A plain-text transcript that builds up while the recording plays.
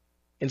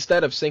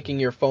Instead of syncing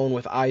your phone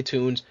with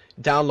iTunes,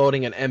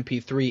 downloading an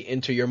MP3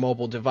 into your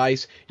mobile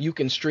device, you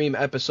can stream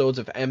episodes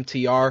of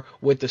MTR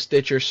with the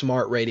Stitcher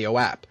Smart Radio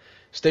app.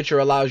 Stitcher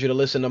allows you to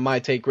listen to My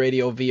Take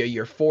Radio via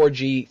your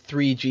 4G,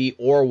 3G,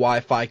 or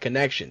Wi-Fi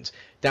connections.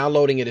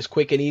 Downloading it is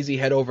quick and easy.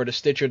 Head over to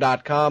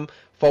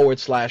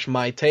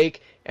Stitcher.com/MyTake,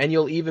 and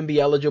you'll even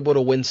be eligible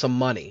to win some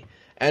money.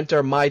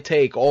 Enter My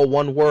Take, all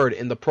one word,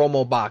 in the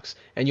promo box,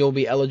 and you'll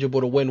be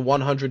eligible to win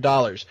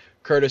 $100,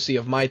 courtesy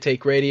of My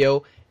Take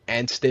Radio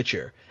and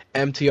Stitcher.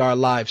 MTR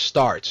Live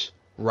starts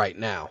right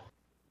now.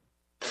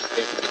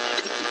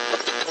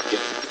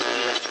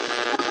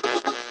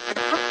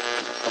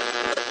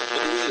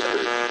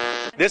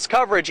 This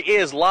coverage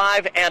is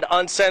live and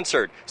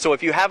uncensored, so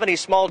if you have any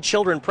small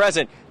children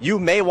present, you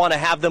may want to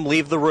have them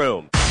leave the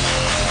room.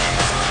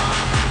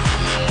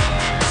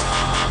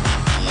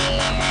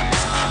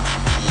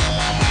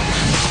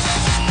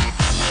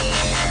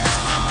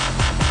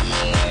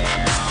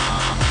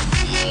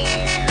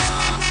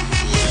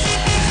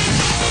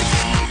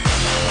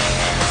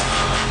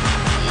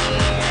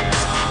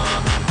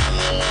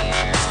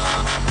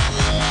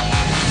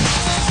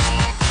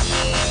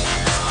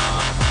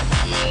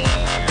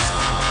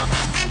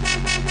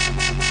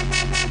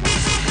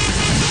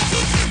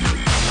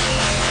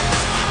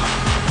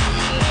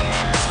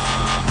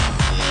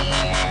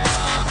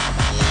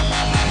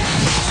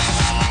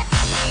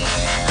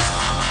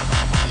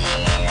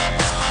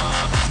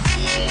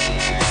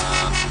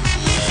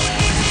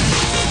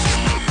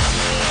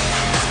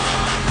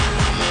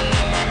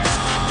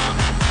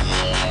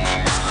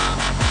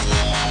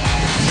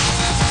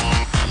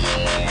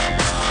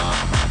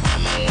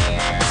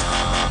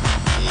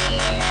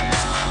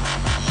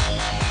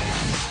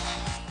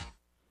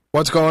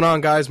 What's going on,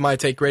 guys? My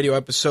Take Radio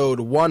episode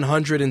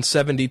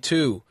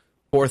 172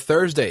 for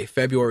Thursday,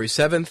 February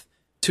 7th,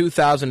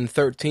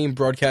 2013,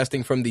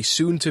 broadcasting from the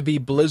soon-to-be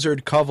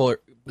blizzard-covered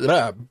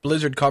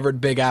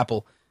Big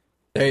Apple.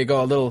 There you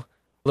go, a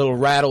little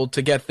rattled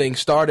to get things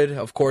started.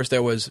 Of course,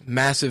 there was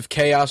massive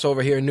chaos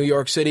over here in New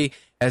York City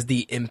as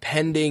the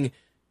impending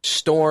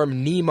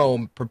storm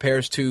Nemo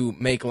prepares to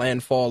make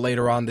landfall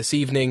later on this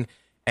evening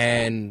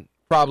and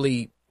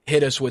probably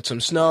hit us with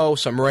some snow,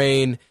 some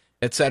rain,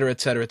 etc.,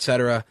 etc.,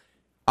 etc.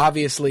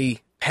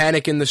 Obviously,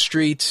 panic in the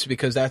streets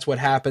because that's what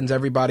happens.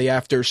 Everybody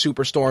after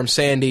Superstorm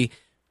Sandy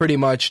pretty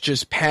much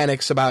just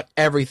panics about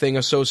everything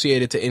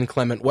associated to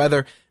inclement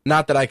weather.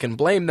 Not that I can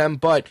blame them,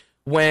 but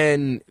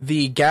when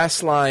the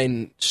gas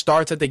line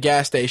starts at the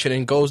gas station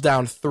and goes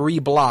down 3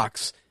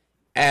 blocks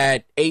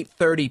at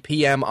 8:30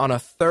 p.m. on a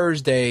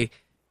Thursday,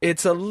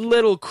 it's a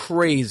little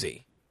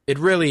crazy. It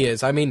really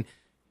is. I mean,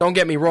 don't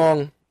get me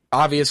wrong.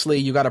 Obviously,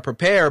 you got to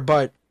prepare,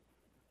 but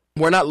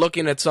we're not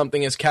looking at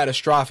something as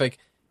catastrophic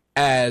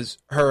as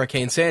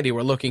Hurricane Sandy.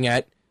 We're looking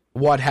at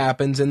what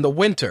happens in the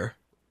winter,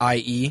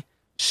 i.e.,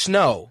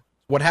 snow.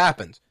 What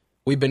happens?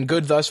 We've been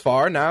good thus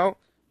far. Now,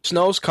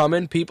 snow's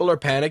coming, people are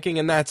panicking,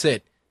 and that's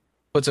it.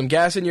 Put some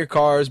gas in your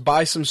cars,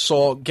 buy some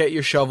salt, get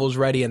your shovels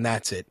ready, and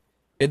that's it.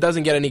 It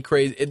doesn't get any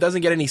crazy. It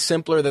doesn't get any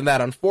simpler than that.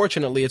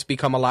 Unfortunately, it's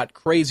become a lot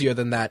crazier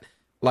than that,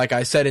 like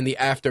I said, in the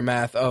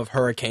aftermath of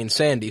Hurricane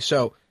Sandy.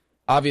 So,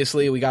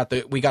 obviously, we got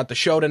the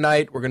show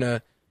tonight. We're going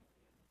to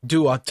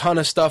do a ton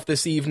of stuff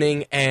this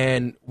evening,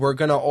 and we're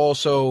going to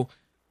also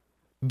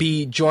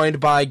be joined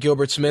by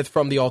Gilbert Smith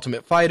from The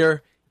Ultimate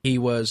Fighter. He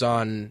was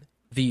on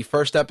the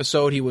first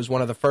episode. He was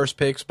one of the first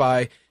picks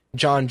by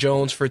John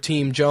Jones for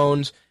Team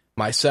Jones.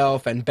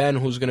 Myself and Ben,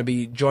 who's going to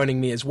be joining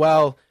me as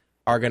well,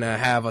 are going to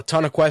have a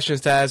ton of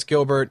questions to ask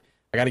Gilbert.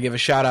 I got to give a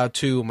shout-out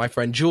to my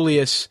friend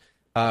Julius,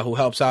 who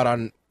helps out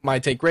on My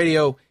Take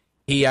Radio.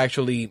 He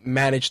actually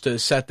managed to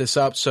set this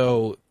up,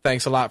 so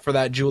thanks a lot for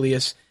that,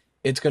 Julius.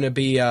 It's going to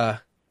be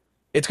a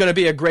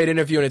great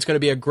interview, and it's going to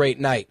be a great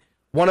night.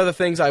 One of the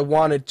things I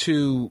wanted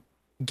to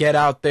get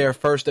out there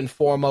first and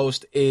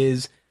foremost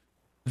is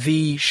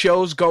the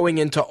show's going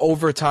into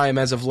overtime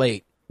as of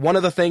late. One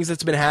of the things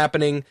that's been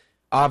happening,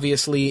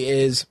 obviously,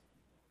 is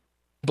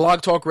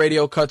Blog Talk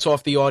Radio cuts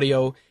off the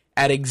audio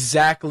at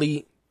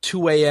exactly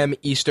 2 a.m.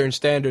 Eastern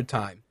Standard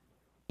Time.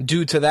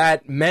 Due to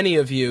that, many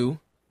of you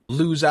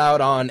lose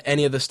out on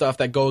any of the stuff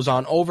that goes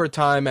on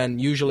overtime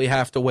and usually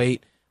have to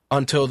wait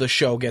until the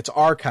show gets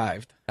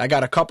archived. I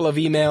got a couple of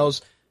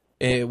emails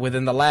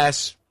within the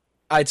last,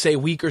 I'd say,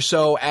 week or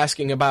so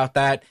asking about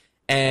that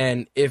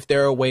and if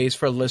there are ways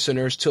for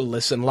listeners to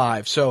listen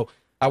live. So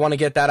I want to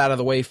get that out of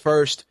the way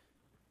first.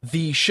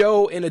 The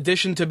show, in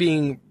addition to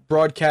being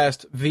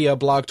broadcast via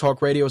Blog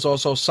Talk Radio, is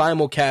also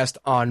simulcast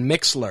on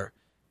Mixlr.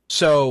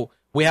 So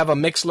we have a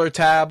Mixlr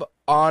tab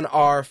on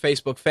our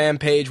Facebook fan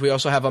page. We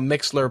also have a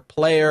Mixlr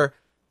player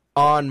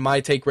on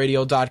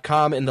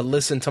mytakeradio.com in the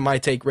Listen to My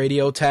Take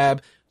Radio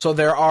tab. So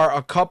there are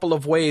a couple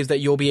of ways that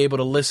you'll be able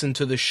to listen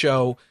to the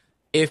show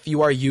if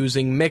you are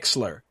using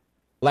Mixlr.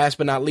 Last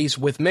but not least,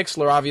 with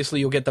Mixlr, obviously,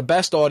 you'll get the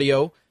best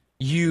audio.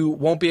 You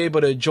won't be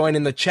able to join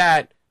in the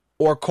chat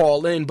or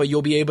call in, but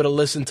you'll be able to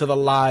listen to the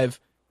live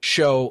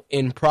show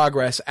in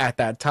progress at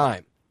that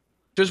time.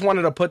 Just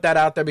wanted to put that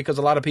out there because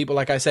a lot of people,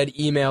 like I said,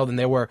 emailed, and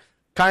there were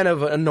kind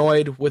of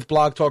annoyed with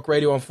Blog Talk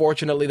Radio.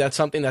 Unfortunately, that's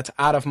something that's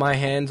out of my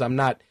hands. I'm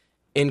not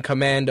in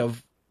command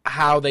of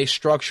how they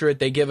structure it.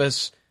 They give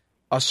us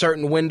a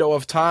certain window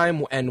of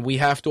time, and we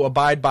have to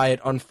abide by it,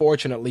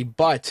 unfortunately.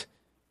 But,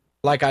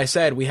 like I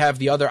said, we have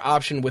the other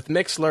option with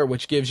Mixlr,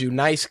 which gives you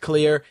nice,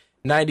 clear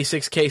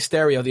 96K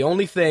stereo. The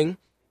only thing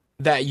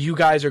that you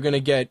guys are going to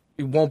get,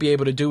 you won't be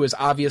able to do is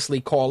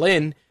obviously call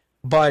in,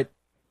 but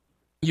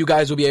you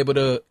guys will be able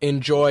to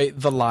enjoy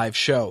the live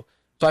show.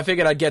 So I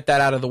figured I'd get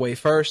that out of the way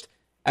first.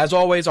 As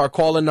always, our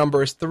call-in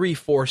number is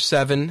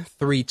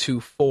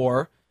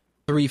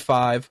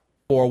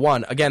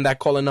 347-324-3541. Again, that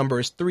call-in number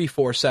is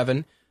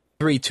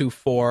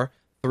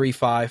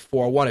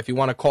 347-324-3541. If you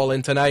want to call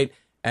in tonight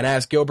and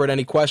ask Gilbert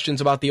any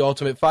questions about The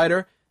Ultimate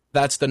Fighter,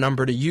 that's the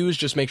number to use.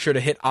 Just make sure to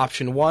hit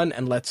option 1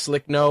 and let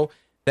Slick know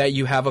that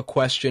you have a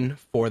question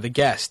for the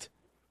guest.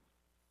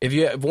 If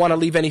you want to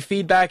leave any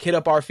feedback, hit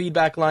up our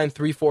feedback line,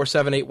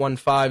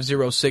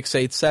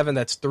 347-815-0687.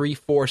 That's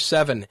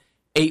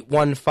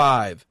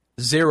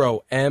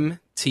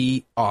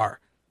 347-815-0MTR.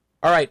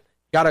 All right,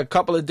 got a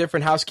couple of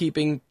different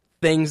housekeeping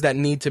things that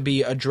need to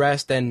be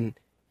addressed and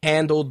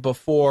handled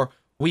before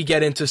we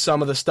get into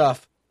some of the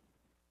stuff.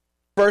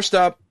 First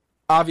up,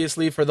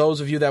 obviously, for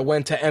those of you that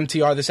went to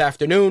MTR this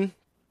afternoon,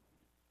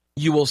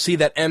 you will see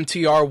that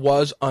MTR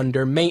was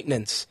under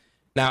maintenance.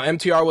 Now,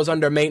 MTR was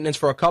under maintenance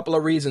for a couple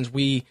of reasons.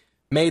 We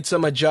made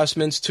some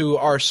adjustments to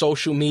our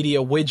social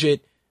media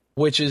widget,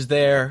 which is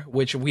there,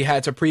 which we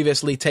had to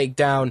previously take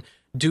down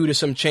due to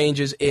some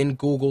changes in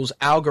Google's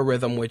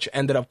algorithm, which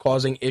ended up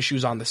causing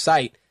issues on the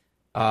site.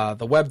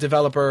 The web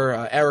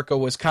developer, Erica,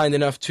 was kind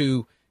enough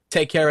to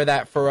take care of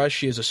that for us.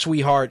 She is a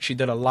sweetheart. She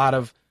did a lot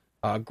of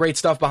great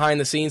stuff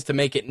behind the scenes to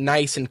make it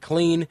nice and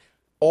clean.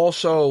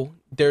 Also,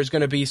 there's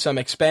going to be some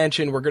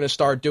expansion. We're going to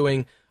start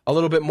doing a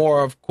little bit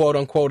more of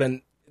quote-unquote,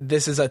 and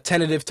this is a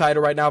tentative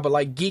title right now, but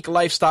like geek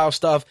lifestyle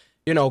stuff,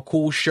 you know,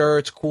 cool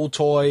shirts, cool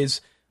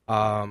toys,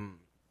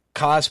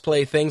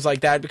 cosplay, things like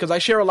that, because I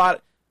share a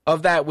lot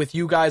of that with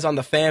you guys on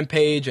the fan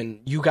page, and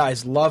you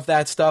guys love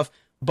that stuff,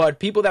 but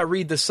people that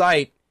read the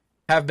site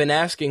have been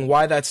asking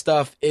why that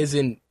stuff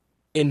isn't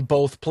in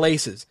both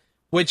places,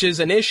 which is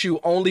an issue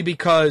only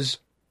because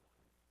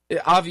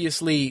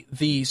obviously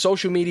the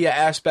social media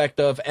aspect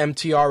of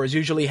MTR is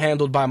usually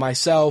handled by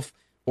myself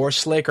or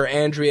Slick or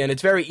Andrea, and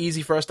it's very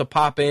easy for us to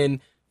pop in,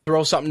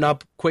 throw something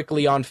up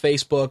quickly on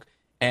Facebook,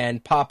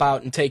 and pop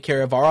out and take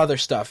care of our other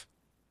stuff.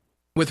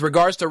 With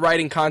regards to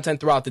writing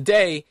content throughout the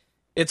day,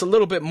 it's a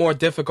little bit more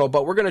difficult,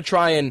 but we're going to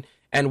try and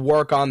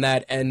work on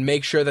that and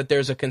make sure that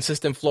there's a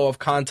consistent flow of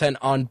content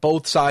on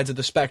both sides of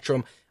the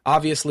spectrum.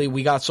 Obviously,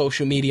 we got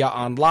social media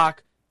on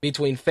lock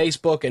between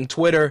Facebook and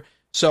Twitter,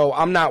 so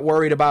I'm not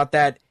worried about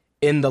that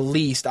in the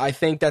least. I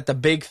think that the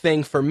big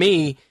thing for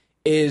me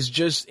is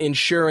just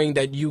ensuring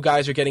that you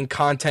guys are getting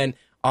content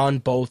on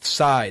both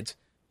sides.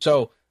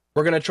 So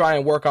we're going to try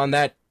and work on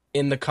that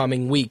in the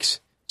coming weeks.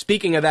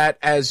 Speaking of that,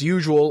 as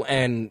usual,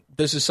 and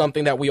this is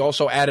something that we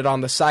also added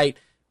on the site,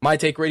 My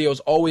Take Radio is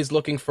always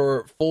looking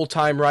for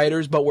full-time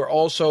writers, but we're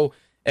also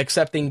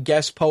accepting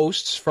guest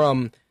posts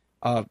from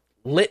a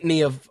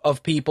litany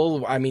of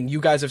people. I mean, you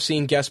guys have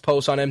seen guest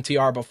posts on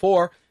MTR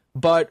before,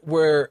 but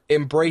we're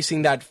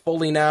embracing that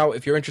fully now.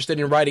 If you're interested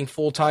in writing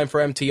full-time for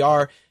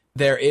MTR,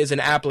 there is an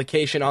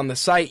application on the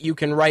site you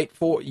can write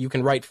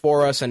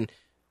for us, and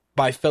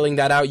by filling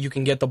that out, you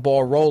can get the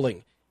ball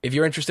rolling. If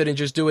you're interested in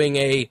just doing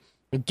a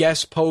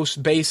guest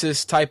post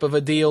basis type of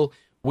a deal,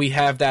 we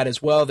have that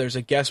as well. There's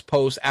a guest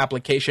post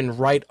application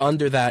right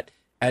under that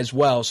as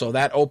well. So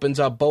that opens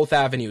up both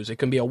avenues. It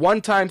can be a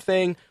one-time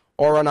thing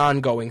or an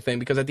ongoing thing,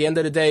 because at the end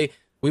of the day,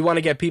 we want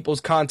to get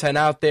people's content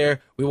out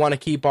there. We want to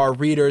keep our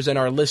readers and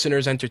our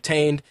listeners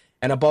entertained.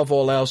 And above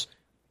all else,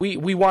 we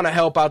want to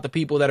help out the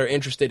people that are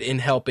interested in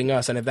helping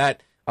us. And if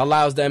that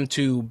allows them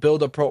to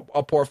build a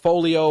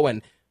portfolio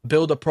and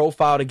build a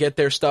profile to get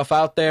their stuff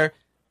out there,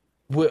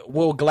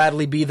 we'll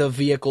gladly be the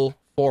vehicle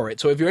for it.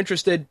 So if you're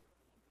interested,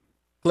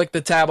 click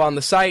the tab on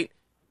the site,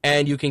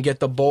 and you can get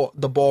the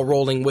ball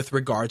rolling with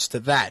regards to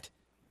that.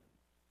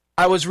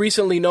 I was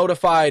recently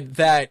notified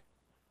that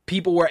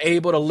people were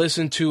able to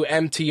listen to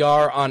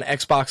MTR on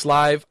Xbox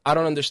Live. I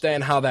don't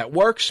understand how that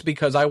works,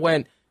 because I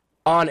went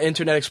on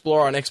Internet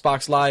Explorer on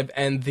Xbox Live,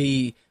 and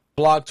the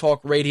Blog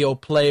Talk Radio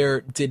player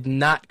did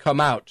not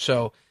come out.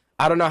 So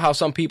I don't know how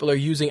some people are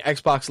using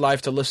Xbox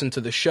Live to listen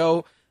to the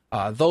show.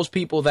 Those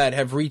people that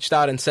have reached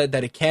out and said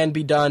that it can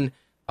be done,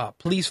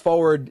 please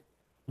forward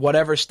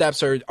whatever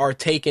steps are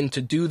taken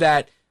to do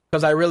that,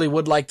 because I really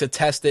would like to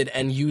test it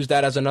and use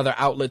that as another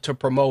outlet to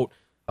promote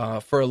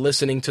for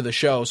listening to the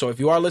show. So if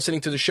you are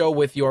listening to the show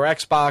with your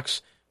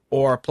Xbox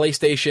or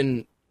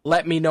PlayStation,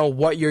 let me know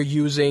what you're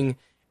using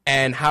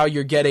and how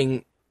you're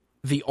getting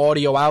the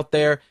audio out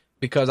there,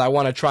 because I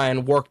want to try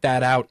and work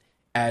that out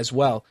as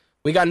well.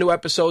 We got new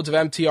episodes of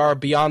MTR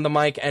Beyond the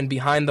Mic and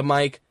Behind the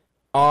Mic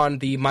on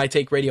the My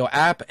Take Radio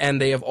app,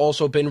 and they have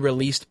also been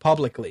released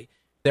publicly.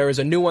 There is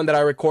a new one that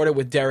I recorded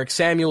with Derek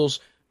Samuels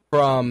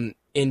from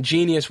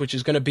Ingenious, which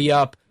is going to be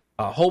up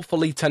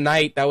hopefully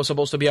tonight. That was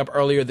supposed to be up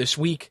earlier this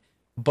week,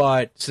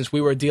 but since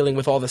we were dealing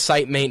with all the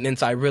site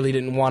maintenance, I really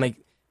didn't want to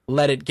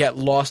let it get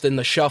lost in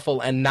the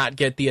shuffle and not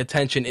get the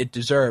attention it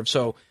deserved.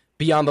 So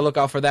be on the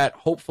lookout for that.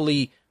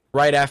 Hopefully,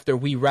 right after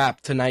we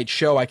wrap tonight's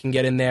show, I can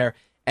get in there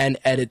and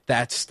edit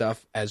that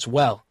stuff as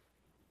well.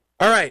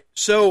 All right,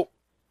 so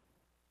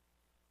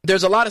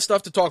there's a lot of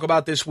stuff to talk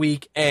about this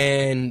week,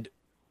 and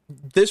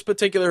this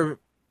particular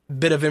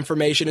bit of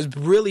information has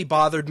really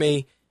bothered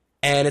me,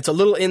 and it's a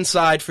little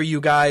inside for you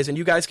guys, and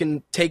you guys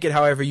can take it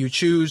however you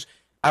choose.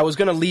 I was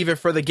going to leave it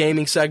for the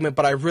gaming segment,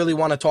 but I really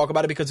want to talk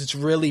about it because it's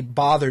really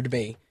bothered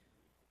me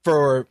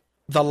for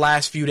the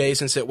last few days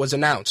since it was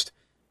announced.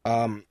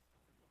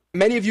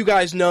 Many of you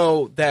guys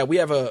know that we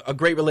have a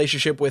great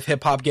relationship with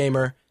Hip Hop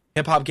Gamer.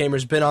 Hip Hop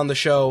Gamer's been on the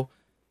show.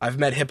 I've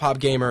met Hip Hop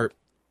Gamer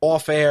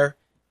off air.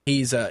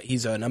 He's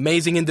an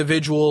amazing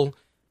individual,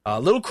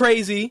 a little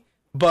crazy,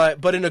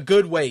 but in a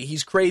good way.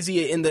 He's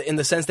crazy in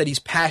the sense that he's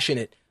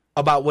passionate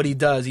about what he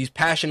does. He's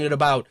passionate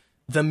about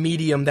the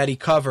medium that he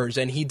covers,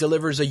 and he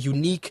delivers a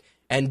unique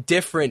and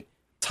different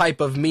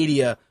type of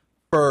media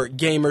for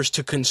gamers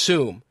to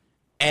consume.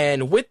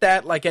 And with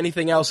that, like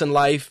anything else in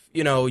life,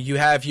 you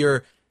have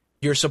your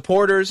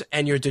supporters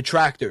and your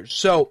detractors.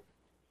 So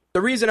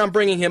the reason I'm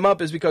bringing him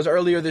up is because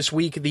earlier this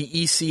week, the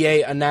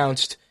ECA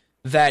announced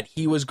that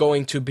he was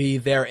going to be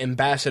their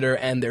ambassador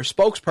and their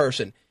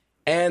spokesperson.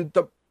 And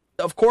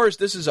of course,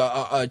 this is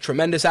a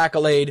tremendous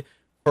accolade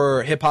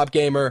for Hip Hop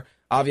Gamer.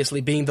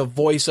 Obviously, being the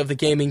voice of the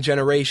gaming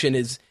generation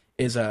is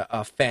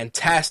a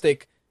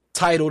fantastic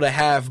title to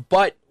have.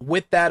 But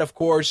with that, of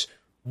course,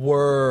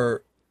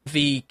 were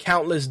the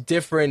countless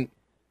different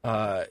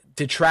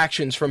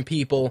detractions from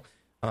people,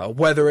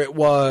 whether it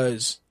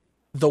was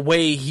the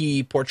way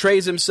he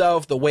portrays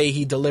himself, the way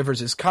he delivers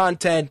his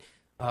content,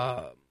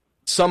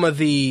 some of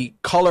the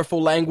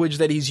colorful language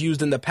that he's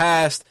used in the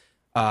past,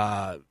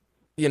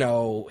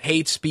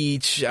 hate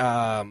speech,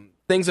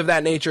 things of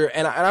that nature.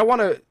 And I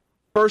want to,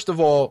 first of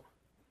all,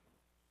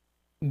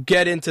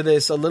 get into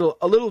this a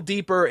little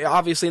deeper,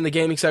 obviously in the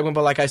gaming segment,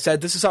 but like I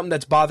said, this is something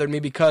that's bothered me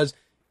because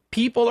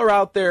people are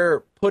out there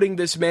putting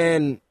this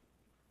man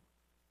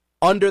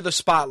under the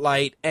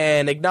spotlight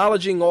and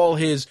acknowledging all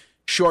his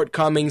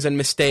shortcomings and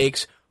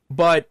mistakes,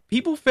 but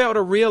people fail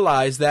to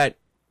realize that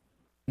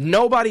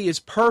nobody is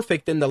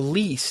perfect in the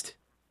least.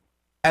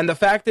 And the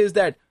fact is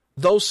that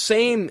those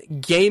same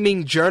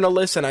gaming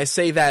journalists, and I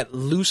say that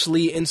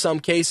loosely in some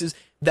cases,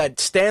 that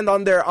stand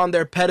on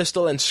their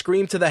pedestal and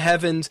scream to the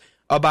heavens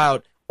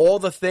about all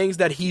the things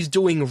that he's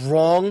doing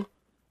wrong,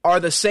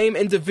 are the same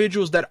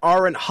individuals that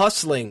aren't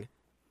hustling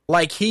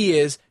like he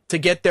is to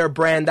get their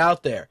brand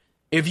out there.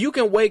 If you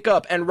can wake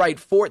up and write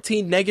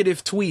 14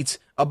 negative tweets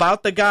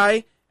about the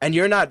guy and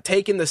you're not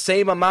taking the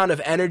same amount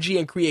of energy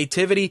and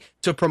creativity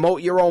to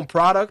promote your own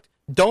product,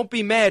 don't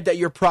be mad that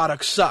your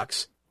product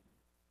sucks.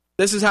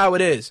 This is how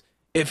it is.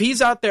 If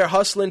he's out there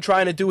hustling,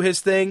 trying to do his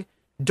thing,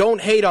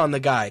 don't hate on the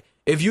guy.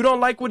 If you don't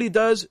like what he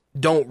does,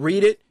 don't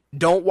read it,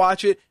 don't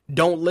watch it,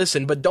 don't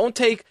listen. But don't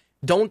take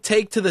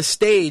to the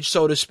stage,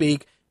 so to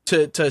speak,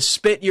 to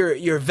spit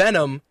your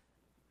venom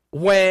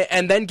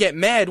and then get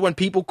mad when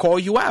people call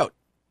you out.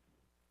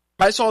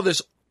 I saw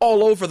this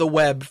all over the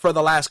web for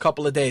the last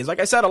couple of days. Like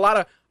I said, a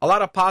lot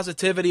of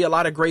positivity, a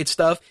lot of great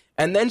stuff,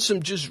 and then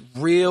some just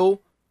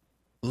real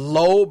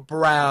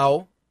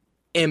lowbrow,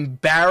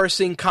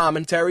 embarrassing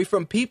commentary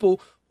from people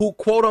who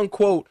quote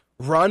unquote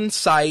run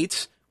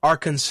sites, are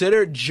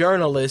considered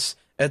journalists,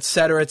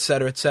 etc.,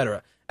 etc.,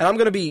 etc. And I'm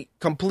going to be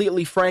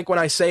completely frank when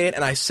I say it,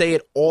 and I say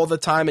it all the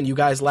time, and you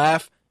guys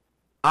laugh.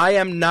 I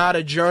am not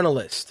a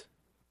journalist.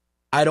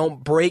 I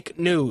don't break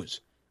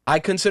news. I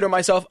consider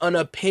myself an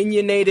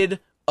opinionated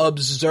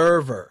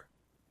observer.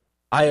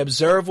 I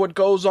observe what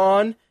goes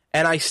on,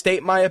 and I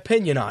state my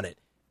opinion on it.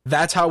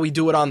 That's how we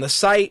do it on the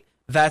site.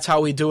 That's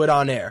how we do it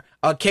on air.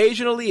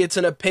 Occasionally, it's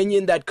an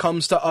opinion that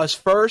comes to us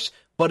first,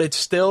 but it's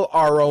still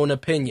our own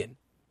opinion.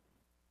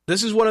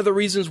 This is one of the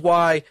reasons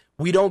why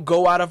we don't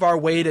go out of our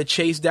way to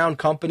chase down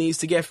companies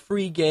to get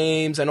free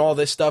games and all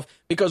this stuff,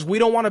 because we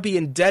don't want to be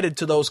indebted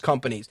to those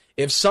companies.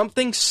 If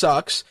something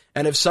sucks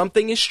and if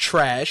something is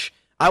trash,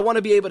 I want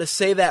to be able to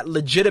say that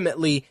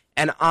legitimately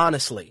and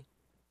honestly.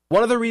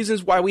 One of the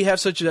reasons why we have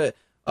such a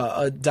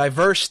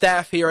diverse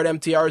staff here at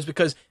MTR is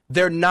because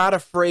they're not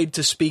afraid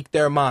to speak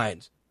their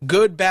minds,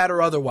 good, bad,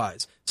 or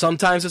otherwise.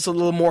 Sometimes it's a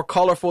little more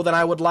colorful than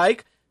I would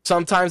like.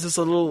 Sometimes it's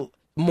a little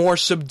more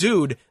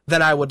subdued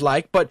than I would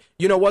like. But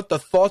you know what? The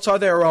thoughts are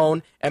their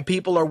own, and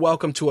people are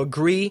welcome to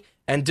agree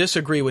and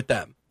disagree with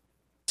them.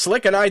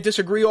 Slick and I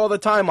disagree all the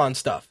time on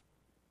stuff.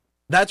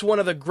 That's one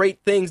of the great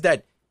things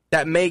that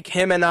make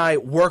him and I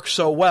work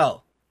so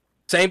well.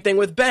 Same thing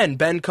with Ben.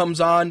 Ben comes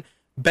on.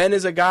 Ben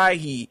is a guy,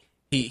 he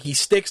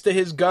sticks to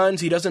his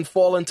guns. He doesn't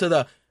fall into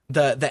the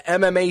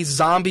MMA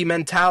zombie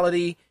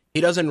mentality.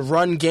 He doesn't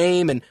run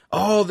game and,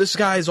 oh, this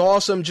guy's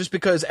awesome just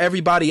because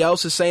everybody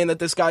else is saying that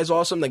this guy's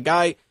awesome. The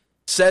guy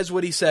says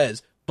what he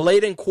says.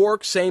 Blade and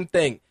Quark, same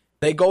thing.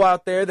 They go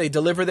out there, they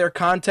deliver their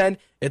content.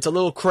 It's a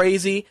little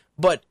crazy,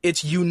 but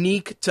it's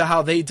unique to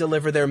how they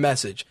deliver their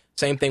message.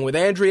 Same thing with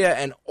Andrea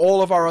and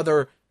all of our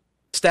other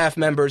staff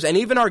members, and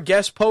even our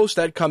guest posts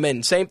that come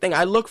in, same thing.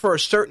 I look for a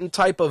certain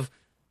type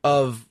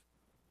of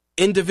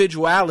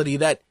individuality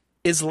that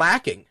is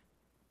lacking.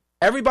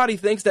 Everybody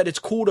thinks that it's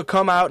cool to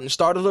come out and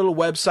start a little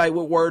website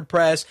with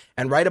WordPress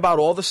and write about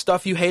all the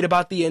stuff you hate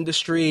about the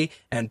industry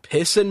and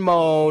piss and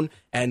moan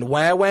and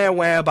wah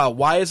about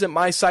why isn't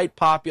my site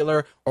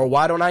popular or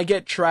why don't I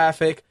get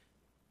traffic.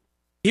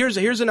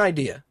 Here's an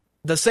idea.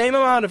 The same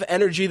amount of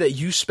energy that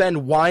you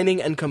spend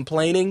whining and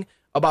complaining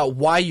about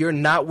why you're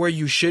not where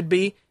you should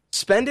be,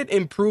 spend it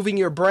improving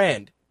your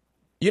brand.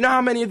 You know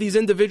how many of these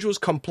individuals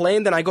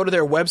complain that I go to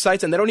their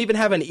websites and they don't even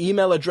have an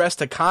email address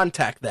to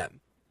contact them?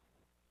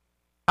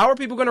 How are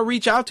people going to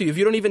reach out to you if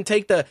you don't even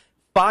take the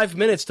 5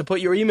 minutes to put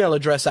your email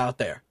address out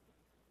there?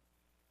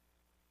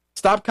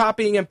 Stop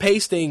copying and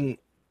pasting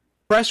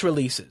press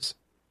releases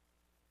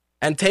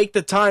and take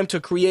the time to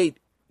create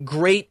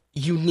great,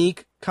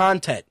 unique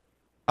content.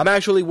 I'm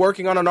actually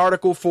working on an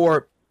article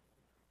for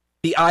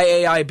the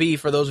IAIB.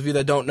 For those of you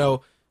that don't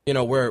know,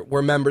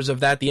 we're members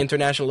of that, the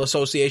International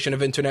Association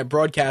of Internet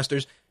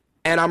Broadcasters,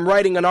 and I'm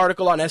writing an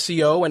article on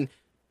SEO, and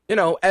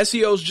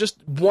SEO is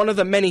just one of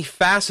the many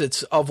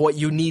facets of what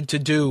you need to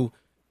do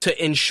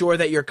to ensure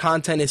that your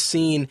content is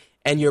seen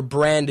and your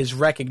brand is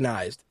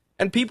recognized.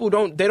 And people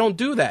don't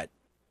do that.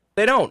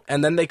 They don't.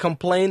 And then they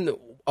complain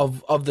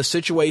of the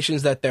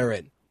situations that they're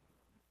in.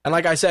 And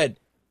like I said,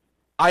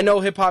 I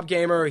know Hip Hop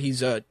Gamer.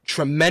 He's a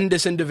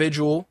tremendous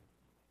individual.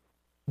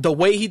 The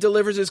way he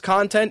delivers his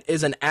content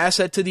is an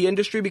asset to the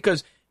industry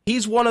because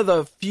he's one of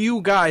the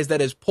few guys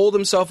that has pulled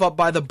himself up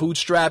by the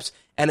bootstraps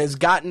and has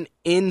gotten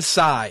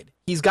inside.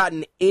 He's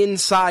gotten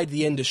inside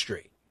the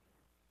industry.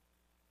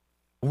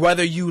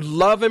 Whether you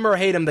love him or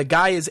hate him, the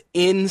guy is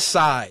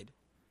inside.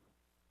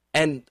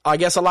 And I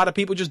guess a lot of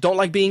people just don't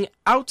like being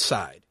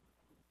outside.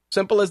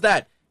 Simple as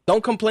that.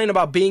 Don't complain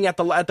about being at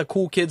the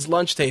cool kids'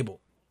 lunch table.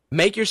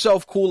 Make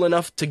yourself cool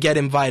enough to get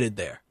invited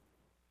there.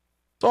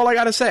 That's all I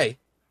gotta say.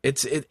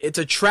 It's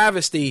a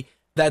travesty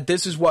that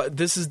this is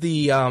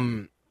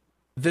the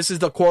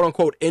quote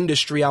unquote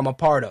industry I'm a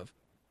part of.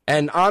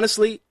 And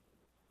honestly,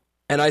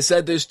 and I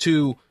said this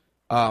to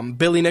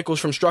Billy Nichols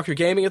from Structure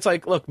Gaming, it's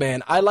like, look,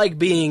 man, I like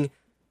being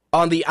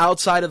on the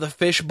outside of the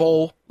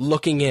fishbowl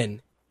looking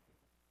in.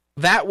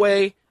 That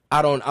way,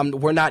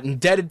 we're not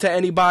indebted to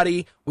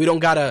anybody. We don't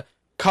gotta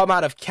come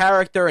out of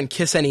character and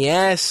kiss any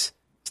ass.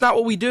 It's not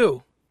what we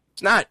do.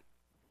 It's not.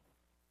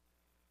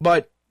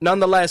 But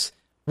nonetheless,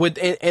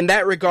 in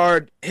that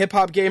regard, Hip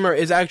Hop Gamer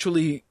is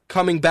actually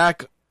coming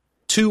back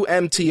to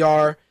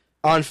MTR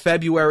on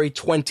February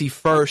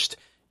 21st.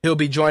 He'll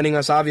be joining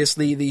us.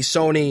 Obviously, the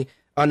Sony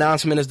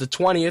announcement is the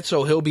 20th,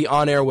 so he'll be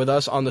on air with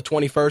us on the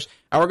 21st.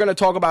 And we're going to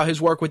talk about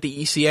his work with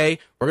the ECA.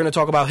 We're going to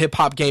talk about Hip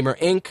Hop Gamer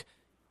Inc.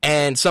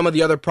 and some of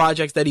the other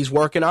projects that he's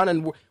working on.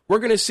 And we're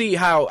going to see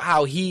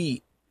how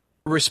he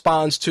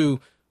responds to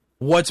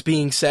what's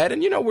being said.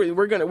 And,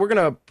 we're going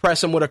to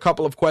press him with a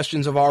couple of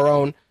questions of our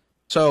own.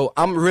 So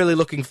I'm really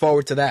looking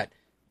forward to that.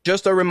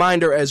 Just a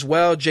reminder as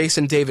well,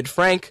 Jason David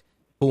Frank,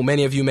 who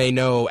many of you may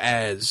know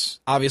as,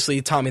 obviously,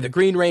 Tommy the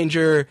Green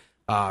Ranger,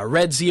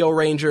 Red Zeo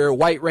Ranger,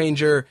 White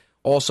Ranger,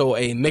 also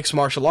a mixed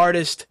martial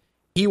artist.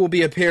 He will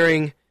be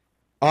appearing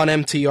on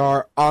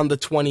MTR on the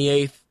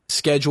 28th,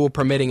 schedule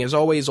permitting. As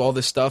always, all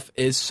this stuff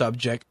is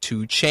subject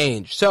to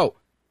change. So,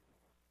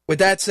 with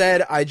that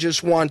said, I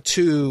just want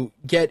to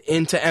get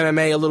into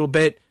MMA a little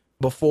bit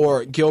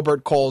before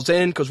Gilbert calls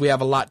in, because we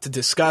have a lot to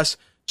discuss.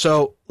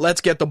 So,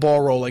 let's get the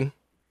ball rolling.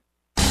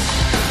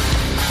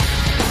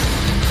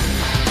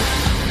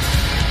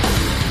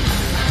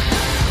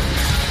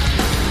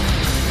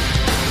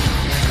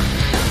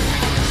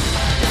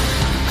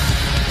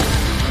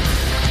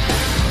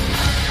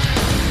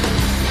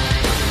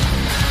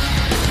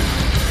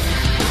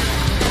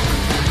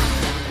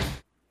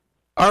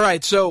 All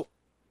right, so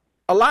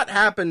a lot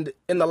happened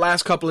in the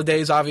last couple of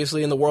days,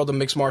 obviously, in the world of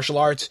mixed martial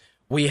arts.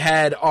 We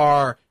had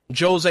our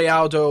Jose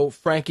Aldo,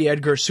 Frankie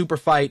Edgar super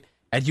fight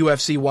at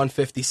UFC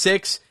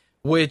 156,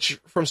 which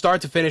from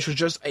start to finish was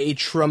just a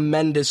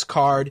tremendous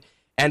card.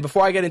 And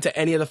before I get into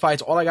any of the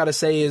fights, all I got to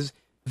say is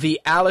the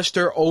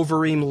Alistair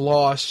Overeem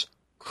loss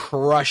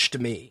crushed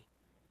me.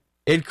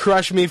 It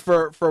crushed me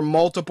for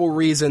multiple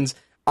reasons.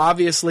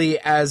 Obviously,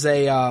 as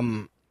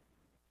a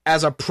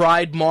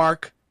pride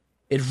mark,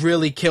 it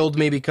really killed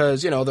me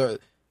because,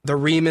 the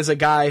Reem is a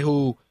guy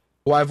who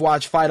I've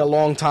watched fight a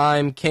long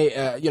time,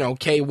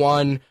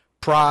 K1,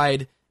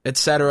 Pride,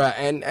 etc.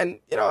 And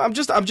I'm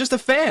just a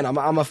fan.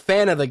 I'm a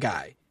fan of the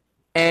guy.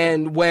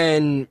 And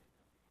when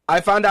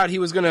I found out he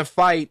was going to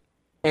fight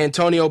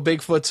Antonio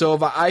Bigfoot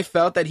Silva, I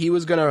felt that he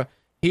was going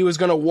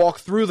to walk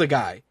through the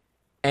guy.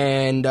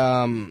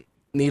 And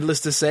needless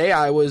to say,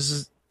 I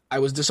was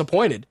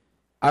disappointed.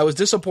 I was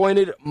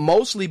disappointed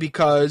mostly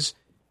because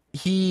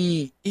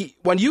he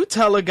when you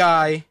tell a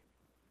guy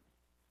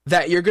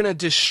that you're going to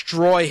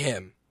destroy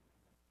him,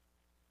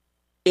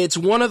 it's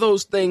one of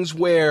those things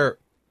where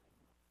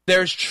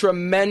there's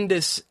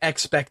tremendous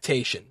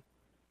expectation.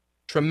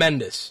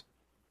 Tremendous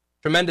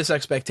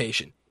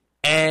expectation.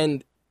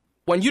 And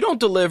when you don't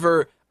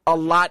deliver, a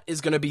lot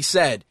is going to be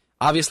said.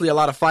 Obviously, a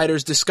lot of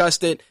fighters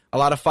discussed it. A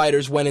lot of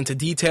fighters went into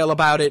detail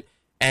about it.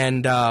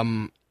 And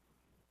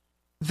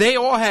they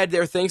all had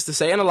their things to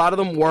say, and a lot of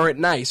them weren't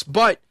nice.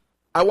 But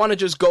I want to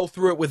just go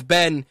through it with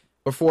Ben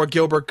before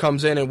Gilbert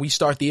comes in and we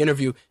start the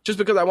interview, just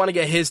because I want to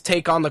get his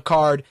take on the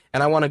card,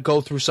 and I want to go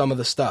through some of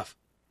the stuff.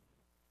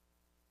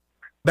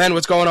 Ben,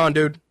 what's going on,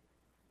 dude?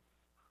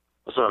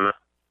 What's up, man?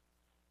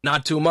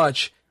 Not too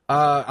much.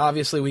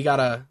 Obviously, we got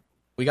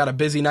a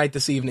busy night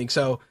this evening,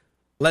 so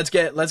let's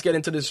get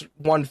into this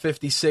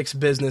 156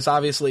 business.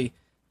 Obviously,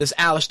 this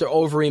Alistair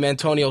Overeem,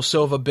 Antonio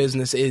Silva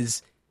business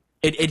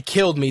it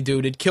killed me,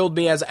 dude. It killed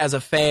me as a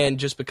fan,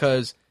 just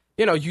because,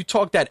 you know, you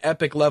talk that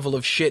epic level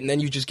of shit and then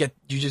you just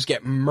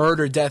get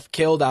murder, death,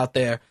 killed out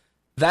there.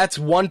 That's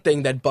one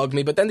thing that bugged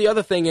me. But then the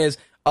other thing is,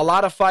 a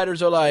lot of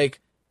fighters are like,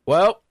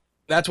 well,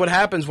 that's what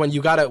happens when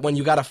you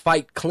gotta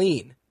fight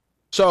clean.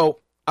 So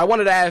I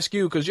wanted to ask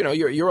you, because, you know,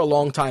 you're a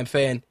longtime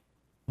fan.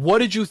 What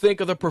did you think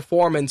of the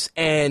performance,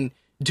 and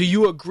do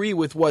you agree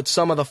with what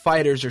some of the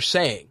fighters are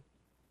saying?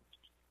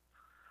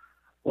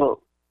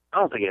 Well, I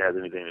don't think it has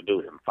anything to do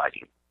with him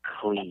fighting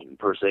clean,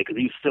 per se, because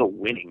he's still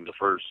winning the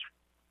first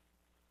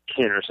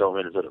 10 or so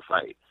minutes of the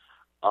fight.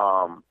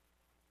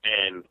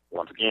 And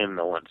once again,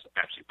 no one's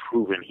actually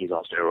proven he's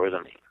on steroids.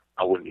 I mean,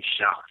 I wouldn't be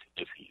shocked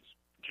if he's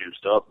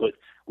juiced up, but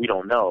we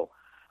don't know.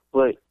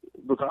 But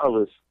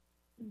regardless,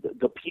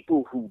 the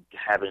people who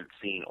haven't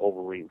seen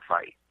Overeem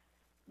fight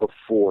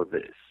before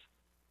this,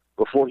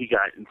 before he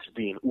got into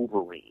being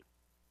Uberine,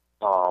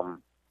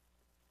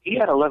 he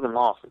had 11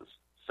 losses.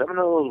 7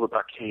 of those were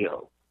by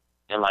KO,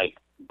 and like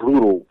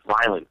brutal,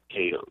 violent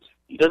KOs.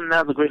 He doesn't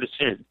have the greatest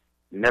chin,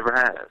 never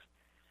has,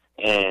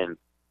 and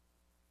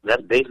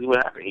that's basically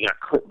what happened. He got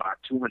clipped by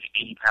a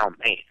 280-pound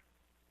man.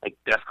 Like,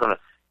 that's gonna.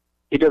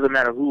 It doesn't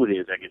matter who it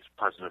is that gets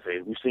punched in the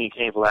face. We've seen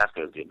Cain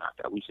Velasquez get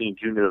knocked out. We've seen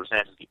Junior Dos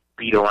Santos get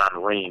beat around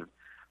the ring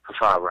for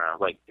 5 rounds.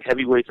 Like,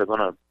 heavyweights are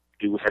gonna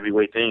do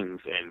heavyweight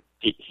things and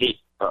get hit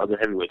by other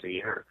heavyweights and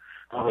get hurt.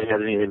 I don't think it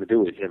has anything to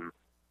do with him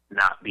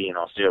not being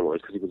on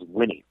steroids, because he was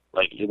winning.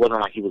 Like, it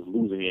wasn't like he was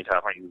losing the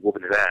entire fight. He was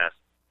whooping his ass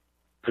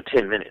for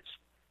 10 minutes.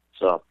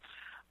 So,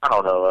 I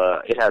don't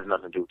know. It has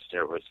nothing to do with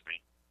steroids to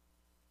me.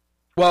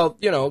 Well,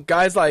 you know,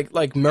 guys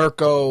like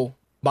Mirko,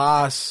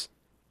 Boss,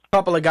 a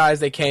couple of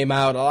guys, they came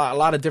out. A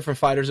lot of different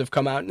fighters have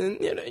come out,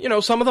 and you know,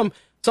 some of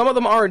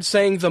them aren't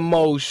saying the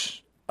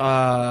most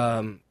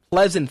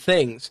pleasant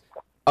things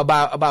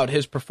about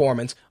his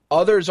performance.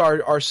 Others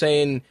are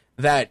saying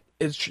that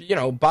it's, you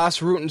know, Bas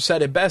Rutten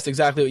said it best,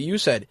 exactly what you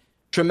said.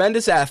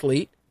 Tremendous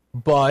athlete,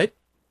 but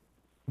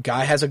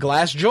guy has a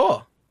glass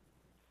jaw.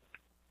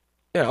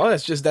 You know,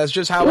 that's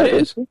just how it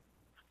is.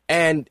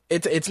 And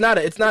it's not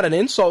an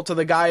insult to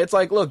the guy. It's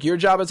like, look, your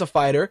job as a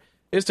fighter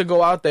is to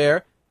go out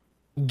there,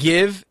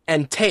 give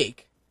and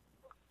take.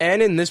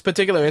 And in this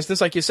particular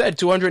instance, like you said,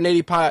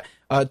 280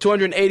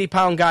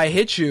 pound guy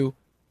hits you.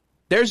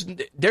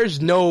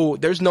 There's no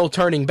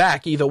turning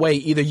back either way.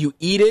 Either you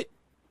eat it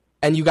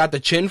and you got the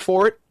chin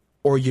for it,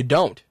 or you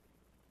don't.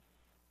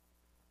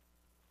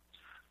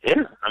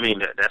 Yeah, I mean,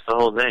 that's the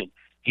whole thing.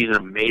 He's an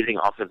amazing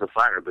offensive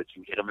fighter, but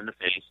you hit him in the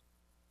face,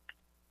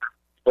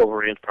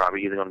 Overeem's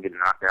probably either going to get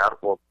knocked out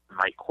or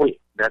might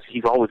quit.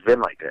 He's always been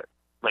like that.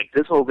 Like,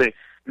 this whole thing,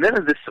 none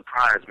of this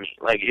surprised me.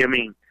 Like, I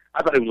mean,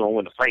 I thought he was going to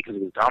win the fight because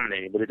he was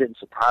dominating, but it didn't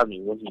surprise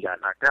me when he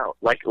got knocked out.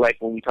 Like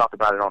when we talked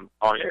about it on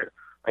air.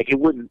 Like, it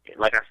wouldn't,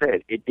 like I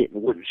said,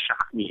 wouldn't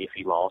shock me if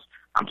he lost.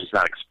 I'm just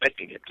not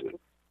expecting him to.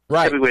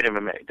 Right. Heavyweight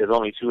MMA. There's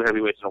only 2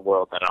 heavyweights in the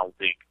world that I don't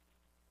think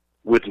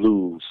would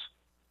lose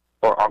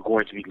or are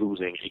going to be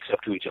losing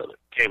except to each other.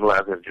 Cain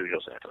Velasquez and Junior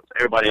Dos Santos.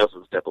 Everybody else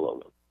is a step below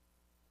them.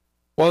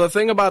 Well, the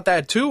thing about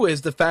that, too,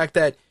 is the fact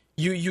that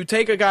you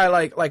take a guy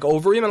like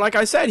Overeem, and like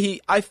I said,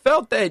 I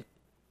felt that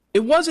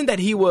it wasn't that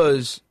he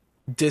was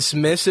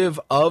dismissive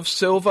of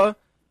Silva,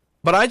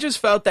 but I just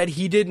felt that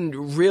he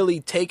didn't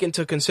really take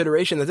into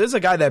consideration that this is a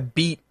guy that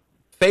beat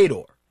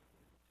Fedor.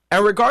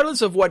 And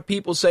regardless of what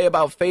people say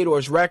about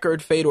Fedor's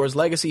record, Fedor's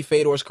legacy,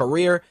 Fedor's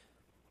career,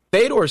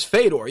 Fedor's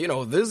Fedor. You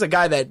know, this is a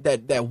guy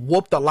that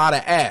whooped a lot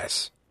of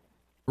ass.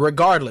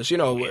 Regardless, you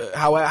know,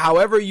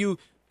 however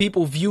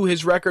people view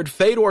his record,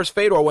 Fedor's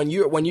Fedor. When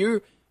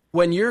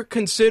you're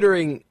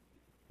considering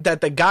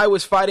that the guy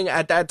was fighting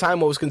at that time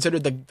what was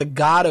considered the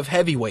god of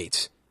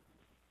heavyweights,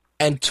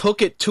 and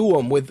took it to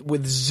him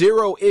with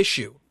zero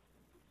issue,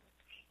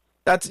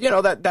 that's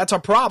a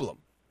problem.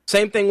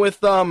 Same thing with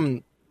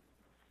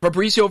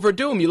Fabricio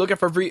Verdum. You look at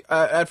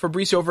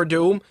Fabricio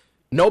Verdum,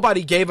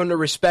 nobody gave him the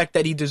respect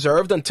that he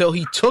deserved until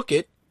he took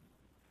it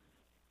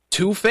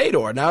to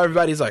Fedor. Now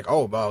everybody's like,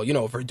 oh, well, you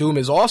know, Verdum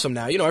is awesome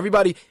now. You know,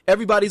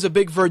 everybody's a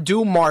big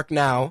Verdum mark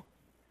now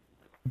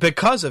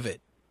because of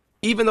it,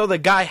 even though the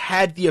guy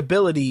had the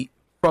ability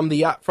from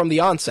the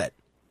onset.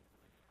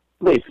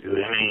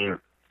 Basically, I mean,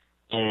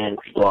 and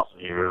people also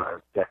need to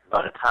realize that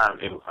by the time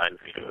they were fighting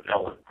Fedor,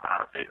 that wasn't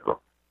proud of Fedor.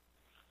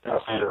 That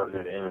was Fedor at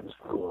the end of his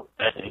career.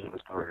 That's the end of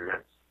his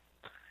career.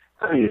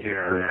 I need to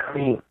hear that. I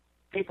mean,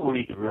 people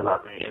need to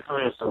realize, man,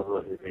 Antonio Silva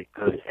is a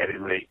good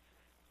heavyweight.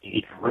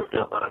 He gets ripped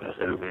up out of this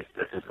heavyweight.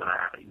 That's just going to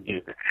happen. He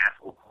gets an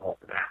asshole call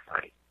for that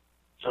fight.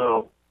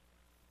 So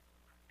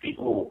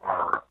people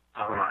are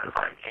talking about it's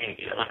like Kane.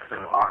 Like I said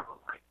in the article,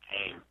 like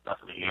Kane, less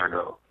than a year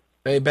ago.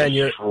 Hey Ben,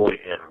 destroyed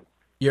him.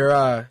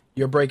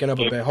 you're breaking up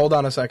a bit. Hold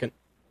on a second.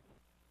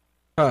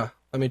 Let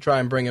me try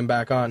and bring him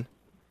back on.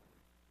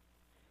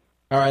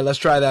 All right, let's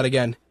try that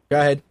again. Go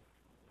ahead.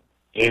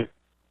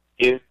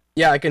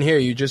 Yeah, I can hear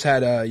you. Just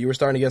had you were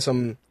starting to get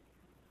some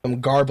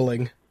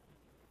garbling.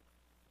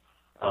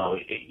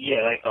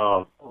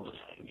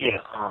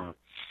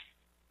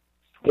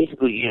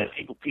 Basically,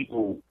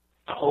 people,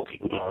 the whole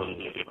people don't really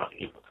know about to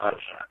give a title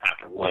shot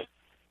after what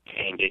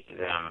Kane did to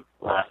them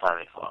last time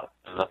they fought.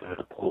 And nothing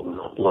to pull his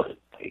own blood.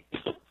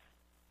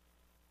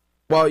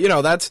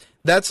 Well, that's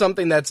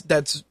something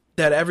that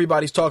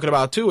everybody's talking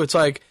about too. It's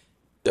like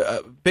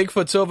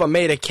Bigfoot Silva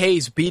made a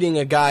case beating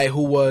a guy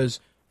who was,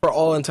 for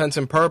all intents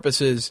and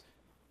purposes,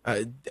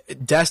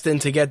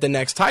 destined to get the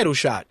next title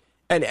shot.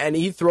 And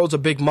he throws a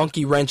big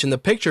monkey wrench in the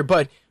picture.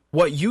 But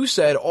what you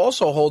said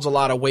also holds a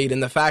lot of weight in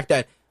the fact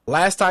that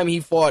last time he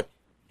fought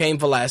Cain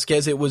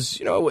Velasquez, it was,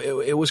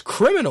 it was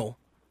criminal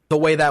the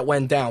way that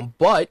went down.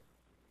 But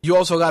you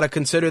also got to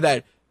consider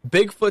that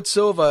Bigfoot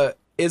Silva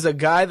is a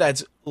guy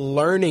that's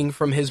learning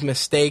from his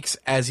mistakes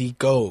as he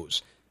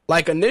goes.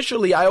 Like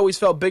initially, I always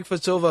felt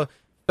Bigfoot Silva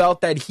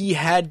felt that he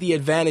had the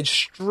advantage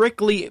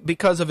strictly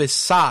because of his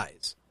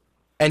size.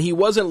 And he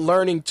wasn't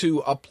learning to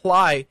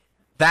apply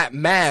that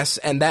mass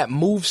and that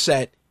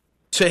moveset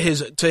to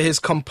his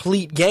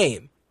complete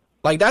game.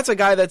 Like that's a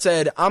guy that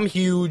said, I'm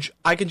huge,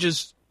 I can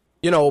just,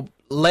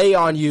 lay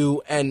on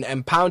you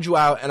and pound you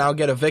out and I'll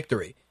get a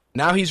victory.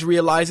 Now he's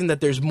realizing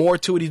that there's more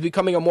to it. He's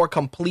becoming a more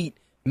complete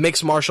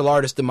mixed martial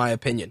artist, in my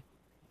opinion.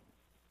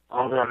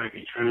 All that may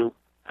be true.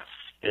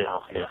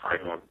 Still, if I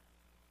want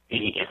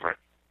any different,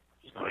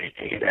 he's going to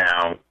take it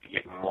down,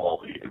 get more.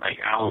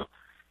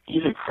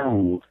 He's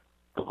improved,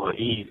 but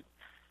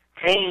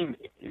Kane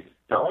is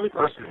the only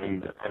person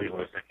in the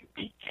heavyweights that can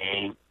beat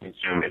Kane is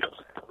Junior Dos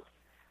Santos.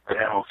 But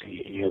I don't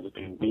see any other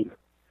thing beat him.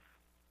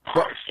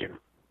 I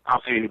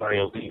don't see anybody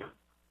else beat him.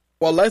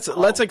 Well,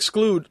 let's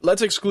exclude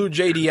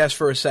JDS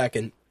for a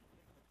second.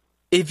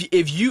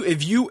 If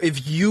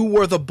you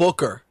were the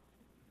booker,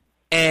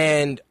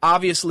 and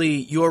obviously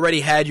you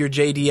already had your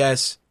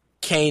JDS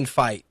Kane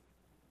fight,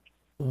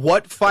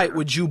 what fight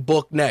would you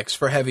book next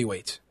for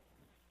heavyweights?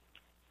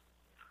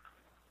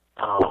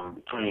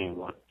 Between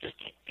what, just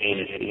Kane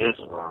and JDS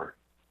or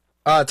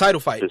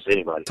title fight? Just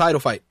anybody. Title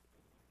fight.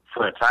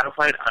 For a title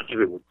fight, I'd give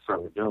it for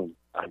Verdun.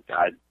 I'd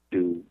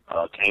do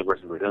Kane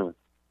versus Verdun.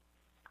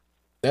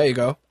 There you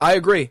go. I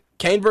agree.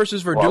 Kane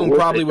versus Verdun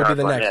probably would be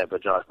the next.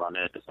 But Josh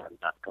Barnett decided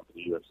not to come to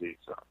the UFC.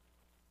 So.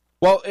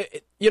 Well,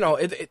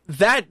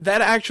 that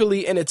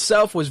actually in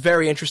itself was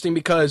very interesting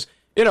because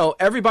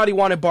everybody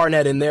wanted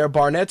Barnett in there.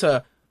 Barnett's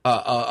a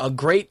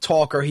great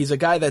talker. He's a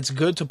guy that's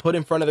good to put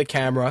in front of the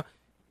camera,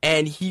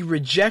 and he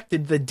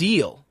rejected the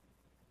deal.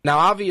 Now,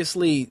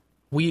 obviously,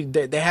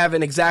 they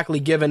haven't exactly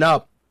given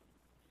up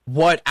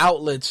what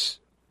outlets.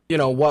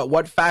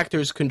 What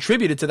factors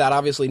contributed to that?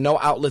 Obviously, no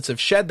outlets have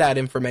shared that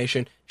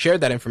information,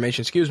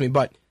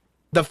 but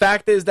the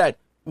fact is that,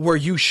 were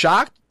you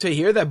shocked to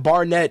hear that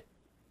Barnett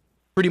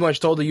pretty much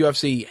told the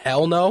UFC,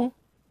 hell no?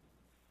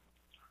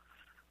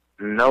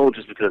 No,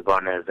 just because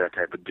Barnett is that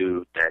type of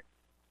dude that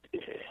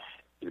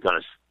is going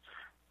to...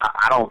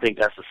 I don't think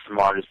that's the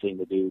smartest thing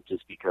to do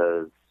just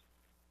because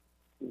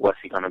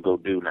what's he going to go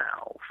do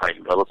now? Fight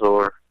in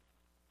Bellator?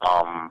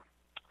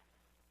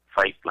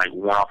 Fight,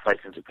 one-off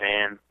fights in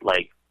Japan?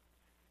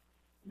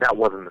 That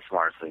wasn't the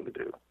smartest thing to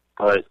do.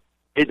 But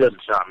it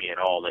doesn't shock me at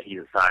all that he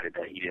decided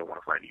that he didn't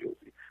want to fight the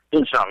UFC. It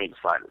doesn't shock me in the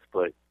slightest,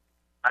 but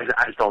I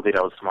just don't think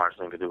that was the smartest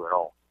thing to do at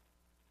all.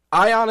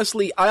 I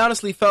honestly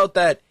felt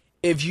that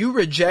if you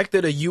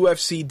rejected a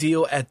UFC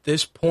deal at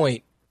this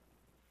point,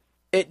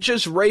 it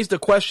just raised a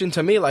question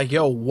to me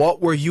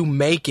what were you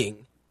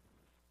making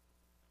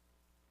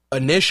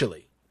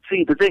initially?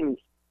 See, the thing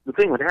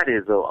with that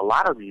is, though, a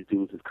lot of these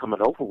dudes is coming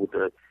over with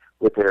their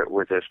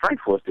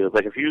Strikeforce deals.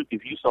 Like if you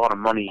saw the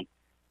money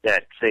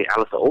that, say,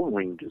 Alistair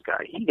Overeem just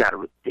got, he got a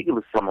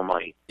ridiculous sum of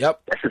money.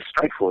 Yep. That's a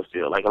Strikeforce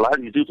deal. A lot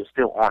of these dudes are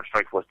still on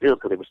Strikeforce deals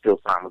because they were still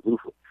signed with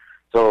Zuffa.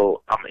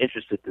 So I'm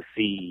interested to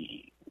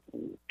see,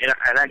 and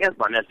I guess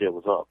Barnett's deal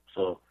was up.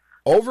 So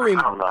Overeem,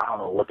 I don't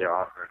know what they're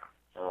offering.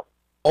 So.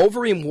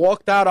 Overeem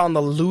walked out on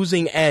the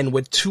losing end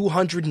with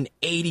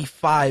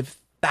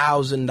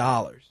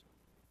 $285,000.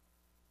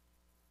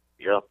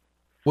 Yep.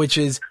 Which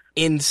is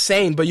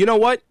insane. But you know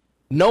what?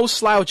 No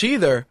slouch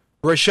either.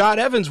 Rashad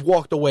Evans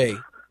walked away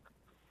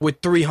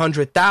with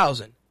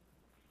 $300,000.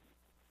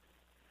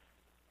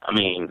 I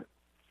mean,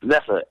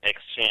 that's an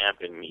ex-champ,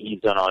 and he's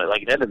done all that.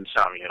 That doesn't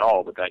shock me at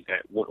all. But that guy,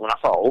 when I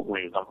saw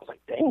Overeem, I was like,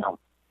 damn,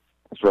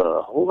 that's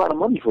a whole lot of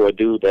money for a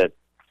dude that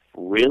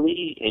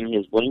really, in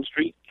his winning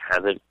streak,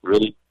 hasn't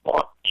really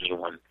fought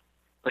anyone.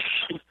 To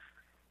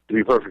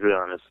be perfectly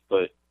honest,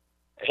 but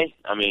hey,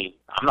 I mean,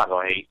 I'm not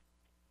gonna hate.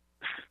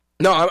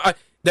 No,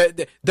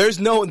 there's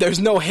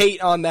no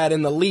hate on that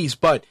in the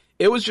least, but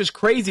it was just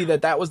crazy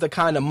that was the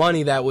kind of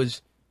money that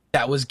was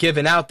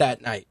given out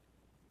that night.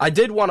 I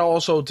did want to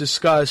also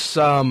discuss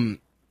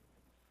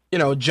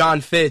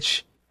John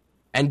Fitch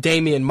and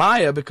Damian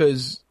Maia,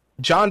 because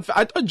I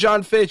thought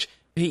John Fitch,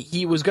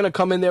 he was going to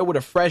come in there with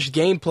a fresh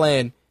game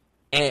plan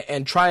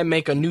and try and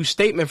make a new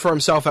statement for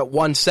himself at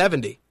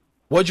 170.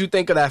 What'd you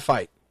think of that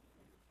fight?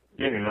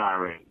 Damian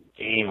Maia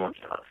game on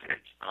John Fitch.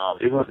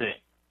 It wasn't,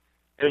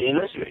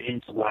 unless you're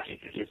into watching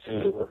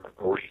jiu-jitsu, it wasn't the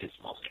greatest,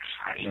 most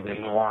exciting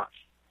thing to watch.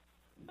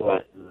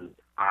 But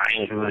I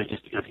enjoyed it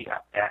just because he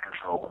got back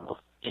control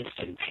almost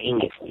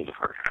instantaneously the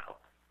first round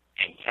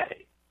and kept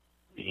it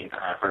the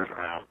entire first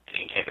round, and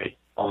then kept it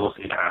almost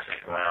the entire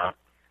second round,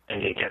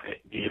 and then kept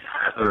it the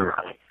entire third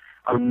round.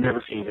 I've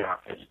never seen John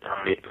Fitch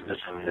dominate the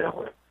position that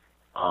way.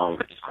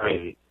 It's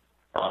crazy.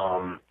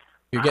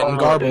 You're getting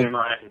garbled.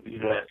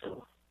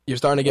 You're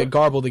starting to get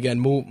garbled again.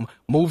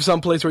 Move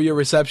someplace where your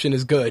reception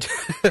is good.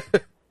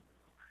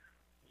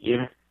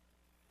 Yeah.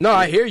 No,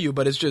 I hear you,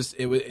 but it's just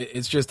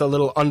a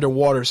little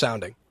underwater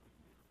sounding.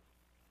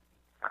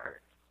 All right.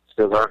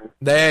 Still working?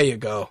 There you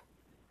go.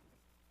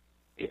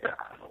 Yeah,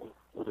 I don't know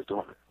what it's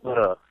doing.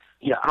 But,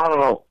 yeah, I don't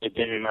know if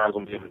Damian Maia is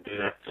going to be able to do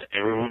that to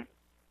everyone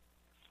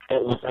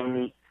at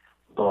 170,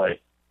 but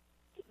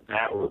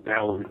that was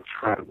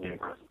incredibly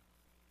impressive.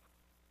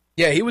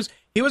 Yeah, he was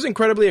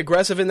incredibly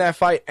aggressive in that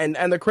fight, and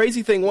the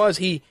crazy thing was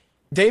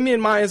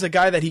Damian Maia is a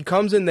guy that he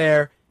comes in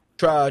there,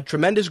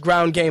 tremendous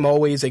ground game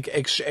always,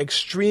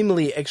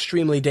 extremely,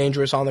 extremely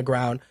dangerous on the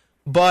ground,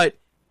 but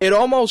it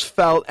almost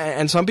felt,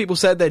 and some people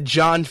said that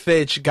John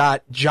Fitch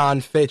got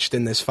John Fitched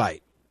in this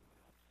fight.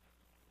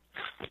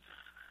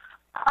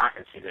 I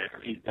can see that,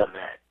 because he's done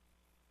that.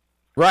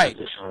 Right.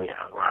 Traditionally,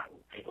 around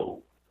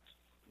people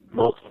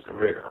most of his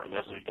career,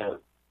 that's what he does.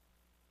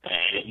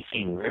 And he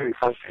seemed very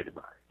frustrated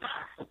by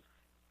it.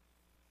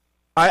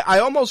 I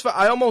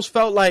almost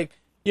felt like,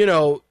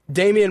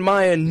 Damian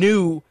Maia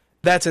knew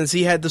that since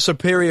he had the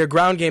superior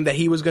ground game that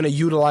he was going to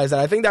utilize that.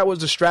 I think that was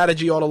the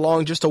strategy all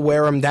along, just to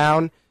wear him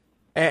down.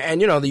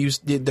 And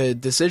the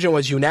decision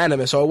was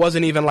unanimous, so it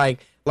wasn't even like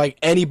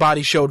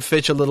anybody showed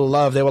Fitch a little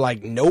love. They were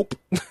like, nope.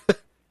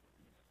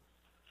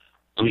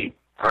 I mean,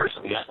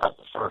 personally, I thought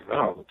the first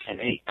round was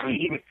 10-8. I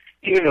mean,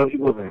 even though he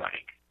wasn't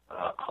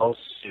close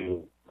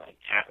to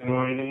tapping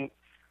or anything,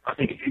 I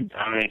think if you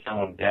dominate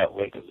someone that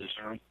way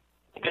positionally,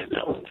 I guess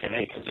that was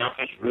 10-8, because John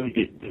Fitch really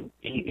didn't do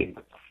anything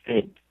but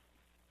defend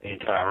the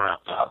entire round.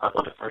 So I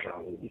thought the first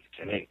round was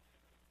 10-8.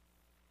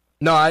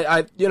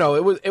 No,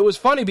 it was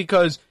funny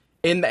because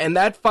in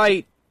that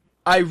fight,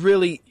 I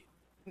really,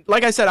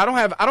 like I said, I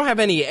don't have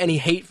any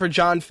hate for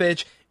John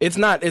Fitch. It's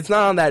not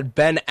on that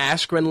Ben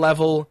Askren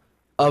level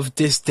of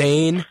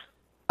disdain.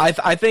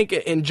 I think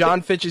in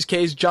John Fitch's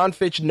case, John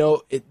Fitch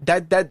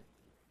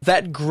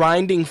that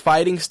grinding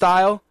fighting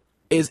style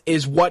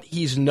is what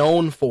he's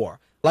known for.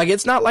 Like,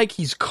 it's not like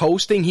he's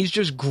coasting. He's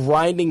just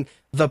grinding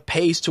the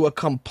pace to a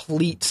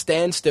complete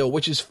standstill,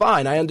 which is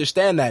fine. I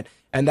understand that.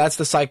 And that's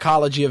the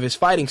psychology of his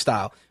fighting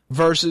style.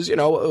 Versus,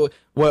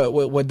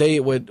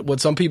 what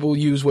some people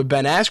use with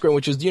Ben Askren,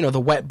 which is, the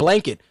wet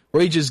blanket,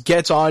 where he just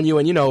gets on you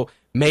and,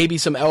 maybe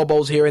some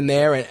elbows here and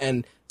there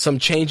and some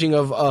changing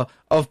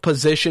of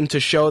position to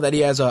show that he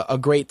has a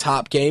great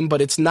top game.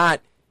 But it's not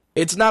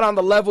on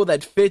the level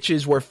that Fitch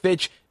is, where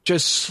Fitch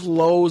just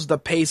slows the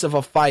pace of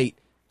a fight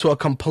to a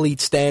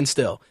complete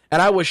standstill.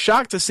 And I was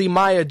shocked to see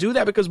Maia do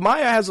that, because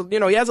Maia has,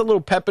 he has a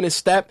little pep in his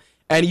step,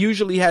 and he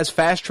usually has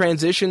fast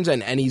transitions,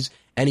 and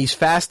he's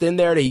fast in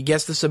there, that he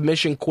gets the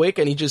submission quick,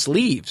 and he just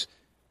leaves.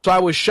 So I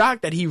was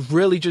shocked that he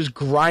really just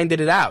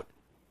grinded it out.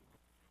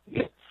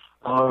 Yeah.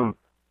 I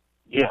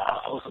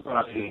was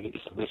surprised he didn't get the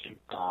submission.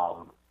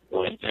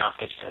 When John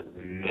Fitch has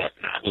not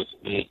this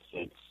big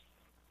since,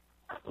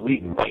 I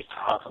believe, Mike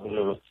Tyson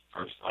was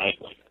first fight,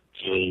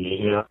 a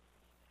year.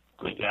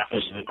 John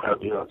Fitch is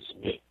incredibly hard to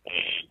submit,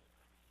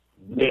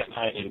 and that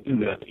night didn't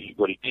do that.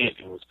 What he did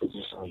was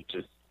positionally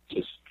just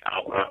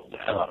outrun the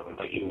hell out of him.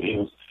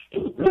 It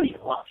was really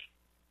a watch.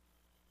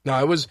 No,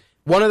 it was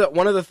one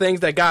of the things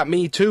that got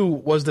me too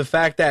was the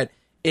fact that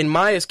in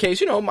Maia's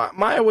case,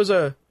 Maia was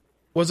a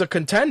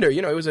contender.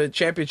 He was a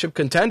championship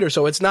contender,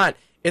 so it's not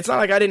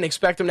like I didn't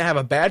expect him to have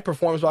a bad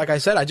performance. But like I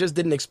said, I just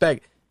didn't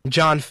expect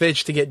John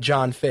Fitch to get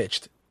John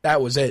Fitched.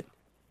 That was it.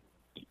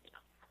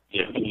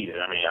 Yeah, me neither.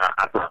 I mean,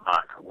 I thought Maia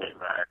could win,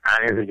 but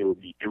I didn't think it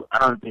would be. I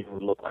don't think it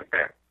would look like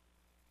that.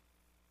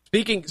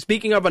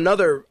 Speaking of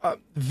another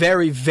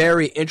very,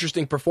 very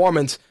interesting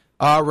performance,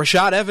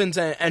 Rashad Evans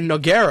and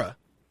Nogueira.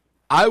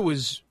 I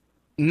was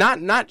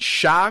not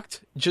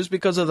shocked just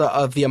because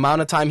of the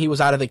amount of time he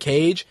was out of the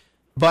cage,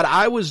 but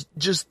I was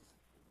just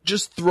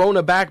thrown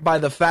aback by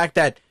the fact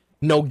that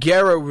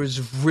Nogueira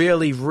was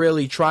really,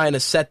 really trying to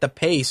set the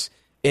pace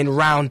in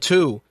round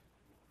 2.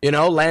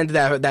 Landed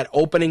that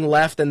opening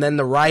left and then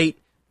the right.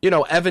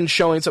 Evans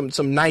showing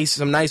some nice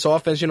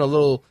offense.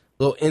 Little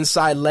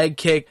inside leg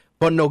kick,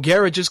 but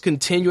Nogueira just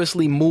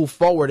continuously moved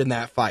forward in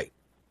that fight.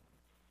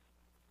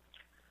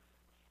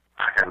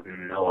 I have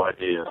no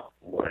idea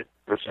what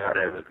Rashad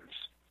Evans'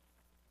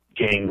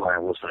 game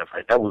plan was for that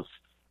fight. That was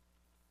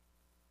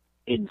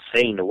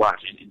insane to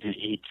watch.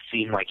 It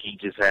seemed like he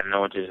just had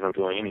no intention of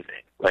doing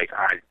anything.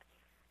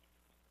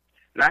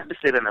 not to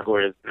say that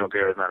Nogueira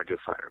is not a good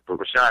fighter, but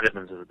Rashad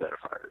Evans is a better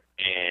fighter.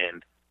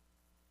 And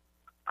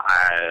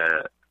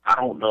I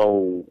don't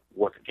know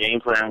what the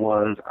game plan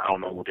was. I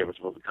don't know what they were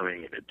supposed to come in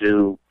here to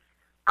do.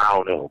 I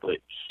don't know, but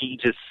he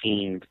just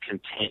seemed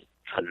content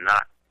to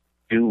not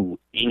do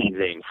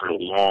anything for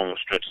long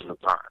stretches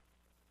of time.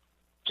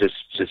 Just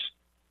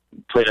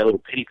play that little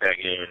pity pat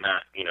game and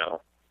not,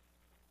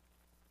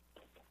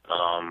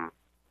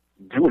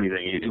 do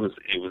anything. It was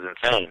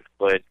insane.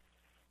 But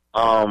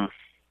Nogueira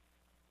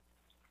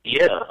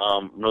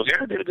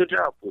did a good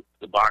job with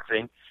the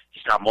boxing. He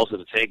stopped most of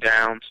the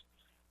takedowns.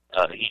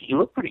 He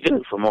looked pretty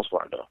good for the most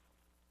part, though.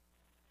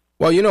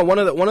 Well,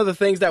 one of the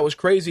things that was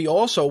crazy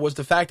also was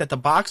the fact that the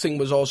boxing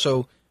was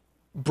also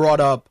brought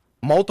up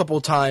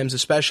multiple times,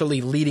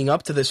 especially leading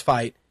up to this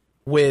fight,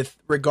 with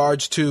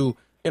regards to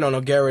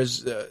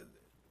Nogueira's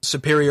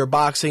superior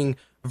boxing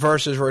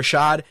versus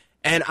Rashad.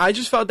 And I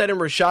just felt that in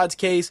Rashad's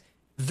case,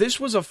 this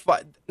was a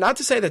fight. Not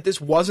to say that this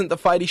wasn't the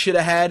fight he should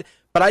have had,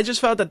 but I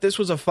just felt that this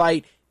was a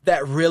fight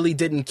that really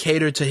didn't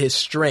cater to his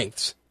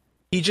strengths.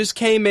 He just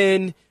came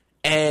in.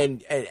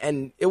 And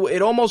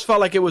it almost felt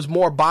like it was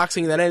more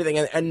boxing than anything,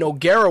 and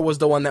Nogueira was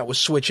the one that was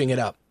switching it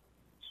up.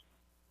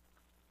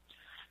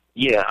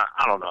 Yeah,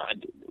 I don't know.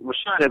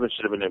 Rashad Evans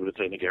should have been able to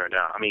take Nogueira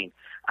down. I mean,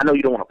 I know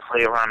you don't want to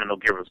play around in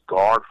Nogueira's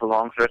guard for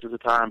long stretches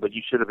of time, but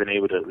you should have been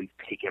able to at least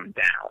take him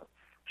down.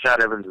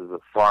 Rashad Evans is a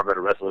far better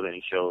wrestler than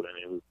he showed, and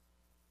it was.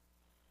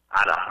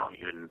 I don't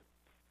even.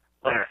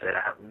 Like I said,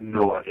 I have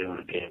no idea what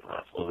the game plan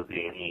was supposed to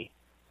be, and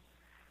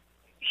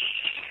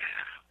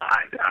I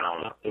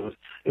don't know.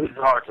 It was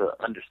hard to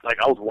understand. Like,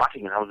 I was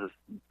watching and I was just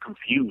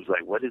confused.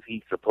 Like, what is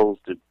he supposed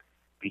to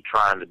be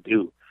trying to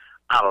do?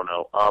 I don't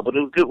know. But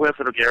it was a good win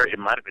for Nogueira. It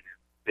might have been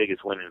his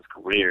biggest win in his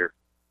career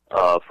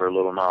for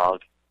Little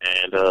Nog.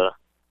 And,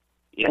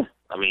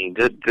 I mean,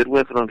 good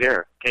win for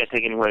Nogueira. Can't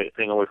take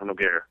anything away from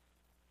Nogueira.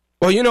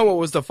 Well, what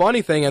was the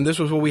funny thing, and this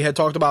was what we had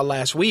talked about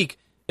last week.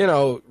 There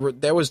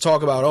was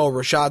talk about,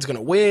 Rashad's going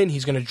to win.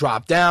 He's going to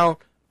drop down,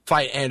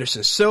 fight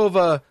Anderson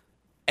Silva,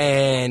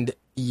 and...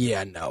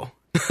 yeah, no.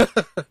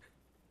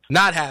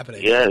 Not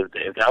happening. Yeah,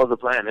 if that was the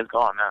plan, it's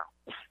gone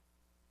now.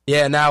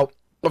 Yeah, now,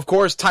 of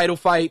course, title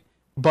fight,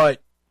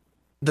 but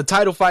the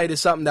title fight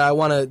is something that I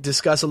want to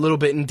discuss a little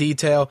bit in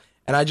detail,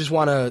 and I just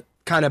want to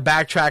kind of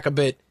backtrack a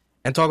bit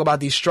and talk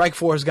about these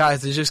Strikeforce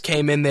guys that just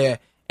came in there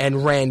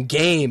and ran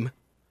game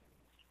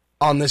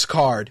on this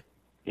card.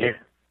 Yeah.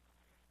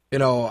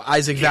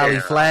 Isaac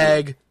Valley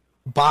Flag,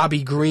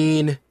 Bobby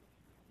Green,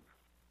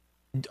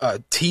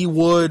 T.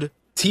 Wood.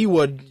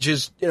 T-Wood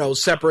just,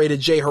 separated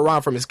Jay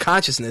Haran from his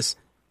consciousness.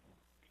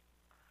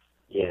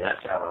 Yeah,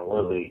 that's how it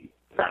really,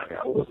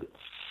 that was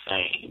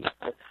insane.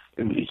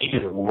 He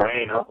just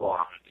ran up on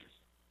him,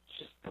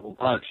 just double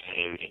punch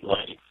him,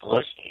 like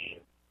flushed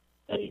him,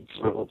 and he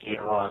dribbled Jay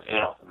Haran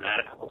out from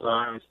that a couple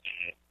times,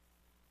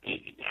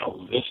 and that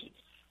was vicious.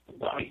 The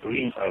Bobby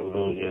Green fight was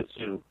really good,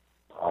 too,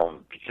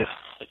 because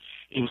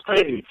it was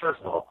crazy.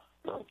 First of all,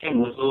 Ken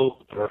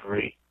Winslow, the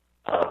referee,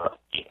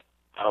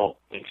 I don't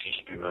think she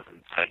should be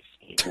referencing fights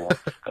anymore.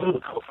 There was a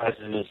couple fights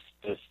in this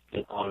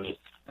on this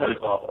a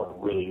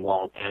really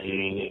long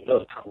tangent. There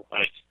was a couple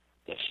fights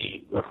that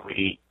she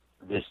refereed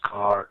this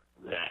card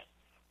that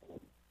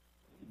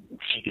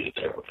she did a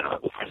terrible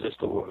job with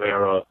Francisco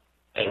Rivera,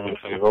 Edwin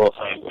Figueroa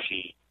fight where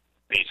she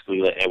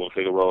basically let Edwin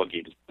Figueroa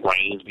get his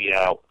brains beat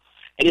out.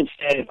 And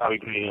instead, Bobby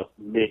Green up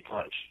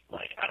mid-punch.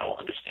 Like, I don't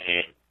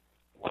understand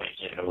why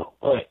he did it.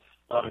 But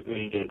Bobby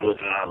Green did a good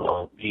job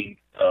on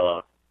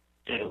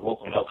Jacob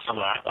Wilson helped some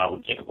of that. I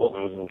thought Jacob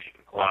Wilson was going to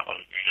go out on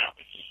the green out,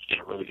 but he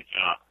did a really good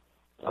job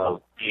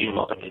of beating him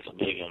up against a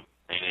big one.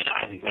 And then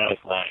Isaac Valley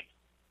Flag,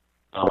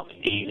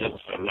 indeed, it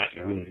was a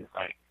really good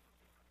fight.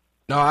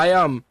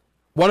 No,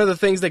 one of the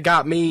things that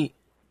got me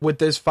with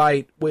this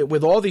fight,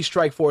 with all these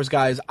Strikeforce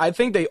guys, I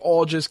think they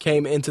all just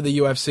came into the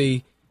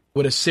UFC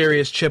with a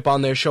serious chip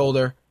on their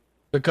shoulder,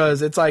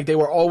 because it's like they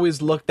were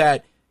always looked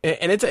at,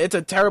 and it's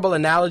a terrible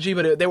analogy,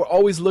 but they were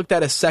always looked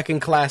at as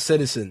second-class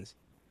citizens.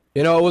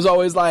 It was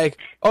always like,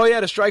 oh yeah,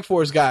 the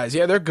Strikeforce guys,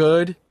 yeah, they're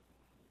good,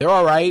 they're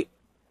all right,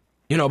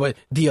 but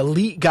the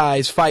elite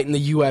guys fight in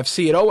the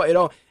UFC,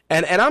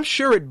 and I'm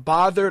sure it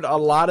bothered a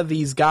lot of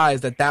these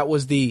guys that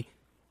was the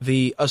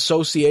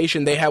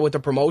association they had with the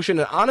promotion.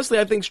 And honestly,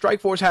 I think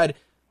Strikeforce had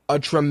a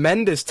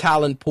tremendous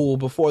talent pool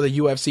before the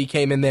UFC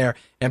came in there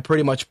and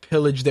pretty much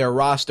pillaged their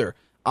roster.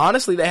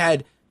 Honestly, they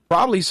had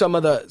probably some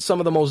of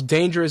the most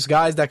dangerous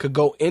guys that could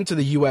go into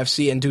the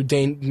UFC and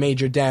do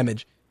major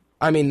damage.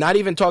 I mean, not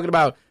even talking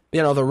about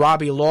the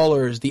Robbie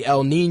Lawlers, the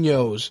El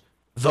Ninos,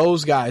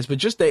 those guys, but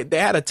just they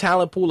had a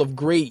talent pool of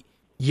great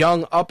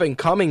young up and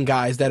coming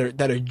guys that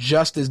are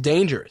just as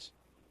dangerous.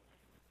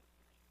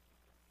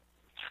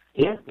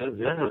 Yeah,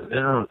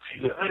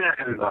 not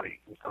everybody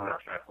can come out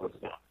Strikeforce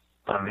now.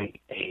 I mean,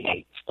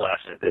 a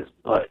splash at this,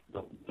 but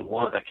the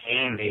ones that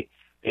can,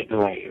 they're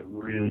doing a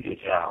really good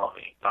job. I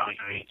mean, Bobby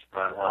Green,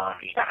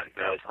 Isaac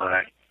Valley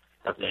Flag,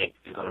 I think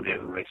they're going to be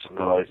able to make some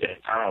noise.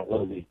 And Tyron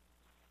Woodley,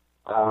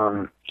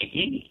 if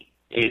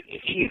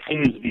he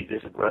continues to be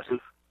this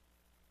aggressive,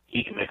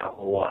 he can make a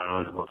whole lot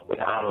of noise.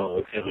 I don't know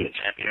if he'll be the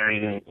champion or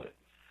anything, but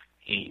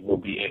he will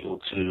be able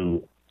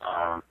to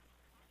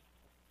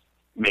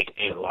make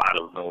a lot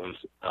of noise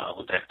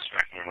with that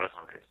striking and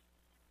wrestling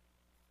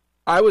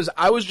race.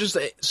 I was just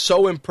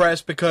so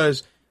impressed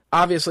because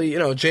obviously,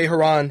 Jay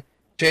Haran's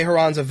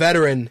a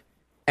veteran,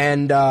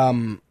 and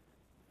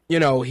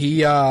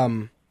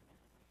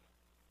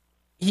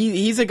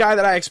he's a guy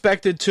that I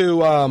expected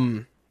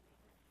to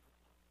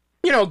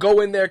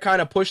go in there,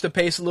 kind of push the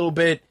pace a little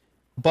bit,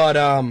 but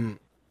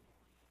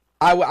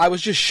I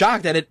was just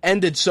shocked that it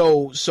ended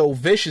so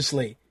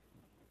viciously,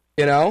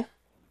 Yeah,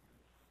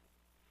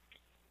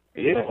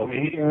 I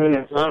mean, he didn't really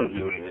have time to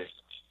do anything.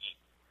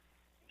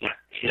 Yeah,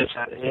 he just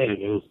had to hit it.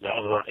 That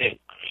was on it.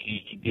 I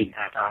mean, he didn't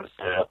have time to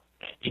set up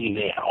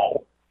anything at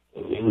all.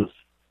 It was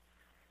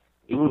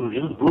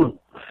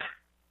brutal.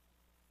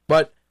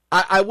 But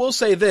I will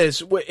say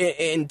this,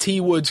 in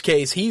T. Wood's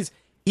case, he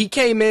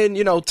came in,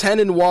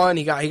 10-1.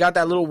 He got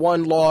that little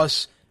one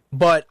loss,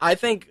 but I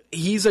think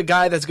he's a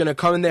guy that's going to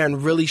come in there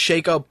and really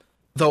shake up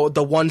the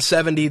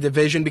 170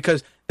 division,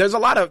 because there's a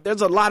lot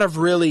of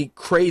really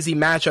crazy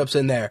matchups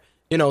in there.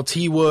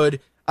 T. Wood.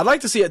 I'd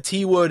like to see a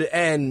T. Wood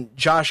and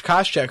Josh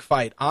Koscheck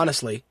fight,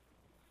 honestly.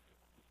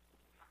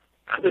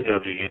 I think it'll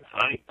be a good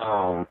fight.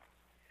 I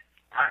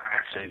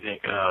actually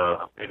think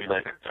maybe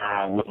like a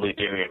Tyron Woodley,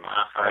 Damian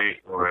Maya fight,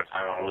 or a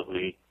Tyron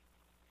Woodley,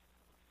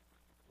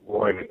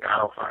 Roy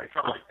McDonald fight.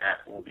 Something like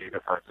that will be a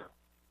good fight too.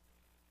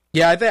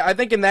 Yeah, I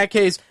think in that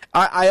case,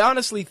 I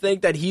honestly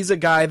think that he's a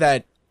guy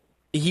that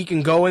he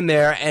can go in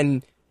there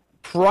and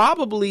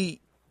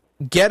probably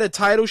get a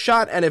title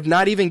shot, and if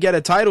not even get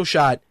a title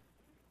shot,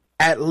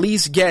 at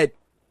least get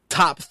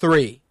top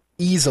 3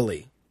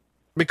 easily.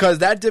 Because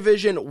that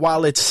division,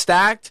 while it's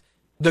stacked,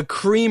 the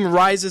cream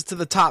rises to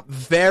the top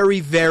very,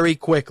 very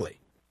quickly.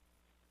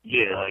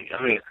 Yeah,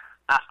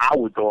 I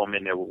would throw him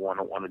in there with one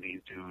of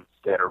these dudes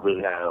that are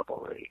really high up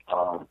already.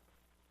 I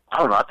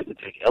don't know. I think the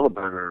Jake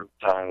Ellenberger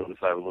Tyron Woodley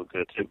fight would look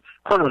good too.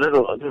 I don't know.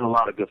 There's a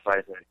lot of good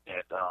fights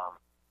that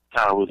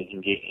Tyron Woodley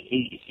can get.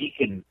 He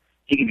can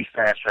be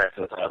fast tracked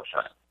to a title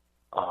shot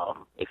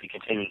if he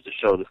continues to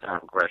show this kind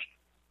of aggression.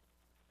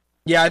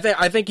 Yeah,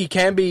 I think he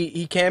can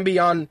be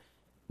on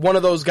one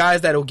of those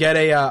guys that'll get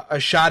a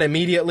shot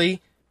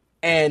immediately.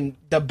 And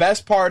the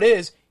best part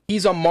is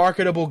he's a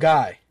marketable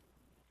guy.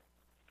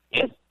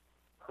 Yeah.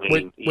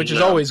 Which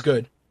is always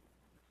good.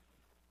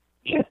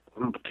 Yeah,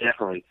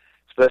 definitely.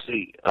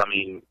 Especially,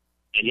 in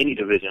any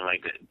division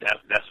like that,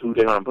 that's who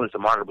they're going to put. The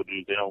marketable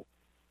dude.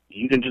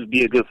 You can just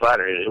be a good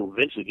fighter. It'll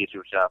eventually get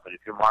you a shot, but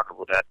if you're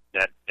marketable, that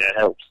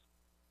helps.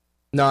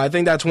 No, I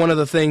think that's one of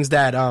the things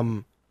that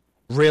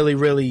really,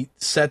 really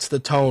sets the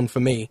tone for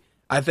me.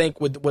 I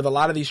think with a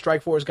lot of these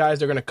Strikeforce guys,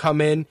 they're going to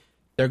come in,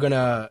 they're going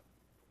to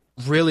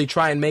really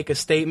try and make a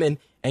statement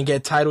and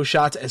get title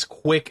shots as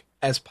quick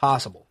as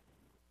possible.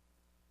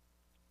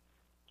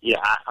 Yeah,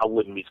 I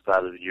wouldn't be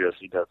surprised if the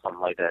UFC does something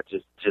like that.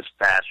 Just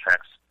fast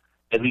tracks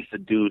at least the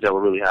dudes that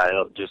were really high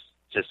up, just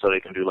so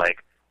they can do like,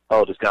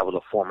 oh, this guy was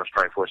a former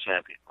Strikeforce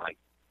champion, like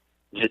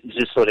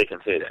just so they can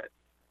say that.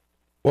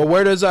 Well,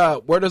 where does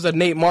a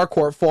Nate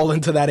Marquardt fall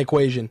into that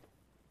equation?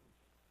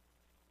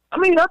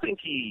 I think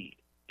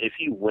if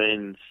he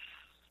wins,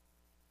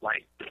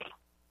 like,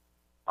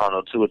 I don't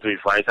know, 2 or 3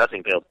 fights, I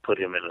think they'll put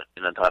him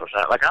in a title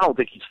shot. Like, I don't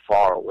think he's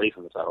far away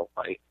from the title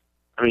fight.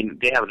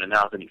 They haven't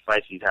announced any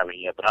fights he's having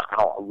yet, but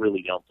I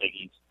really don't think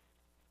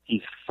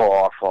he's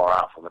far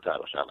out from a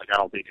title shot. Like, I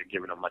don't think they're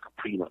giving him like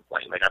a prelim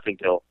fight. Like, I think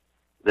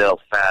they'll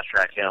fast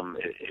track him.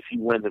 If he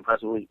wins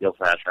impressively, they'll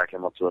fast track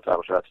him up to a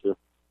title shot too.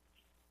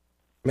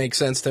 Makes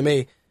sense to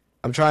me.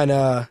 I'm trying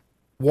to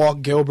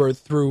walk Gilbert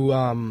through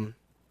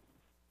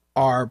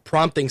our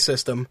prompting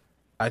system.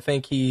 I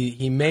think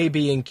he may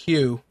be in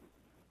queue,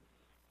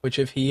 which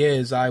if he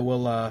is, I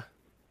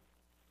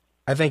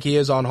think he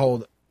is on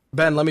hold.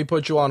 Ben, let me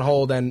put you on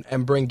hold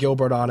and bring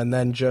Gilbert on, and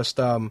then just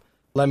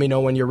let me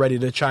know when you're ready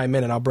to chime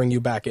in, and I'll bring you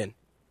back in.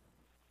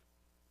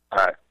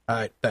 All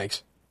right,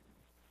 thanks.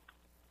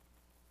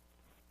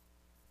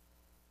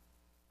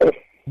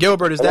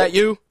 Gilbert, is that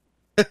you?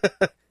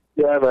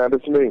 Yeah, man,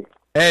 it's me.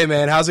 Hey,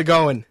 man, how's it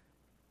going?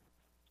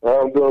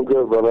 I'm doing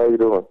good, brother. How you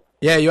doing?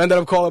 Yeah, you ended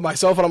up calling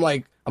myself, and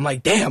I'm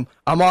like, damn,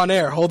 I'm on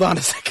air. Hold on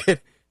a second.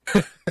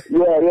 Yeah,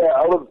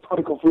 I was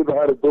totally confused on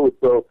how to do it,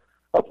 so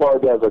I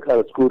apologize. I kind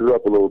of screwed it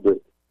up a little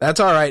bit. That's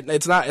all right.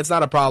 It's not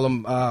a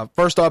problem.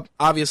 First up,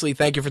 obviously,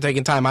 thank you for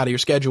taking time out of your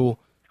schedule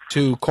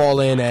to call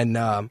in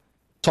and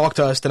talk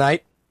to us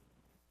tonight.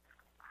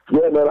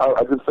 Yeah, man,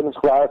 I just finished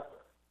class,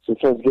 so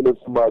trying to get in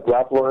some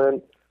grappling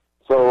in,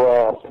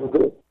 so I'm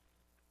good.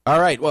 All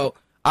right. Well,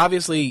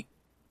 obviously,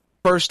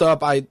 first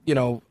up,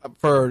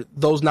 for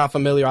those not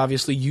familiar,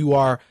 obviously you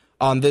are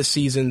on this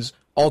season's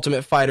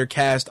Ultimate Fighter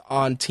cast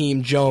on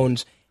Team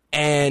Jones,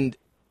 and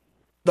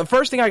the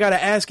first thing I got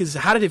to ask is,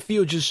 how did it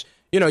feel? Just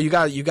you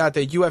got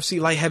the UFC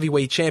light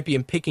heavyweight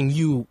champion picking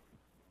you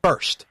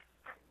first.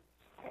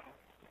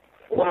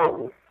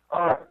 Well,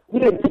 he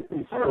didn't pick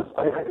me first.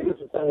 I think it's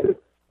the thing.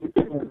 He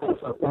picked me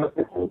first.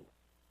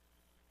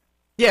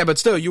 Yeah, but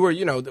still, you were.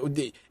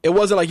 It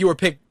wasn't like you were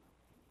picked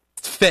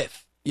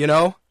 5th, you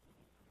know?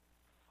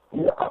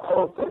 Yeah, I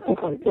was thinking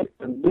I get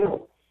the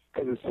deal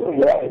because it's so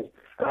nice,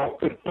 and I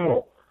could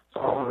feel.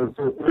 So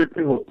three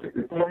people pick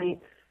it for me,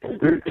 and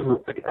three people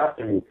pick it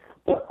after me.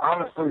 But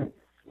honestly, it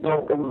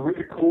was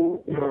really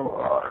cool,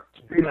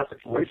 to be in that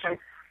situation,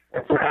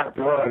 and to have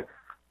John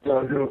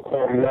just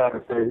call me out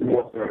and say he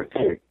wants to have a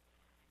team.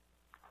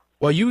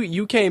 Well,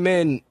 you came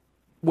in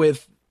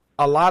with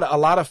a lot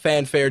of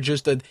fanfare.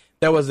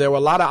 There were a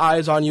lot of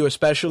eyes on you,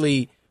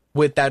 especially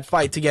with that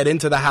fight to get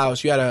into the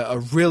house. You had a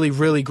really,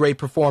 really great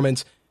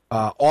performance.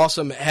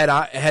 Awesome head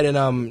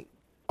and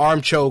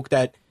arm choke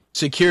that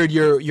secured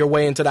your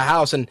way into the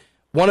house. And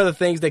one of the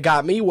things that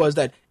got me was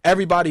that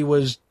everybody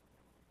was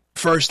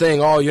first thing,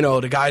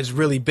 the guy's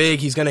really big,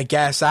 he's gonna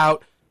gas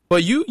out.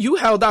 But you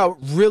held out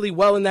really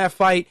well in that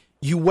fight.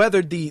 You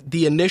weathered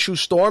the initial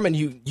storm, and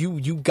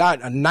you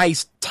got a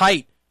nice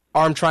tight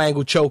arm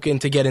triangle choke in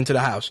to get into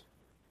the house.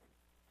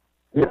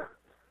 Yeah.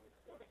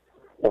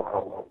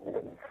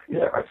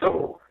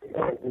 So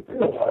the thing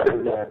about it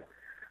is that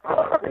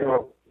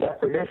that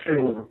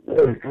connection was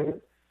very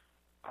good.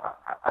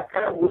 I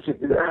kind of wish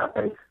it didn't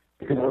happen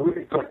because I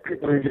really thought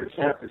people didn't get a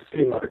chance to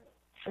see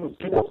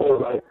people feel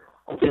like,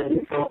 okay,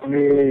 he fought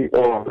me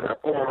or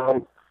that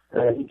forearm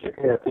and he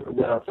kicked me and took him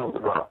down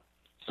something wrong.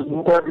 So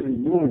nobody really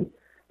knew me.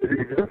 If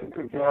you listen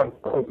to John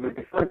Stones,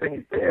 the first thing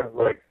he said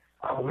was like,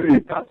 I was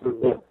really touched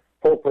with the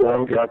hopefully I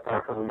don't get out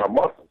because of my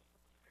muscles.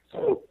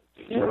 So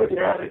he already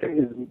had it in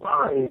his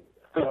mind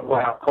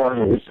about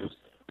cardio issues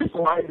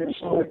before I even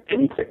showed him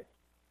anything.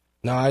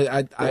 No,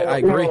 I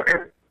agree.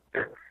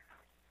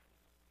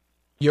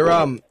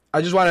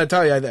 I just wanted to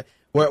tell you that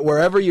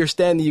wherever you're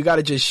standing, you got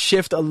to just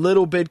shift a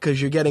little bit because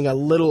you're getting a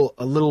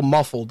little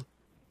muffled.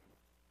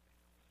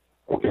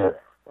 Okay.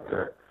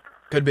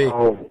 Could be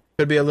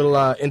a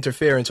little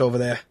interference over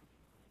there.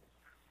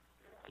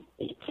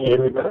 Can you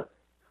hear me better?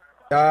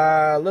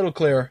 A little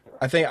clearer.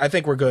 I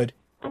think we're good.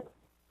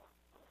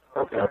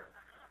 Okay.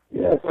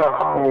 Yeah. So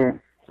I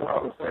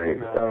was saying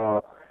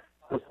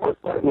the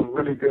first fight was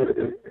really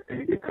good.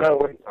 It kind of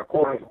went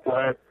according to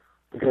plan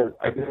because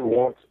I didn't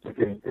want to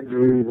get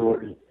injuries or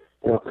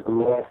take a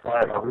long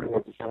fight. I really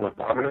want to show my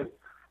dominance.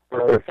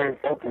 But at the same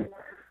time,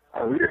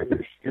 I really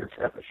didn't get a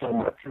chance to show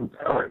my true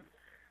talent.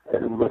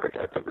 And look at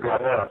that, took it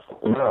right out,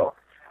 something else.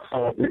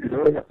 So you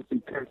really have to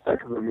see 10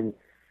 seconds of me.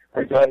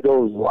 A guy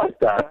goes like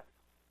that.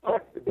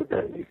 But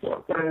then he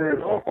starts putting his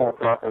own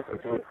process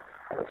into it.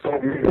 And so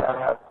me, I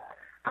have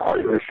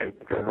cardio issues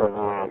because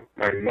of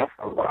my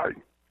muscle body.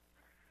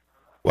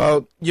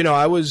 Well,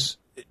 I was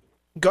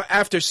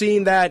after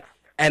seeing that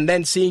and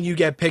then seeing you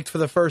get picked for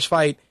the first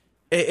fight.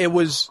 It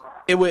was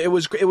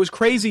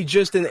crazy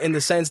just in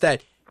the sense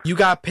that you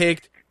got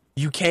picked,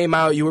 you came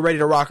out, you were ready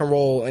to rock and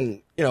roll,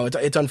 and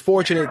it's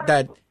unfortunate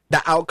that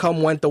the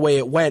outcome went the way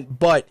it went.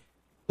 But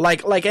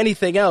like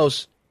anything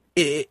else,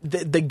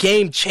 the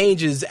game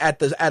changes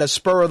at a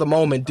spur of the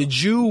moment. Did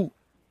you,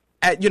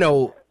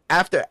 after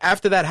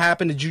that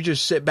happened, did you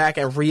just sit back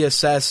and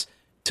reassess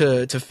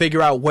to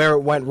figure out where it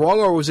went wrong,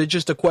 or was it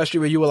just a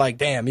question where you were like,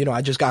 damn,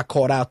 I just got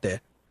caught out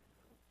there?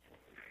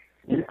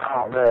 Yeah,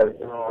 man,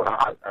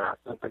 I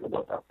still think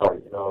about that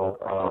fight,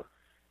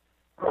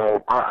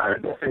 I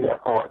definitely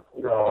got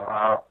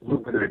caught.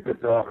 Luke did a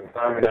good job in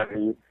timing at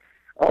me.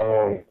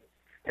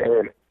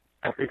 And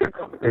I think a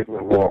couple things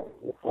went wrong.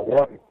 For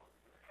one,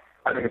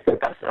 I didn't take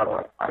that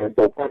shot. I didn't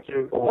throw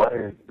punches, or I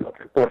didn't look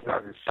at punches. I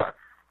just shot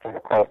from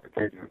across the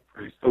cage. It was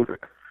pretty stupid.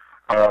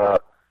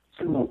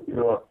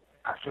 Two,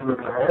 I should have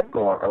been a hand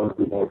guard. I was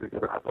the one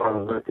because I thought I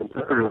was very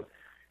competitive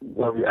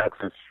when we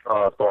actually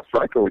start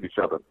striking with each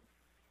other.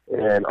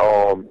 And,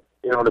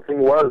 the thing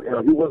was,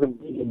 he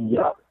wasn't beating me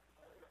up.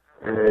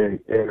 And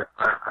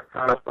I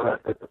kind of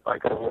felt that the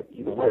fight could have went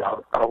either way.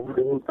 I was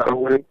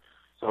winning.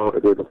 So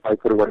the fight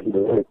could have went either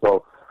way.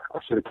 So I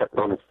should have kept him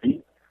on his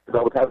feet because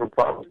I was having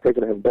problems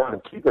taking him down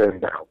and keeping him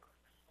down.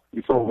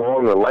 He's so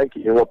long and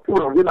lanky. And what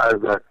people don't realize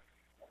is that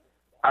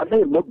I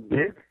may look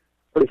big,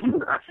 but he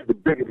was actually the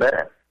bigger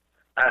man.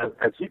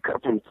 As he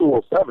cut from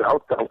 207, I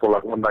was cutting for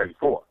like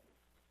 194.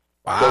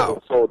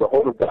 Wow. So the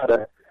older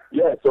guy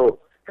so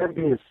him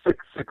being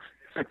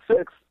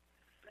 6'6",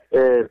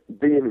 and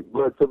being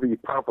relatively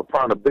pound for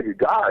pound a bigger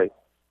guy,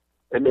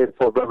 it made it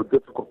for a very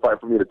difficult fight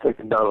for me to take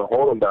him down and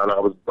hold him down. I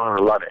was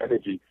burning a lot of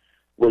energy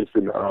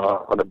wasting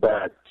on a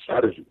bad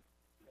strategy.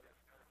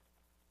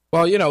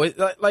 Well,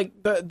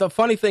 the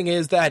funny thing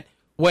is that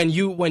when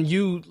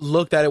you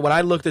looked at it, when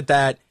I looked at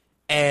that,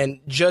 and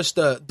just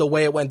the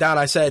way it went down,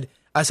 I said,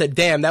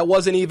 damn, that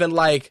wasn't even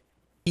like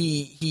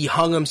he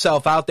hung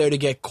himself out there to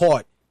get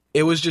caught.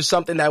 It was just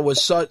something that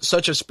was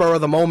such a spur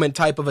of the moment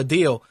type of a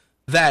deal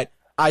that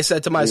I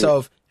said to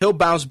myself, he'll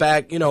bounce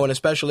back, and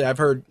especially I've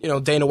heard,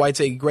 Dana White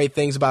say great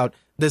things about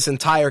this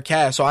entire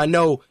cast. So I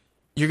know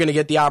you're going to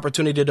get the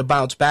opportunity to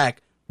bounce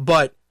back.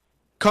 But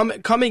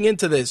coming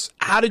into this,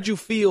 how did you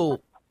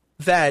feel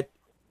that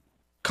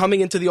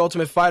coming into the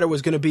Ultimate Fighter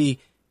was going to be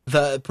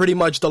pretty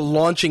much the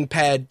launching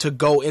pad to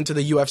go into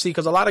the UFC?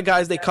 Because a lot of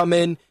guys, they come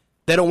in,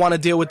 they don't want to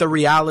deal with the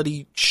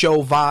reality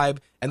show vibe,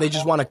 and they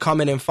just want to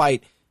come in and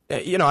fight.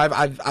 You know,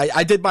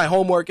 I did my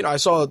homework. You know, I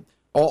saw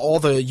all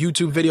the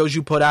YouTube videos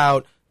you put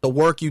out, the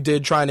work you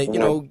did trying to, you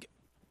know,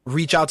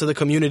 reach out to the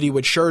community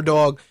with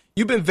Sherdog.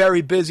 You've been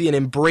very busy in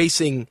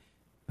embracing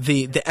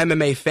the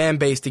MMA fan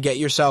base to get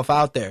yourself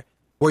out there.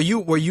 Were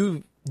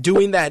you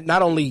doing that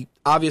not only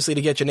obviously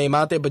to get your name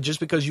out there, but just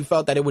because you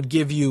felt that it would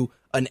give you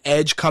an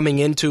edge coming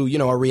into, you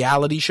know, a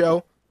reality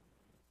show?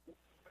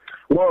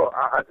 Well,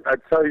 I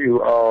tell you,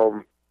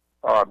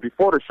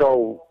 before the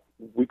show,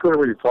 we couldn't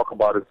really talk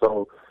about it,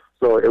 so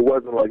it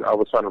wasn't like I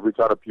was trying to reach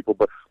out to people.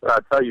 But I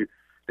tell you,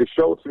 the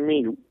show to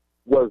me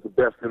was the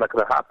best thing that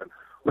could have happened.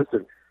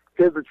 Listen,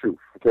 here's the truth,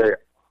 okay?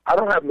 I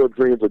don't have no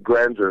dreams of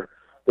grandeur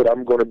that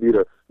I'm going to be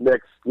the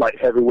next light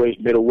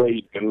heavyweight,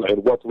 middleweight, and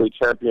welterweight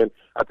champion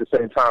at the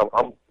same time.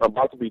 I'm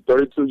about to be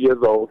 32 years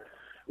old.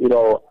 You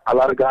know, a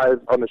lot of guys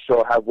on the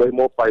show have way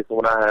more fights than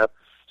what I have.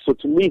 So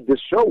to me, this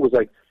show was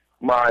like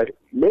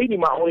maybe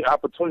my only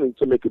opportunity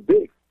to make it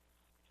big.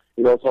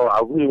 You know, so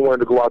I really wanted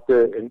to go out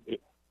there and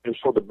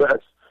show the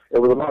best.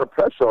 There was a lot of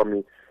pressure on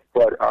me,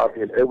 but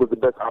it was the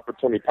best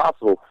opportunity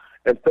possible.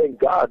 And thank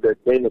God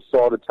that Dana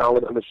saw the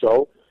talent on the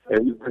show,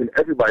 and he's bringing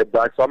everybody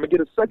back. So I'm going to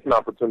get a second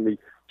opportunity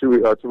to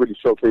really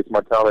showcase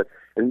my talent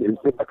and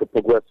see if I can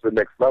progress to the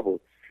next level.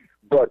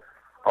 But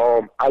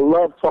I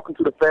love talking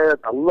to the fans.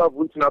 I love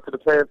reaching out to the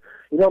fans.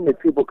 You know how many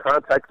people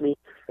contact me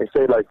and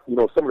say, like, you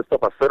know, some of the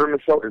stuff I said on the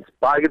show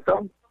inspired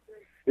them?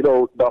 You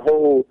know, the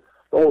whole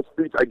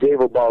speech I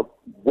gave about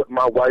what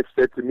my wife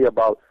said to me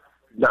about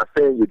not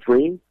saying your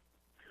dream,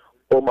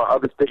 or my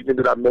other statement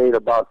that I made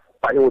about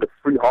fighting with a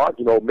free heart,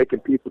 you know, making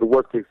peace with the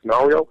worst case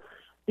scenario.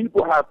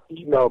 People have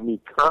emailed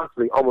me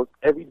constantly, almost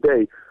every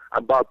day,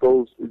 about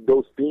those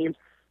themes,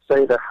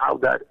 saying that how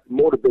that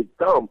motivates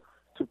them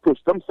to push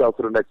themselves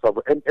to the next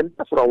level. And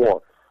that's what I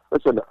want.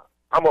 Listen,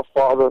 I'm a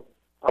father.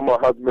 I'm a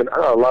husband. I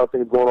got a lot of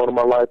things going on in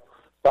my life.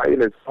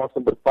 Fighting is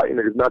awesome, but fighting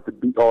is not to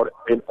beat all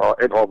and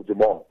all of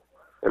Jamal.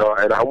 You know,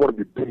 and I want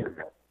to be bigger than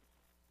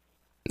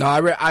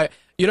that.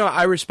 No,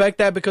 I respect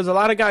that, because a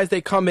lot of guys,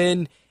 they come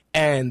in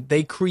and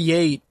they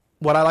create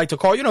what I like to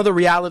call, you know, the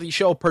reality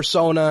show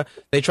persona.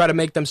 They try to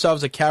make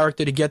themselves a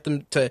character to get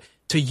them to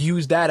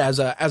use that as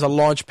a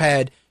launch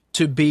pad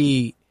to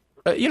be,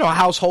 you know, a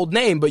household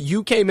name. But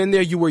you came in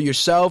there, you were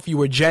yourself, you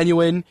were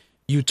genuine,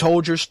 you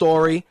told your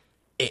story.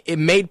 It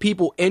made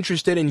people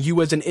interested in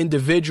you as an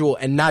individual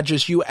and not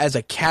just you as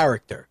a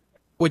character,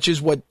 which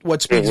is what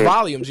speaks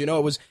volumes. You know,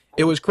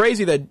 it was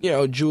crazy that,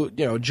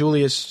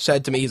 Julius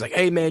said to me, he's like,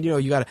 hey man, you know,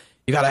 you gotta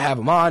have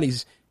him on.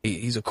 He's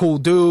a cool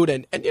dude.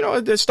 And you know,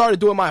 I started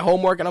doing my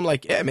homework, and I'm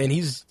like, yeah, man,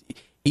 he's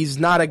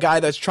not a guy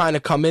that's trying to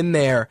come in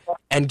there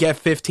and get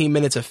 15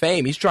 minutes of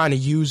fame. He's trying to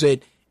use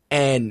it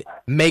and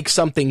make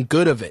something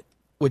good of it,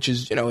 which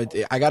is, you know,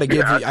 I gotta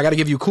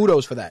give you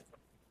kudos for that.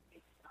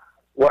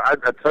 Well, I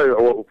tell you,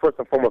 well, first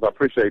and foremost, I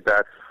appreciate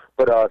that.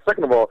 But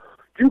second of all,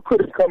 you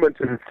couldn't come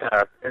into this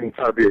cast and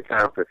try to be a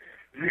character.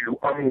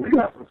 We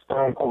got some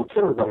Stone Cold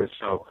Killers on this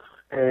show,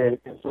 and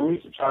so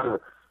we should try to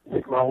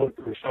make my way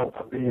through the show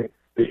by being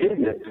the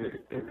idiot.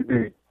 It would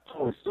be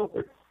totally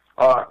stupid.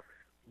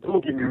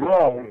 Don't get me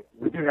wrong,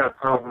 we did have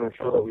times on the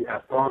show that we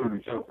had fun and we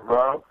joked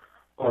around,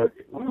 but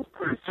it was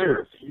pretty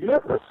serious. You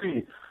never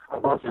see a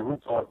bunch of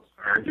retards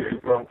getting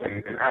drunk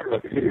and act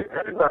like an idiot.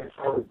 Everybody's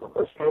always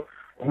professional,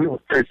 and we were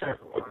very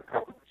careful with the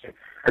competition.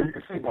 And you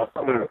can see by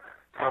some of the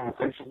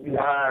conversations we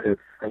had and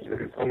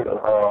some of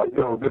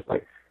the, just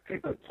like,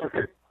 people took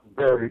it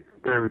very,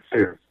 very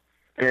serious.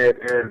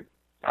 And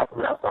that's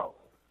all.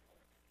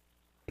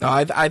 No,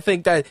 I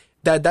think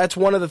that's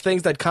one of the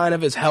things that kind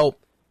of has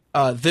helped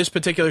this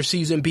particular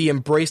season be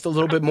embraced a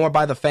little bit more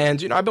by the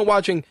fans. You know, I've been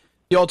watching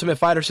The Ultimate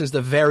Fighter since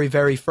the very,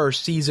 very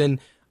first season.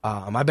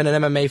 I've been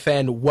an MMA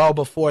fan well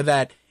before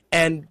that.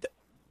 And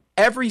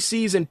every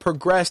season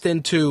progressed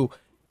into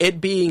it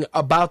being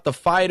about the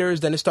fighters.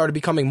 Then it started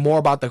becoming more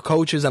about the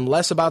coaches and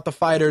less about the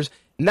fighters.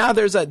 Now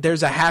there's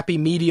a happy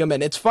medium.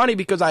 And it's funny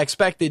because I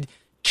expected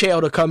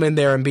Chael to come in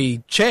there and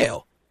be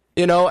Chael,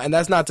 you know, and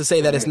that's not to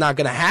say that it's not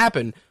going to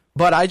happen.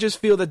 But I just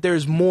feel that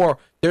there's more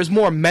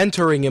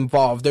mentoring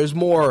involved. There's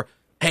more,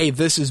 hey,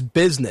 this is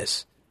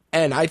business.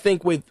 And I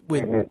think with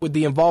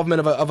the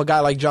involvement of a guy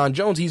like Jon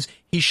Jones, he's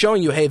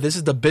showing you, hey, this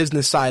is the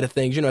business side of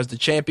things. You know, as the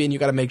champion, you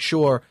got to make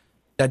sure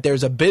that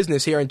there's a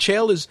business here. And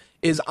Chael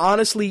is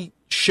honestly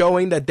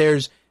showing that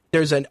there's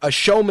a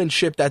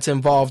showmanship that's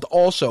involved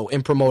also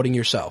in promoting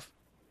yourself.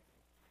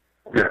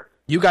 Yeah.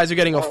 You guys are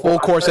getting a full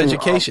course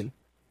education.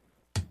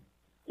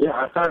 Yeah,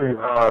 I tell you,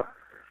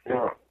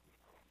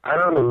 I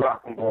learned a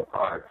lot from both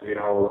sides.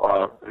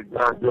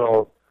 Jon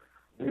Jones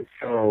did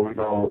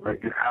show,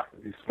 like you have to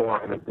be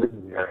smart in a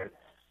business game,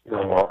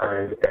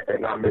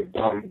 and not make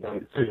dumb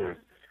decisions.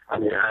 I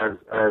mean, as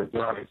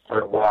Jon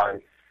explained why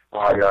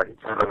he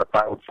turned on the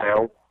fight with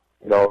Chael,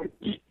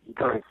 he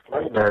kind of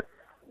explained that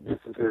this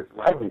is his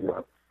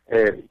livelihood,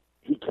 and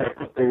he can't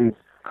put things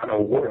on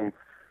a whim,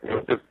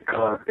 just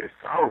because it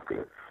sounds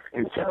good.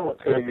 And Chael will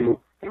tell you,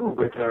 he will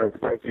be trying to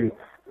explain to you,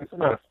 this is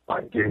not a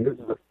fight game. This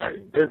is a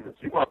fighting business.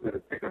 You want me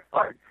to take a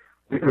fight.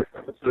 We can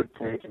step into the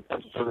cage and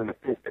punch each other in the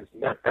face. It's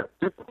not that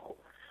difficult.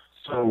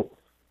 So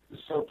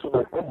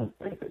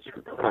that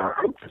you could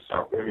hurt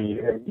yourself. I mean,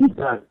 and you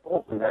guys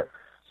both had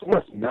so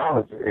much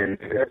knowledge and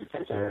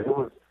education. And it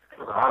was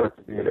an honor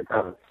to be in the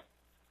comments.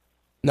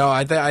 No,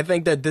 I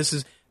think that this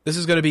is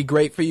going to be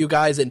great for you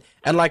guys. And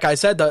like I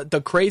said,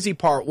 the crazy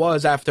part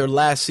was after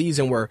last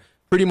season where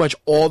pretty much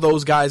all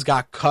those guys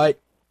got cut.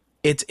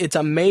 It's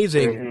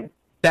amazing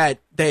that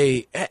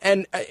they,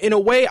 and in a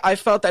way I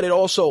felt that it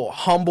also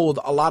humbled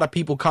a lot of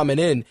people coming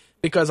in,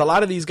 because a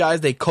lot of these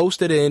guys, they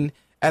coasted in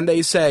and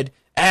they said,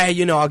 hey,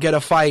 you know, I'll get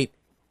a fight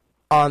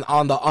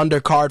on the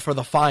undercard for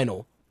the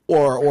final,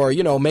 or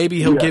you know, maybe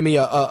he'll give me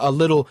a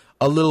little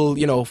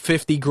you know,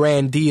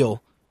 $50,000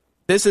 deal.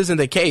 This isn't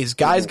the case.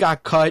 Guys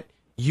got cut.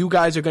 You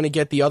guys are going to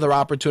get the other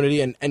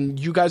opportunity, and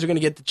you guys are going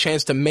to get the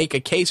chance to make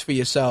a case for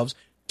yourselves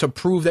to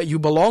prove that you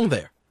belong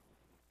there.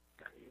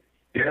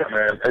 Yeah,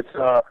 man. It's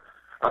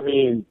I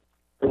mean,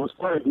 it was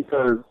funny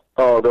because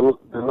the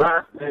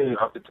last day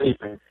of the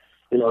taping,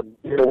 you know,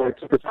 Dana White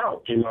took us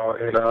out, you know,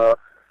 and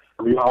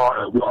we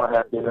all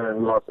had dinner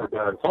and we all sat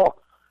down and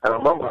talked. And I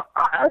remember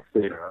I asked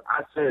Dana,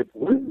 I said,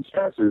 what are the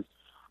chances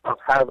of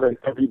having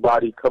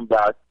everybody come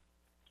back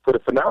for the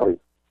finale?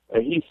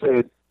 And he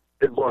said,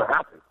 it's going to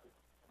happen.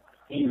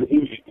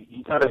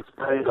 He kind of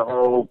explained the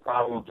whole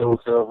problem with Joe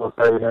Silva,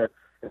 saying that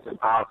it's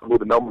impossible,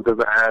 the number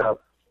doesn't add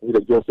up. You know,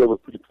 Joe Silva was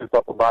pretty pissed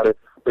off about it.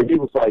 But he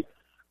was like,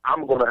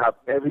 I'm going to have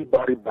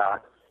everybody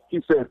back.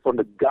 He said from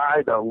the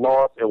guy that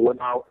lost and went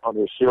out on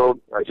his shield,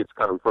 like it's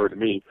kind of referred to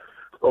me,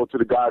 or to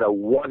the guy that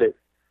won it,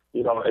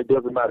 you know, it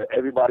doesn't matter.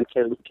 Everybody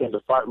came to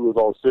fight. We was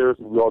all serious,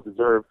 and we all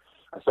deserve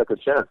a second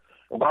chance.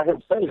 And by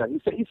him saying that,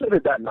 he said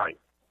it that night,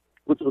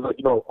 which was like,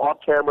 you know, off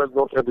cameras,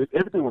 no cameras,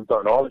 everything was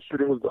done. All the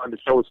shooting was done, the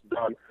show was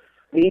done.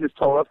 And he just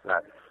told us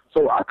that.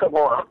 So I come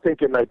on, I'm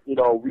thinking like, you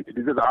know, this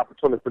is an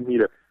opportunity for me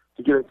to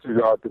get into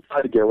the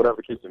fight again, whatever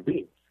the case may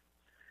be.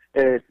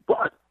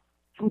 But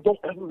you don't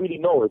ever really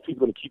know if he's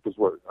going to keep his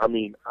word. I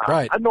mean,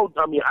 right. I don't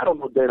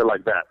know Dana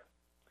like that.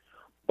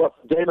 But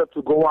for Dana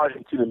to go out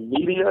into the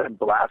media and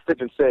blast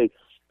it and say,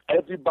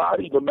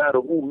 everybody, no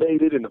matter who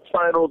made it in the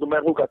finals, no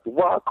matter who got the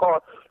wild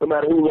card, no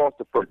matter who lost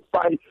the first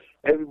fight,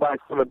 everybody's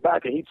coming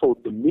back, and he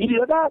told the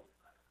media that,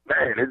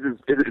 man, it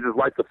just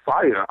lights a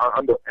fire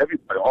under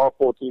everybody, all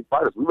 14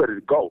 fighters. We're ready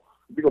to go.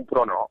 We're going to put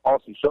on an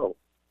awesome show.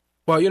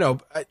 Well, you know,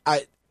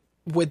 I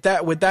with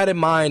that in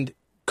mind,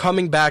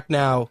 coming back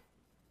now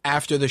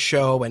after the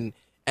show and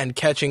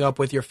catching up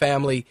with your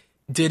family,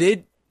 did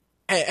it,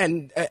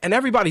 and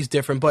everybody's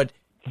different, but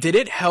did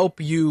it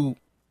help you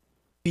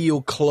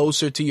feel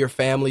closer to your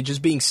family,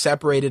 just being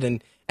separated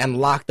and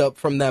locked up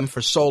from them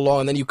for so long,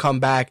 and then you come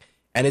back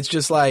and it's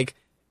just like,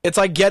 it's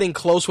like getting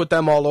close with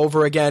them all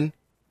over again?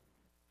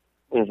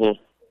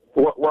 Mm-hmm.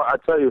 Well, I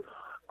tell you,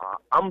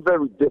 I'm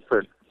very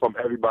different from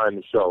everybody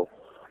in the show.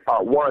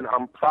 One, I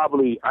am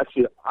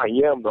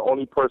the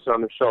only person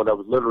on the show that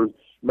was literally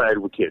married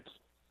with kids.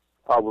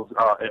 I was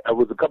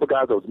a couple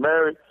guys that was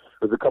married.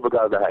 There was a couple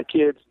guys that had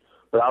kids,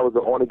 but I was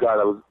the only guy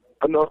that was.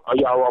 I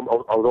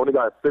was the only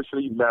guy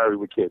officially married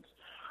with kids.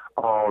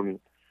 And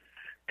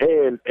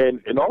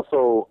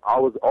also I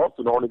was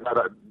also the only guy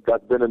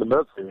that's been in the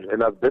military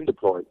and that's been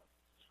deployed.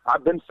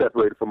 I've been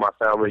separated from my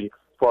family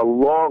for a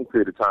long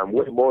period of time,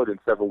 way more than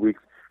 7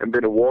 weeks, and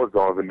been in war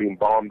zones and being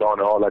bombed on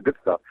and all that good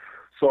stuff.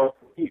 So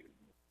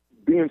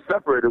being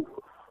separated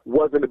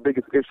wasn't the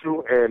biggest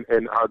issue, and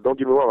don't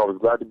get me wrong, I was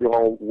glad to be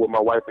home with my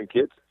wife and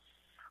kids.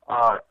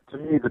 To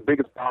me, the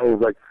biggest problem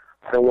was like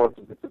I didn't want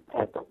to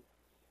disappoint them.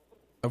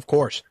 Of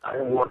course. I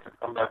didn't want to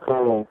come back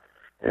home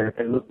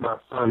and look my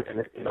son in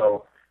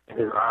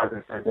his eyes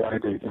and say, Daddy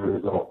didn't give it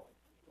his all.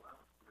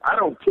 I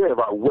don't care if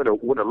I win or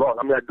lose.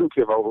 I mean, I do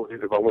care if I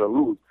win or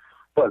lose.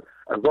 But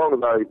as long as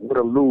I win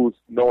or lose,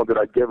 knowing that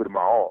I gave it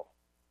my all.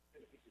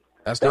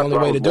 That's the only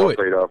way to do it.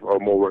 Afraid of, or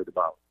more worried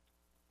about.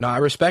 No, I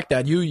respect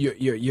that.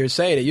 You're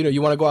saying it. You know,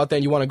 you want to go out there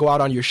and you want to go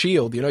out on your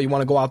shield. You know, you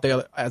want to go out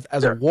there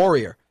as a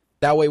warrior.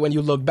 That way, when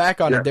you look back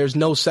on it, there's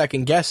no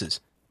second guesses.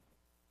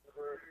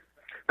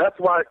 That's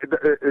why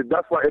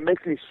it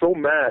makes me so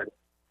mad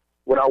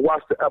when I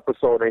watch the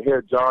episode and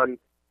hear John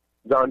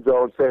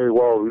Jones say,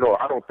 well, you know,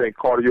 I don't think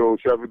cardio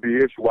should ever be an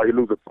issue while you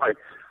lose a fight.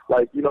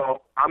 Like, you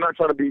know, I'm not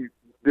trying to be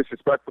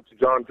disrespectful to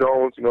John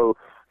Jones, you know,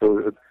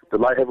 the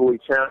light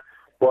heavyweight champ,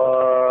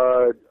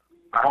 but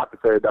I have to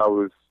say that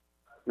was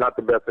not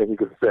the best thing he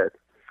could have said.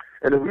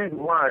 And the reason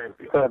why is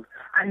because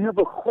I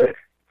never quit.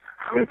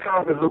 How many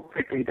times did Luke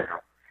pick me down?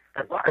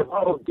 If I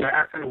was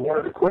gassing and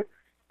wanted to quit,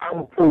 I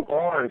would pull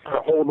on and try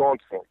to hold on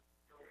to him.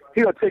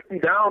 He'll take me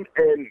down,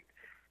 and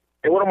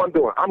what am I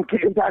doing? I'm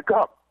getting back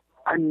up.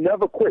 I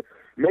never quit.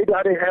 Maybe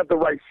I didn't have the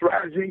right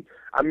strategy.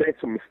 I made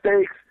some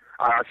mistakes.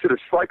 I should have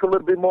struck a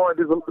little bit more.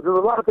 There's a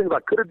lot of things I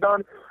could have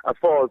done as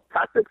far as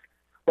tactics,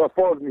 but as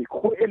far as me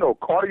quitting or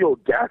cardio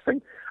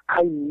gassing,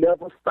 I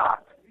never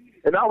stopped.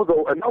 And I was the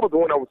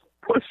one that was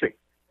pushing.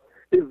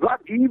 It's a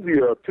lot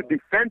easier to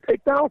defend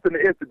takedowns than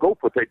it is to go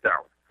for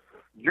takedowns.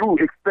 You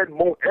expend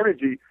more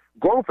energy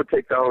going for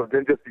takedowns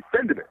than just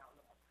defending it.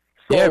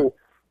 So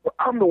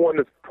I'm the one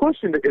that's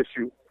pushing the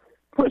issue,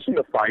 pushing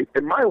the fight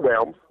in my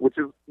realm, which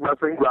is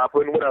wrestling,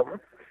 grappling, whatever.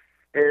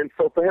 And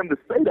so for him to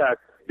say that,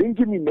 didn't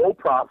give me no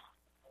props.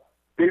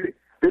 They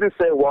didn't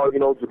say, well,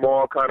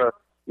 Jamal kind of,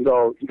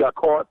 he got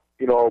caught.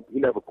 He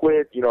never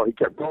quit. He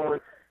kept going.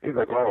 He's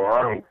like, oh,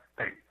 I don't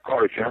think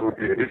hardship would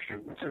be an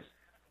issue. It's just,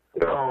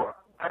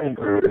 I didn't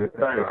agree with it.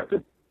 I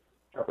just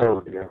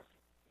over the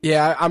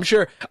Yeah, I'm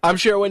sure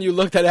when you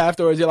looked at it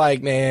afterwards, you're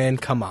like, man,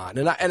 come on.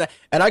 And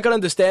I can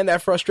understand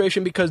that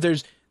frustration because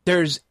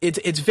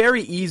it's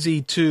very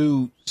easy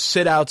to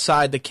sit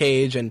outside the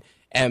cage and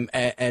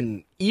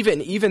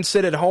even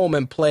sit at home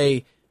and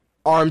play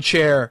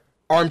armchair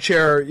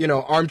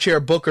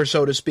booker,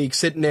 so to speak,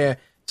 sitting there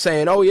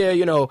saying, oh yeah,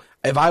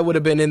 if I would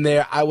have been in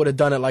there, I would have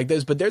done it like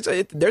this. But there's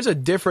a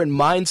different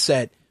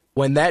mindset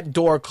when that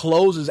door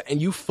closes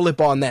and you flip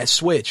on that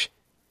switch.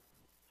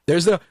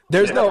 There's no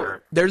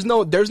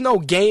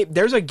game.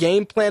 There's a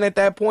game plan at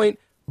that point,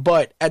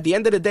 but at the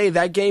end of the day,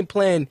 that game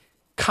plan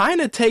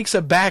kind of takes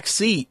a back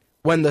seat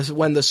when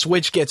the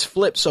switch gets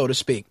flipped, so to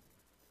speak.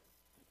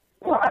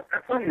 Well, I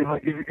tell you,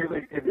 like,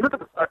 if you look at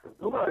the fact of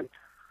Dubai,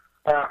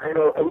 it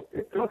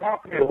was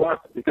hard for me to watch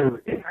it because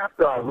even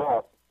after I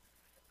lost,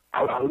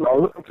 I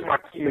looked into my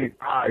teammates'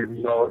 eyes,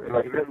 and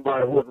like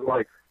everybody wasn't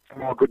like,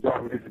 come on, good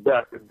job, we did your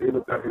best. And they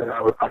looked at me and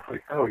I was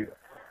like, hell yeah.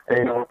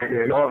 And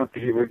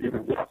obviously,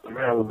 even Justin,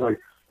 man, was like,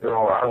 I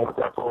don't want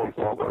to talk to him,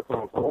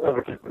 so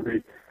whatever it is to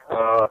be.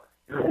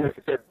 When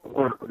she said,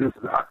 this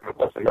is asking a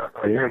question, that's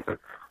how you answer.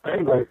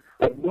 Anyway,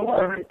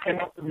 nobody really came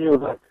up to me and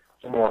was like,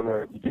 come on,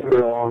 man, you did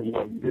it all, you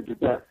did your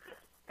best.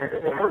 And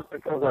the first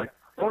thing I was like,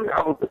 only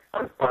I was the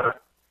first fighter,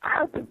 I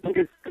had the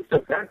biggest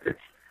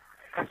disadvantage.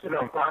 I said,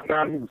 I'm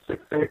 5'9", he was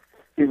 6'6",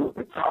 he was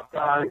the top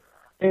guy.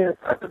 And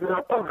I said,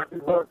 I thought I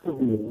did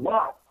relatively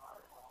well.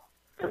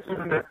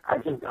 Considering that I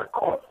just got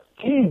caught.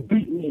 He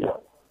beat me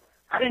up.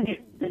 I didn't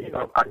get beaten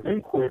up. I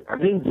didn't quit. I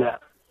didn't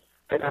gap.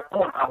 And I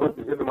thought I was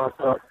presenting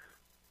myself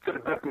to the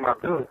best of my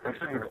ability.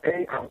 Considering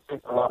I was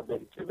facing a lot of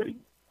negativity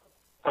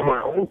on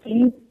my own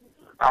team.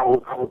 I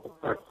was the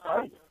first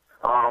fight.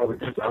 I was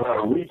against a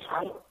lot of reach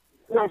height.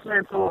 You know what I'm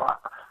saying? So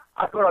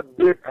I thought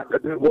I did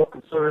well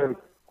considering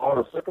all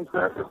the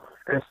circumstances.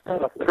 And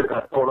instead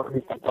I thought I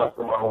need to pass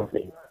on my own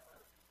team.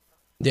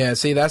 Yeah,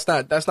 see, that's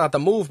not the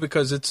move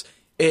because it's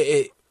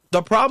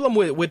the problem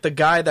with the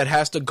guy that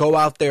has to go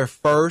out there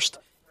first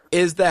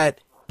is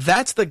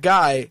that's the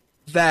guy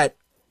that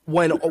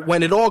when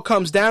it all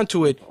comes down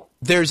to it,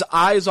 there's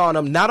eyes on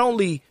him, not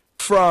only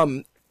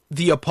from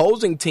the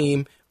opposing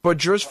team, but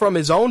just from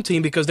his own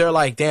team because they're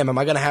like, damn, am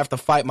I going to have to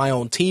fight my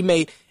own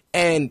teammate?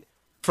 And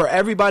for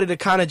everybody to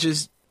kind of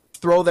just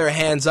throw their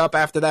hands up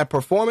after that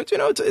performance,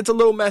 it's a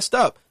little messed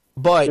up.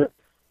 But,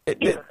 I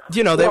mean,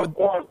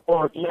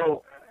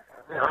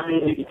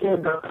 it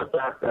came down to the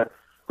fact that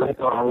they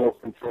thought I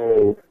lost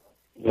control,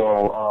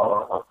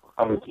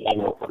 of the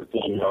team, for the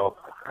team,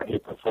 I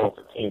get control of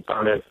the team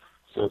finance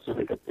so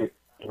they could pick,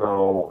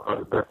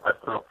 the best I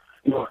felt.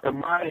 In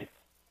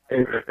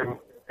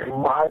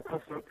my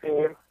personal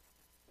opinion,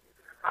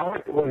 I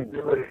like the way they did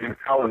it and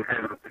how they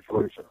handled the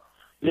situation.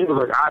 He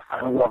was like,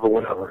 I love it,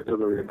 whatever, it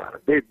doesn't really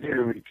matter. They didn't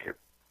really care.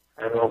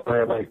 You know what I'm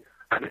saying? Like,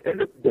 at the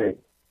end of the day,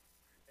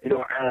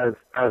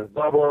 as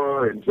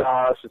Bubba and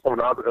Josh and some of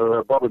the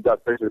other, Bubba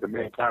got basically the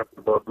main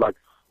character, but like,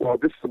 well,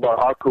 this is about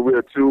our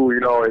career too,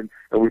 and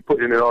we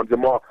putting it on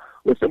Jamal.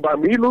 Listen, by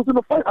me losing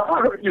the fight,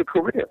 I hurt your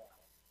career.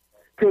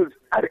 Because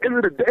at the end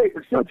of the day,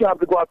 it's your job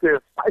to go out there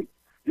and fight.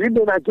 You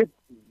may not get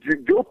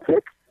your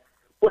pick,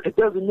 but it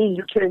doesn't mean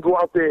you can't go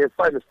out there and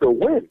fight and still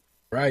win.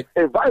 Right.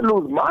 If I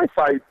lose my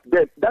fight,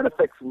 then that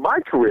affects my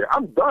career.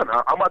 I'm done.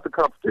 I'm out the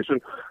competition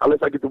unless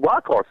I get the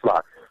wild card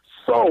slot.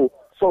 So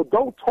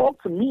don't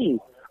talk to me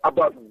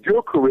about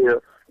your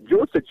career,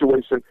 your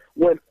situation,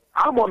 when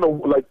I'm on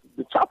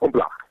the chopping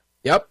block.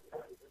 Yep.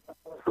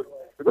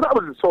 That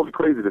was just totally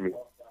crazy to me.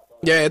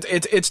 Yeah,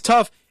 it's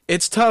tough.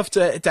 It's tough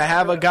to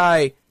have a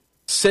guy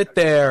sit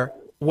there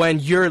when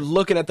you're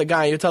looking at the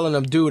guy and you're telling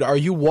him, dude, are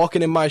you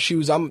walking in my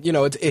shoes?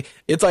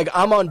 It's like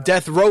I'm on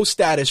death row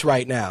status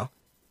right now.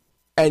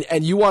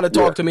 And you want to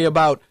talk to me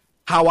about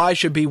how I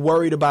should be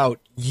worried about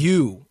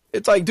you.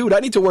 It's like, dude, I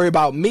need to worry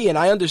about me. And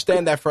I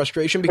understand that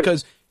frustration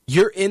because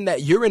you're in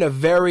a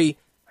very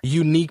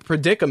unique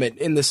predicament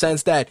in the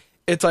sense that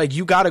it's like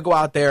you got to go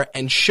out there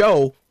and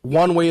show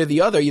one way or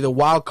the other, either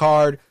wild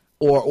card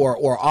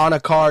or on a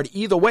card,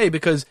 either way,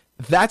 because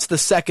that's the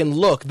second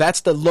look.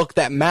 That's the look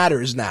that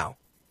matters now.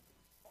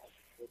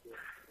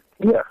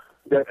 Yeah.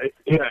 And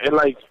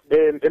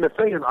the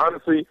thing is,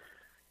 honestly,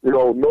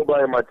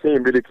 nobody on my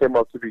team really came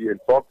up to me and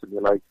talked to me,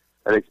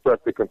 and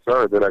expressed their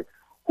concerns. And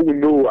who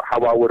knew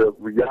how I would have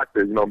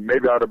reacted?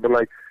 Maybe I would have been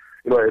like,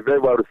 if everybody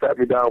would have sat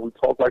me down, we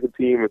talked like a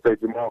team and say,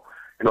 Jamal,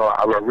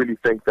 I really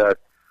think that,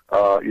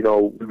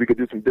 we could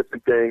do some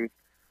different things.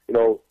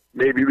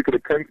 Maybe we could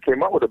have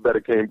came up with a better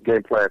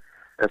game plan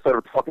instead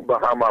of talking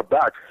behind my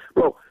back.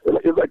 Bro,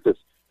 it's like this.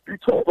 You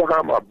talk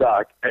behind my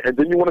back, and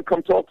then you want to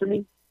come talk to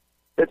me?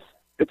 It's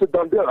a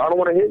done deal. I don't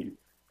want to hear you.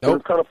 Nope.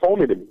 It's kind of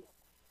phony to me.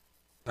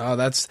 Oh,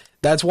 that's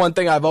one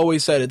thing I've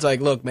always said. It's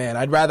like, look, man,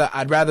 I'd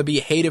rather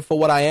be hated for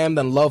what I am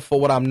than loved for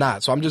what I'm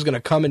not. So I'm just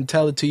gonna come and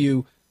tell it to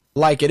you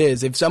like it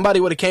is. If somebody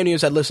would have came to you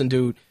and said, listen,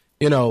 dude,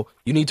 you know,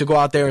 you need to go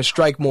out there and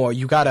strike more.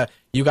 You got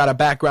a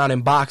background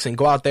in boxing.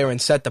 Go out there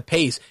and set the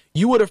pace.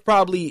 You would have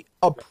probably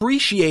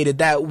appreciated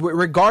that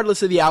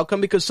regardless of the outcome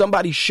because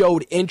somebody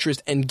showed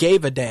interest and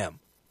gave a damn.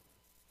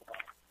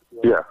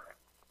 Yeah.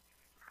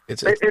 And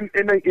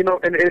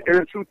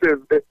the truth is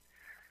that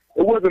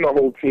it wasn't a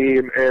whole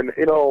team, and,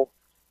 you know,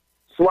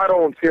 so I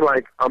don't feel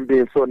like I'm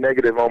being so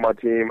negative on my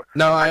team.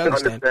 No, I can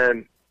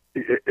understand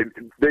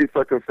their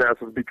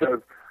circumstances because,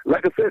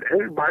 like I said,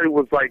 everybody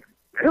was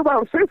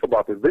serious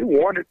about this. They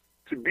wanted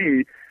to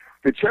be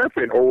the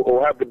champion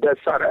or have the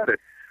best shot at it.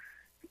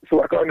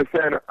 So I can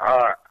understand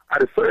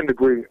at a certain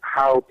degree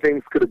how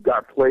things could have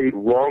got played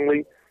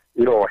wrongly,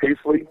 you know, or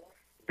hastily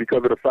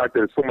because of the fact that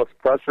there's so much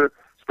pressure,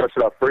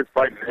 especially our first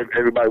fight, and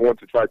everybody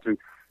wants to try to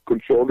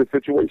control the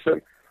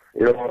situation.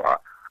 You know,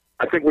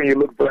 I think when you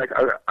look back,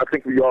 I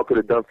think we all could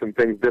have done some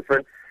things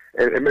different,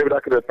 and maybe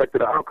that could have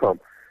affected the outcome.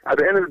 At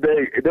the end of the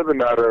day, it doesn't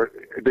matter.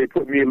 They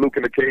put me and Luke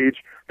in the cage.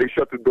 They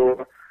shut the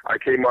door. I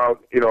came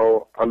out, you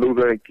know, a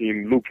loser,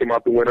 and Luke came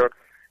out the winner,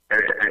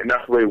 and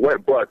that's the way it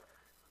went. But,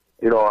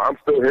 you know, I'm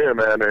still here,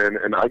 man,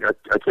 and I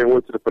can't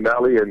wait to the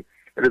finale, and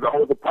there's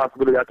always a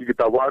possibility I could get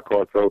that wild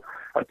card. So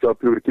I tell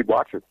people to keep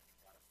watching.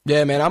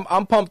 Yeah, man,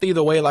 I'm pumped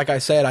either way. Like I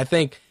said, I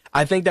think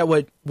that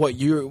what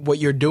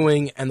you're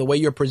doing and the way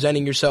you're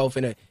presenting yourself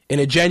in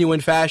a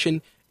genuine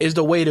fashion is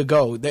the way to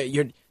go.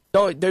 That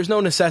there's no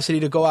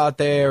necessity to go out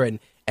there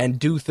and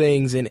do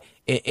things in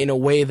a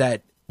way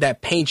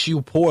that paints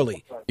you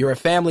poorly. You're a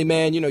family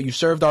man. You know, you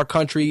served our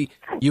country.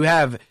 You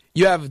have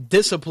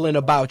discipline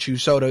about you.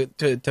 So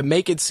to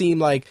make it seem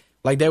like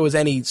there was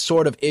any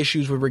sort of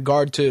issues with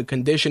regard to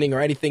conditioning or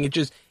anything,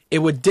 it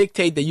would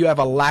dictate that you have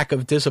a lack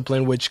of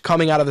discipline, which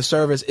coming out of the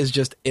service is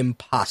just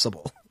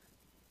impossible.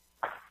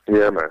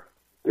 Yeah, man.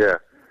 Yeah.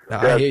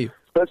 I hear you.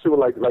 Especially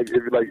with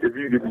if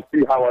you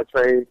see how I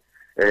train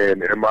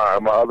and in my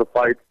other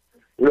fights,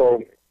 you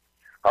know,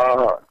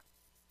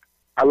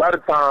 a lot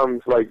of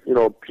times, like, you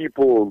know,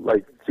 people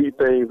like see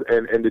things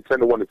and they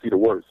tend to want to see the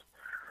worst.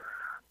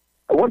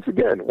 Once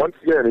again,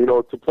 you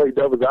know, to play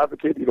devil's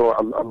advocate, you know,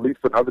 at least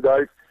for other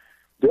guys,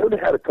 they only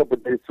had a couple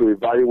of days to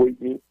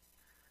evaluate me,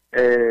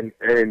 and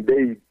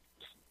they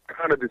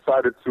kind of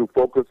decided to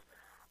focus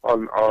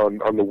on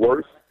the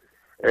worst.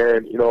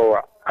 And, you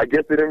know, I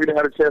guess they didn't really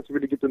have a chance to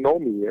really get to know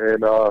me.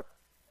 And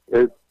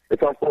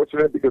it's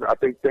unfortunate because I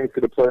think things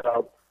could have played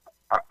out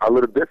a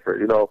little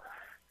different. You know,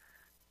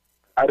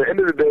 at the end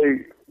of the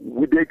day,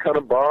 we did kind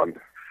of bond,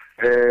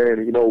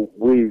 and, you know,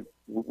 we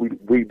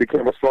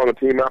became a stronger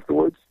team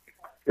afterwards.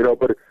 You know,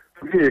 but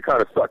for me, it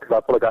kind of sucked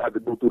because I feel like I had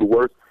to go through the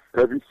worst.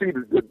 And if you see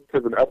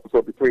there's an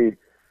episode between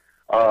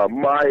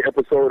my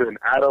episode and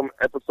Adam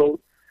episode,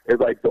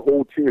 it's like the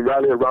whole team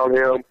rallied around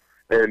him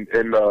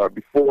and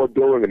before,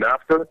 during, and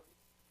after.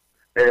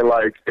 And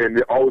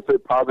they always say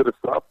positive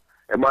stuff.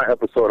 In my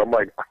episode, I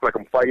feel like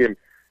I'm fighting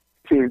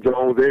Team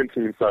Jones and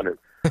Team Sonny.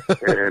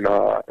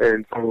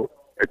 and so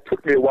it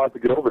took me a while to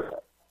get over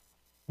that.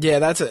 Yeah,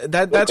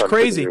 that's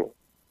crazy.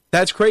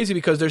 That's crazy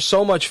because there's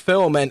so much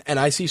film and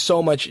I see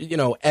so much, you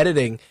know,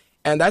 editing.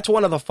 And that's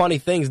one of the funny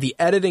things, the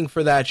editing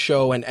for that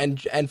show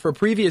and for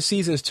previous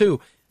seasons too.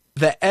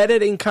 The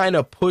editing kind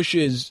of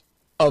pushes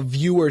a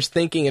viewer's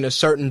thinking in a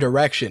certain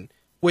direction,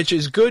 which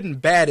is good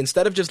and bad.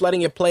 Instead of just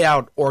letting it play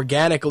out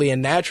organically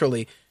and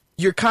naturally,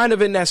 you're kind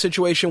of in that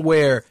situation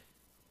where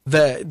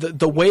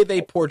the way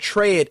they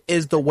portray it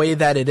is the way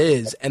that it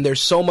is. And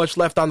there's so much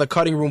left on the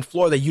cutting room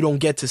floor that you don't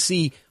get to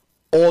see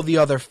all the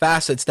other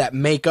facets that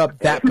make up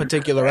that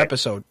particular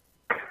episode.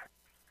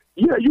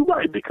 Yeah, you're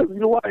right, because you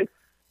know why?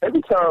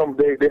 Every time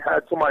they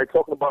had somebody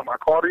talking about my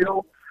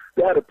cardio,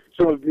 they had a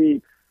picture of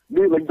me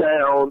kneeling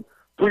down,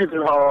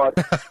 breathing hard.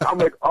 I'm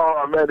like,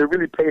 oh, man, they're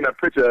really painting that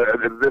picture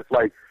as if,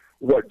 like,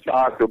 what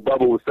Josh or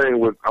Bubba was saying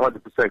was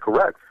 100%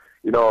 correct.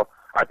 You know,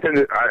 I tend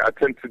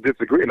to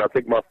disagree, and I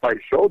think my fight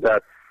showed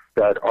that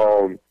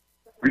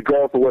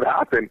regardless of what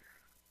happened,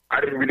 I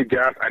didn't really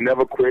gas. I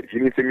never quit. You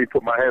didn't see me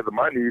put my hands on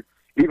my knees,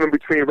 even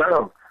between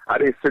rounds. I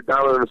didn't sit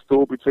down on a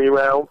stool between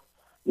rounds.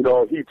 You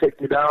know, he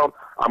takes me down.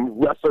 I'm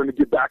wrestling to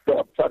get back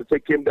up, try to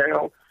take him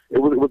down. It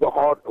was a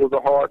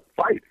hard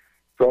fight.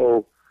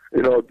 So,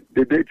 you know,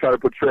 they did try to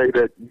portray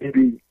that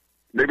maybe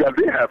I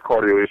did have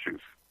cardio issues.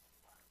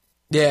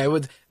 Yeah, it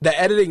was the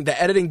editing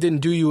didn't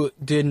do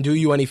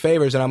you any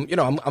favors, and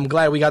I'm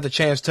glad we got the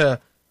chance to,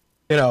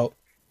 you know,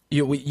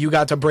 you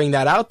got to bring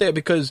that out there,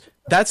 because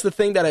that's the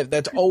thing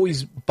that's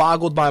always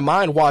boggled my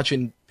mind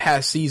watching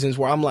past seasons,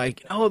 where I'm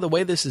like, oh, the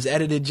way this is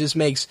edited just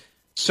makes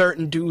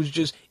certain dudes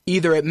just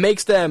either it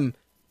makes them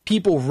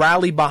people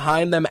rally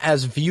behind them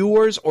as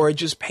viewers, or it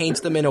just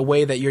paints them in a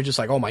way that you're just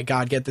like, oh my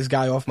God, get this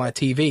guy off my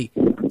TV.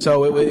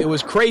 So it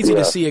was crazy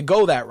to see it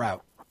go that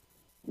route.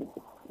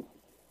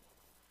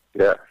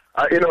 Yeah.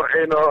 I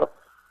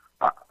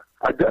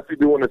definitely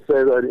do want to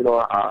say that, you know,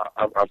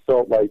 I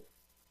felt like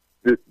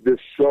this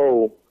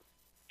show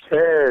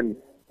can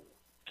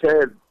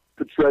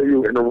portray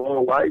you in the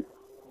wrong light,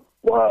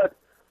 but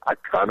I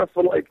kind of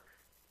feel like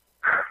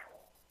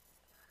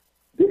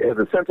they as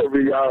a sense of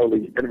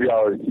reality in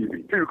reality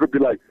TV. People could be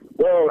like,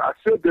 well, I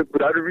said this,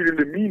 but I didn't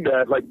really mean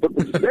that. Like, but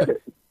you said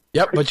it.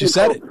 Yep, but you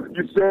said it.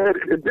 You said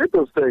and did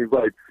those things.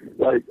 Like,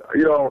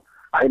 you know,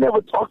 I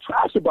never talked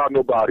trash about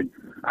nobody.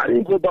 I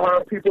didn't go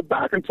behind people's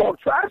back and talk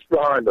trash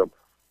behind them.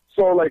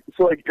 So like,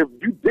 if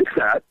you did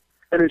that,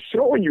 and it's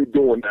showing you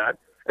doing that,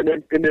 and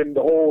then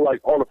the whole, like,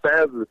 all the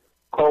fans are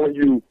calling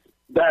you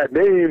bad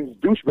names,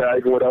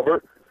 douchebag or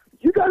whatever,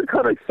 you got to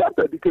kind of accept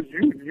that because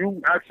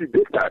you actually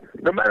did that,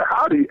 no matter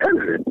how they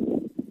edited it.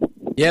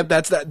 Yeah,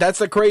 that's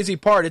the crazy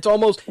part.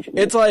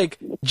 It's like,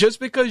 just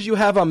because you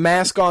have a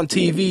mask on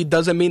TV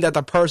doesn't mean that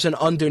the person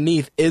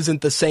underneath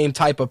isn't the same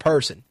type of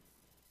person.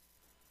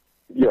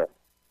 Yeah.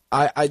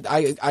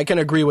 I can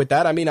agree with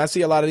that. I mean, I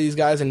see a lot of these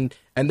guys, and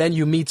then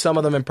you meet some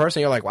of them in person.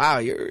 You're like, wow,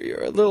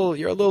 you're a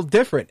little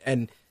different,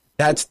 and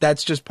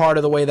that's just part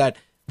of the way that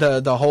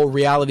the whole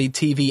reality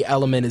TV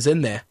element is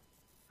in there.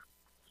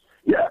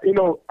 Yeah, you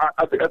know,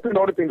 I think the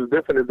only thing that's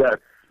different is that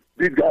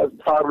these guys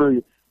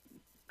probably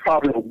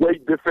are way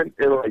different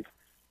in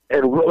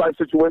real life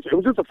situations. It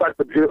was just the fact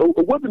that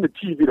it wasn't the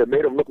TV that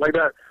made them look like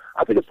that.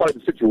 I think it's probably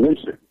the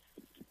situation.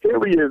 Here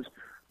he is,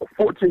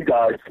 14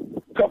 guys,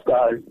 tough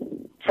guys,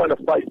 trying to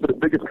fight for the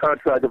biggest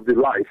contract of their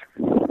life.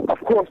 Of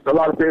course, a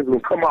lot of things will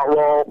come out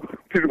wrong.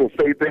 People will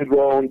say things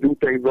wrong, do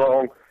things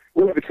wrong,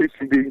 whatever the case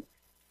may be.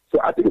 So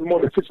I think it's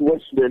more the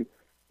situation than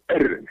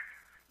editing.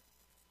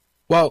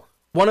 Well,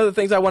 one of the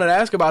things I wanted to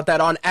ask about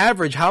that, on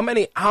average, how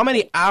many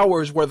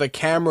hours were the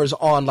cameras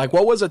on? Like,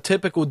 what was a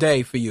typical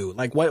day for you?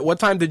 Like, what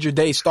time did your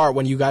day start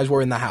when you guys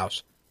were in the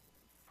house?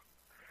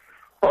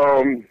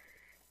 The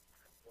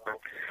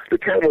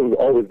camera was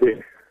always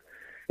there.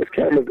 There's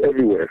cameras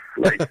everywhere.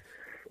 Like,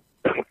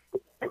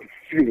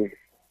 excuse me.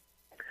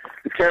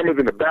 There's cameras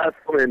in the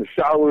bathroom, in the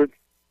showers.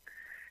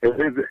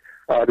 And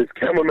this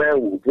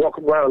cameraman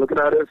walking around looking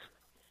at us.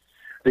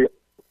 They're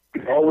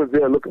always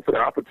there looking for the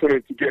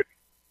opportunity to get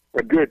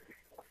a good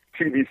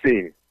TV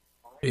scene.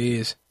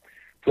 Jeez.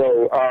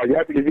 So you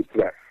have to get used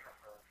to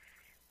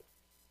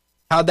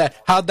that.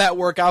 How'd that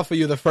work out for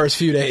you the first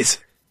few days?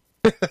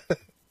 Well,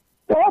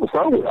 I was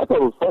fine with it. I thought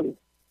it was funny.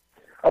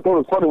 I thought it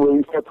was funny when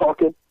we started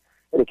talking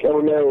and the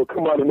cameraman would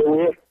come out of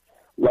nowhere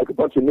like a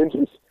bunch of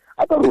ninjas.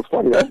 I thought it was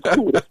funny. I was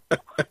cool with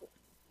it.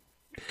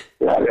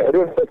 Yeah, it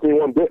didn't affect me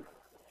one bit.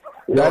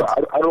 You know,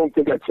 I don't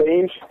think I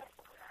changed.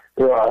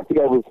 You know, I think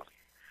I was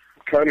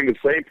kind of the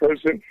same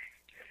person.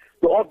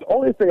 The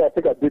only thing I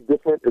think I did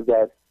different is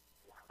that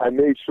I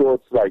made sure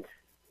it's like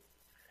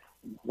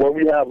when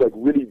we have like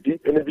really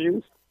deep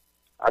interviews,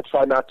 I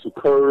try not to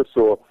curse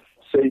or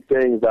say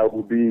things that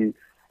would be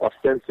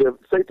offensive,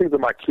 say things that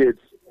my kids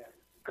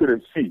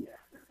couldn't see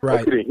or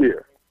couldn't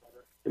hear.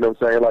 You know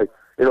what I'm saying? Like,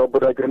 you know,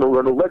 but like in a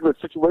regular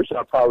situation,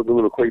 I probably was a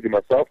little crazy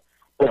myself,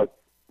 but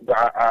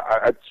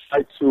I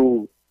try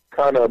to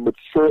kind of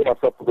mature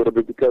myself a little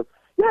bit because,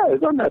 yeah,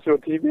 it's on national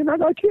TV and I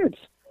got kids.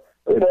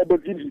 You know, but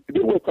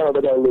there was times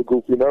I got a little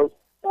goofy, you know.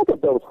 I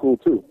thought that was cool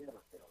too.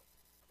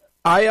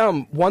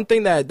 One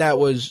thing that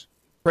was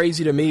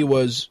crazy to me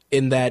was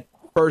in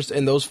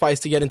those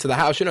fights to get into the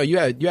house, you know, you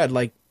had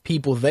like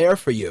people there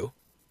for you,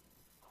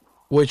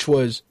 which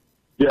was,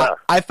 yeah.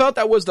 I felt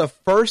that was the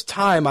first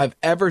time I've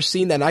ever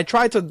seen that. And I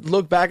tried to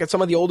look back at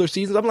some of the older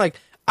seasons. I'm like,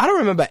 I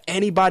don't remember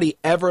anybody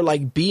ever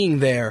like being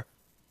there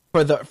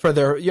for their for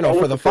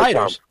the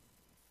fighters.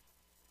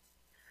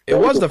 It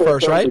was the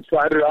first, right? We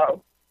tried it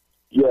out.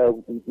 Yeah,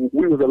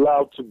 we was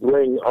allowed to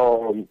bring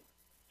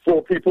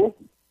 4 people.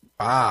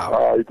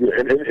 Wow.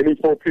 And any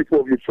 4 people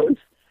of your choice.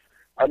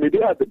 I mean,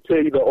 they had to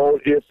pay their own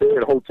airfare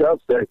and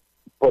hotel stay,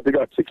 but they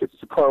got tickets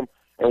to come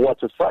and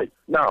watch us fight.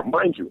 Now,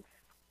 mind you,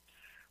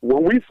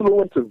 when we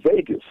flew into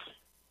Vegas,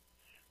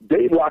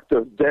 they locked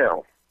us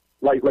down.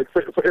 Like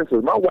for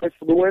instance, my wife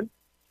flew in,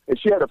 and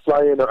she had to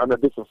fly in on a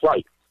different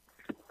flight.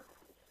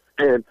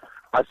 And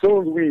as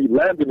soon as we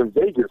landed in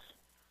Vegas,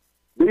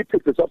 they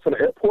picked us up from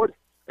the airport,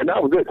 and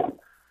that was it.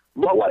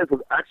 My wife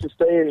was actually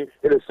staying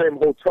in the same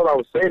hotel I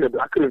was staying in,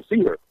 but I couldn't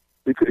see her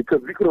because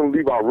we couldn't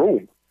leave our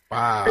room.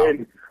 Wow.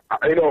 And,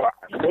 you know,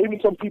 maybe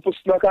some people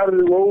snuck out of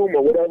the room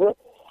or whatever.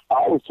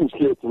 I was too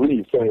scared to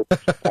leave, so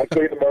I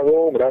stayed in my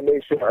room, and I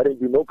made sure I didn't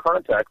do no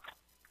contact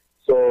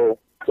so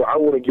I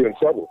wouldn't get in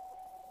trouble.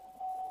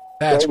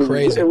 That's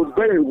crazy. It was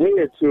very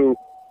weird to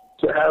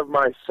have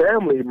my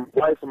family, my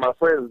wife, and my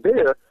friends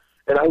there,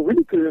 and I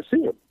really couldn't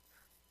see them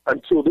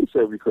until they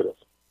said we could have.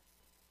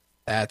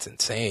 That's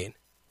insane.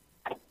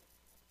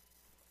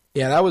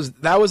 Yeah,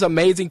 that was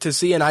amazing to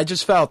see, and I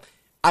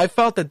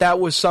felt that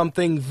was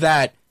something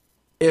that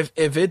if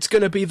it's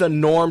going to be the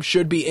norm,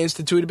 should be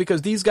instituted,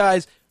 because these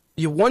guys,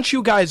 once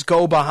you guys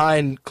go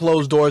behind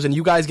closed doors and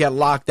you guys get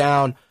locked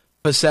down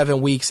for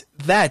 7 weeks,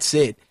 that's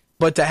it.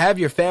 But to have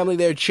your family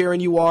there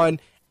cheering you on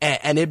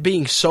and it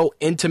being so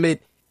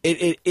intimate,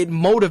 it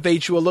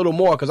motivates you a little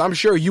more, because I'm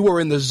sure you were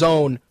in the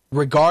zone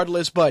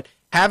regardless, but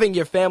having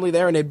your family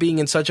there and it being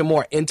in such a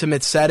more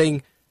intimate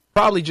setting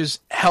probably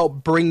just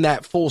helped bring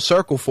that full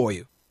circle for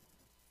you.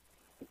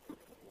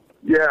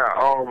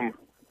 Yeah,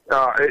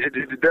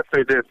 it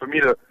definitely did. For me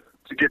to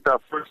get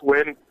that first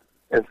win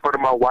in front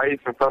of my wife,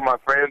 in front of my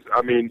friends,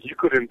 I mean, you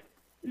couldn't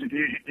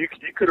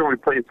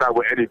replace that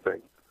with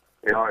anything.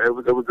 You know, it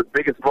was the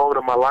biggest moment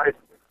of my life,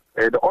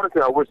 and the only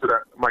thing I wish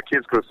that my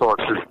kids could have saw it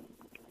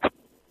too.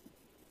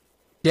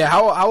 Yeah,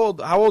 how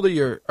old are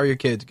your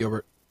kids,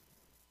 Gilbert?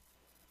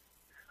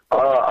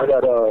 I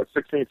got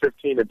 16,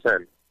 15, and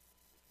 10.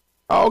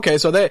 Oh, okay,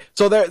 so they're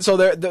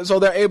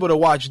able to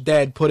watch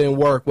Dad put in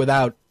work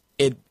without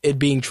it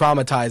being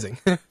traumatizing.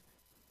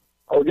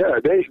 Oh yeah,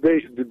 they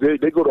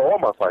go to all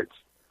my fights.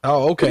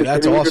 Oh, okay,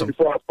 that's and awesome. Even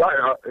before I fight,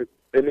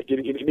 and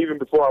even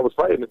before I was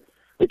fighting,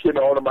 they came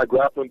to all of my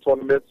grappling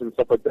tournaments and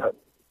stuff like that.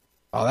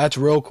 Oh, that's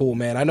real cool,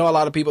 man. I know a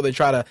lot of people, they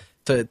try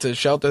to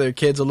shelter their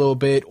kids a little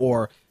bit,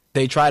 or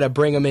they try to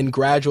bring them in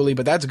gradually,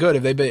 but that's good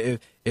if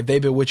they've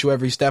been with you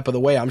every step of the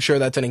way. I'm sure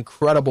that's an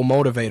incredible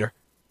motivator.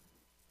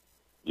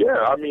 Yeah,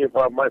 I mean,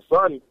 my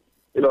son,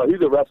 you know,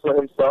 he's a wrestler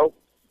himself.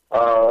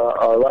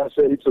 Last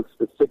year he took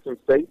sixth in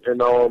state,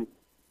 and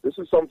this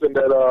is something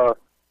that,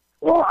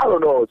 well, I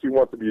don't know if he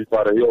wants to be a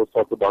fighter. He always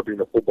talks about being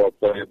a football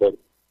player, but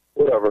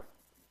whatever.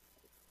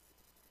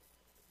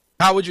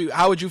 How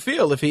would you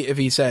feel if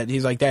he said,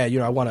 he's like, Dad, you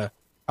know,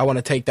 I want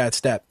to take that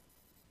step?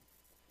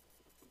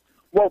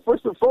 Well,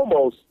 first and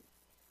foremost,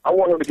 I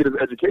want him to get his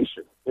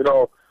education. You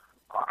know,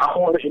 I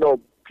want to, you know,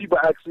 people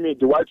ask me,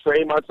 do I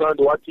train my son?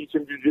 Do I teach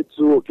him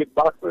jiu-jitsu or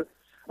kickboxing?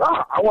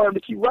 I want him to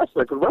keep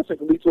wrestling, because wrestling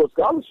can lead to a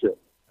scholarship.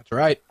 That's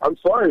right. I'm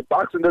sorry,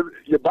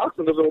 your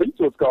boxing doesn't lead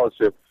to a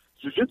scholarship.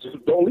 Jiu-jitsu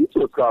don't lead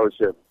to a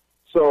scholarship.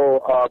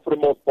 So, for the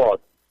most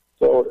part.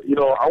 So, you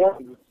know, I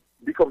want him to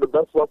become the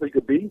best wrestler he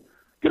could be,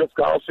 get a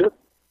scholarship,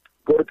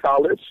 go to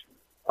college,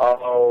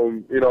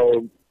 you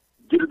know,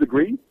 get a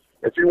degree.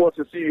 If he wants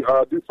to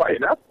do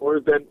fighting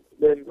afterwards, then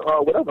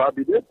whatever, I'll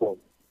be there for him.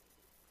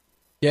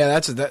 Yeah,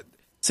 that's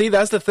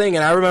the thing.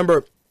 And I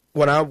remember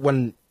when I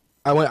went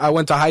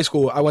to high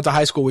school. I went to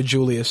high school with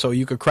Julius, so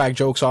you could crack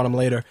jokes on him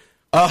later.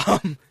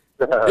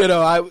 You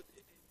know, I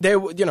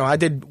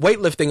did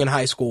weightlifting in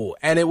high school,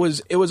 and it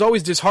was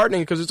always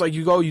disheartening, because it's like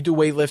you do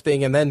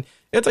weightlifting, and then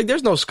it's like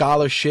there's no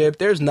scholarship,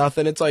 there's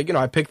nothing. It's like, you know,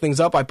 I pick things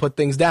up, I put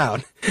things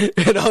down.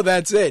 You know,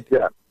 that's it.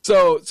 Yeah.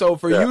 So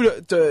for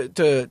you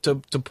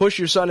to push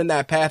your son in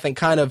that path and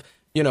kind of,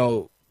 you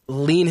know,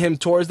 lean him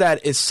towards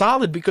that is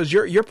solid, because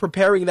you're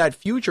preparing that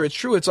future. It's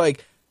true. It's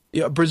like,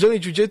 you know,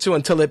 Brazilian Jiu-Jitsu,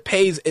 until it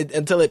pays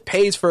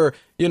for,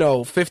 you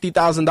know,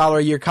 $50,000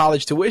 a year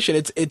college tuition.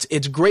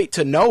 It's great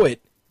to know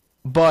it,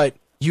 but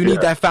you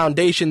need that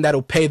foundation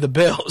that'll pay the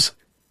bills.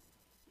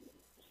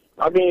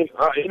 I mean,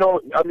 you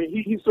know,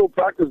 he still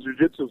practices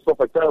jiu-jitsu and stuff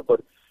like that,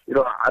 but, you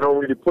know, I don't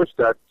really push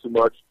that too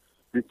much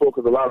before,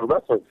 because a lot of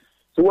wrestling.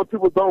 So what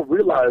people don't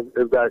realize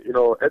is that, you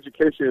know,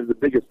 education is the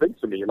biggest thing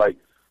to me. Like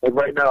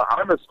right now,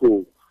 I'm in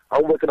school.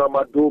 I'm working on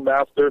my dual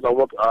masters.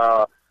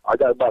 I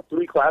got about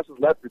 3 classes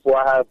left before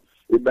I have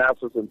a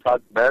master's in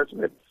project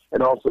management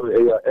and also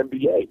a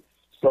MBA.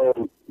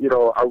 So, you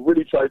know, I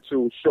really try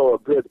to show a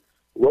good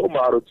role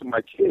model to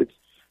my kids,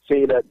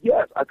 saying that,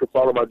 yes, I could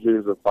follow my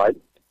dreams and fight,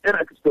 and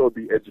I could still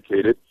be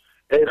educated,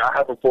 and I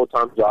have a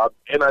full-time job,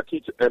 and I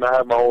teach, and I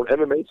have my own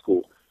MMA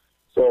school.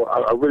 So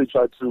I really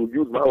try to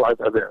use my life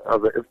as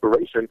an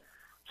inspiration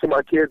to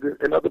my kids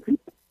and other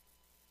people.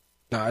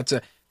 No, that's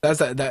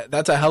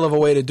a hell of a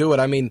way to do it.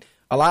 I mean,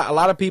 a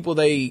lot of people,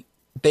 they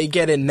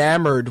get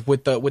enamored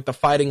with the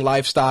fighting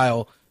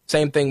lifestyle.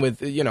 Same thing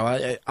with, you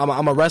know,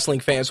 I'm a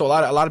wrestling fan, so a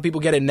lot of people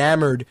get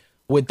enamored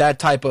with that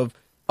type of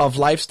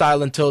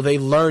lifestyle until they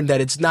learn that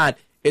it's not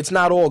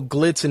all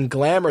glitz and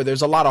glamour.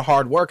 There's a lot of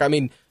hard work. I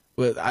mean,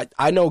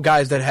 I know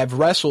guys that have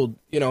wrestled,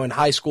 you know, in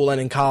high school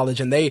and in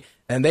college, and they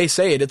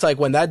say it. It's like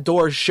when that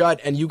door's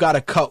shut and you got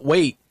to cut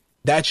weight,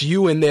 that's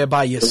you in there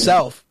by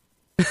yourself.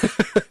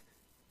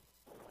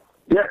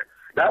 Yeah,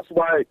 that's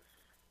why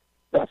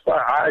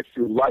I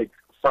actually like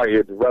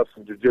fighting,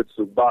 wrestling,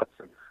 jiu-jitsu,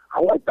 boxing.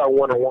 I like that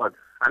one-on-one.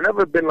 I've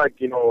never been like,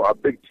 you know, a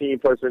big team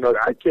person. You know,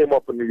 I came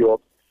up in New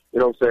York, you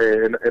know what I'm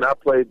saying, and I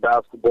played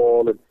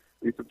basketball, and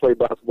used to play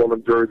basketball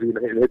in Jersey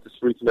and hit the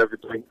streets and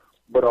everything.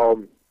 But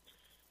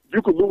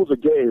you could lose a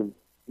game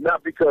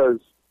not because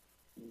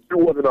you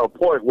wasn't on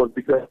point, was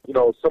because, you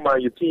know, somebody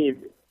on your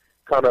team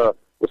kind of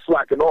was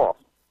slacking off,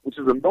 which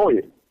is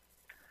annoying.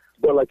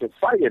 But like in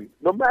fighting,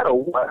 no matter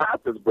what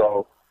happens,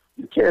 bro,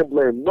 you can't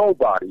blame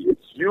nobody.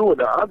 It's you and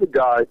the other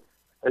guy,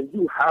 and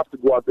you have to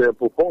go out there and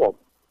perform.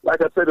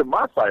 Like I said in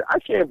my fight, I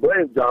can't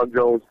blame John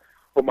Jones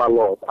for my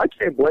loss. I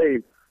can't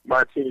blame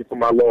my team for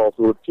my loss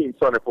or Team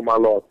Sonny for my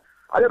loss.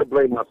 I got to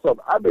blame myself.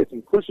 I made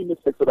some cushy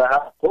mistakes that I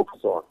have to focus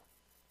on.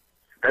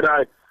 And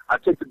I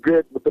take the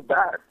good with the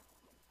bad.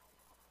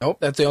 Nope,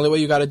 that's the only way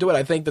you got to do it.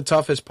 I think the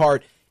toughest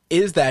part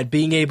is that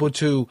being able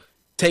to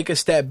take a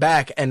step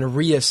back and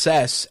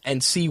reassess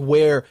and see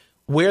where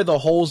the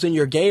holes in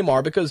your game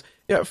are. Because,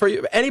 you know, for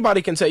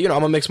anybody can say, you know,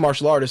 I'm a mixed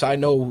martial artist. I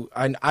know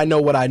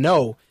what I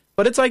know.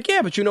 But it's like,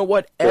 yeah, but you know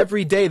what?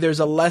 Every day there's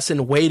a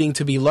lesson waiting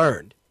to be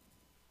learned.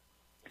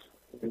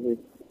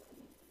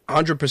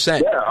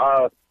 100%.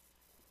 Yeah,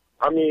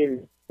 I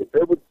mean,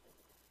 that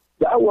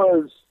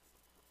was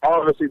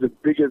honestly the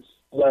biggest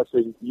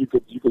lesson you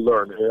could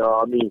learn.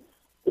 I mean,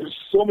 There's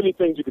so many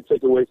things you can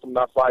take away from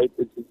that fight.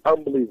 It's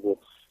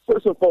unbelievable.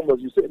 First and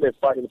foremost, you're sitting there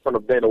fighting in front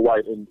of Dana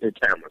White and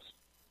cameras.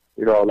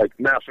 You know, like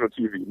national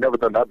TV. Never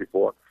done that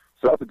before.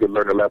 So that's a good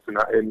learning lesson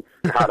in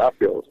how that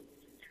feels.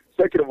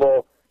 Second of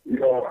all, you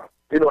know,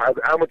 as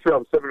an amateur,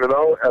 I'm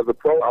 7-0. As a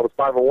pro, I was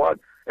 5-1,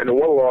 and the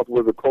one loss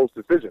was a close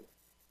decision.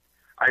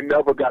 I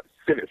never got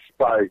finished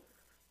by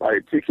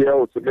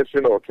TKO,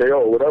 submission, or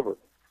KO, or whatever.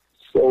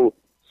 So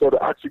to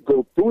actually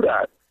go through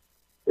that,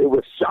 it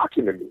was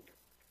shocking to me,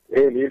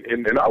 and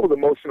I was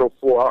emotional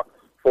for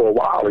a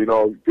while. You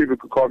know, people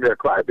could call me a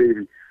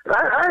crybaby, and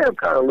I am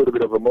kind of a little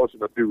bit of an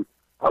emotional dude.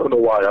 I don't know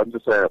why. I'm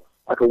just saying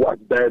I could watch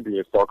Bambi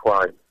and start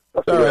crying.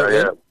 That's the way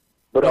I am.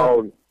 But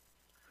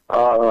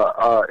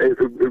it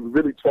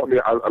really taught me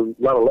a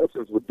lot of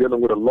lessons with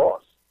dealing with a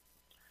loss,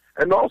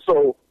 and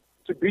also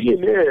to be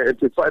in there and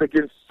to fight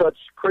against such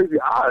crazy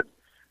odds.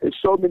 It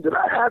showed me that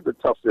I had the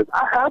toughness.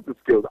 I have the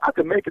skills. I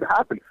can make it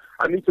happen.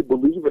 I need to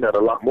believe in that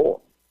a lot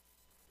more.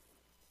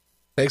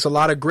 Takes a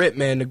lot of grit,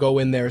 man, to go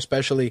in there,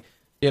 especially,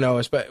 you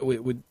know,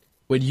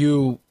 with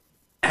you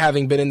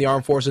having been in the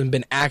armed forces and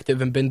been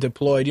active and been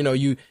deployed. You know,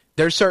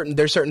 there's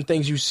certain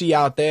things you see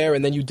out there,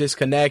 and then you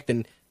disconnect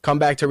and come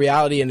back to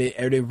reality, and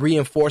it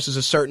reinforces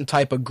a certain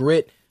type of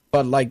grit.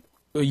 But like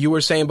you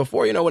were saying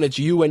before, you know, when it's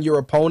you and your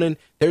opponent,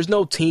 there's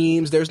no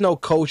teams, there's no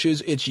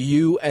coaches. It's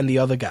you and the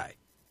other guy.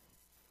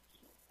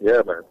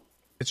 Yeah, man.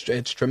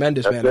 It's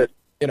tremendous, That's man. it.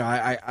 You know,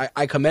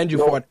 I commend you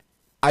for it.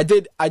 I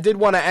did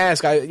want to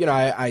ask.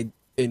 I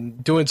in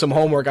doing some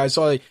homework, I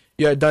saw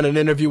you had done an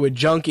interview with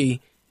Junkie,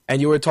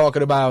 and you were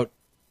talking about,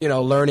 you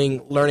know,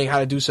 learning how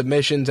to do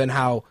submissions, and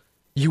how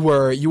you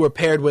were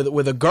paired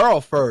with a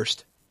girl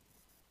first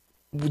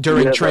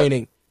during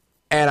training.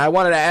 And I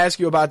wanted to ask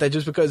you about that,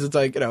 just because it's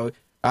like, you know,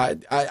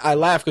 I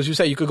laugh because you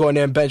say you could go in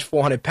there and bench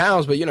 400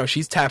 pounds, but, you know,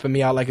 she's tapping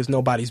me out like it's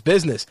nobody's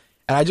business.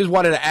 And I just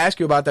wanted to ask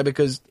you about that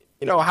because,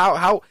 you know,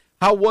 how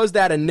was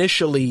that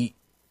initially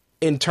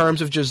in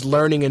terms of just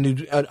learning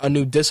a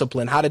new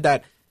discipline? How did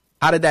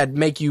that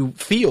make you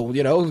feel,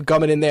 you know,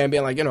 coming in there and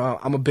being like, you know,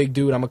 I'm a big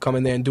dude, I'm going to come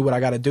in there and do what I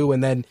got to do,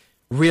 and then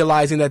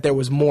realizing that there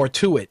was more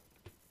to it?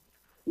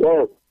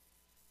 Well,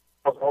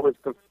 I've always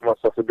considered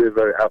myself to be a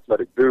very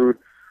athletic dude,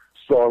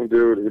 strong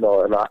dude, you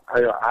know, and I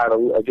had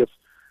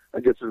I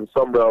guess in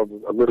some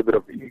realms a little bit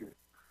of ego,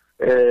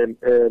 and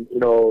you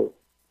know,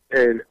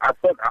 and I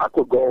felt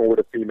awkward going with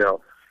a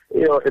female,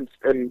 you know,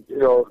 and you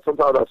know,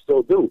 sometimes I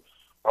still do.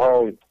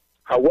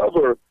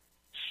 However,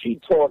 she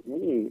taught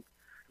me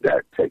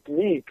that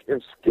technique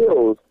and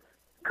skills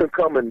can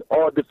come in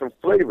all different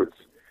flavors,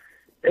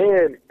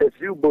 and if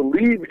you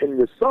believe in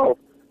yourself,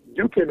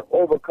 you can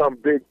overcome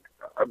big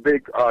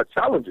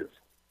challenges.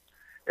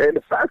 And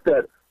the fact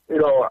that, you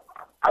know,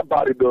 I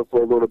bodybuilt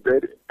for a little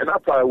bit, and I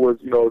probably was,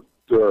 you know,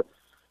 the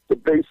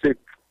basic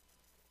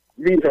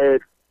meathead,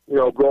 you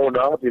know, growing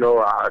up. You know,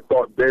 I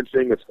thought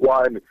benching and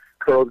squatting and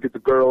curls get the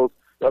girls.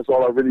 That's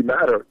all that really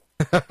mattered.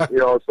 You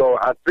know, so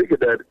I figured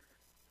that,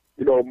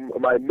 you know,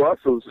 my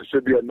muscles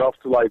should be enough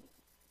to, like,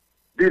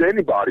 beat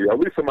anybody, at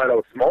least somebody that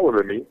was smaller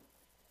than me.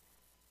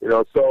 You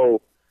know,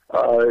 so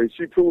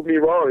she proved me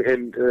wrong,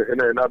 and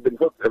I've been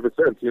hooked ever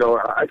since. You know,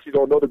 I actually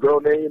don't know the girl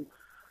name,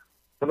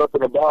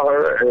 nothing about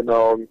her,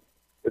 and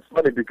it's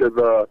funny because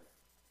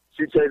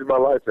she changed my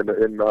life, and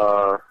I'm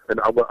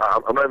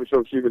not even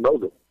sure if she even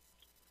knows it.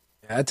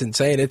 Yeah, that's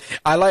insane.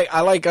 I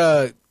like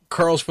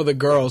curls for the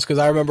girls, because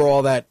I remember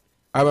all that.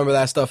 I remember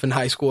that stuff in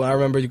high school. I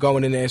remember you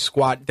going in there,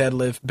 squat,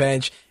 deadlift,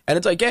 bench, and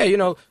it's like, yeah, you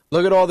know,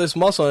 look at all this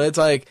muscle, and it's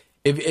like,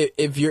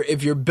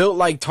 if you're built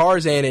like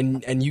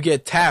Tarzan and you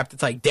get tapped,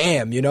 it's like,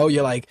 damn, you know,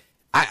 you're like,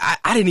 I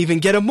didn't even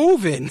get a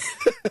move in.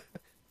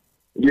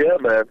 Yeah,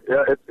 man.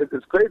 Yeah,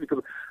 it's crazy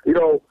because, you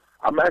know,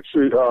 I'm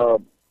actually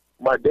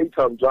my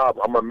daytime job.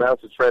 I'm a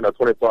master trainer at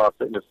 24 Hour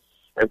Fitness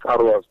in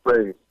Colorado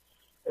Springs,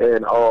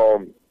 and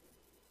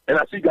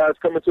I see guys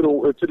coming to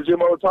the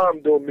gym all the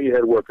time doing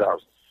meathead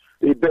workouts.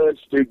 They bench,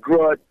 they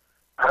grunt,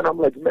 and I'm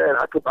like, man,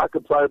 I could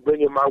probably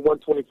bring in my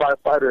 125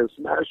 fighter and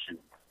smash you.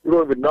 You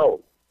don't even know.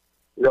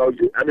 You know,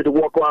 I mean, to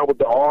walk around with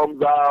the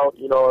arms out,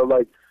 you know,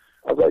 like,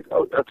 I was like,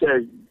 oh,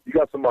 okay, you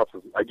got some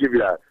muscles. I give you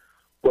that.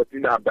 But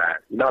you're not bad.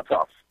 You're not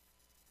tough.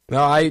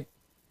 No, I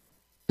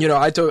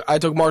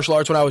took martial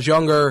arts when I was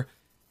younger.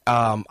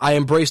 I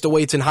embraced the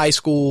weights in high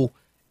school,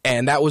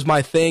 and that was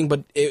my thing.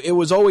 But it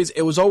was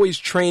always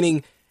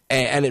training,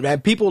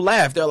 and people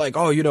laugh. They're like,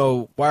 oh, you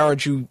know, why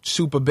aren't you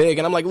super big?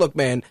 And I'm like, look,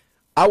 man,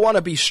 I want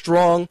to be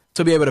strong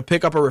to be able to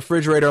pick up a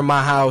refrigerator in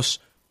my house,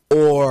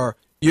 or,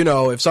 you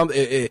know, if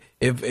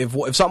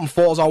something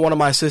falls on one of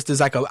my sisters,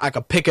 I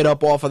could pick it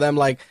up off of them.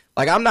 Like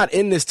I'm not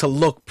in this to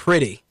look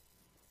pretty,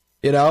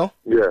 you know?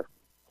 Yeah.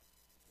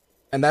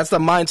 And that's the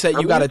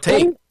mindset you got to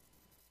take.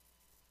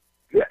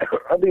 Yeah,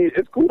 I mean,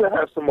 it's cool to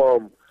have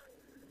some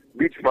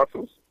beach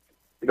muscles.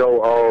 You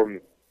know,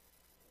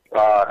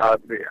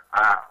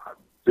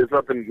 there's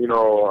nothing, you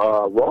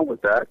know, wrong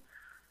with that.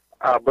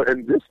 But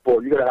in this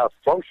sport, you got to have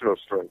functional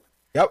strength.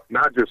 Yep.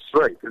 Not just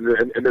strength, and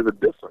there's a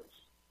difference.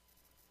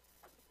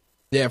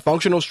 Yeah,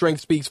 functional strength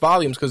speaks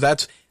volumes, because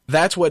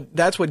that's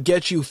what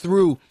gets you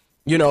through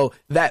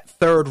that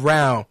third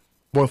round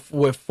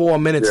with 4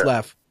 minutes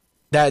left,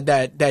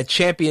 that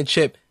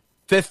championship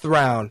 5th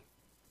round,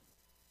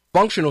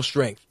 functional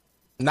strength,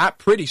 not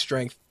pretty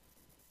strength.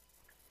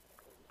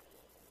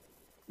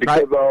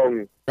 Because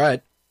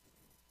right.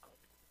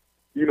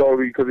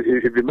 Because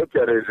if you look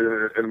at it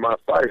in my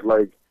fight,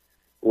 like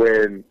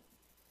when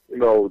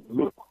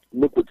Luke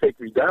would take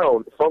me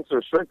down,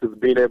 functional strength is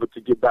being able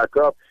to get back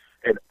up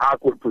in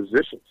awkward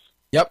positions.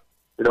 Yep.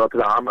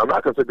 Because I'm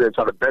not gonna sit there and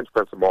try to bench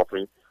press him off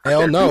me.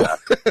 Hell no.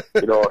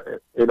 And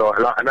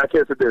I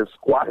can't sit there and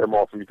squat him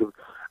off me because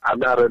I'm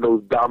not in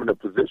those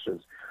dominant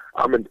positions.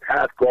 I'm in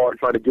half guard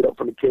trying to get up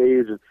from the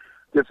cage and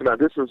this and that.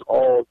 This is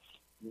all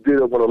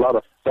dealing with a lot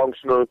of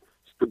functional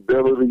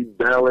stability,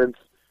 balance,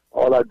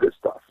 all that good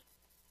stuff.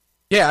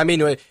 Yeah, I mean,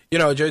 like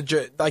to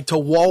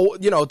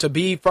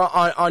be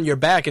on your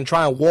back and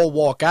try and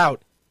walk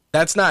out.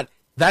 That's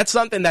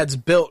something that's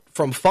built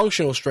from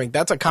functional strength.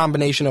 That's a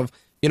combination of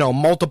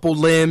multiple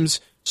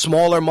limbs,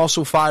 smaller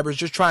muscle fibers,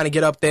 just trying to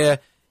get up there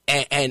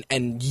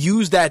and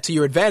use that to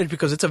your advantage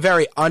because it's a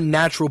very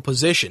unnatural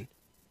position.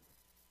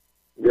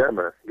 Yeah,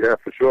 man. Yeah,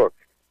 for sure.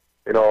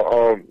 And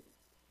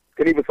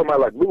even somebody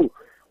like Luke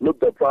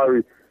that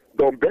probably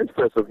don't bench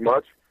press as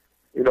much.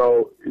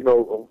 For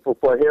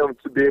him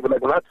to be able,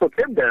 like when I took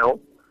him down,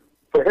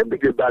 for him to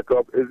get back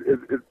up is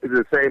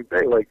the same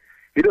thing. Like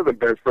he doesn't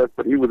bench press,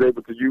 but he was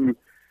able to use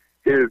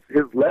his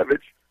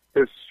leverage,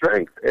 his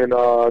strength, and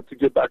to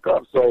get back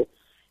up. So,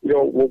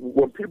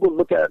 when people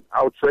look at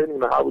our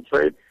training and how we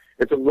train,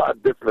 it's a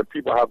lot different. And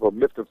people have a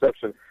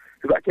misconception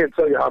because I can't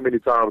tell you how many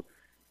times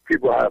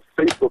people have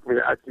Facebook me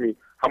and ask me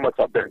how much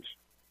I bench.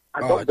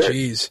 I don't bench.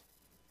 Jeez.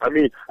 I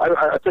mean,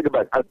 I take it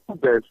back. I do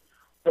bench,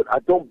 but I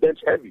don't bench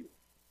heavy.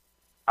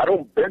 I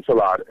don't bench a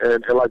lot,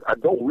 and like I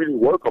don't really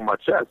work on my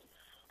chest.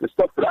 The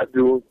stuff that I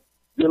do,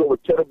 dealing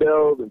with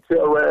kettlebells and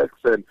TRX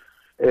and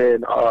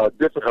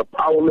different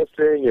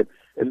powerlifting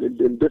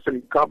and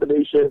different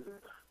combinations,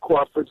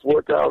 CrossFit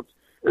workouts.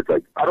 It's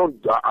like I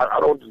don't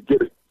just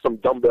get some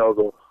dumbbells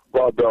or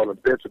barbell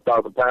and bench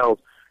 1,000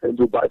 pounds and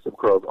do bicep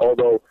curls.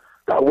 Although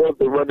that was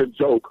the running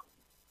joke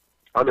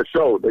on the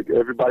show. Like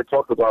everybody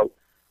talked about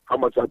how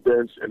much I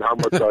bench and how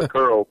much I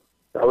curl.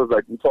 That was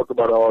like we talked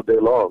about it all day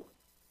long.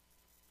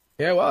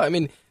 Yeah, well, I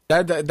mean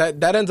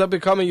that ends up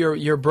becoming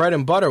your bread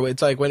and butter.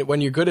 It's like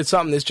when you're good at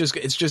something, it's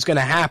just going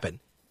to happen,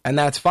 and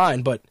that's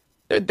fine. But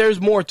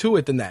there's more to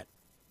it than that.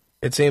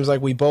 It seems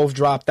like we both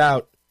dropped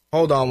out.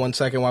 Hold on one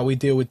second while we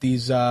deal with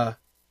these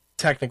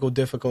technical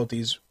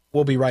difficulties.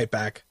 We'll be right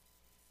back.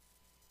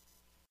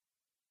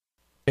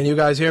 Can you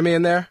guys hear me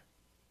in there?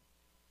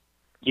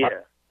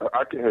 Yeah,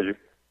 I can hear you.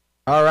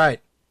 All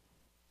right.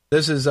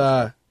 This is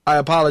I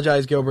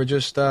apologize, Gilbert.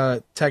 Just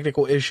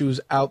technical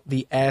issues out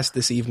the ass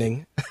this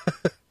evening.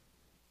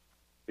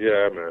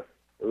 Yeah, man.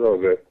 It's all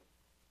good.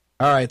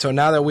 All right, so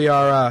now that we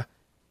are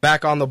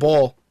back on the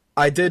ball,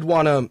 I did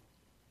want to,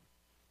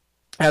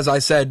 as I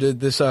said,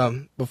 this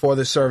before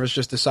this service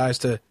just decides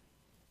to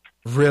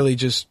really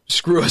just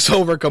screw us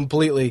over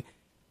completely,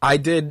 I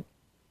did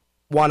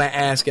want to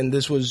ask, and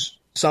this was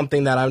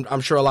something that I'm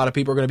sure a lot of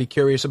people are going to be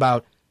curious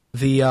about,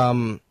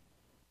 the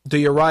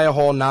Uriah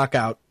Hall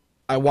knockout.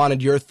 I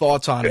wanted your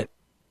thoughts on it,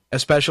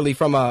 especially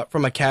from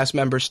a cast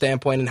member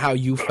standpoint and how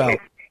you felt.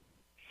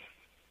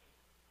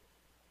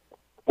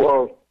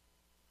 Well,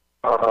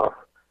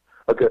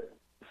 okay.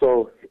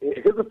 So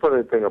here's the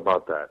funny thing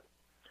about that.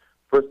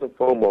 First and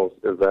foremost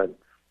is that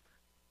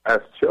as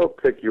Chael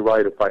picked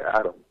Uriah to fight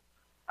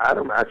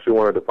Adam actually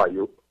wanted to fight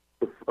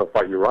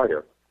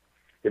Uriah.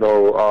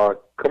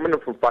 Coming in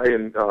from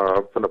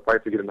the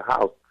fight to get in the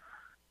house,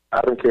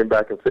 Adam came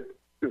back and said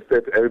to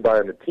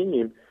everybody on the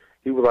team,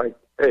 he was like,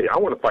 "Hey, I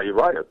want to fight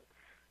Uriah."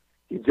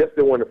 He just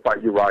didn't want to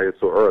fight Uriah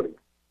so early,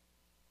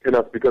 and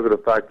that's because of the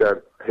fact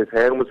that his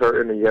hand was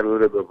hurting and he had a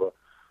little bit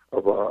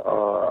of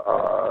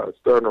a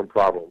sternum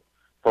problem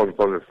from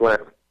the slam.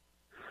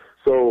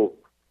 So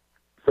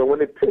when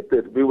they picked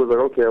it, we was like,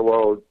 okay,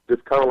 well,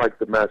 it's kind of like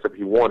the matchup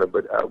he wanted,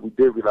 but we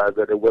did realize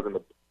that it wasn't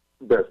the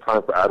best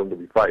time for Adam to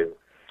be fighting.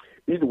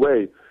 Either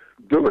way,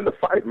 during the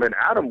fight, man,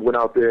 Adam went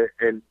out there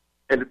and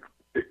I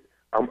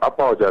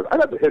apologize. I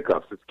got the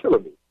hiccups. It's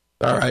killing me.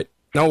 All right.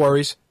 No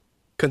worries.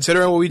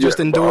 Considering what we just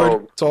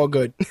endured, it's all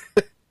good.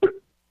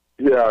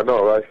 Yeah, I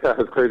know, right? It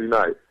was a crazy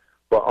night.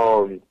 But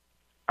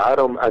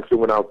Adam actually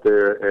went out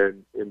there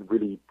and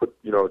really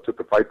took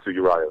the fight to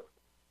Uriah,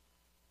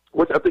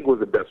 which I think was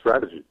the best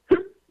strategy.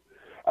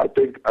 I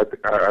think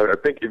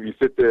if you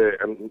sit there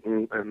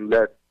and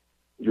let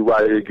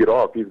Uriah get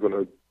off, he's going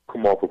to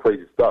come off with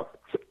crazy stuff.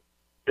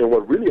 And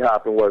what really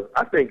happened was,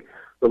 I think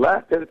the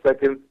last 10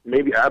 seconds,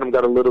 maybe Adam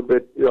got a little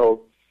bit,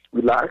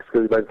 relaxed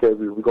because he's like, okay,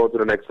 we're going to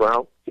the next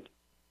round.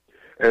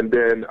 And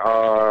then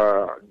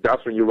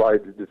that's when Uriah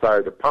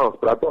decided to pounce.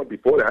 But I thought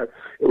before that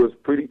it was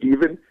pretty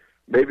even,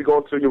 maybe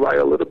going to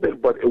Uriah a little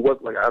bit, but it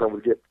wasn't like Adam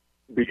would get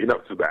beaten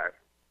up too bad.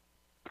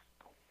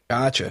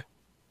 Gotcha.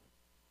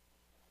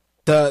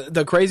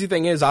 The crazy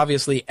thing is,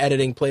 obviously,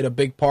 editing played a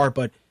big part,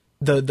 but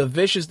the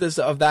viciousness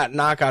of that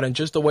knockout and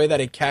just the way that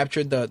it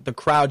captured the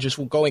crowd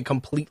just going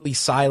completely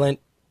silent,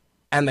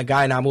 and the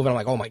guy not moving. I'm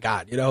like, oh my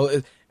God, you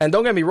know. And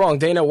don't get me wrong,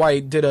 Dana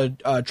White did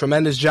a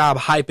tremendous job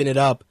hyping it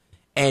up,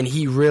 and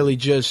he really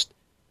just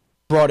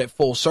brought it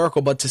full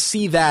circle. But to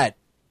see that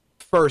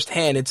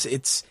firsthand,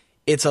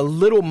 it's a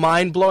little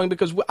mind blowing,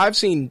 because I've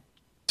seen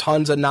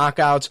tons of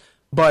knockouts,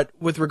 but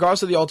with regards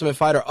to the Ultimate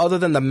Fighter, other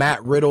than the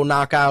Matt Riddle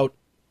knockout,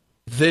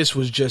 this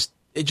was just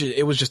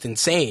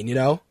insane, you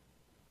know.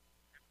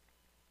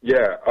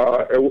 Yeah,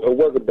 it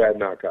was a bad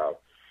knockout.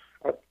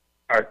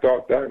 I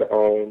thought that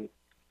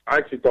I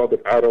actually thought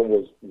that Adam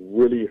was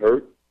really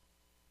hurt,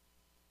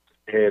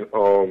 and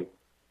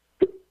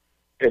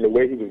the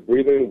way he was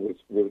breathing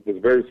was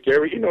very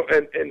scary, you know.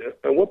 And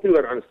what people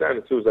got to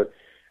understand too is that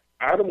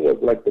Adam was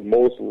like the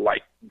most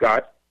liked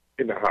guy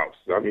in the house.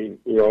 I mean,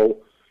 you know,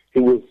 he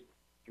was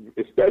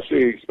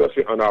especially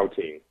on our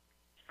team.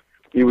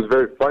 He was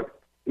very fun.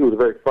 He was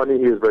very funny.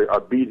 He was very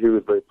upbeat. He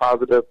was very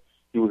positive.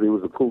 He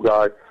was a cool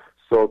guy.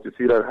 So to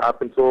see that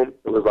happen to him,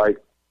 it was like,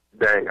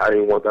 dang, I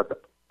didn't want that to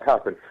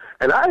happen.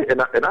 And I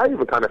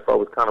even kind of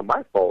felt it was kind of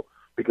my fault,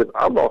 because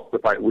I lost the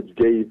fight, which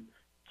gave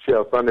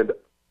Chael Sonnen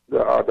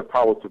the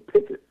power to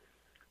pick it.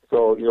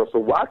 So, you know, so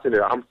watching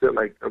it, I'm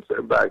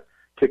sitting back,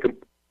 kicking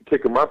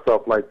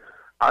myself, like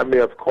I may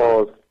have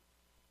caused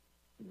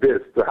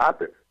this to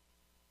happen.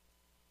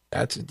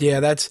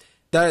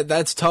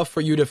 That's tough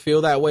for you to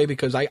feel that way,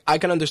 because I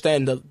can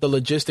understand the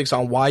logistics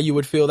on why you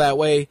would feel that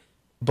way,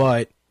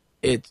 but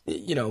it's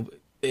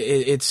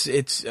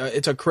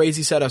a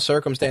crazy set of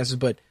circumstances.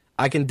 But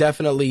I can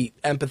definitely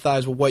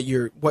empathize with what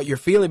you're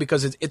feeling,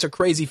 because it's a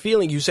crazy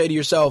feeling. You say to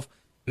yourself,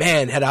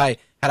 man, had I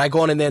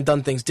gone in there and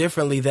done things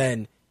differently,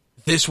 then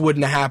this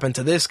wouldn't have happened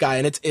to this guy,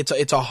 and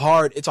it's a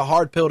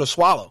hard pill to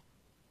swallow.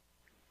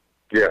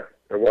 Yeah,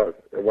 it was,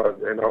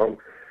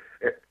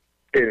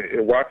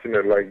 and watching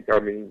it, like, I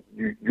mean,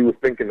 you were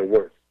thinking the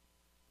worst.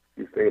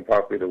 You were thinking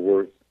possibly the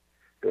worst.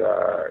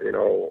 You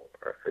know,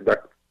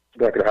 that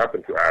could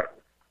happen to Adam.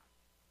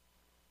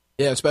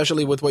 Yeah,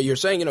 especially with what you're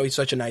saying. You know, he's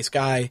such a nice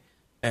guy,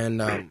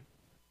 and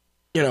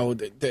you know,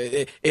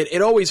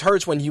 it always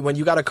hurts when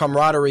you got a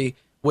camaraderie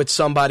with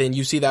somebody and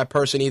you see that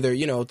person either,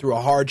 you know, through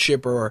a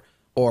hardship or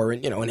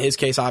you know, in his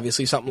case,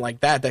 obviously something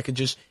like that could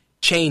just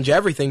change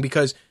everything.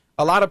 Because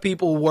a lot of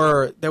people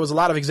there was a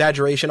lot of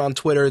exaggeration on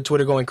Twitter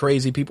going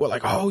crazy. People were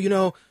like, oh, you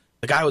know,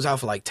 the guy was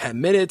out for like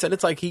 10 minutes, and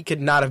it's like, he could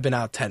not have been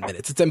out 10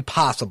 minutes. It's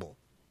impossible,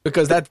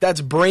 because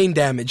that's brain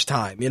damage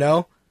time, you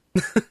know?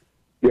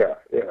 Yeah.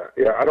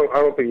 I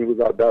don't think he was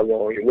out that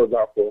long. He was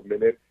out for a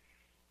minute.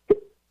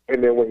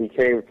 And then when he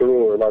came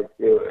through, like,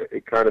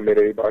 it kind of made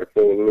everybody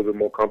feel a little bit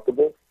more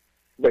comfortable.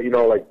 But, you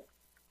know, like,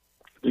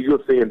 you're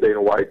seeing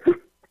Dana White,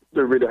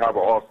 they really have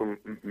an awesome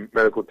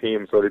medical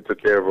team, so they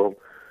took care of him.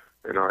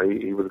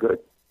 And he was good.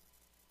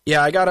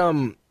 Yeah, I got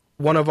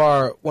one of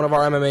our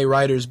MMA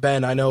writers,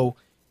 Ben. I know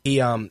he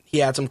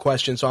had some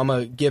questions, so I'm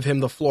gonna give him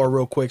the floor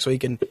real quick so he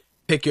can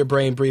pick your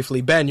brain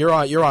briefly. Ben, you're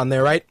on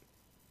there, right?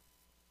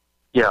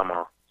 Yeah, I'm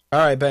on. All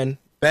right, Ben.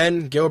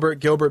 Ben,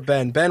 Gilbert,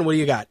 Ben. Ben, what do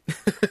you got?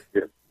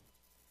 Yeah.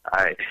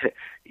 All right.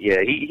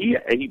 Yeah,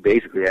 he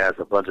basically asked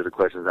a bunch of the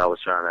questions I was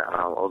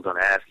going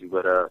to ask you,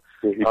 but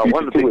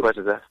one of the big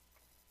questions was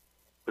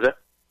that?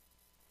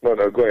 No,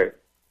 go ahead.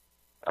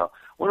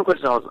 One of the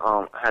questions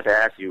I had to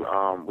ask you,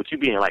 with you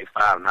being like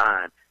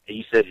 5'9", and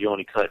you said you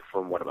only cut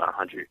from about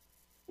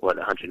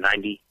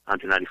 190,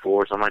 194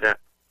 or something like that?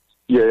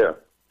 Yeah.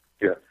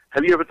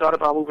 Have you ever thought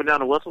about moving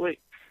down to welterweight?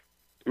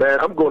 Man,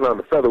 I'm going down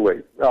to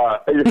featherweight.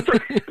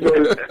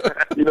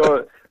 You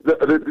know,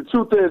 the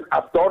truth is,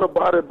 I've thought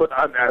about it, but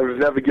I was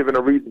never given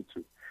a reason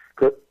to.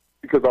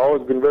 Because I've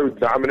always been very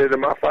dominant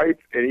in my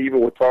fights, and even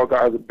with tall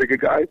guys and bigger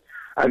guys,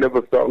 I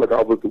never felt like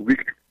I was the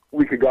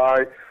weaker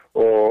guy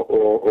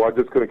or I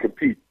just couldn't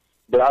compete.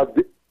 But I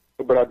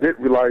did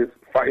realize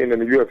fighting in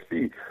the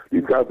UFC,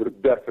 these guys are the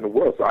best in the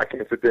world, so I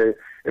can't sit there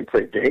and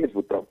play games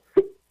with them.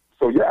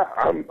 So yeah,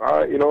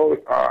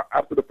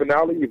 after the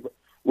finale,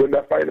 win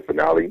that fight in the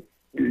finale,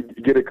 you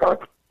get a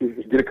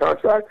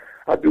contract.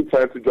 I do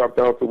plan to drop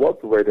down to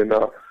welterweight,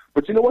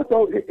 but you know what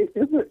though?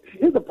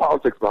 Here's the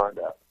politics behind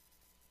that.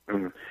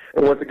 And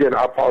once again,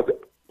 I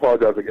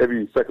apologize. Like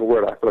every second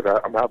word, I feel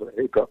like I'm having a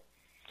hiccup.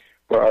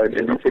 But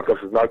and these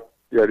hiccups is not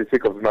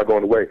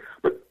going away.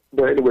 But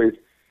anyways,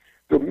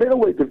 the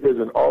middleweight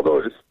division, although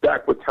it's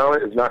stacked with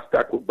talent, is not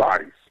stacked with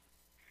bodies.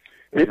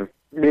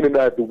 Meaning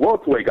that the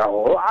welterweight got a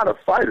lot of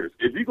fighters.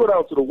 If you go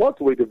down to the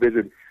welterweight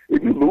division,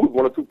 if you lose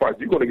one or two fights,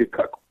 you're going to get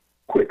cut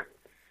quick.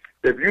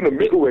 If you're in the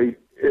middleweight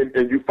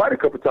and you fight a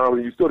couple times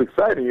and you're still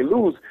excited and you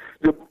lose,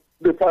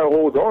 they probably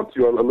hold on to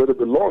you a little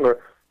bit longer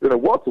than a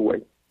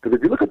welterweight. Because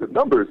if you look at the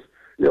numbers,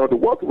 you know, the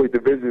welterweight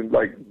division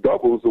like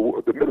doubles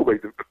the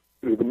middleweight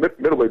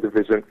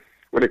division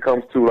when it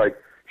comes to like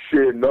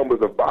sheer numbers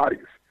of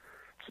bodies.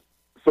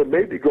 So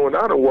maybe going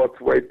down to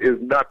welterweight is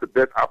not the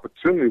best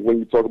opportunity when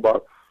you talk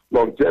about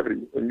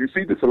longevity. And you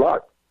see this a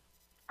lot.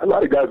 A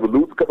lot of guys will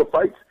lose a couple of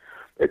fights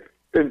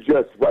and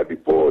just right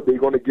before they're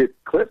going to get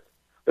clipped,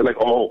 they're like,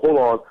 oh, hold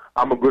on,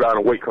 I'm going to go down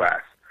a weight class.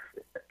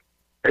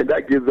 And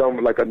that gives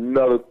them like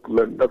another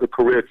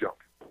career jump.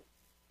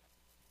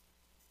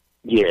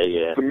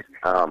 Yeah.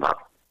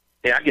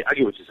 I get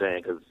what you're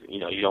saying, because you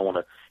don't want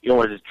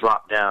to just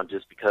drop down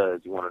just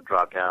because you want to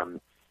drop down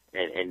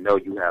and know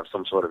you have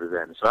some sort of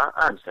advantage. So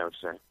I understand what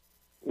you're saying.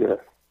 Yeah.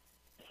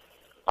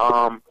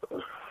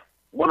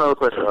 Another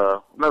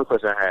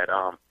question I had,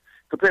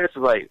 compared to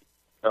like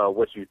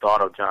what you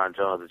thought of John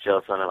Jones and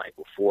Chael Sonnen like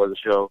before the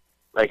show,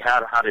 like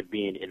how did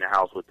being in the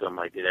house with them,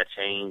 like, did that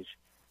change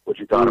what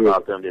you thought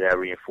about them? Did that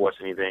reinforce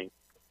anything?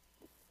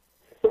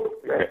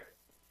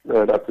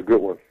 Man, that's a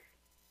good one.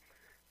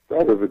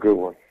 That is a good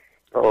one.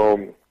 Oh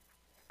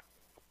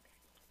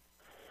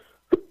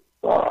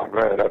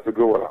man, that's a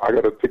good one. I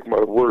gotta pick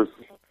my words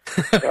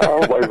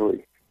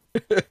wisely.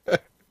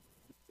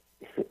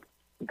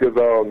 Because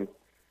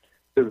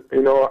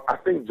I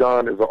think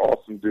John is an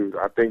awesome dude.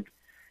 I think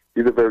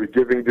he's a very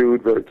giving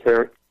dude, very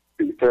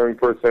caring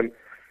person.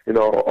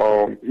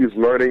 He's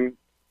learning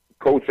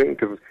coaching,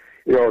 because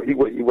he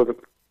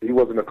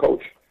wasn't a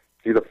coach.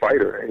 He's a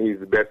fighter, and he's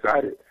the best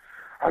at it.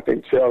 I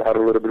think Chael had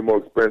a little bit more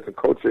experience in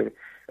coaching,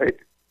 and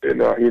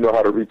he know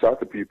how to reach out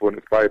to people and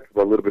inspire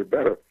people a little bit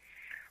better.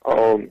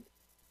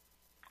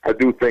 I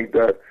do think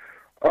that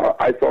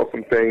I saw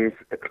some things,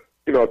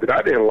 that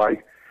I didn't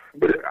like,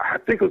 but I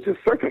think it was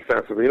just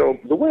circumstances.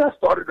 The way I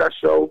started that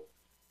show,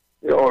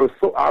 it was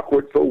so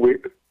awkward, so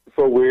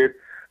weird.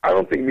 I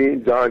don't think me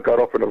and John got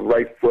off on the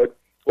right foot,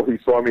 or he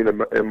saw me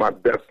in my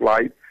best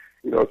light.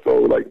 So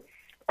like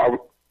our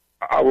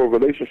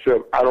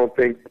relationship, I don't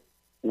think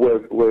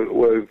was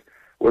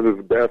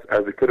as best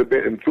as it could have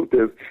been. And the truth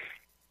is,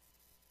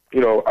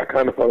 I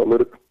kind of felt a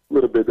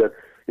little bit that,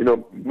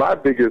 my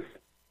biggest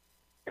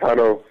kind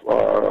of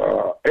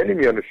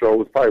enemy on the show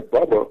was probably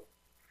Bubba,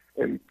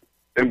 and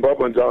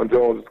Bubba and John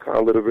Jones is kind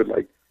of a little bit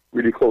like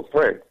really close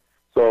friends.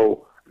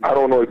 So I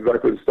don't know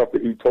exactly the stuff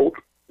that he told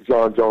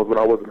John Jones when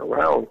I wasn't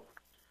around.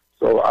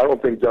 So I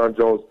don't think John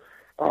Jones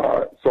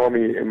saw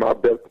me in my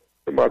best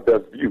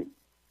view,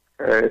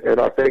 and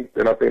I think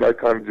I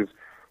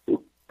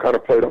kind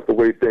of played off the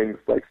way things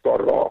like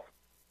started off.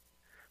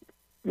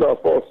 Now, as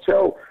far as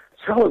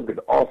Chael has been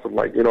awesome.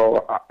 Like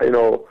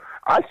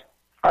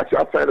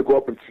I plan to go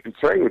up and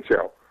train with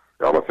Chael.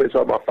 I'm gonna finish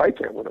out my fight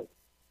camp with him.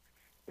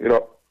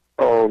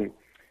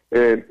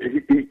 And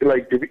he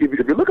like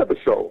if you look at the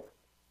show,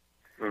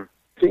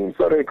 Team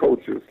Southern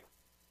coaches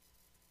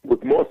was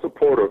more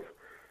supportive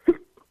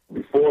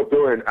before,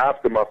 during, and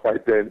after my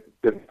fight than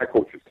my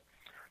coaches.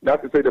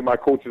 Not to say that my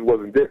coaches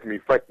wasn't there for me.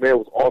 Frank Mayer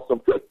was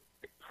awesome.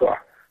 Sorry,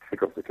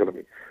 hiccups are killing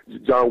me.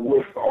 John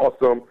Wolf was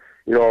awesome.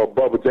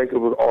 Bubba Jenkins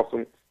was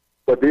awesome.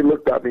 But they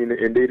looked at me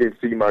and they didn't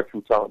see my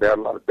true talent. They had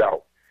a lot of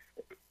doubt.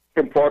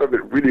 And part of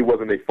it really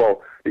wasn't their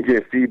fault. They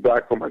getting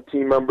feedback from my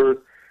team members.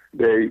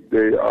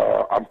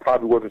 I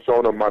probably wasn't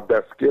showing them my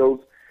best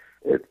skills.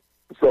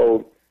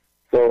 So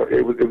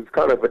it was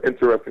kind of an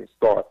interesting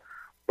start.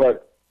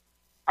 But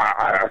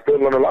I still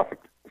learned a lot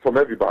from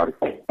everybody.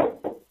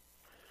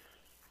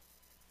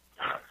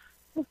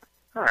 All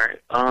right.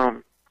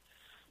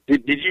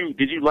 Did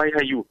you like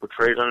how you were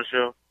portrayed on the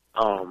show?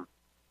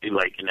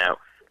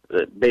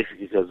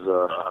 Basically because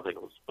I think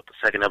it was the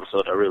second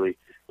episode. It was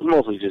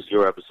mostly just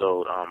your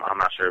episode. I'm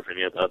not sure if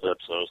any of the other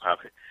episodes how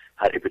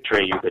they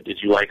portray you, but did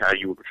you like how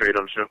you were portrayed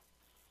on the show?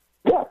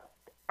 Yeah,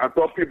 I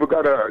thought people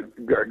gotta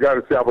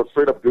say I was a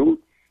straight up dude.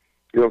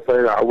 You know what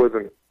I'm saying? I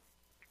wasn't.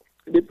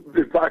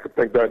 I could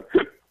think that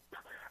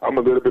I'm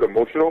a little bit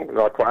emotional.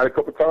 I cried a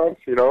couple times.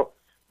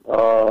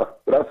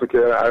 But that's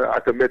okay. I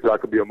can admit that I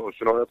could be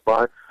emotional. That's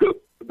fine.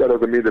 That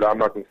doesn't mean that I'm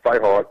not going to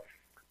fight hard.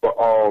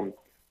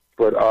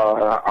 But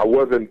I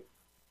wasn't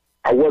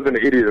an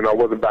idiot, and I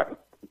wasn't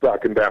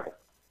backing down.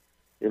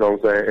 You know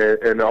what I'm saying?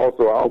 And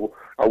also,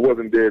 I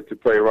wasn't there to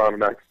play around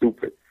and act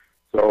stupid.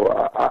 So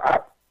I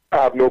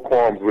have no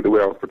qualms with the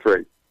way I was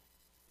portrayed.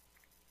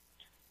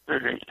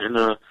 Okay.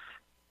 And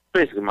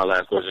basically, my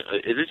last question: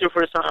 is this your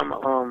first time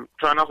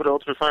trying out for the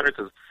Ultimate Fighter?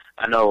 Because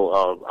I know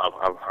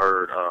I've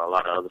heard a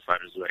lot of other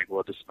fighters like,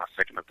 well, this is my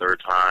second or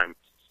third time,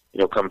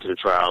 coming to the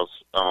trials.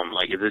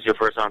 Is this your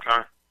first time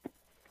trying?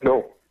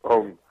 No.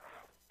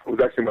 It was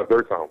actually my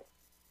third time.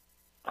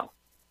 Oh.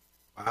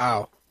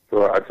 Wow.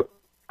 So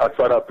I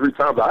tried out 3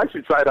 times. I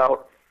actually tried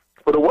out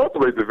for the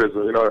welterweight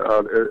division.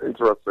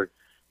 Interesting.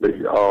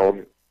 It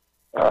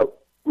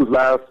was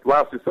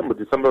last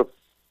December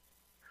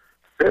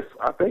 5th,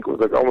 I think. It was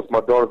like almost my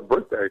daughter's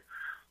birthday.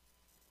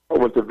 I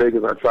went to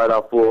Vegas and I tried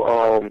out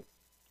for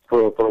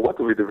the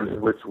welterweight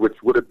division,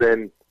 which would have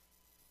been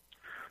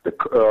the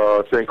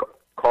Shane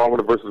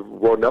Carwin versus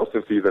Roy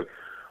Nelson season,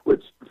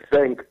 which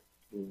thank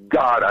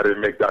God I didn't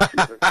make that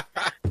season.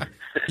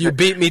 You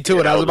beat me to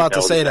it. I was about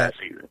to say that.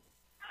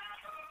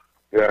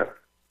 Yeah.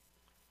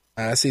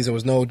 That season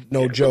was no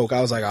joke. I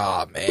was like,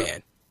 oh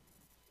man.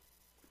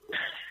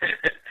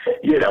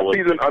 Yeah, that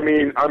season. I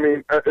mean,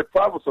 it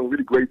probably was some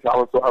really great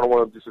talent. So I don't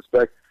want to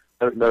disrespect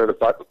none of the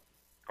fighters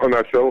on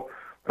that show.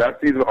 That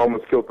season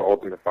almost killed the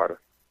Ultimate Fighter.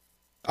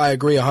 I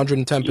agree,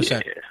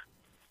 110%.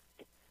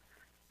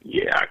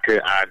 Yeah,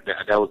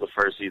 that was the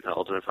first season of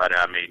Ultimate Fighter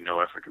I made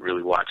no effort to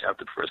really watch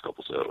after the first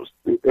couple shows.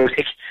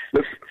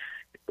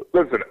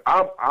 Listen,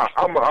 I'm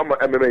an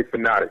MMA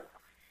fanatic.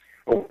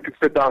 We can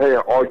sit down here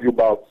and argue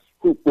about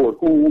who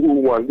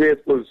won this.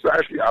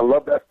 Actually, I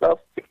love that stuff.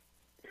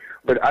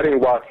 But I didn't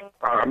watch.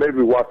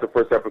 Maybe watched the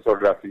first episode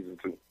of that season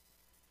 2.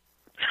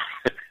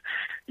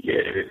 Yeah,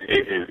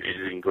 it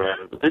is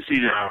incredible. But this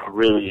season, I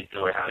really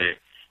enjoy how they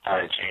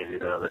changed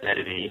it. The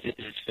editing, it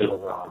just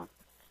feels more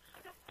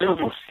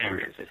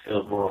serious. It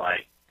feels more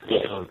like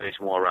it feels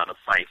based more around the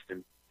fights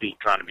than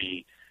trying to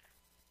be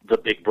the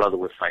big brother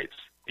with fights.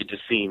 It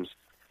just seems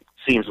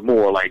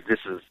more like this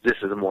is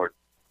more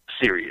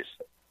serious.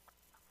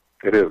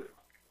 It is.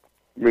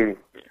 I mean,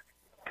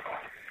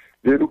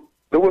 there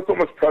was so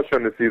much pressure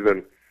in the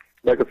season.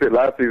 Like I said,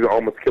 last season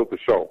almost killed the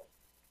show.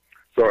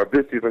 So if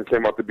this season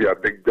came out to be a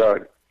big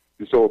dud,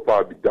 the show would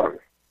probably be done.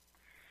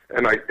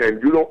 And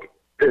you don't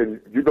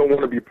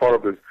want to be part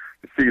of the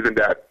season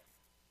that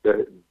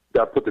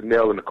put the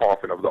nail in the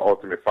coffin of the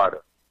Ultimate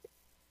Fighter.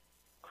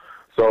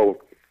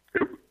 So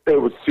it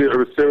was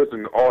serious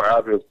in all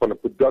avenues, from the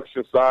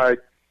production side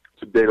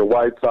to Dana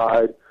White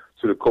side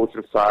to the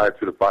coaching side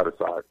to the fighter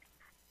side.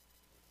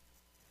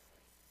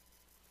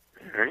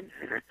 All right.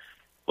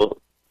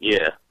 Well,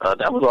 yeah,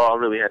 that was all I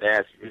really had to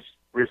ask you.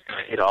 We're just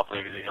going to hit off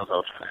everything else I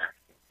was trying to ask.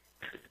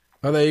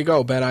 Well, there you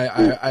go, Ben.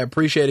 I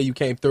appreciate it. You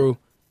came through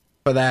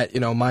for that,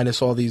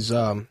 minus all these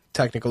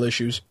technical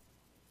issues.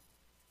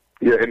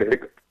 Yeah, and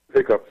the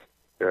hiccups.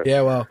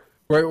 Yeah, well,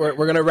 we're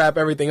going to wrap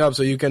everything up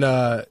so you can,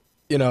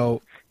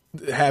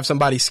 have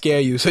somebody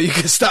scare you so you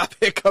can stop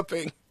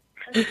hiccuping.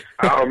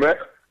 Oh, man.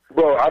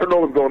 Bro, I don't know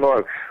what's going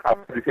on. I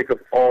have to hiccup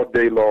all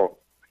day long.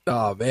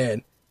 Oh,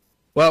 man.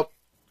 Well,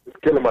 it's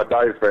killing my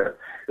diaphragm.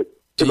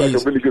 It's like a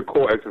really good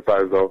core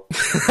exercise, though.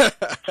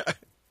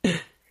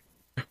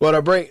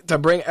 Well, to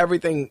bring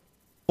everything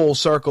full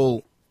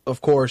circle,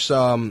 of course,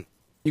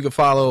 you can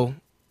follow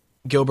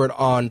Gilbert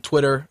on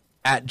Twitter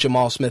at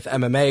Jamal Smith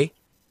MMA.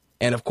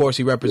 And, of course,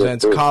 he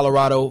represents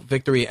Colorado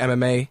Victory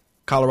MMA,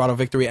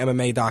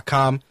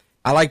 ColoradoVictoryMMA.com.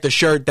 I like the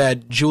shirt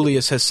that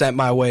Julius has sent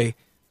my way. So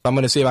I'm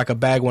going to see if I can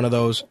bag one of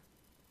those.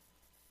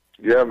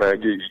 Yeah,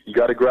 man. You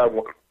got to grab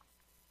one.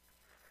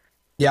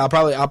 Yeah,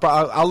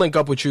 I'll link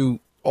up with you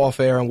off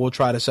air, and we'll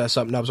try to set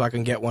something up so I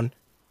can get one.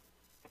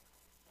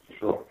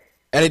 Sure.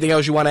 Anything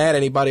else you want to add?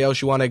 Anybody else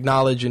you want to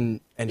acknowledge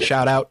and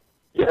shout out?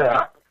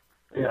 Yeah.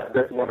 Yeah, I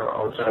definitely want to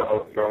shout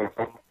out some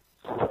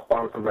of my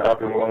sponsors that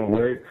helped me along the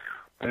way.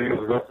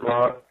 Angel's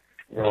Restaurant,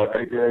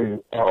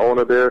 AJ, our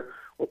owner there,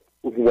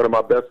 one of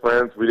my best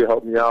friends, really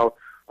helped me out.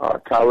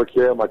 Tyler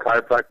Care, my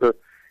chiropractor,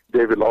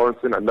 David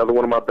Lawrenson, another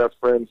one of my best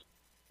friends.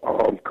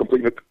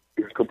 Complete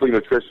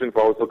Nutrition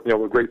for always hooking me up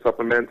with great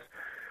supplements.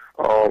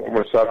 I'm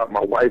going to shout out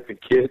my wife and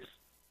kids.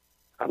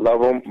 I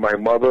love them. My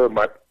mother,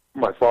 my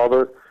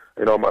father,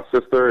 my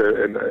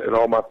sister, and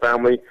all my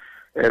family,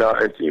 and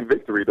Team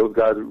Victory. Those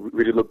guys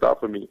really looked out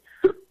for me.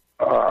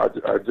 I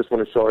just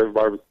want to show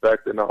everybody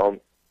respect and let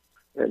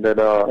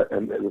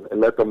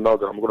them know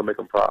that I'm going to make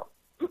them proud.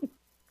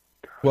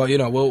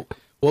 Well,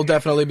 we'll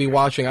definitely be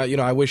watching.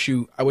 I wish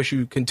you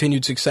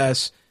continued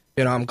success.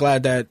 I'm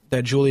glad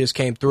that Julius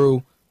came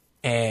through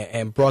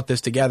and brought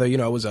this together. It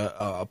was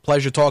a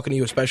pleasure talking to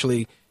you,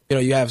 especially,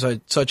 you have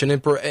such an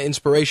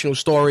inspirational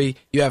story.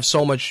 You have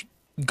so much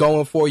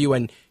going for you.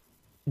 And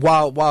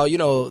while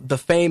the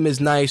fame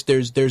is nice,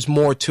 there's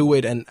more to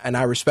it. And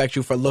I respect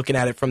you for looking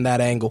at it from that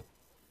angle.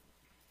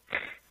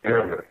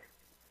 Yeah, man.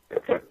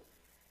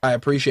 I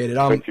appreciate it.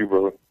 Thank you,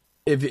 brother.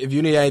 If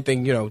you need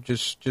anything,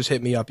 just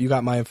hit me up. You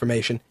got my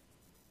information.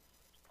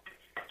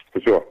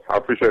 For sure. I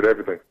appreciate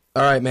everything.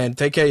 All right, man.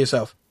 Take care of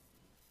yourself.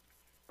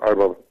 All right,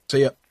 brother.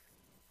 See ya.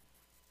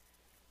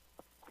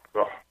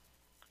 Oh.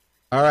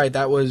 All right,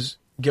 that was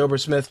Gilbert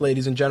Smith,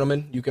 ladies and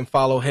gentlemen. You can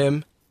follow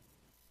him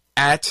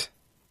at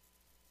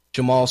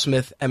Jamal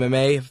Smith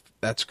MMA, if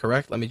that's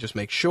correct. Let me just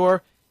make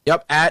sure.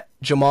 Yep, at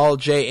Jamal,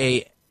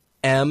 Jamal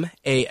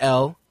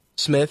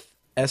Smith,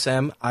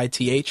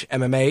 SMITH,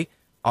 MMA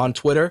on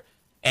Twitter.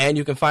 And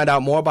you can find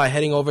out more by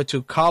heading over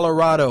to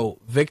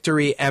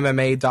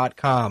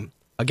ColoradoVictoryMMA.com.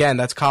 Again,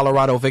 that's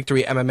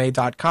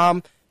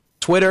ColoradoVictoryMMA.com.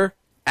 Twitter,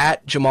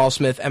 at Jamal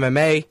Smith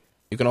MMA.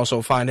 You can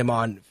also find him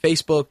on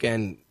Facebook.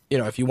 And,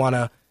 if you want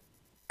to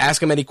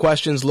ask him any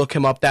questions, look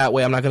him up that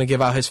way. I'm not going to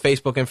give out his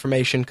Facebook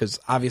information because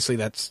obviously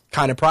that's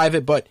kind of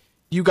private. But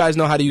you guys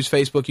know how to use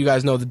Facebook. You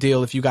guys know the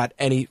deal if you got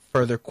any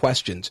further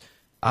questions.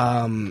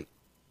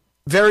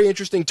 Very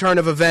interesting turn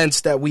of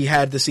events that we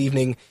had this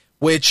evening,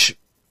 which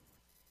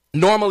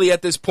normally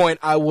at this point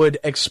I would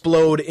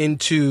explode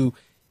into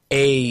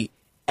a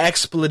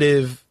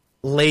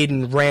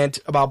expletive-laden rant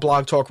about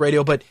Blog Talk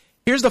Radio. But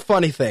here's the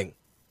funny thing.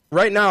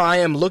 Right now I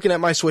am looking at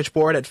my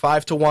switchboard at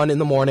 5 to 1 in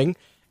the morning,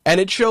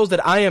 and it shows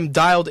that I am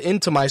dialed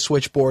into my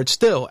switchboard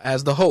still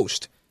as the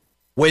host,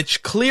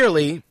 which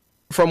clearly,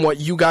 from what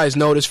you guys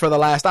noticed for the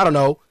last,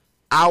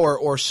 hour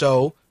or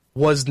so,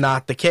 was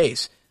not the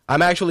case.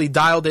 I'm actually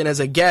dialed in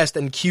as a guest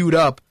and queued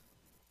up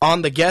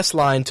on the guest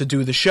line to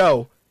do the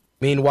show.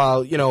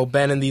 Meanwhile,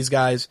 Ben and these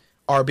guys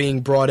are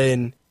being brought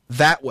in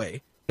that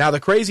way. Now, the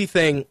crazy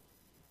thing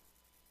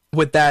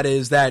with that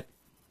is that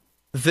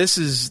this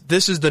is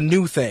the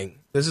new thing.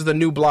 This is the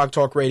new Blog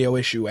Talk Radio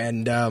issue,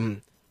 and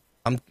I'm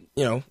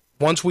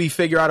once we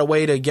figure out a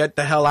way to get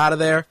the hell out of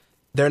there,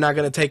 they're not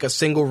going to take a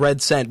single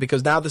red cent,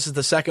 because now this is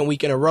the second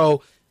week in a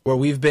row where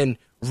we've been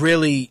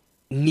really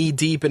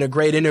knee-deep in a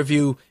great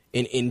interview,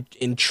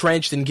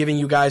 entrenched in giving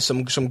you guys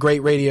some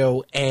great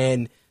radio,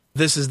 and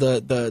this is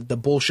the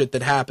bullshit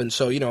that happened.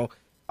 So,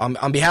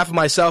 on behalf of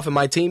myself and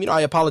my team,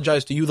 I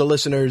apologize to you, the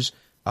listeners,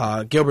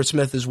 Gilbert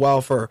Smith as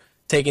well, for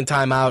taking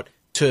time out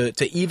to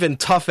even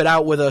tough it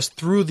out with us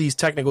through these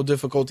technical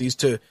difficulties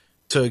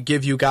to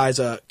give you guys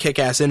a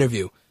kick-ass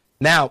interview.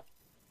 Now,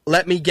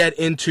 let me get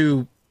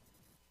into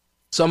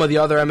some of the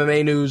other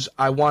MMA news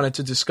I wanted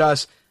to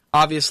discuss.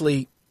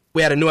 Obviously,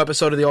 we had a new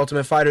episode of The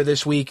Ultimate Fighter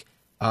this week,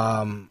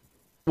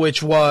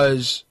 which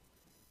was,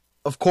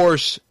 of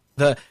course,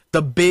 the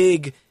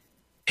big,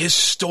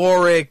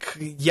 historic,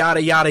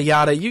 yada, yada,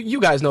 yada.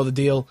 You guys know the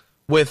deal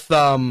with,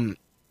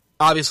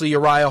 obviously,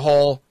 Uriah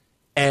Hall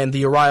and the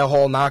Uriah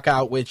Hall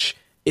knockout, which,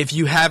 if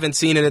you haven't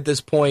seen it at this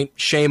point,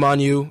 shame on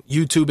you.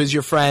 YouTube is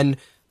your friend.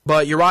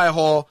 But Uriah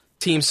Hall,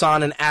 Team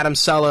Son, and Adam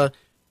Sella,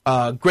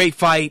 great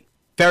fight,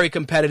 very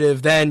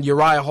competitive. Then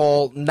Uriah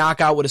Hall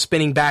knockout with a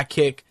spinning back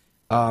kick.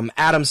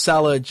 Adam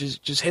Sella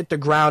just hit the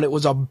ground. It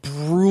was a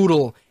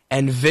brutal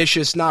and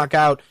vicious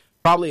knockout.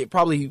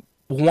 Probably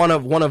one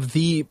of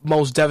the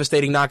most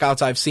devastating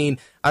knockouts I've seen.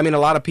 I mean, a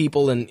lot of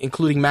people,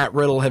 including Matt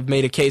Riddle, have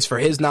made a case for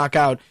his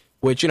knockout,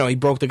 which, he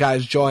broke the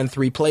guy's jaw in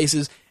 3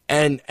 places.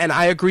 And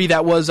I agree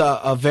that was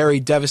a very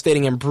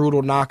devastating and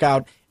brutal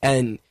knockout,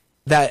 and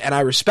I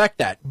respect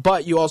that.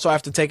 But you also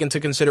have to take into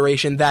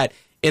consideration that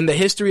in the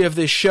history of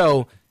this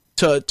show,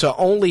 to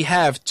only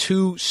have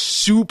 2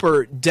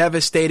 super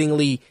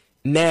devastatingly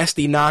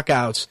nasty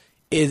knockouts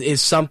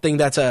is something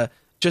that's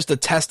just a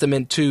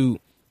testament to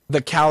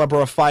the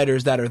caliber of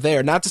fighters that are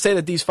there. Not to say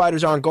that these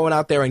fighters aren't going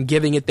out there and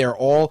giving it their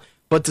all,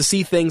 but to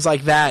see things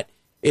like that,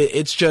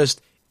 it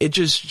just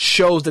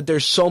shows that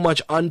there's so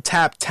much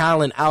untapped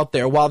talent out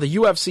there. While the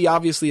UFC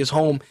obviously is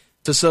home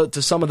to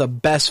some of the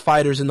best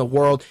fighters in the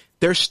world,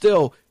 there's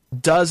still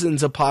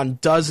dozens upon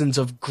dozens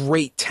of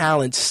great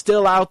talent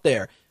still out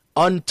there,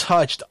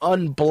 untouched,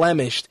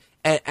 unblemished,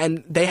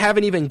 and they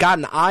haven't even got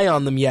an eye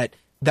on them yet,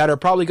 that are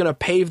probably going to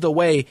pave the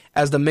way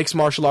as the mixed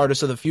martial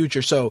artists of the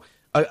future. So,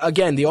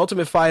 again, The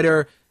Ultimate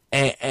Fighter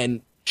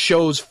and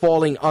shows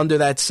falling under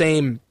that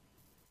same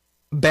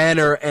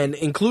banner, and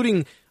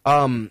including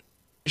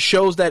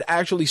shows that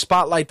actually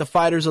spotlight the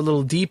fighters a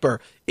little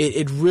deeper.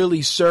 It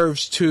really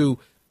serves to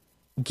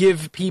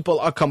give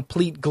people a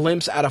complete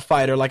glimpse at a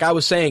fighter. Like I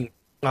was saying,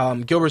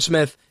 Gilbert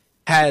Smith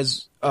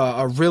has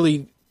a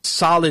really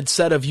solid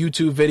set of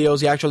YouTube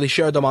videos. He actually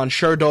shared them on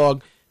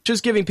SureDog,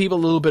 just giving people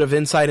a little bit of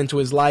insight into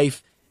his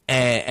life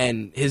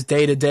and his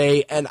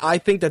day-to-day. And I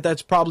think that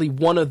that's probably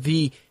one of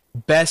the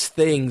best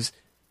things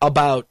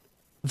about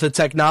the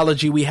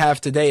technology we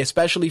have today,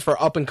 especially for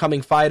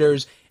up-and-coming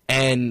fighters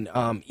and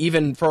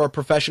even for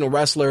professional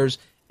wrestlers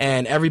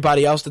and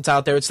everybody else that's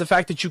out there. It's the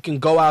fact that you can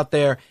go out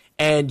there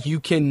and you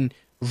can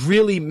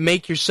really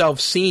make yourself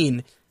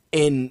seen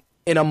in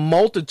a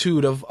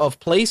multitude of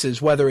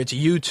places, whether it's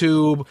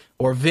YouTube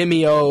or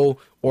Vimeo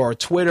or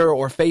Twitter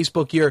or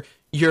Facebook.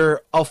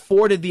 You're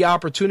afforded the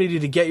opportunity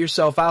to get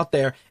yourself out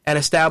there and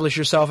establish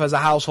yourself as a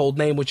household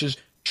name, which is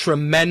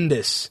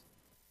tremendous.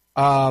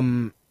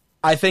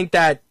 I think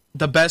that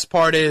the best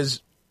part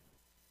is,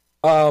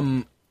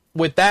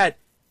 with that,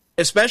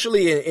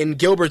 especially in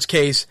Gilbert's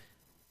case,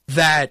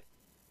 that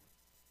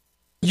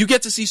you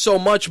get to see so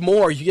much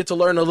more. You get to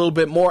learn a little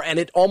bit more, and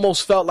it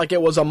almost felt like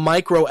it was a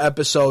micro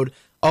episode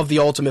of The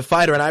Ultimate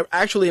Fighter. And I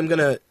actually am going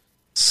to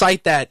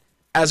cite that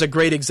as a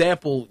great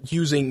example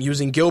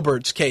using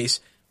Gilbert's case,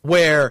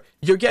 where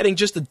you're getting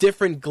just a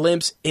different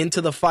glimpse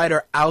into the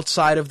fighter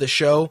outside of the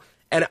show.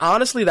 And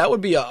honestly, that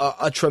would be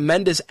a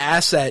tremendous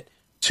asset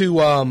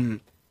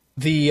to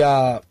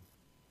the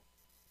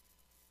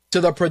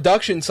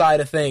production side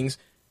of things,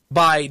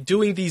 by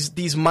doing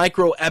these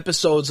micro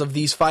episodes of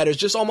these fighters,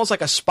 just almost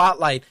like a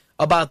spotlight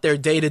about their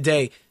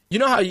day-to-day. You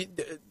know how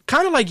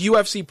kind of like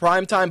UFC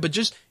Primetime, but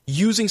just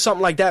using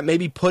something like that,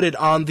 maybe put it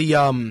on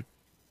the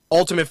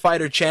Ultimate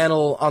Fighter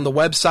channel on the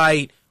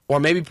website, or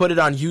maybe put it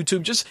on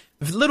YouTube, just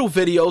little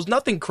videos,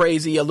 nothing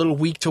crazy, a little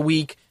week to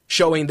week,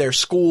 showing their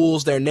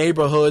schools, their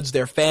neighborhoods,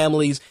 their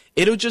families.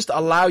 It'll just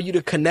allow you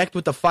to connect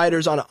with the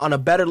fighters on a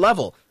better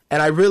level.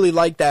 And I really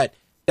like that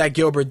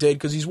Gilbert did,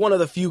 because he's one of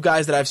the few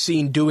guys that I've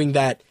seen doing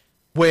that,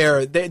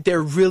 where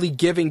they're really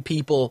giving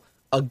people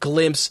a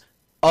glimpse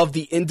of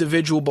the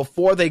individual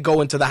before they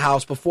go into the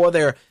house, before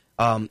they're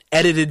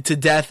edited to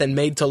death and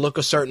made to look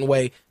a certain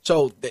way.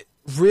 So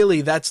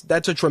really, that's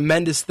a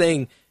tremendous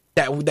thing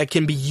that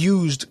can be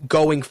used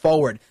going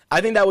forward. I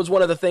think that was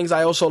one of the things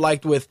I also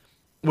liked with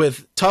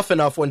Tough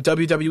Enough, when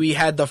WWE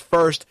had the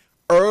first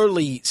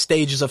early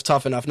stages of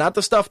Tough Enough. Not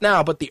the stuff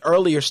now, but the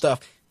earlier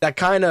stuff that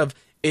kind of,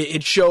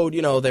 it showed,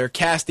 their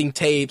casting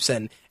tapes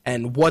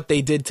and what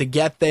they did to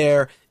get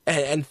there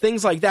and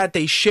things like that.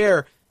 They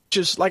share,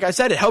 just like I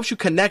said, it helps you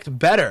connect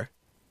better.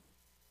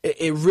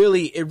 It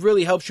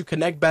really helps you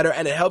connect better,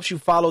 and it helps you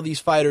follow these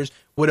fighters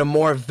with a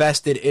more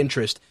vested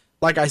interest.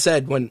 Like I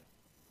said, when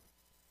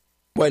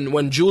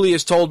when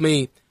Julius told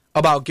me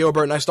about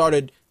Gilbert and I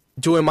started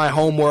doing my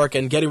homework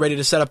and getting ready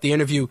to set up the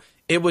interview,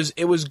 it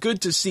was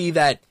good to see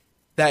that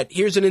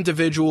here's an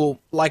individual,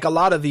 like a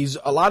lot of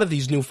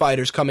these new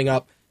fighters coming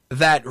up,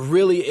 that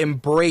really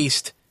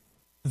embraced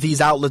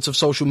these outlets of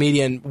social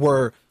media and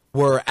were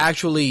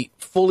actually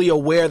fully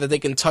aware that they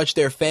can touch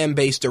their fan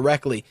base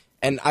directly.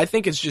 And I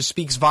think it just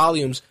speaks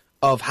volumes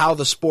of how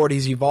the sport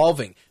is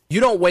evolving. You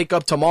don't wake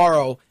up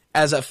tomorrow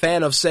as a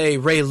fan of, say,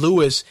 Ray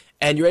Lewis,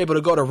 and you're able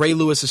to go to Ray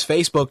Lewis's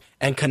Facebook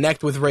and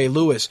connect with Ray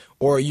Lewis,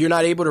 or you're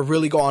not able to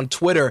really go on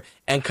Twitter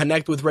and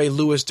connect with Ray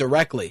Lewis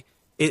directly.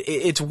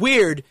 It's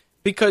weird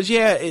because,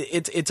 yeah,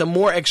 it's a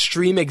more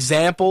extreme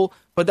example,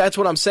 but that's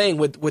what I'm saying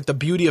with the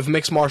beauty of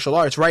mixed martial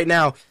arts. Right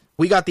now,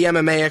 we got the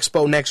MMA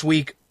Expo next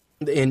week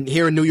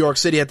here in New York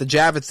City at the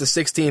Javits, the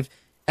 16th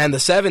and the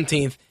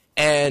 17th,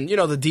 and, you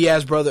know, the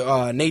Diaz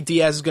brother, Nate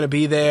Diaz is going to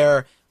be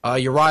there,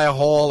 Uriah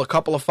Hall, a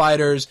couple of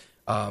fighters.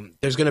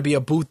 There's going to be a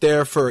booth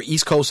there for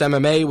East Coast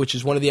MMA, which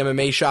is one of the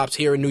MMA shops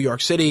here in New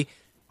York City,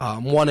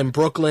 one in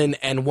Brooklyn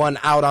and one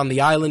out on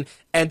the island.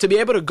 And to be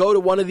able to go to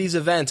one of these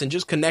events and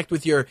just connect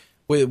with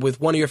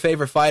with one of your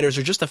favorite fighters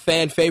or just a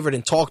fan favorite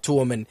and talk to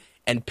them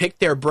and pick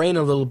their brain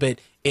a little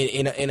bit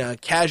in a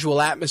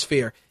casual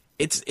atmosphere,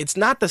 it's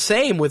not the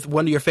same with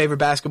one of your favorite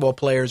basketball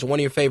players or one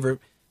of your favorite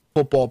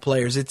football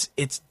players.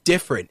 It's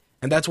different.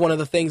 And that's one of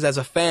the things as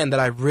a fan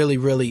that I really,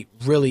 really,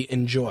 really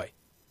enjoy.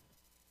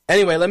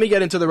 Anyway, let me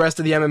get into the rest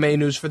of the MMA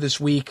news for this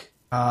week,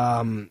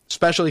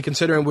 especially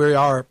considering we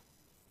are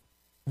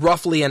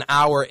roughly an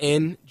hour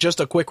in. Just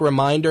a quick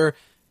reminder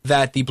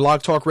that the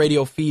Blog Talk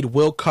Radio feed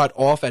will cut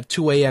off at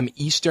 2 a.m.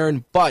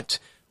 Eastern, but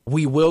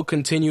we will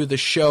continue the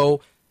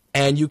show,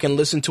 and you can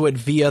listen to it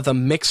via the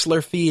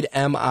Mixlr feed,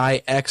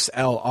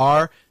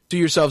 Mixlr. Do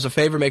yourselves a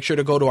favor, make sure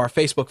to go to our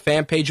Facebook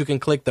fan page. You can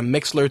click the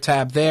Mixlr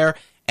tab there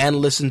and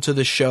listen to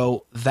the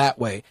show that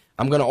way.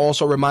 I'm going to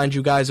also remind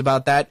you guys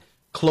about that.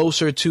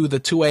 Closer to the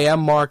 2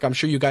 a.m. mark, I'm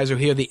sure you guys will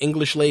hear the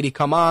English lady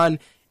come on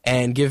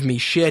and give me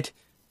shit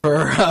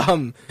for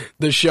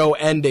the show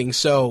ending.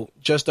 So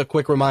just a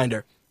quick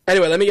reminder.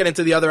 Anyway, let me get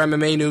into the other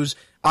MMA news.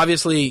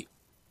 Obviously,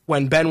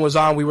 when Ben was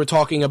on, we were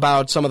talking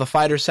about some of the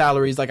fighter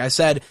salaries. Like I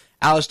said,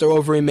 Alistair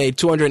Overeem made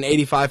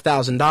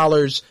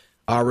 $285,000.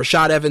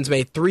 Rashad Evans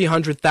made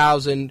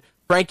 $300,000.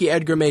 Frankie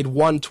Edgar made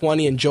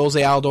 $120,000, and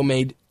Jose Aldo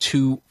made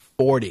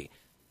 $240,000.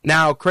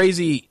 Now,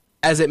 crazy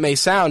as it may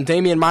sound,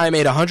 Damian Maia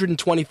made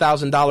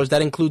 $120,000.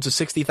 That includes a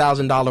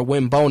 $60,000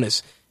 win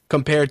bonus,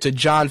 compared to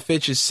John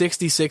Fitch's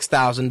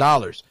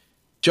 $66,000.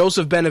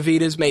 Joseph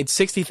Benavidez made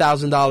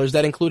 $60,000.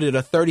 That included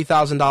a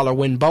 $30,000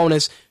 win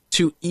bonus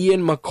to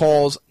Ian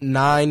McCall's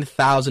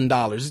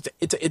 $9,000.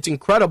 It's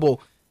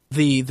incredible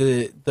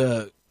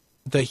the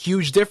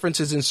huge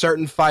differences in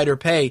certain fighter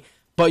pay,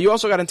 but you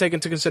also got to take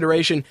into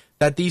consideration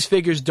that these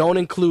figures don't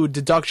include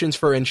deductions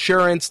for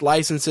insurance,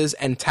 licenses,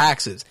 and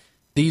taxes.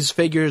 These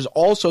figures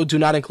also do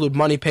not include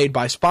money paid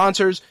by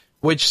sponsors,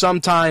 which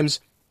sometimes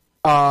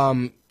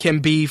can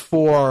be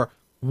for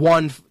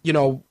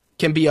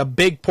can be a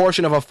big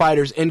portion of a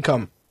fighter's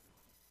income.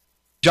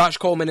 Josh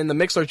Coleman in the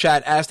Mixlr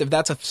chat asked if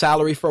that's a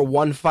salary for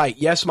one fight.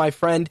 Yes, my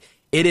friend,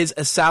 it is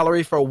a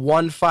salary for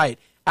one fight.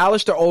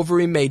 Alistair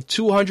Overeem made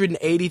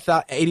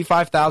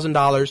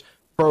 $285,000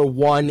 for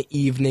one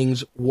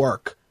evening's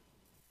work.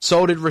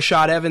 So did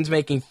Rashad Evans,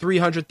 making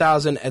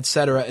 $300,000,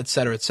 etc.,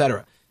 etc.,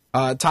 etc.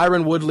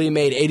 Tyron Woodley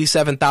made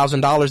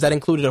 $87,000. That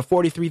included a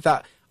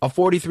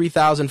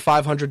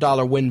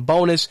 $43,500 win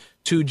bonus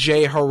to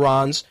Jay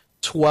Haran's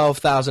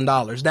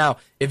 $12,000. Now,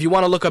 if you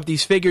want to look up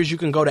these figures, you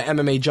can go to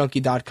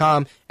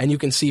MMAJunkie.com and you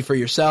can see for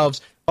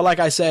yourselves. But like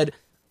I said,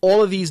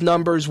 all of these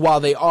numbers, while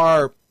they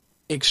are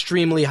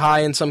extremely high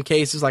in some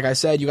cases, like I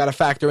said, you got to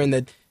factor in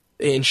that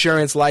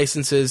insurance,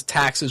 licenses,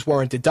 taxes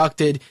weren't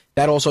deducted.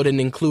 That also didn't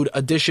include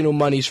additional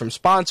monies from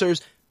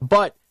sponsors.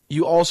 But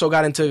you also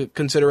got into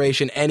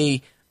consideration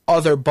any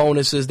other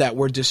bonuses that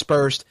were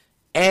dispersed,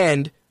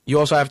 and you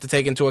also have to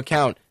take into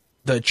account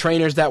the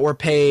trainers that were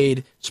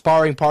paid,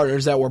 sparring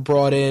partners that were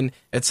brought in,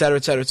 et cetera,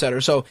 et cetera, et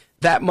cetera. So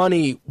that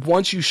money,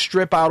 once you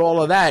strip out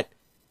all of that,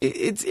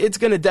 it's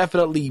going to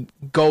definitely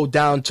go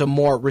down to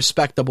more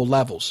respectable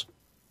levels.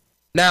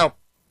 Now,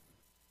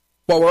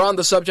 while we're on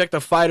the subject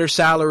of fighter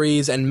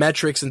salaries and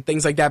metrics and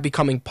things like that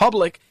becoming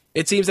public,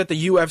 it seems that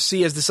the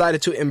UFC has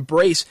decided to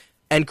embrace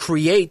and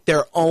create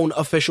their own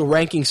official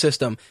ranking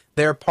system.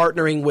 They're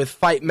partnering with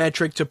Fight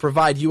Metric to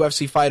provide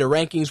UFC fighter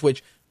rankings,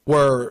 which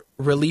were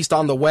released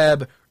on the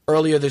web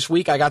earlier this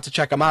week. I got to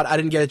check them out. I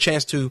didn't get a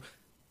chance to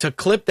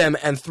clip them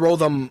and throw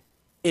them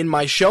in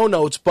my show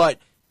notes, but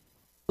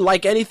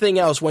like anything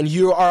else, when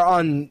you are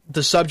on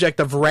the subject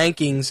of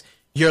rankings,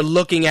 you're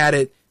looking at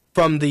it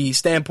from the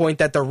standpoint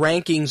that the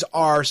rankings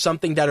are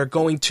something that are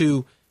going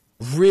to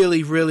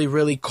really, really,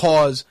 really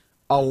cause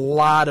a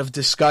lot of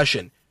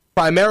discussion.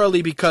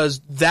 Primarily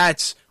because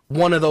that's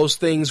one of those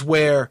things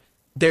where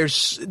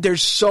there's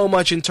so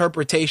much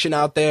interpretation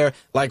out there.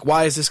 Like,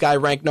 why is this guy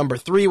ranked number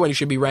 3 when he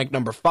should be ranked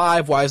number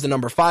 5? Why is the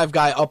number 5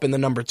 guy up in the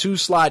number 2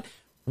 slot?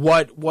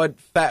 What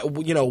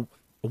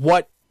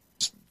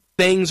things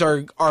things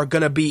are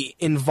going to be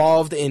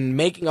involved in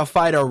making a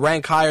fighter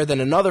rank higher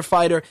than another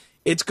fighter,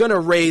 it's going to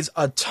raise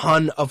a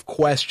ton of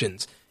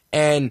questions.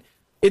 And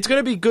it's going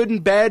to be good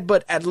and bad,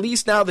 but at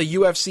least now the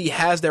UFC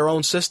has their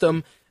own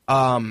system.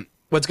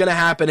 What's going to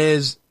happen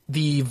is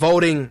the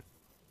voting,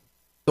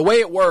 the way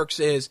it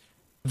works is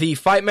the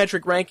Fight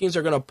Metric rankings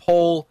are going to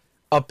poll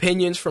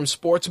opinions from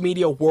sports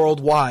media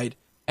worldwide.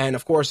 And,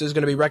 of course, this is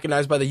going to be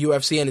recognized by the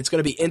UFC, and it's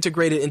going to be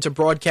integrated into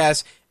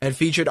broadcasts and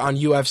featured on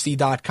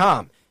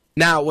UFC.com.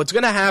 Now, what's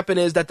going to happen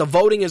is that the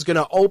voting is going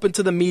to open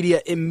to the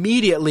media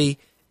immediately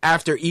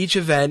after each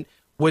event,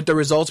 with the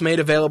results made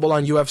available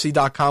on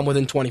UFC.com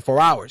within 24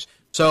 hours.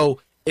 So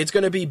it's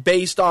going to be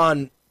based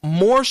on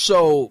more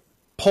so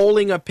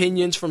polling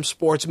opinions from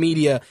sports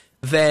media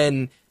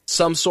than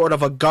some sort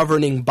of a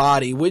governing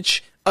body,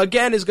 which,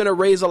 again, is going to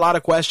raise a lot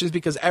of questions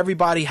because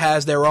everybody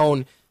has their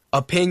own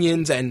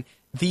opinions, and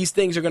these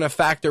things are going to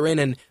factor in,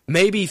 and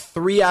maybe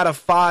 3 out of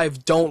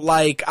 5 don't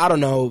like, I don't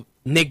know,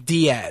 Nick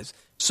Diaz.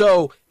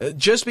 So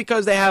just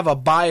because they have a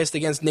bias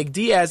against Nick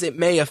Diaz, it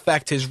may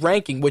affect his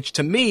ranking, which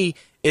to me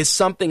is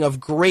something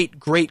of great,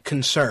 great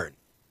concern.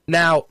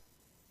 Now,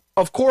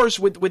 of course,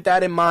 with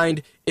that in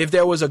mind, if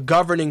there was a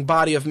governing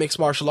body of mixed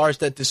martial arts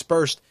that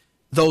dispersed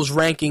those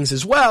rankings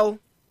as well,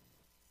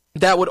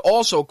 that would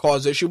also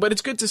cause issue. But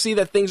it's good to see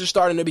that things are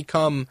starting to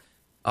become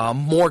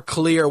more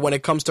clear when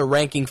it comes to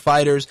ranking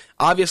fighters.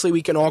 Obviously,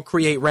 we can all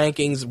create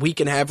rankings. We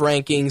can have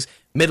rankings.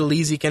 Middle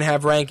Easy can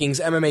have rankings.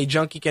 MMA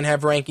Junkie can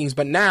have rankings.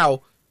 But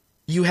now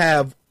you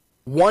have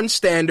one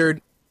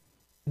standard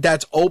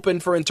that's open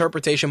for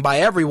interpretation by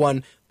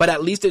everyone, but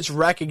at least it's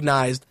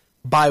recognized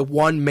by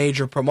one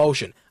major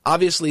promotion.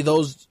 Obviously,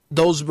 those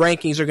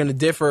rankings are going to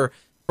differ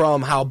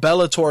from how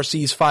Bellator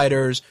sees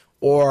fighters,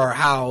 or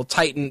how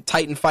Titan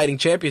Fighting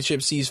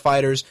Championship sees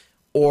fighters,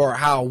 or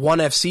how ONE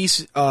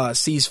FC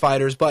sees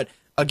fighters. But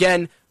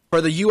again,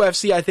 for the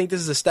UFC, I think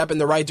this is a step in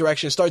the right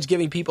direction. It starts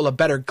giving people a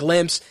better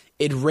glimpse.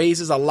 It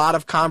raises a lot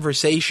of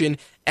conversation,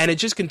 and it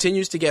just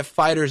continues to get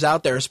fighters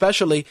out there,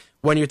 especially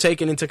when you're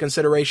taking into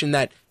consideration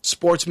that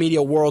sports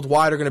media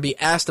worldwide are going to be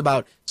asked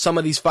about some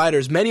of these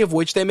fighters, many of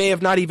which they may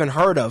have not even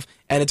heard of,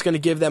 and it's going to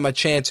give them a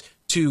chance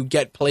to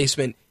get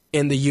placement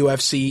in the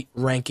UFC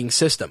ranking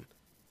system.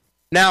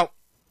 Now,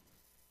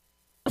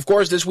 of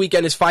course, this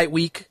weekend is Fight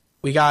Week.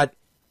 We got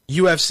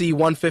UFC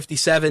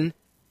 157,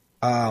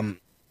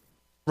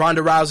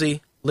 Ronda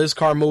Rousey, Liz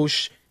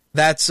Carmouche.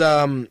 That's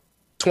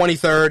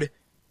 23rd.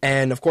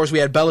 And, of course, we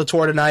had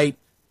Bellator tonight.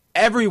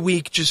 Every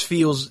week is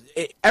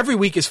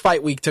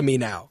Fight Week to me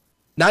now.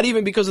 Not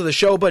even because of the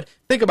show, but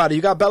think about it.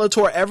 You got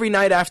Bellator every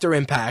night after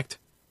Impact,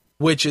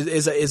 which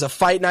is a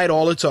fight night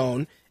all its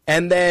own.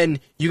 And then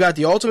you got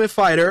The Ultimate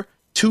Fighter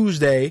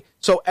Tuesday.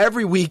 So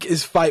every week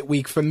is Fight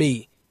Week for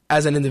me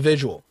as an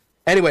individual.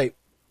 Anyway,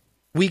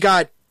 we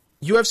got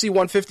UFC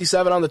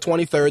 157 on the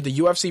 23rd. The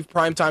UFC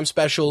primetime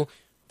special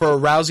for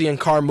Rousey and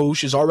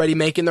Carmouche is already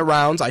making the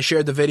rounds. I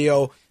shared the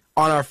video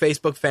on our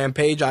Facebook fan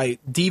page. I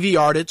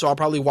DVR'd it, so I'll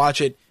probably watch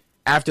it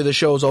after the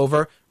show's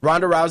over.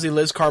 Ronda Rousey,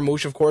 Liz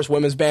Carmouche, of course,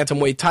 women's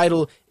bantamweight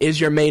title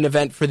is your main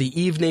event for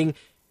the evening.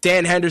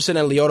 Dan Henderson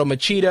and Lyoto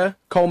Machida,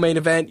 co-main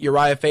event.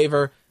 Uriah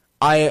Faber,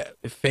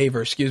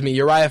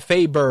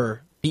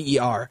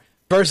 B-E-R,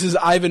 versus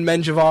Ivan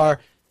Menjivar.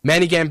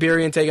 Manny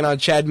Gambirian taking on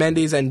Chad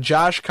Mendes, and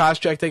Josh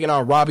Koscheck taking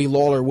on Robbie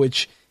Lawler,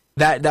 which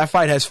that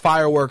fight has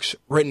fireworks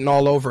written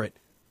all over it.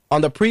 On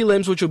the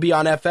prelims, which will be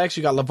on FX,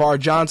 you got LeVar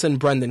Johnson,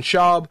 Brendan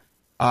Schaub,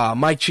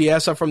 Mike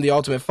Chiesa from The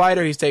Ultimate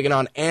Fighter. He's taking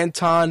on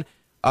Anton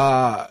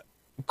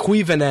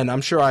Kuivanen.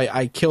 I'm sure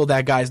I killed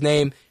that guy's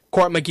name.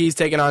 Court McGee's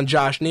taking on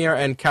Josh Neer,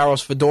 and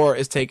Carlos Fedor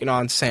is taking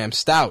on Sam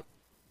Stout.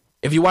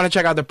 If you want to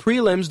check out the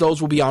prelims,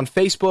 those will be on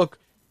Facebook.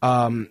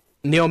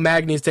 Neil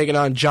Magny is taking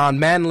on John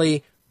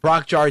Manley.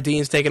 Brock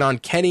Jardine's taking on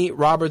Kenny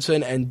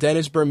Robertson, and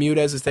Dennis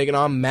Bermudez is taking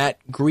on Matt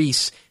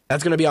Grease.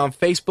 That's going to be on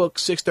Facebook,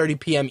 6:30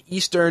 p.m.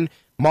 Eastern.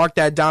 Mark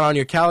that down on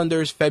your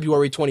calendars,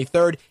 February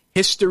 23rd.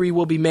 History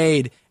will be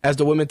made as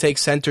the women take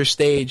center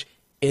stage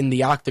in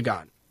the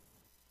octagon.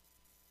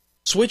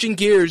 Switching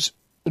gears,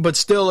 but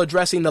still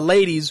addressing the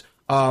ladies,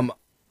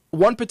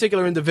 one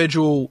particular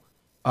individual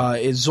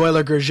is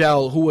Zoila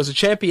Gurgel, who was a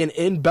champion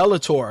in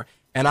Bellator,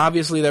 and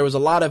obviously there was a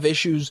lot of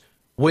issues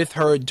with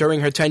her during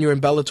her tenure in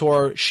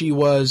Bellator. She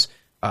was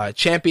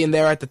champion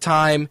there at the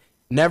time,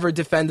 never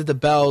defended the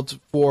belt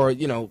for,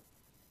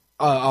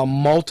 a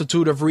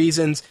multitude of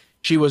reasons.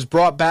 She was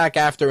brought back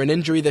after an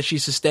injury that she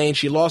sustained.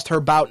 She lost her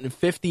bout in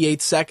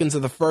 58 seconds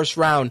of the first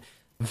round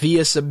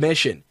via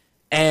submission.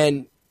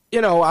 And,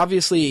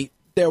 obviously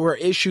there were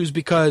issues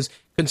because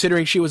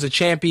considering she was a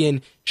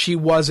champion, she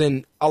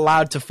wasn't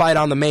allowed to fight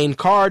on the main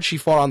card. She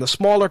fought on the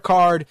smaller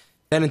card.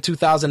 Then in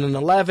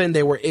 2011,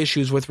 there were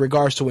issues with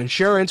regards to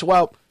insurance.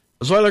 Well,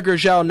 Zoila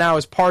Gurgel now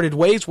has parted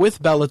ways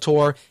with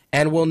Bellator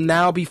and will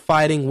now be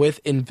fighting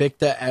with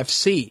Invicta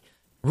FC.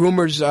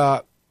 Rumors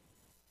are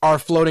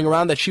floating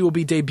around that she will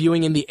be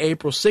debuting in the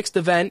April 6th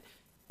event.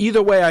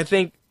 Either way, I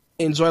think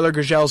in Zoila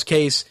Gurgel's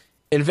case,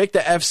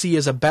 Invicta FC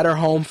is a better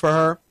home for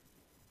her.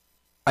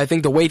 I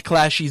think the weight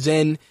class she's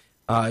in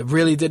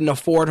Really didn't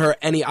afford her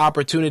any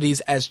opportunities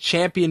as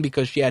champion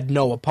because she had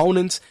no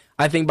opponents.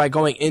 I think by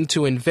going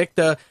into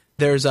Invicta,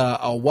 there's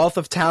a wealth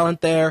of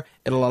talent there.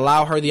 It'll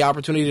allow her the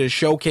opportunity to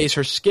showcase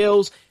her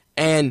skills.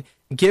 And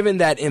given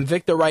that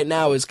Invicta right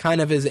now is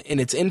kind of in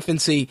its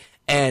infancy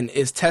and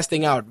is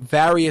testing out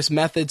various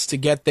methods to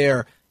get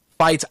their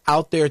fights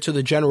out there to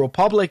the general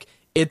public,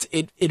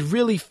 it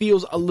really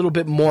feels a little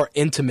bit more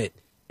intimate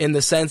in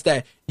the sense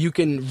that you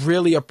can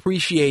really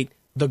appreciate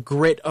the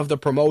grit of the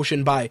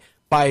promotion by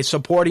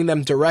supporting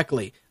them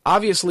directly.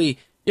 Obviously,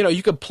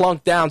 you could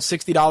plunk down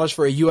 $60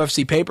 for a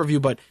UFC pay-per-view,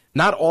 but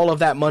not all of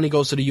that money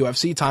goes to the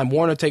UFC. Time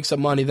Warner takes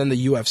some money, then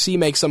the UFC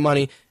makes some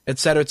money, et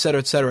cetera, et cetera,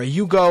 et cetera.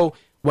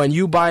 When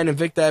you buy an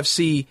Invicta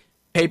FC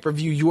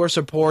pay-per-view, you are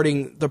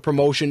supporting the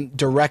promotion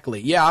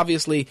directly. Yeah,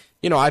 obviously,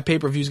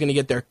 iPay-per-view is going to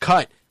get their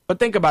cut, but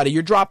think about it.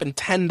 You're dropping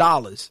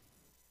 $10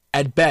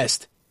 at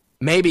best,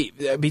 maybe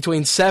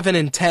between 7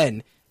 and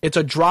 10. It's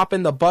a drop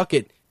in the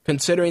bucket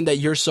considering that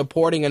you're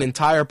supporting an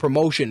entire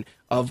promotion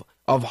of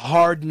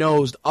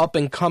hard-nosed,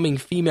 up-and-coming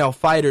female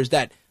fighters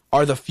that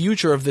are the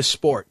future of this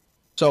sport.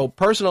 So,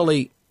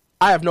 personally,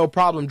 I have no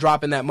problem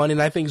dropping that money,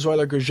 and I think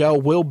Zoila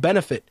Gurgel will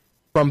benefit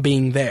from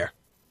being there.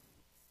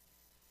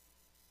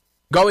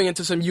 Going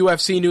into some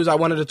UFC news, I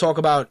wanted to talk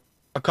about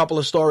a couple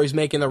of stories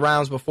making the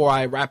rounds before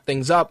I wrap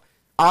things up.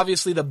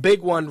 Obviously, the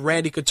big one,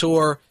 Randy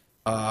Couture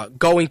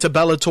going to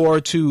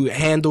Bellator to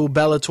handle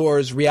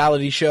Bellator's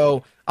reality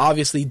show.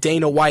 Obviously,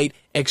 Dana White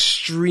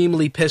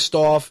extremely pissed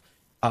off.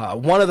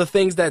 One of the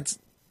things that's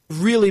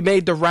really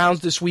made the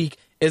rounds this week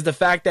is the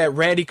fact that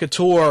Randy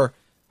Couture,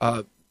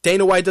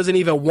 Dana White doesn't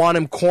even want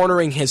him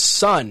cornering his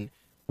son,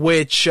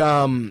 which,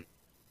 I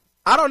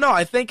don't know.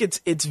 I think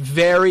it's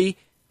very,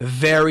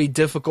 very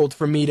difficult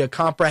for me to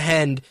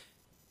comprehend,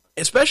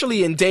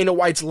 especially in Dana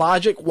White's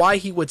logic, why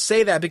he would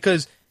say that.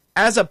 Because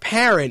as a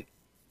parent,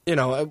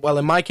 well,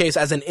 in my case,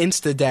 as an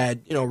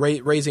insta-dad,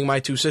 raising my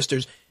two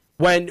sisters,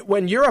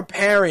 when you're a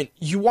parent,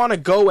 you want to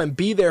go and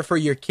be there for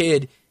your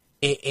kid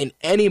in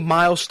any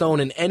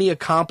milestone, in any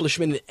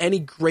accomplishment, in any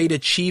great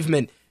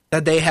achievement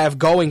that they have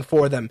going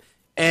for them.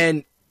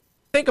 And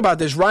think about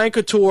this. Ryan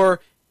Couture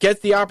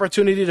gets the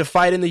opportunity to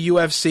fight in the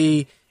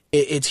UFC.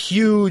 It's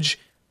huge.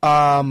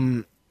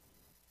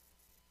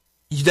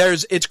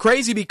 It's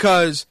crazy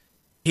because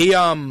he,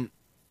 like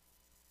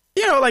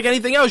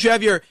anything else, you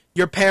have your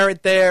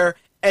parent there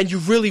and you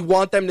really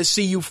want them to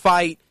see you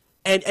fight.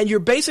 And you're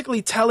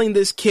basically telling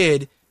this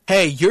kid,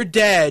 hey, your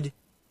dad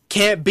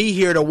can't be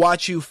here to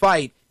watch you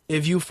fight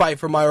if you fight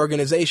for my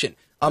organization.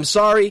 I'm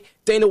sorry,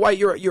 Dana White,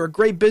 you're a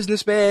great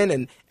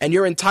businessman and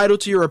you're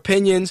entitled to your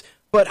opinions,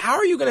 but how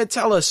are you going to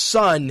tell a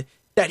son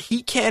that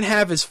he can't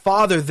have his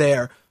father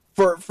there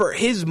for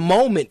his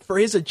moment, for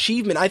his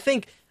achievement? I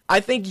think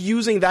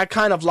using that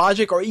kind of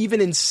logic or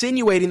even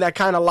insinuating that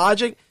kind of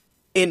logic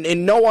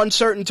in no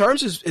uncertain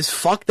terms is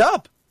fucked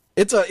up.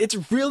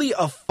 It's really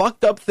a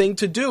fucked up thing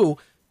to do.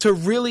 To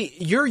really,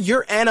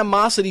 your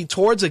animosity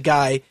towards a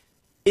guy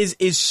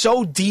is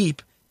so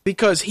deep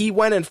because he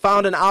went and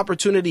found an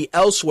opportunity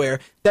elsewhere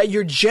that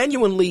you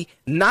genuinely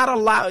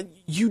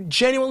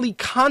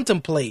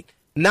contemplate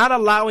not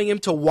allowing him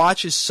to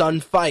watch his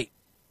son fight.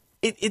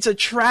 It's a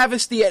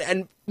travesty,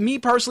 and me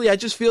personally, I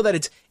just feel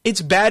that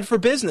it's bad for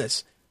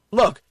business.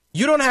 Look,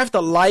 you don't have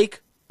to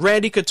like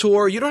Randy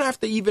Couture, you don't have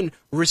to even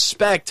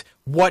respect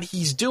what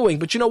he's doing,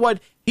 but you know what?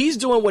 He's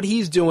doing what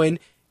he's doing.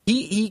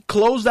 He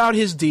closed out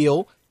his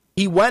deal.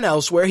 He went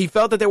elsewhere. He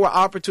felt that there were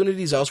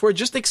opportunities elsewhere.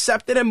 Just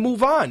accept it and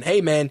move on. Hey,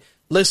 man,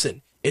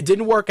 listen, it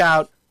didn't work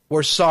out.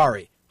 We're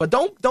sorry. But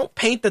don't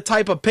paint the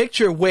type of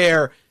picture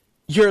where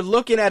you're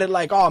looking at it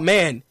like, oh,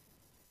 man,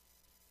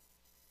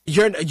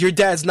 your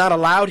dad's not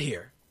allowed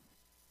here.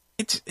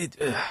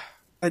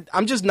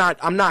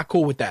 I'm not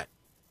cool with that.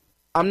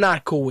 I'm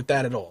not cool with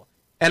that at all.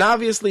 And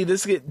obviously,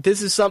 this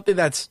is something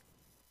that's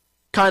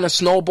kind of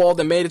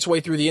snowballed and made its way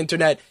through the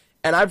internet.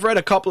 And I've read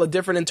a couple of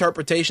different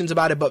interpretations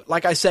about it, but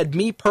like I said,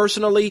 me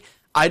personally,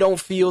 I don't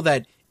feel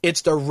that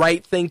it's the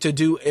right thing to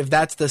do if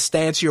that's the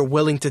stance you're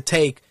willing to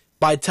take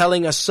by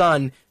telling a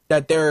son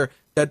that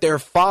their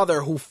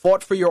father who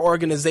fought for your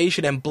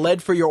organization and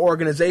bled for your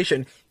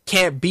organization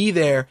can't be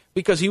there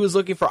because he was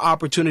looking for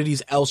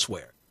opportunities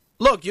elsewhere.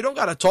 Look, you don't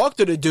got to talk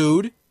to the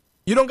dude.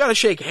 You don't got to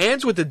shake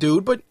hands with the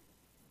dude, but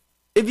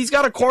if he's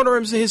got to corner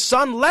his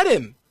son, let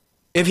him.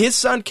 If his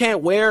son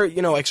can't wear,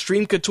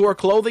 extreme couture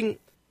clothing,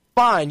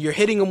 fine, you're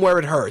hitting him where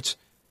it hurts.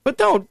 But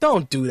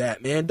don't do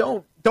that, man.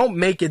 Don't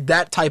make it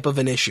that type of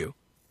an issue.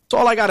 That's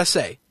all I gotta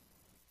say.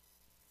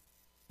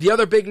 The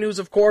other big news,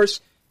 of course,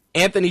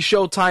 Anthony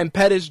Showtime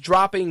Pettis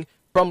dropping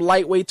from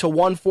lightweight to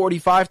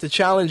 145 to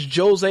challenge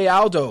Jose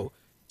Aldo.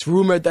 It's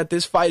rumored that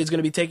this fight is going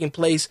to be taking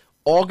place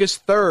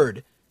August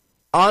 3rd.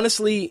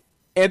 Honestly,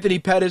 Anthony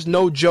Pettis,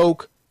 no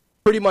joke,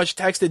 pretty much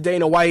texted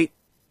Dana White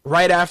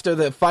right after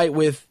the fight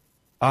with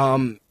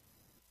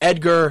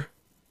Edgar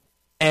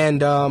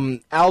and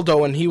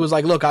Aldo, and he was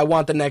like, look, I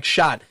want the next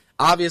shot.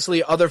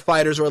 Obviously, other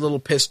fighters are a little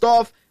pissed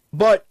off,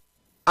 but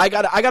I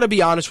gotta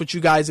be honest with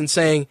you guys in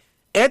saying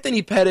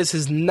Anthony Pettis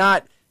has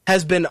not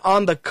has been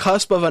on the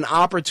cusp of an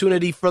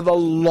opportunity for the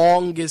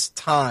longest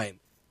time.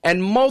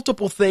 And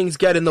multiple things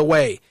get in the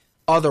way.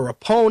 Other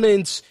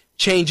opponents,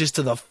 changes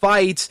to the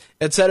fights,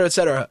 etc.,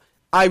 etc.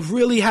 I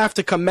really have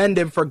to commend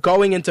him for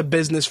going into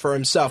business for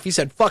himself. He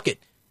said, fuck it.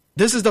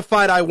 This is the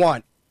fight I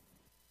want.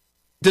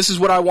 This is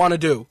what I want to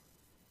do.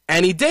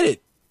 And he did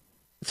it.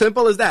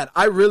 Simple as that.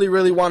 I really,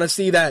 really want to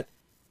see that.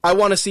 I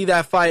want to see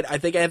that fight. I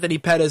think Anthony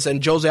Pettis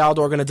and Jose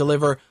Aldo are going to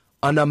deliver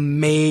an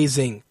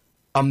amazing,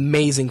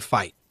 amazing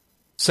fight.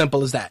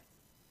 Simple as that.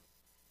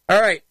 All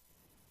right.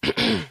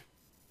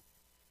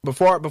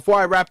 Before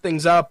I wrap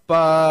things up,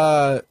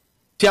 Thiago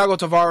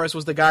Tavares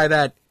was the guy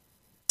that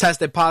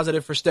tested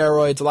positive for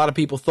steroids. A lot of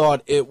people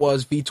thought it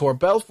was Vitor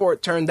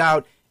Belfort. Turned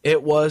out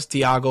it was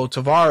Thiago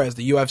Tavares.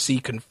 The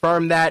UFC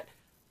confirmed that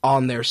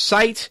on their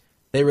site.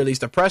 They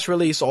released a press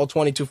release. All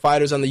 22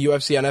 fighters on the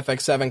UFC on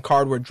FX7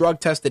 card were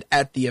drug tested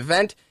at the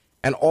event,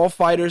 and all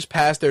fighters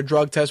passed their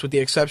drug test with the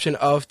exception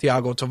of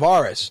Thiago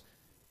Tavares.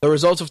 The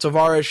results of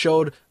Tavares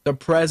showed the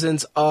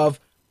presence of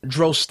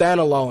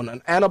drostanolone,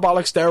 an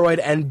anabolic steroid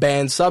and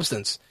banned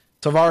substance.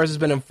 Tavares has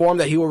been informed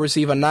that he will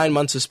receive a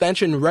 9-month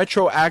suspension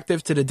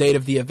retroactive to the date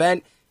of the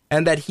event,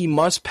 and that he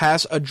must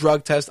pass a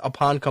drug test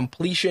upon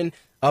completion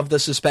of the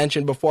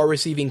suspension before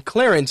receiving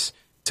clearance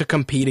to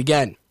compete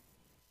again.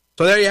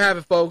 So there you have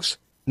it, folks.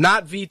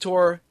 Not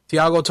Vitor.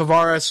 Thiago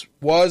Tavares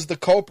was the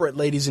culprit,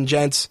 ladies and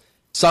gents.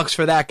 Sucks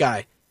for that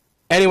guy.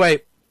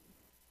 Anyway,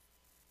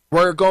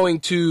 we're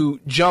going to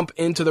jump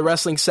into the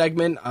wrestling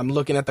segment. I'm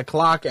looking at the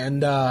clock,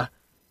 and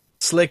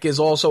Slick is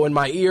also in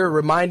my ear,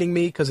 reminding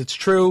me, because it's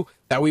true,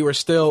 that we were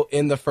still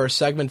in the first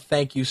segment.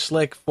 Thank you,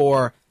 Slick,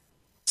 for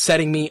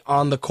setting me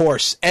on the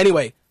course.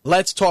 Anyway,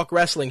 let's talk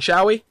wrestling,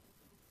 shall we?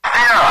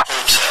 Sierra,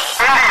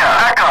 India,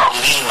 Echo,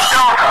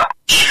 Delta.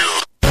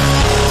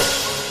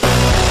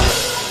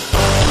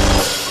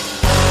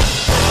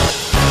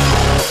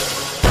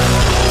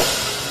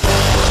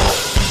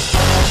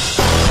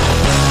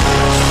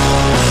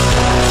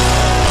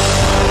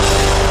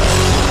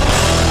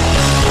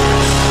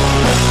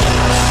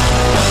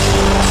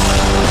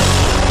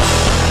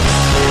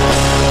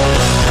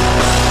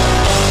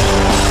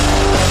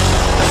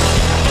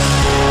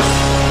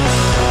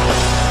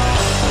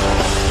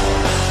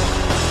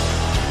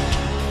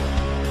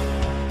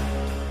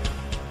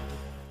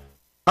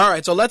 All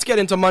right, so let's get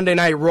into Monday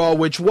Night Raw,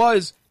 which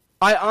was,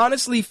 I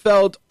honestly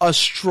felt, a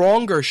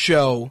stronger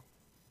show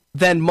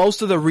than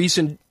most of the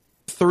recent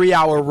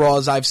 3-hour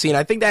Raws I've seen.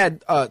 I think they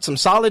had some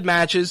solid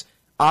matches.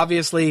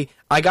 Obviously,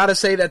 I got to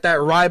say that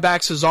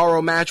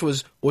Ryback-Cesaro match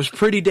was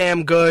pretty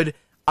damn good.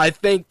 I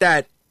think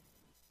that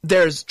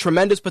there's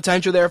tremendous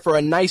potential there for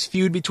a nice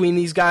feud between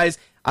these guys.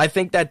 I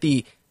think that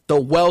the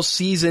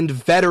well-seasoned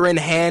veteran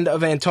hand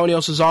of Antonio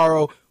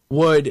Cesaro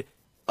would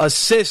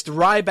assist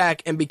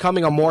Ryback in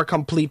becoming a more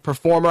complete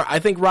performer. I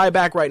think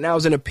Ryback right now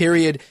is in a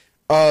period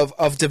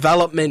of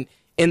development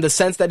in the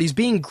sense that he's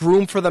being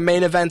groomed for the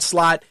main event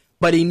slot,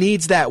 but he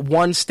needs that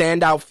one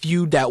standout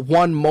feud, that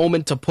one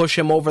moment to push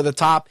him over the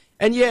top.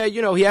 And yeah,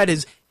 you know, he had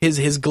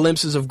his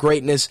glimpses of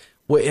greatness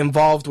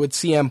involved with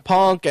CM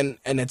Punk and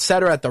et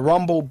cetera at the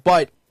Rumble,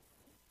 but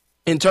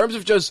in terms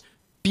of just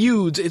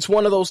feuds, it's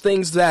one of those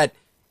things that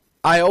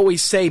I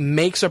always say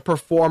makes a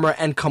performer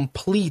and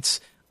completes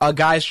a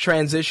guy's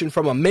transition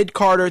from a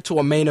mid-carder to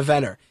a main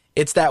eventer.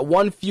 It's that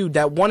one feud,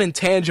 that one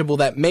intangible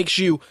that makes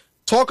you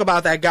talk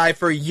about that guy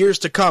for years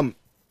to come.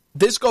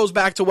 This goes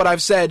back to what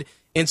I've said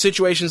in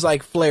situations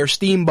like Flair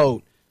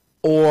Steamboat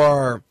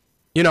or,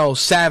 you know,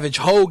 Savage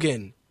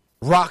Hogan,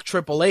 Rock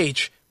Triple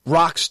H,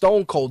 Rock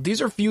Stone Cold.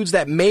 These are feuds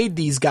that made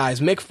these guys,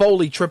 Mick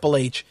Foley, Triple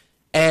H,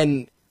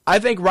 and I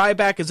think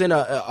Ryback is in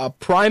a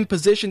prime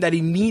position that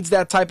he needs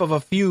that type of a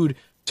feud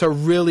to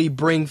really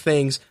bring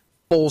things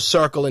full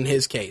circle in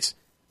his case.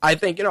 I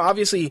think, you know,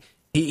 obviously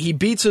he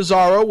beat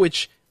Cesaro,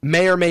 which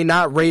may or may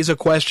not raise a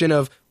question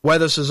of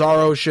whether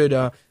Cesaro should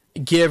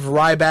give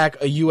Ryback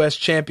a U.S.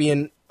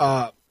 champion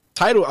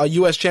title, a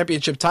U.S.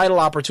 championship title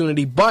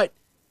opportunity, but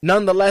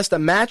nonetheless, the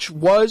match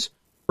was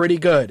pretty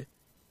good.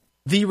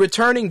 The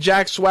returning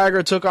Jack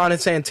Swagger took on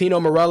Santino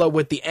Marella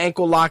with the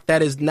ankle lock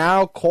that is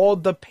now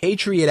called the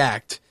Patriot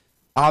Act.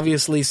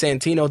 Obviously,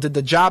 Santino did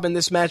the job in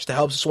this match to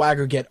help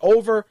Swagger get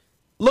over.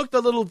 Looked a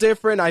little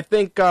different. I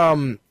think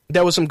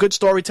there was some good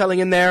storytelling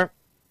in there.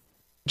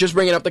 Just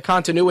bringing up the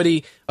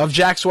continuity of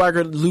Jack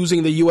Swagger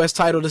losing the U.S.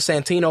 title to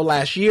Santino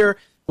last year,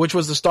 which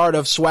was the start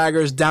of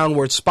Swagger's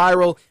downward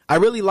spiral. I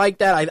really like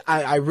that.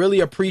 I really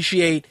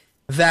appreciate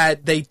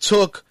that they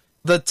took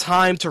the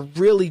time to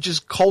really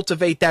just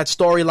cultivate that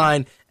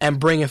storyline and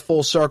bring it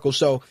full circle.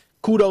 So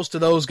kudos to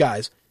those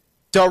guys.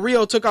 Del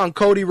Rio took on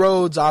Cody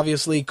Rhodes.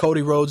 Obviously,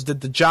 Cody Rhodes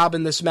did the job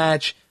in this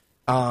match.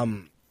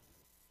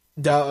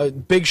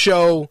 The Big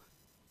Show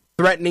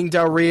threatening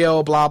Del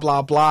Rio, blah,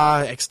 blah, blah,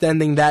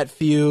 extending that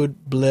feud,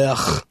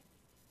 blech.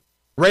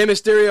 Rey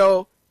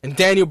Mysterio and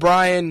Daniel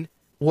Bryan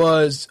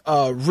was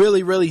a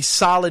really, really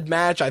solid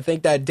match. I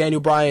think that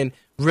Daniel Bryan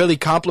really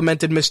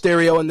complimented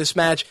Mysterio in this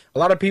match. A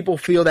lot of people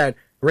feel that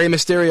Rey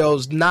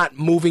Mysterio's not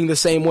moving the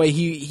same way.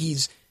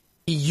 He's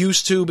he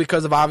used to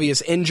because of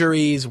obvious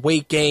injuries,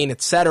 weight gain,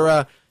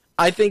 etc.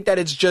 I think that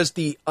it's just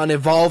an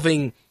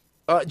evolving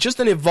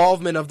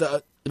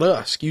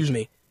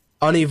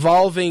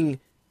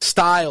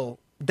style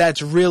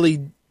that's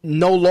really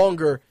no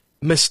longer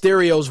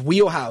Mysterio's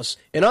wheelhouse.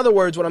 In other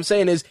words, what I'm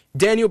saying is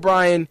Daniel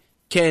Bryan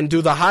can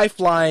do the high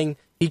flying,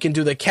 he can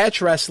do the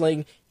catch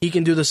wrestling, he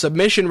can do the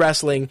submission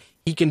wrestling,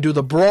 he can do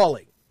the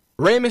brawling.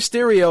 Rey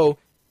Mysterio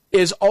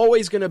is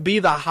always going to be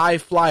the high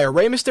flyer.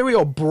 Rey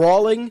Mysterio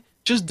brawling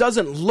just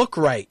doesn't look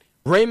right.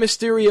 Rey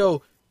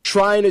Mysterio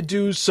trying to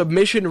do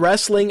submission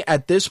wrestling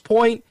at this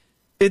point,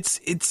 it's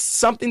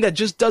something that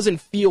just doesn't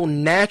feel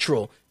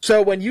natural.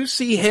 So when you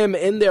see him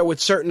in there with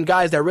certain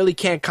guys that really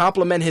can't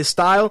complement his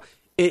style,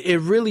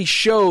 it really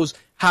shows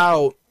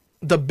how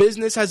the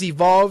business has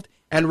evolved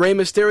and Rey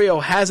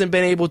Mysterio hasn't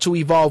been able to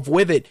evolve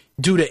with it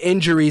due to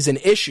injuries and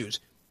issues.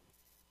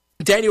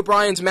 Daniel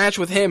Bryan's match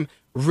with him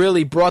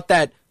really brought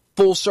that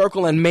full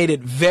circle and made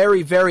it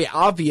very, very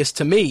obvious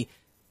to me.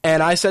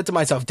 And I said to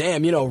myself,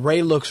 damn,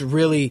 Rey looks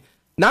really,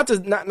 not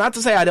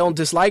to say I don't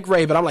dislike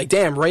Rey, but I'm like,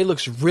 damn, Rey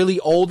looks really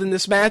old in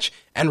this match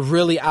and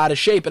really out of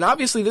shape. And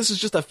obviously this is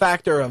just a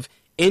factor of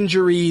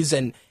injuries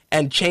and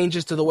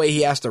changes to the way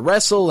he has to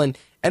wrestle. And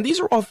these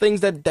are all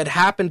things that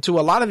happen to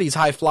a lot of these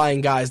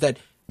high-flying guys, that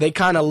they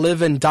kind of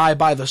live and die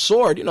by the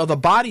sword. The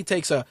body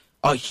takes a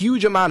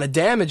huge amount of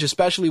damage,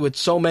 especially with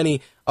so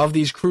many of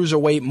these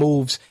cruiserweight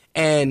moves.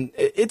 And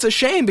it's a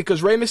shame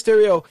because Rey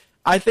Mysterio,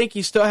 I think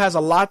he still has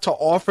a lot to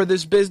offer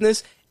this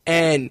business,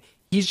 and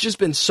he's just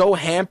been so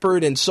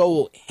hampered and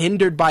so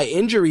hindered by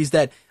injuries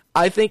that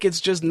I think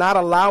it's just not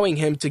allowing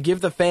him to give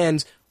the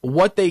fans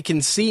what they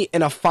can see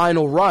in a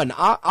final run.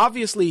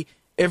 Obviously,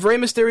 if Rey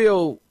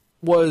Mysterio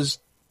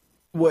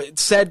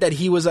said that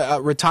he was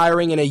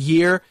retiring in a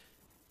year,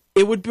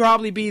 it would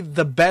probably be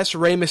the best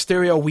Rey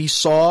Mysterio we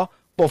saw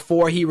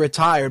before he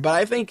retired. But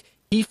I think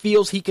he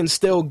feels he can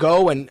still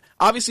go. And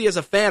obviously, as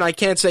a fan, I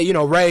can't say,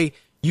 Rey,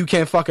 you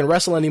can't fucking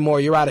wrestle anymore.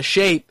 You're out of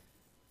shape.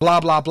 Blah,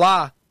 blah,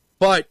 blah.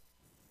 But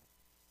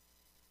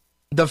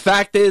the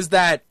fact is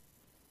that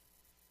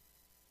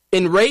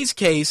in Rey's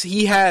case,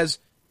 he has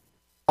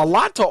a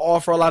lot to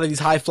offer a lot of these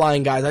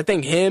high-flying guys. I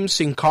think him,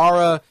 Sin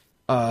Cara,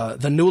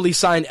 the newly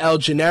signed El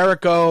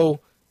Generico,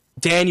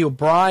 Daniel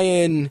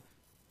Bryan,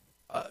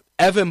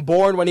 Evan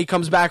Bourne when he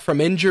comes back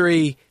from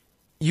injury.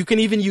 You can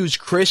even use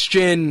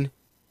Christian.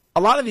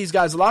 A lot of these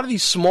guys, a lot of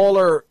these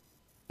smaller,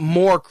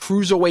 more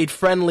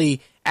cruiserweight-friendly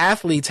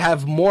athletes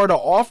have more to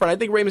offer. And I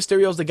think Rey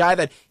Mysterio is the guy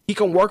that he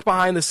can work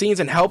behind the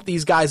scenes and help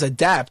these guys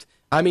adapt.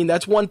 I mean,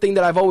 that's one thing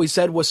that I've always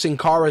said was Sin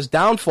Cara's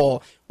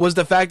downfall, was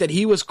the fact that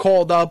he was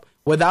called up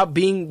without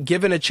being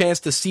given a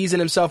chance to season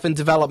himself in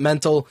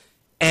developmental,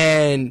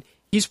 and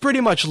he's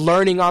pretty much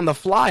learning on the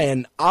fly,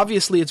 and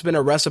obviously it's been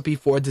a recipe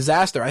for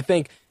disaster. I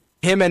think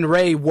him and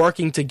Rey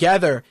working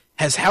together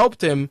has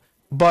helped him,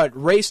 but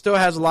Rey still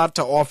has a lot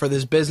to offer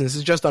this business.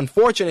 It's just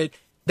unfortunate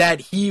that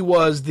he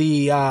was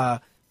the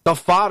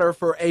fodder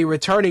for a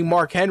returning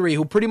Mark Henry,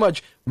 who pretty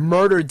much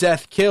murder,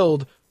 death,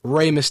 killed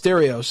Rey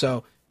Mysterio.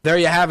 So there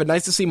you have it.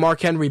 Nice to see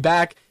Mark Henry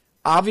back.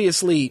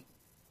 Obviously,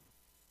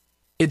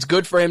 it's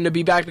good for him to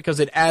be back because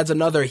it adds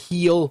another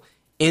heel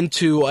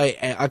into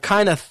a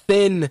kind of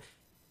thin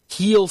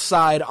heel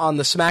side on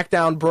the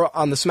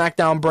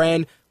SmackDown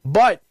brand.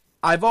 But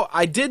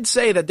I did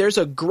say that there's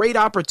a great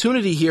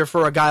opportunity here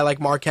for a guy like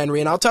Mark Henry,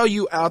 and I'll tell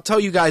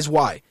you guys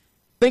why.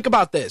 Think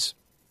about this.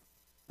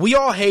 We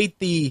all hate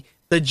the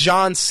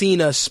John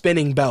Cena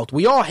spinning belt.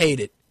 We all hate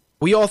it.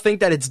 We all think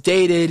that it's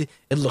dated,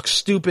 it looks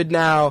stupid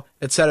now,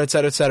 etc.,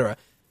 etc., etc.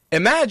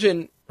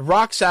 Imagine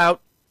Rock's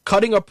out,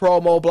 cutting a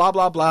promo, blah,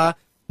 blah, blah.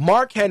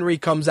 Mark Henry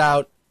comes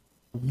out,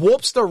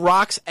 whoops the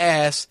Rock's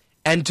ass,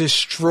 and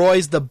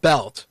destroys the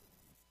belt.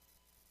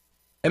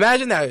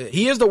 Imagine that.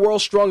 He is the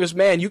world's strongest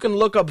man. You can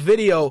look up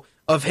video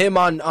of him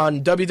on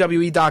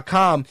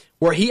WWE.com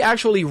where he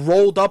actually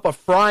rolled up a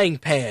frying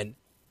pan.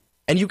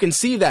 And you can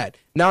see that.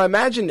 Now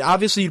imagine,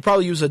 obviously you'd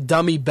probably use a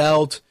dummy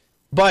belt,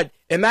 but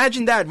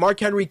imagine that Mark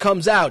Henry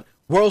comes out,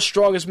 world's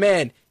strongest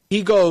man.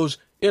 He goes,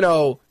 you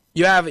don't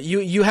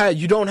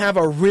have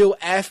a real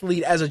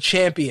athlete as a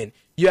champion.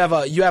 You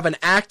have an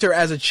actor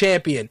as a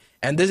champion,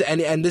 and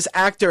this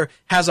actor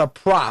has a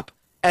prop.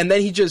 And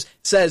then he just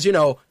says,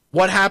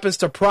 what happens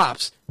to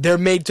props? They're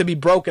made to be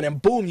broken,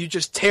 and boom, you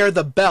just tear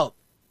the belt.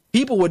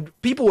 People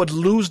would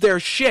lose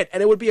their shit,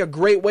 and it would be a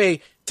great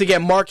way to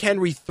get Mark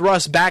Henry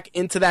thrust back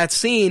into that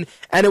scene,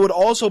 and it would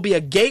also be a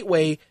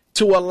gateway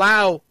to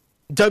allow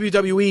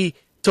WWE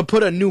to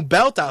put a new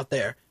belt out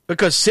there.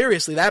 Because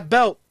seriously, that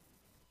belt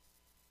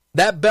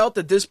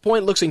at this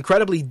point looks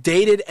incredibly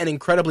dated and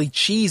incredibly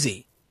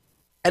cheesy.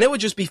 And it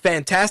would just be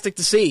fantastic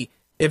to see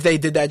if they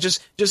did that.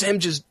 Just him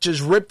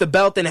just rip the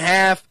belt in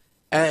half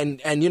and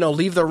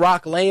leave The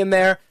Rock laying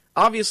there.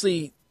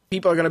 Obviously,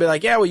 people are going to be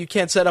like, yeah, well, you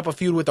can't set up a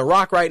feud with The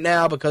Rock right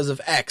now because of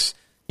X.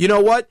 You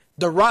know what?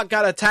 The Rock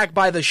got attacked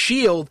by The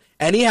Shield,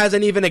 and he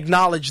hasn't even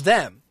acknowledged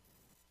them.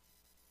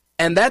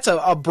 And that's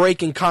a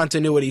break in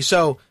continuity.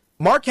 So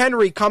Mark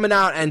Henry coming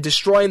out and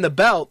destroying the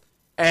belt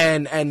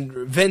and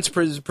Vince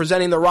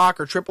presenting The Rock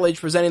or Triple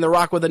H presenting The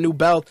Rock with a new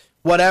belt,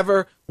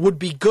 whatever, would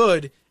be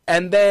good.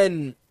 And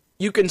then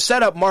you can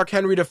set up Mark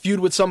Henry to feud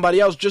with somebody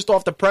else just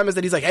off the premise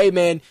that he's like, hey,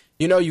 man,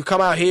 you know, you come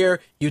out here,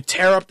 you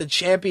tear up the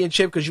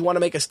championship because you want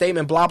to make a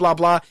statement, blah, blah,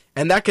 blah.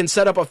 And that can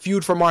set up a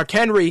feud for Mark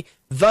Henry,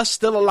 thus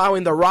still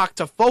allowing The Rock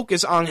to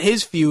focus on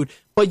his feud.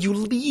 But you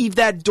leave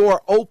that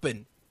door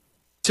open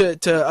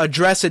to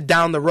address it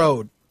down the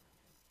road.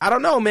 I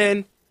don't know,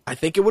 man. I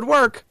think it would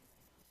work.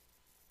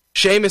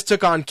 Sheamus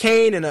took on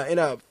Kane in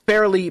a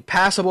fairly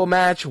passable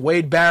match.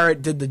 Wade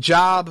Barrett did the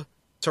job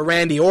to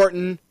Randy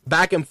Orton.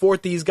 Back and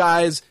forth, these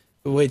guys,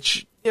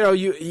 which, you know,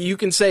 you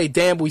can say,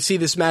 damn, we see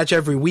this match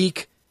every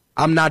week.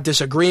 I'm not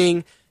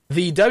disagreeing.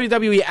 The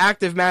WWE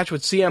Active match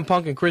with CM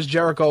Punk and Chris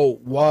Jericho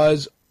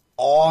was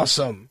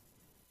awesome.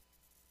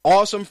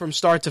 Awesome from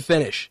start to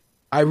finish.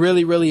 I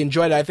really, really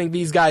enjoyed it. I think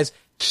these guys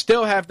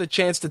still have the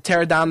chance to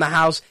tear down the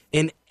house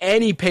in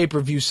any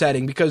pay-per-view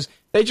setting because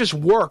they just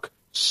work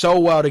so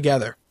well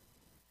together.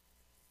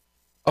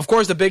 Of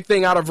course, the big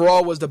thing out of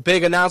Raw was the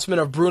big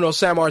announcement of Bruno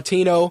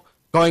Sammartino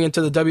going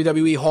into the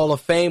WWE Hall of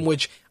Fame,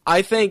 which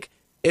I think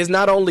is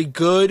not only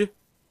good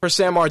for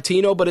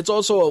Sammartino, but it's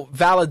also a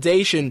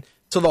validation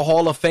to the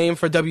Hall of Fame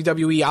for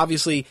WWE.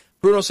 Obviously,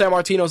 Bruno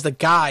Sammartino is the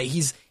guy.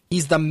 He's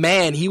the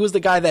man. He was the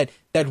guy that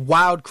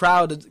wowed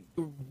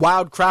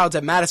crowds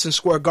at Madison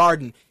Square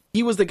Garden.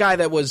 He was the guy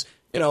that was,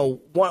 you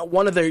know,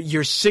 one of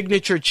your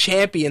signature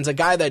champions, a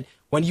guy that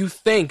when you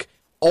think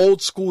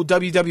old school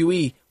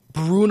WWE,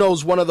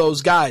 Bruno's one of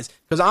those guys.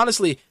 Because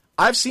honestly,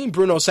 I've seen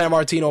Bruno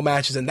Sammartino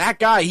matches, and that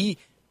guy,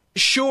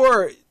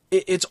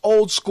 it's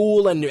old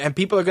school, and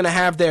people are going to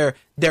have their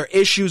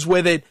issues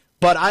with it,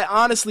 but I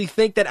honestly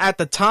think that at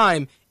the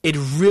time, it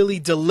really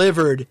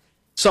delivered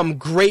some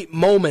great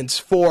moments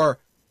for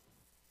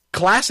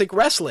classic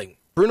wrestling.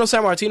 Bruno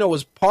Sammartino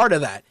was part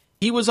of that.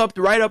 He was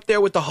right up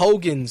there with the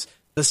Hogans,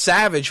 the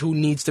Savage, who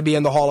needs to be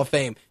in the Hall of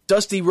Fame,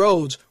 Dusty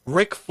Rhodes,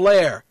 Ric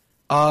Flair,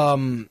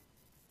 the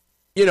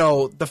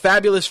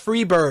Fabulous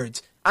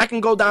Freebirds. I can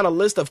go down a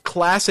list of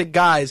classic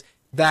guys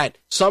that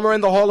some are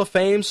in the Hall of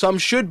Fame, some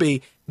should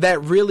be,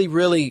 that really,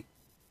 really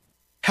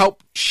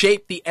help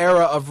shape the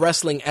era of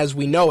wrestling as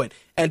we know it.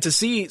 And to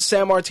see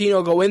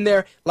Sammartino go in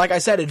there, like I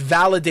said, it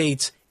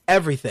validates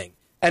everything.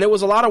 And it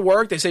was a lot of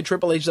work. They say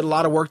Triple H did a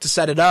lot of work to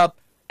set it up.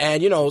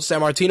 And,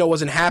 Sammartino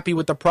wasn't happy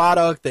with the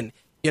product and,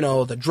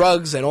 the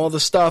drugs and all the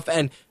stuff.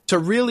 And to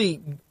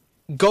really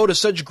go to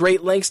such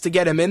great lengths to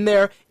get him in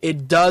there,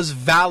 it does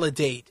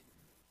validate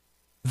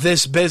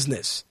this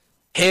business.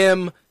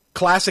 Him,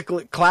 classic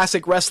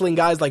wrestling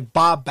guys like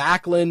Bob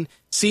Backlund,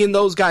 seeing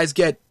those guys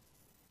get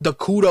the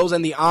kudos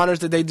and the honors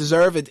that they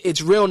deserve,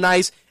 it's real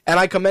nice, and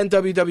I commend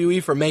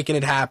WWE for making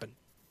it happen.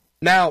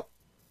 Now,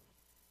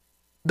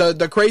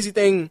 the crazy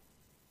thing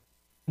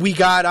we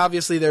got,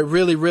 obviously, they're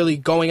really, really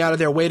going out of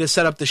their way to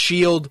set up the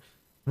Shield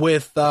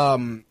with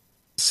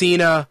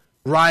Cena,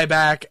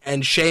 Ryback,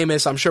 and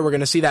Sheamus. I'm sure we're going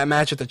to see that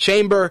match at the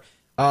Chamber.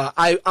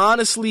 I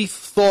honestly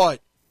thought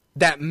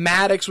that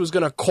Maddox was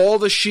going to call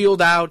the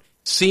Shield out,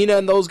 Cena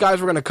and those guys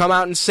were going to come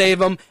out and save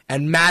him,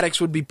 and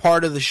Maddox would be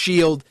part of the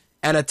Shield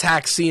and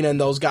attack Cena and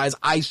those guys.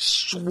 I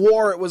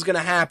swore it was going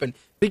to happen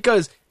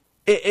because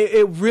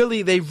they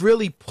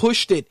really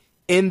pushed it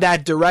in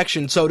that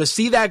direction. So to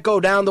see that go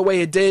down the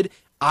way it did,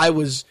 I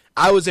was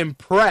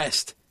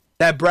impressed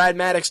that Brad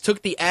Maddox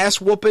took the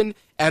ass whooping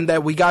and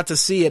that we got to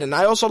see it. And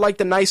I also like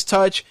the nice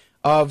touch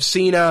of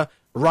Cena,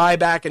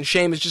 Ryback, and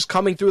Sheamus just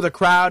coming through the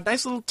crowd.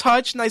 Nice little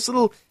touch, nice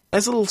little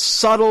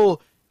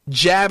subtle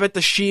jab at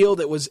the Shield.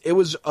 It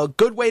was a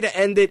good way to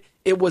end it.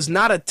 It was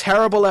not a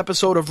terrible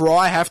episode of Raw,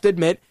 I have to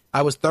admit.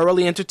 I was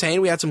thoroughly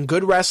entertained. We had some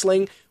good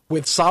wrestling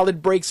with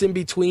solid breaks in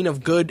between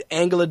of good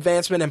angle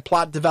advancement and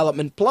plot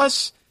development.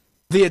 Plus,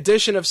 the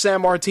addition of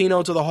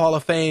Sammartino to the Hall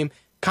of Fame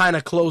kind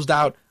of closed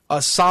out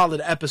a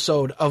solid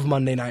episode of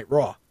Monday Night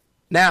Raw.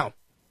 Now,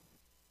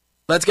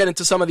 let's get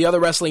into some of the other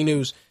wrestling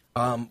news.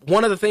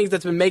 One of the things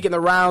that's been making the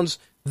rounds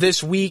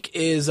this week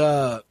is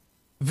an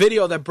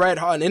interview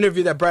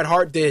that Bret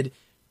Hart did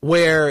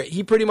where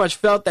he pretty much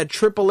felt that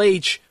Triple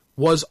H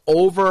was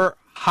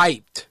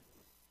overhyped.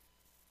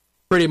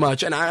 Pretty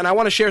much. And I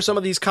want to share some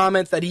of these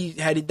comments that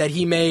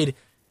he made.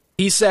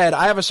 He said,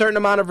 I have a certain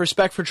amount of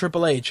respect for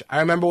Triple H. I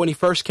remember when he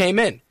first came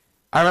in.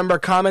 I remember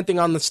commenting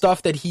on the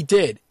stuff that he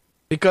did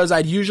because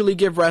I'd usually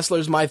give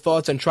wrestlers my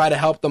thoughts and try to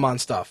help them on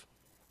stuff.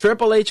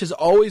 Triple H has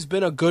always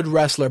been a good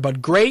wrestler,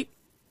 but great?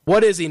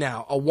 What is he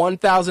now? A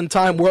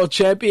 1,000-time world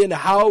champion?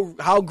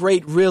 How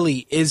great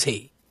really is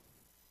he?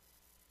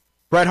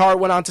 Bret Hart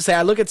went on to say,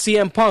 I look at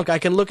CM Punk, I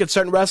can look at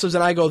certain wrestlers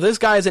and I go, this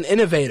guy is an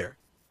innovator.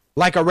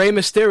 Like a Rey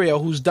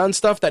Mysterio who's done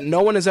stuff that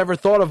no one has ever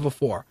thought of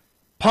before.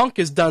 Punk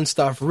has done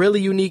stuff,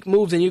 really unique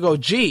moves, and you go,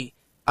 gee,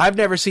 I've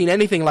never seen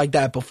anything like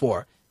that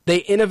before. They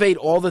innovate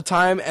all the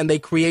time, and they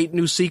create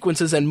new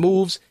sequences and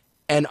moves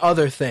and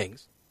other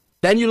things.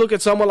 Then you look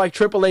at someone like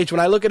Triple H.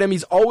 When I look at him,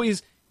 he's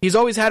always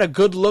had a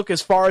good look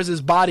as far as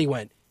his body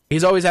went.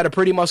 He's always had a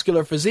pretty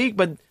muscular physique,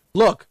 but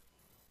look,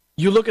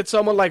 you look at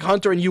someone like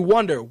Hunter and you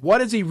wonder,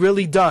 what has he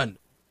really done?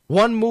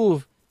 One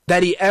move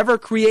that he ever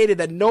created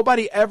that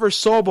nobody ever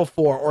saw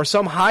before, or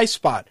some high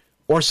spot,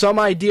 or some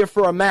idea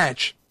for a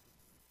match.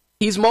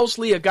 He's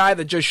mostly a guy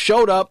that just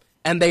showed up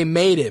and they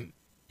made him.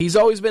 He's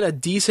always been a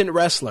decent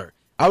wrestler.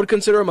 I would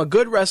consider him a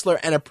good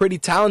wrestler and a pretty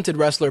talented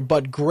wrestler,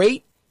 but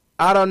great?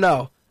 I don't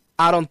know.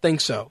 I don't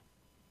think so.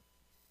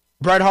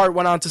 Bret Hart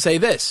went on to say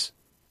this.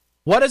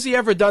 What has he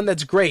ever done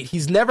that's great?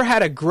 He's never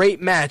had a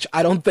great match,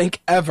 I don't think,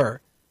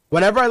 ever.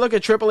 Whenever I look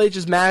at Triple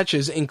H's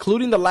matches,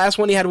 including the last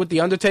one he had with The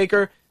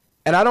Undertaker,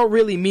 and I don't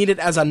really mean it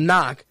as a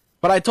knock,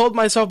 but I told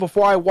myself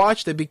before I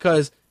watched it,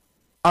 because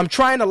I'm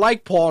trying to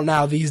like Paul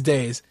now these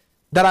days,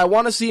 that I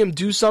want to see him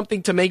do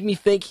something to make me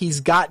think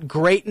he's got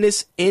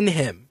greatness in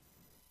him.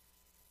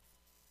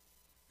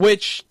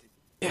 Which,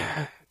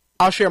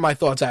 I'll share my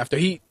thoughts after.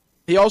 He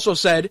also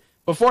said,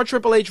 before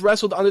Triple H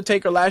wrestled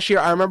Undertaker last year,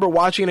 I remember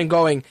watching it and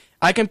going,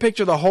 I can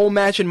picture the whole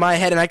match in my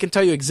head, and I can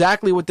tell you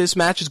exactly what this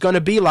match is going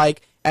to be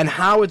like and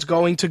how it's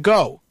going to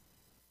go.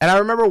 And I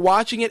remember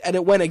watching it, and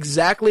it went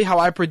exactly how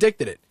I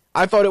predicted it.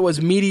 I thought it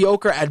was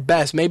mediocre at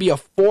best, maybe a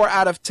 4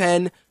 out of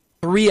 10,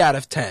 3 out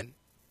of 10.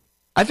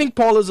 I think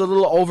Paul is a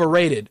little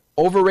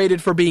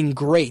overrated for being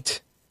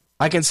great.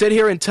 I can sit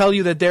here and tell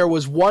you that there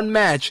was one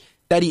match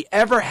that he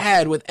ever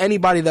had with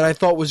anybody that I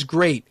thought was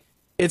great.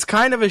 It's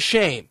kind of a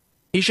shame.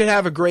 He should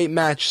have a great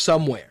match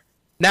somewhere.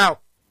 Now,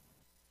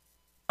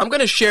 I'm going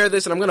to share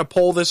this and I'm going to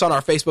poll this on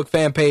our Facebook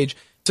fan page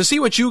to see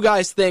what you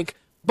guys think,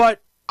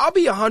 but I'll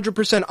be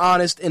 100%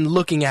 honest in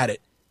looking at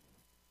it.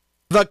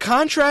 The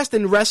contrast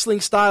in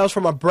wrestling styles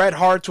from a Bret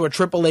Hart to a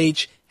Triple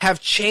H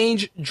have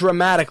changed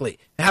dramatically.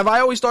 Have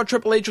I always thought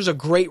Triple H was a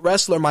great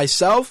wrestler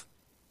myself?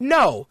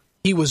 No.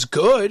 He was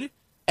good,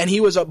 and he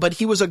was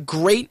a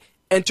great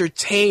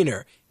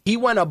entertainer. He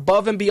went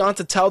above and beyond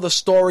to tell the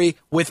story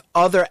with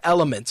other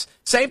elements.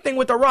 Same thing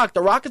with The Rock.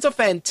 The Rock is a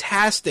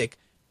fantastic,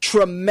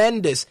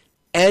 tremendous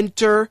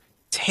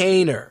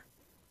entertainer.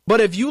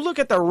 But if you look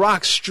at The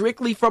Rock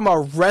strictly from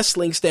a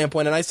wrestling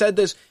standpoint, and I said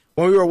this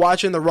when we were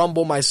watching the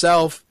Rumble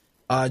myself,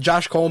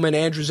 Josh Coleman,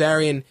 Andrew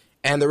Zarian,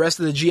 and the rest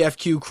of the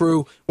GFQ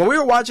crew, when we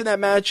were watching that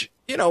match,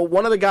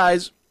 one of the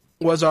guys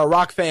was a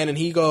Rock fan, and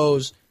he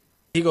goes,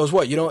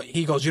 what? You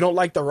don't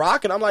like The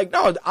Rock? And I'm like,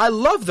 no, I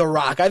love The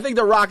Rock. I think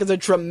The Rock is a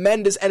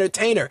tremendous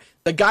entertainer.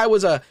 The guy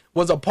was a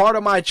part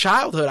of my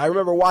childhood. I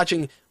remember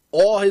watching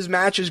all his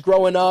matches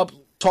growing up,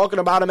 talking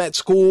about him at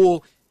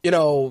school,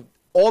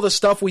 all the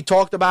stuff we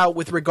talked about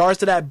with regards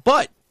to that.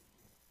 But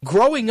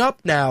growing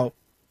up now,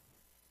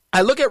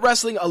 I look at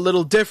wrestling a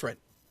little different.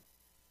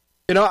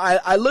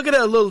 I look at it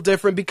a little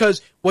different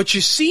because what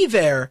you see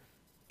there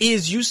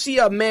is you see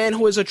a man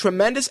who is a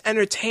tremendous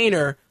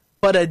entertainer,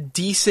 but a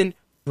decent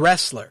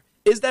wrestler.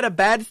 Is that a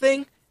bad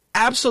thing?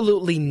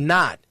 Absolutely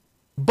not.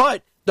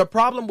 But the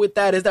problem with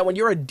that is that when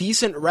you're a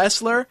decent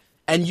wrestler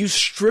and you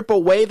strip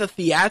away the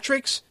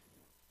theatrics,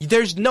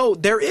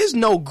 there is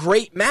no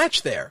great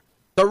match there.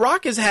 The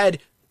Rock has had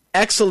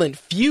excellent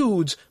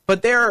feuds,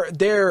 but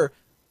they're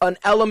an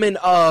element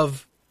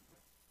of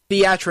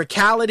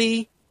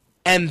theatricality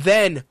and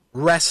then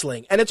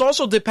wrestling. And it's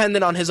also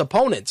dependent on his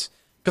opponents.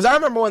 Because I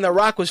remember when The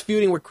Rock was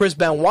feuding with Chris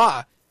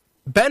Benoit,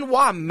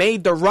 Benoit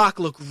made The Rock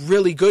look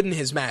really good in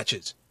his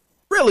matches.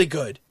 Really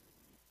good.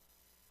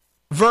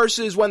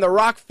 Versus when The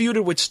Rock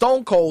feuded with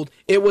Stone Cold,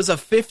 it was a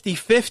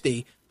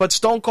 50-50, but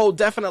Stone Cold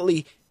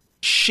definitely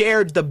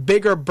shared the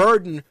bigger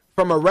burden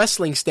from a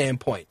wrestling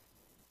standpoint.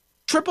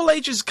 Triple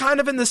H is kind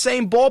of in the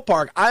same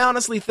ballpark. I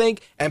honestly think,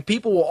 and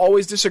people will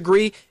always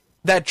disagree,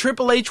 that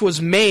Triple H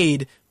was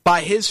made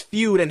by his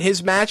feud and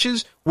his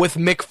matches with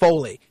Mick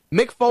Foley.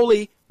 Mick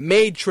Foley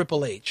made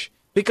Triple H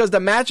because the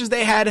matches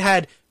they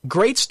had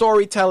great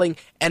storytelling,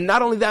 and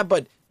not only that,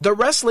 but the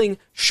wrestling,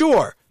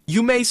 sure,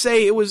 you may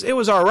say it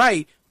was all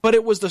right, but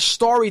it was the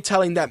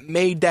storytelling that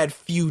made that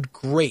feud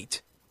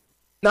great.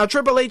 Now,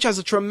 Triple H has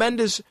a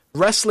tremendous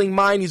wrestling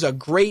mind. He's a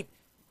great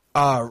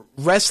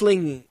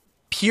wrestling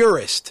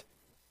purist.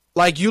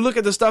 Like, you look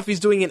at the stuff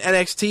he's doing in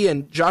NXT,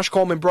 and Josh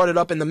Coleman brought it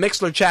up in the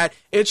Mixler chat.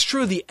 It's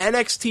true, the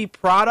NXT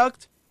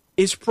product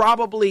is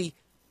probably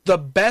the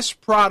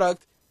best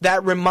product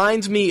that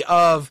reminds me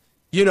of,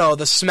 the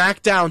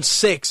SmackDown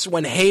 6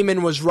 when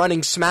Heyman was running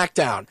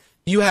SmackDown.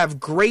 You have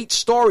great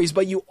stories,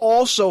 but you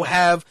also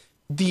have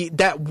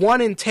that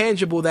one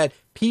intangible that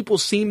people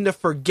seem to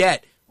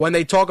forget when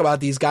they talk about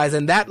these guys,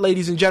 and that,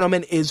 ladies and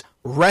gentlemen, is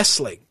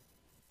wrestling.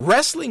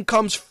 Wrestling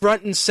comes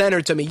front and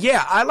center to me.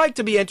 Yeah, I like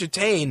to be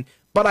entertained,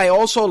 but I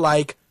also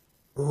like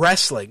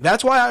wrestling.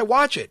 That's why I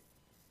watch it.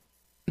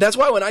 That's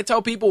why when I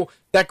tell people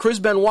that Chris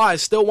Benoit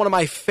is still one of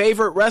my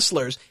favorite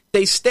wrestlers,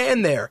 they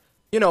stand there,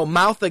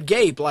 mouth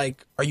agape,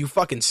 like, are you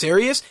fucking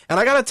serious? And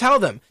I gotta tell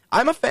them,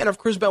 I'm a fan of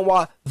Chris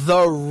Benoit,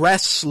 the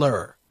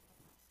wrestler.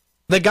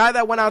 The guy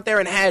that went out there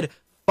and had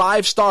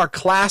 5-star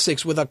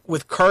classics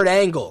with Kurt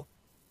Angle.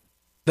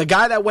 The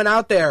guy that went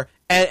out there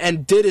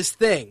and did his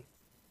thing.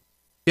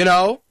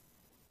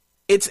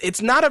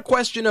 It's not a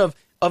question of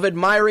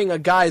admiring a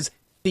guy's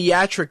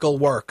theatrical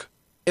work.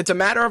 It's a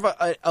matter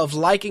of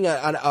liking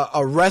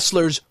a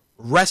wrestler's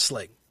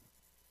wrestling.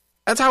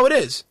 That's how it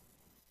is.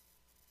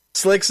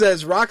 Slick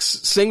says, Rock's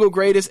single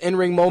greatest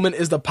in-ring moment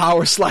is the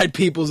power slide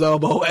people's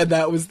elbow, and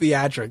that was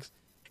theatrics.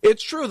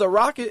 It's true. The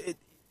Rock,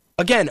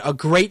 again, a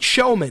great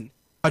showman,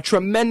 a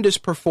tremendous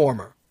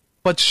performer.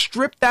 But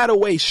strip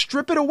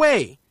it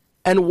away,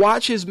 and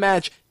watch his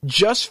match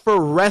just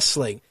for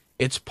wrestling.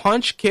 It's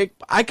punch, kick.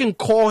 I can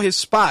call his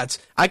spots.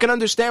 I can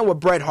understand what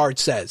Bret Hart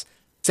says.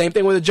 Same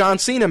thing with a John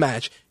Cena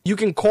match. You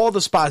can call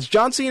the spots.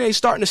 John Cena is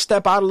starting to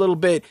step out a little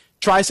bit,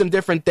 try some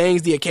different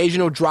things, the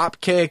occasional drop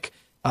kick,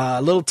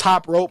 a little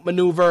top rope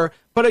maneuver.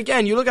 But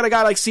again, you look at a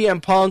guy like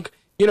CM Punk,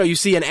 you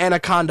see an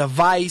Anaconda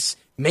Vice,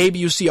 maybe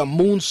you see a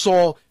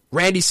moonsault,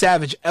 Randy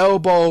Savage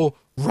elbow,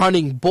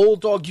 running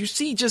bulldog. You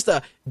see just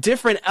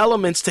different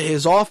elements to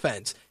his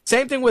offense.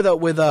 Same thing with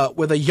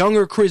a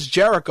younger Chris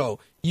Jericho.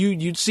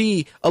 You'd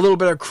see a little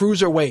bit of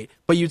cruiserweight,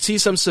 but you'd see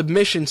some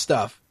submission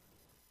stuff.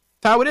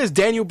 That's how it is.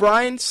 Daniel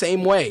Bryan,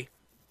 same way.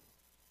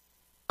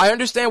 I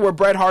understand where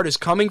Bret Hart is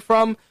coming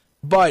from,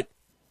 but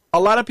a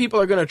lot of people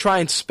are going to try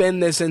and spin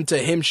this into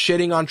him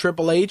shitting on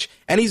Triple H,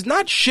 and he's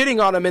not shitting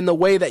on him in the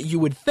way that you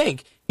would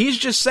think. He's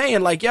just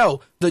saying, like,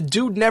 yo, the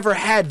dude never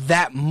had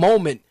that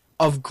moment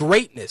of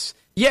greatness.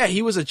 Yeah,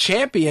 he was a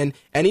champion,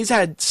 and he's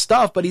had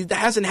stuff, but he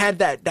hasn't had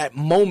that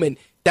moment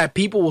that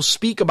people will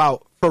speak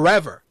about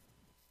forever.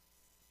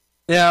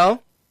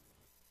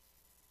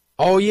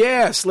 Oh,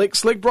 yeah,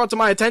 Slick brought to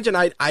my attention.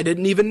 I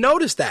didn't even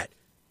notice that.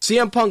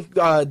 CM Punk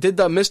did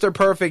the Mr.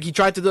 Perfect. He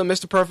tried to do the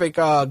Mr. Perfect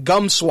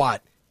gum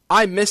swat.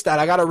 I missed that.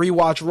 I got to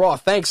rewatch Raw.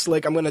 Thanks,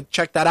 Slick. I'm going to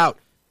check that out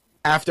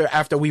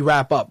after we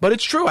wrap up. But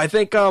it's true. I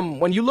think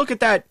when you look at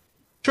that,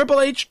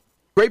 Triple H,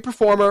 great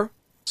performer,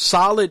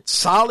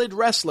 solid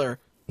wrestler.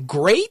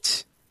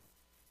 Great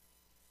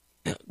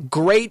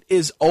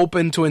is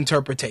open to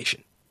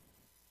interpretation.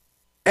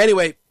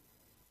 Anyway,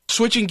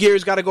 switching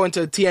gears, got to go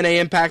into TNA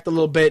Impact a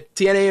little bit.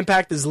 TNA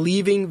Impact is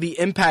leaving the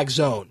Impact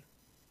Zone.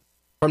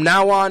 From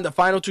now on, the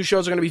final two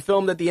shows are going to be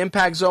filmed at the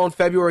Impact Zone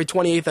February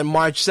 28th and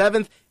March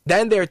 7th.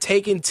 Then they're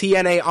taking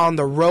TNA on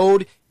the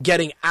road,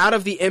 getting out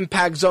of the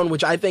Impact Zone,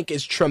 which I think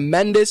is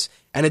tremendous,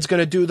 and it's going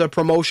to do the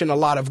promotion a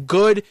lot of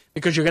good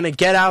because you're going to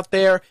get out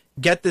there,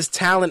 get this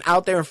talent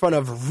out there in front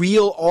of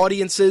real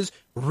audiences,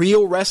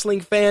 real wrestling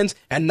fans,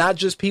 and not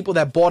just people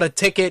that bought a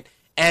ticket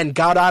and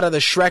got out of the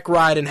Shrek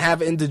ride and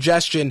have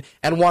indigestion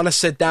and want to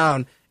sit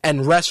down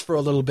and rest for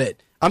a little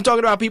bit. I'm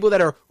talking about people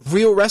that are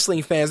real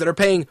wrestling fans that are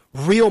paying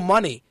real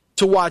money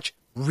to watch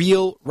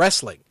real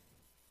wrestling.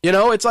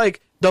 It's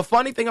like the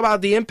funny thing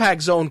about the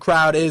Impact Zone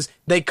crowd is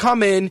they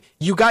come in,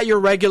 you got your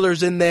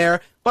regulars in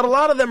there, but a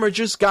lot of them are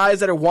just guys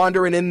that are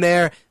wandering in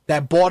there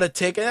that bought a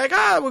ticket. Like,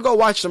 we'll go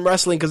watch some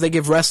wrestling because they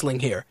give wrestling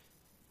here.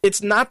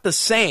 It's not the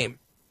same.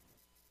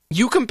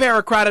 You compare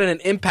a crowd at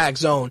an Impact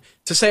Zone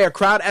to, say, a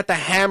crowd at the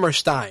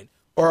Hammerstein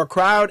or a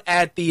crowd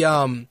at the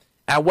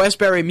at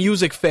Westbury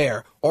Music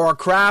Fair or a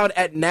crowd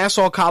at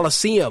Nassau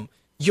Coliseum,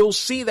 you'll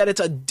see that it's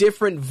a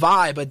different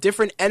vibe, a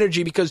different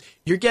energy, because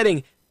you're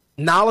getting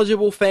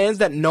knowledgeable fans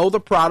that know the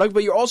product,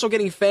 but you're also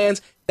getting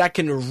fans that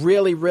can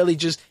really, really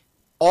just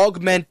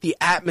augment the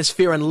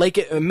atmosphere and make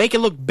it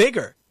look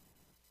bigger.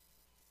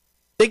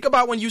 Think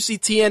about when you see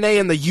TNA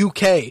in the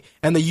UK,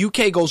 and the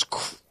UK goes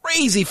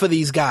crazy for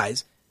these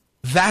guys.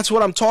 That's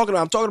what I'm talking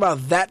about. I'm talking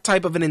about that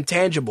type of an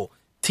intangible.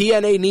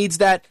 TNA needs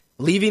that.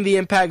 Leaving the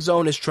Impact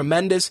Zone is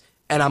tremendous,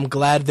 and I'm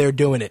glad they're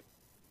doing it.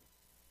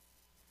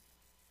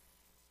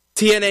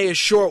 TNA is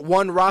short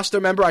one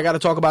roster member. I got to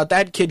talk about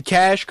that. Kid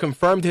Cash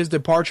confirmed his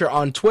departure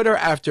on Twitter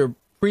after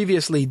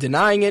previously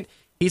denying it.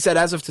 He said,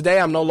 as of today,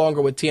 I'm no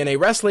longer with TNA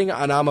Wrestling,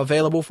 and I'm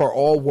available for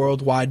all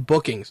worldwide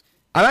bookings.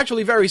 I'm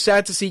actually very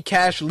sad to see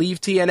Cash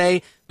leave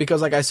TNA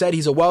because, like I said,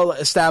 he's a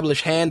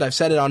well-established hand. I've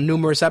said it on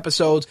numerous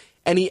episodes,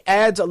 and he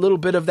adds a little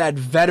bit of that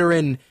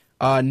veteran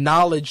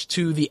knowledge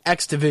to the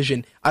X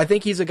division. I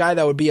think he's a guy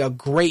that would be a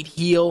great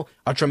heel,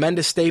 a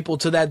tremendous staple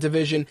to that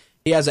division.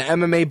 He has an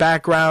MMA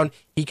background.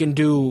 He can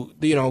do,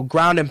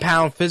 ground and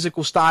pound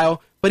physical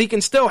style, but he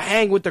can still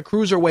hang with the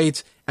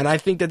cruiserweights, and I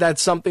think that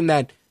that's something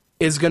that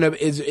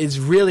is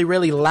really,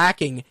 really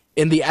lacking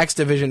in the X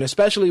division,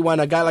 especially when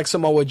a guy like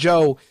Samoa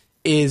Joe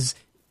is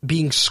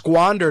being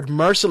squandered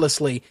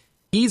mercilessly.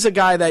 He's a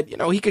guy that,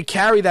 he could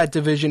carry that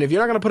division. If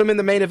you're not going to put him in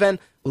the main event,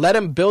 let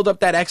him build up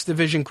that X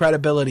division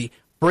credibility.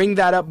 Bring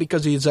that up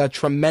because he's a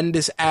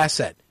tremendous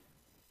asset.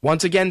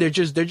 Once again, they're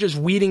just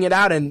weeding it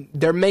out, and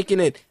they're making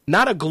it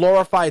not a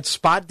glorified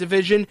spot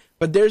division,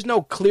 but there's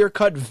no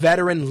clear-cut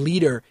veteran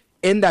leader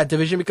in that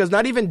division because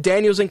not even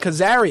Daniels and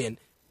Kazarian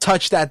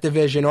touch that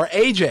division, or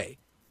AJ.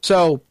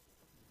 So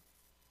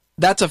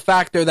that's a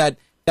factor that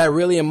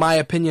really, in my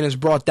opinion, has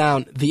brought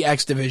down the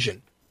X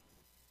division.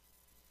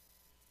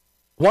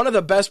 One of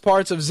the best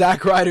parts of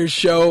Zack Ryder's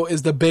show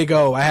is the Big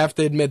O. I have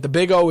to admit, the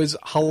Big O is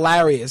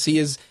hilarious. He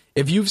is,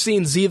 if you've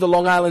seen Z, the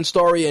Long Island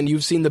Story, and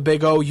you've seen the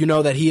Big O, you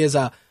know that he is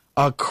a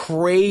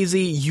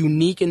crazy,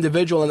 unique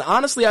individual. And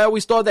honestly, I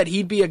always thought that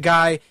he'd be a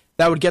guy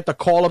that would get the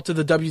call up to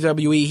the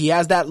WWE. He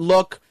has that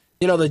look,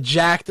 the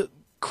jacked,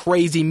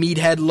 crazy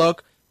meathead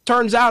look.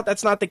 Turns out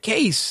that's not the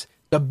case.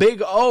 The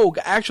Big O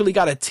actually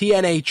got a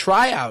TNA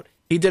tryout.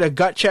 He did a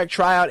gut check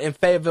tryout in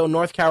Fayetteville,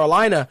 North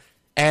Carolina,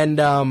 And,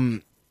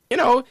 you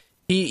know,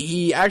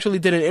 he actually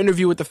did an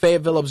interview with the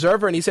Fayetteville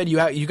Observer, and he said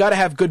you got to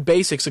have good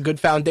basics, a good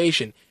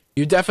foundation.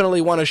 You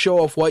definitely want to show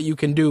off what you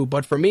can do.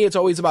 But for me, it's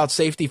always about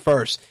safety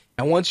first.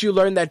 And once you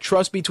learn that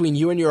trust between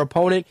you and your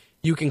opponent,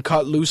 you can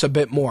cut loose a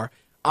bit more.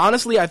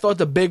 Honestly, I thought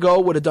the Big O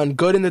would have done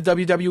good in the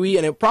WWE,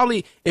 and it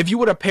probably, if you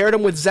would have paired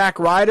him with Zack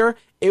Ryder,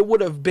 it would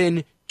have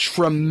been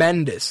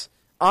tremendous.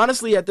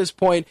 Honestly, at this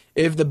point,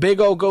 if the Big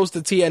O goes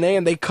to TNA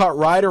and they cut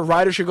Ryder,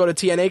 Ryder should go to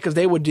TNA because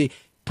they would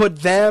put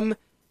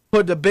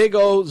the Big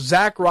O,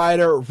 Zack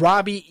Ryder,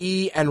 Robbie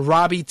E, and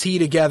Robbie T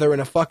together in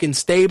a fucking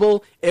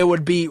stable. It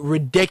would be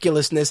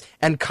ridiculousness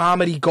and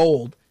comedy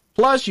gold.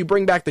 Plus, you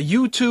bring back the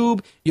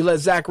YouTube, you let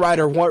Zack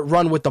Ryder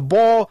run with the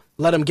ball,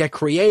 let him get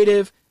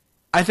creative.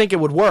 I think it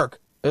would work.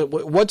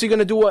 What's he going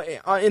to do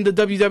in the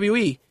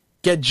WWE?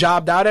 Get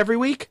jobbed out every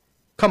week?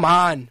 Come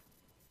on.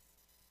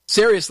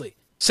 Seriously.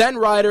 Send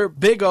Ryder,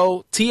 Big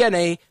O,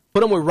 TNA,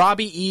 put him with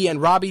Robbie E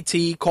and Robbie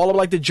T, call them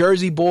like the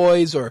Jersey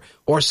Boys or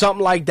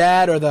something like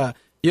that, or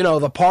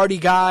the party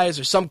guys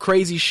or some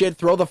crazy shit,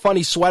 throw the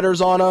funny sweaters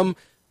on them,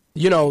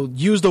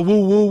 use the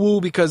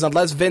woo because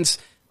unless Vince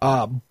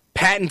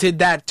patented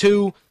that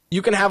too,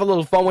 you can have a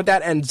little fun with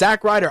that. And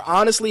Zack Ryder,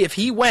 honestly, if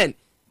he went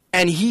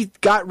and he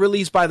got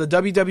released by the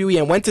WWE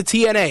and went to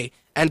TNA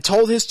and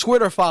told his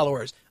Twitter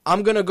followers,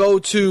 I'm going to go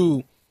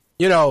to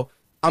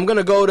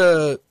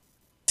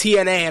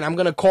TNA and I'm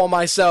going to call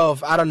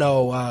myself, I don't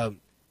know,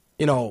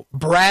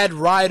 Brad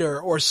Ryder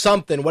or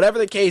something, whatever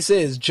the case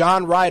is,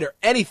 John Ryder,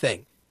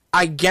 anything,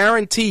 I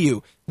guarantee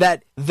you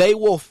that they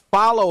will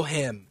follow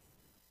him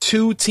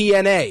to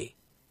TNA.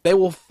 They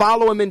will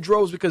follow him in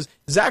droves because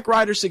Zack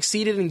Ryder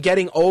succeeded in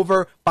getting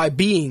over by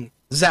being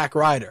Zack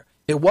Ryder.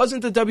 It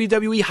wasn't the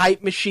WWE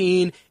hype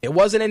machine. It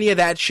wasn't any of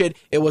that shit.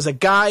 It was a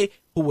guy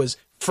who was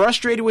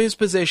frustrated with his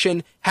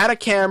position, had a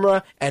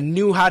camera, and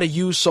knew how to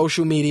use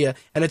social media.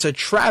 And it's a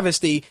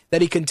travesty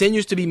that he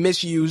continues to be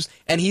misused,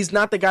 and he's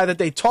not the guy that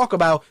they talk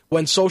about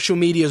when social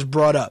media is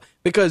brought up.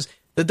 Because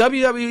the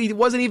WWE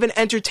wasn't even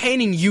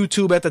entertaining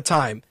YouTube at the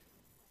time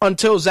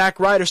until Zack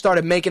Ryder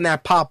started making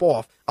that pop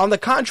off. On the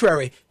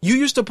contrary, you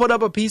used to put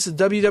up a piece of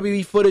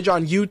WWE footage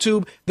on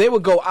YouTube, they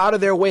would go out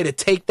of their way to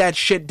take that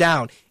shit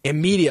down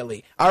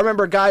immediately. I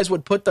remember guys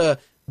would put the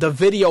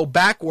video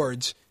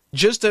backwards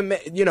just to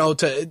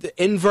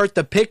invert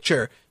the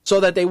picture so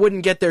that they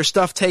wouldn't get their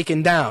stuff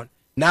taken down.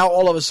 Now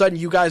all of a sudden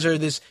you guys are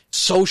this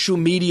social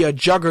media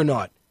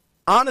juggernaut.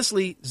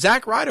 Honestly,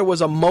 Zack Ryder was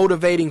a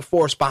motivating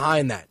force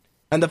behind that.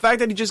 And the fact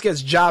that he just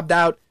gets jobbed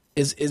out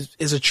is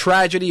a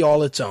tragedy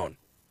all its own.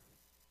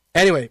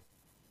 Anyway,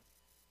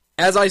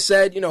 as I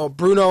said,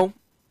 Bruno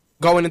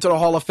going into the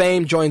Hall of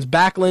Fame joins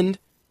Backlund,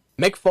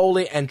 Mick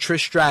Foley, and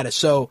Trish Stratus.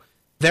 So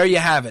there you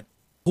have it.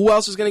 Who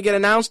else is going to get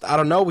announced? I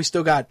don't know. We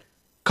still got a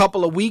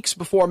couple of weeks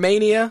before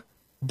Mania,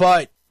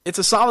 but it's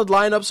a solid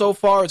lineup so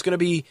far. It's going to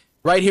be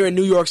right here in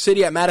New York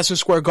City at Madison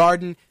Square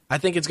Garden. I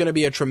think it's going to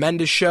be a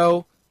tremendous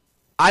show.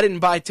 I didn't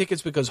buy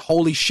tickets because,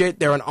 holy shit,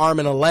 they're an arm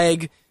and a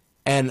leg,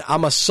 and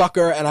I'm a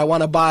sucker, and I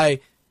want to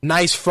buy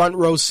nice front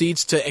row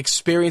seats to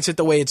experience it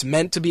the way it's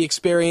meant to be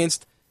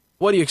experienced.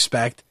 What do you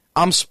expect?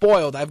 I'm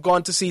spoiled. I've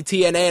gone to see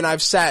TNA and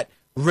I've sat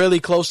really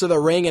close to the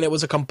ring and it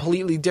was a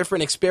completely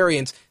different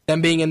experience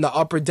than being in the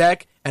upper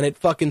deck, and it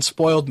fucking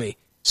spoiled me.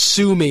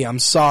 Sue me, I'm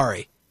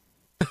sorry.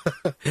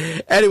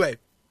 Anyway,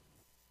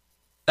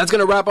 that's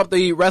going to wrap up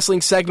the wrestling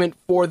segment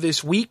for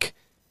this week.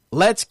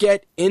 Let's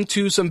get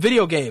into some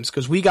video games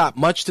because we got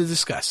much to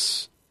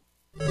discuss.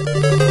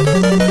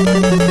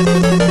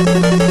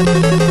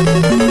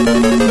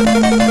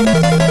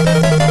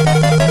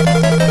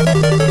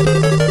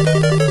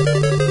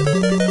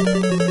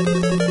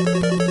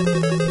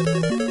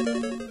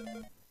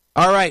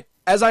 All right,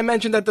 as I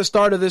mentioned at the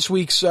start of this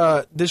week's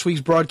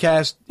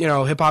broadcast,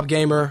 Hip Hop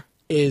Gamer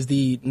is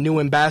the new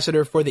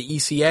ambassador for the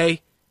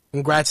ECA.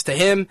 Congrats to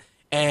him,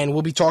 and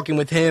we'll be talking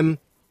with him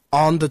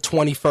on the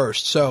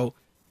 21st. So,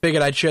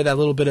 figured I'd share that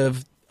little bit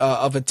of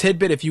a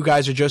tidbit if you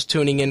guys are just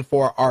tuning in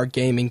for our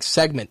gaming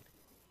segment.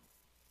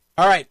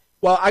 All right,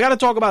 well, I got to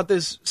talk about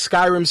this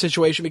Skyrim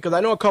situation because I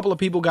know a couple of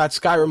people got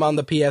Skyrim on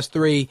the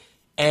PS3,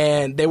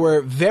 and they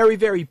were very,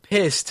 very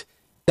pissed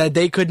that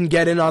they couldn't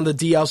get in on the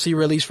DLC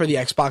release for the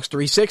Xbox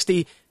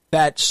 360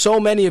 that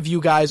so many of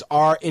you guys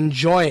are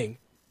enjoying.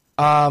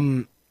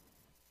 Honestly,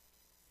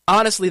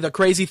 the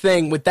crazy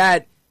thing with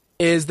that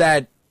is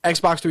that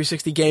Xbox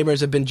 360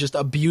 gamers have been just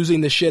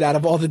abusing the shit out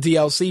of all the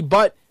DLC,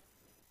 but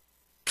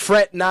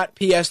fret not,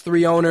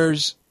 PS3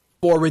 owners,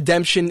 for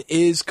redemption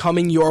is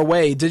coming your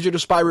way. Digital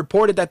Spy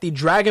reported that the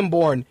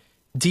Dragonborn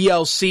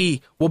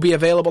DLC will be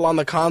available on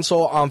the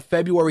console on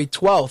February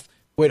 12th,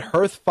 with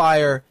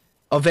Hearthfire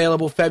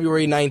available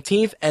February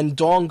 19th, and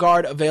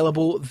Dawnguard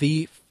available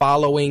the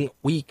following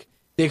week.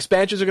 The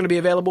expansions are going to be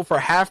available for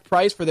half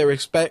price for their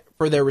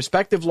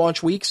respective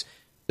launch weeks.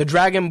 The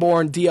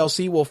Dragonborn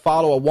DLC will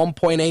follow a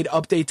 1.8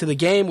 update to the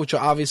game, which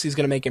obviously is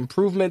going to make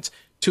improvements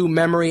to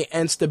memory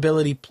and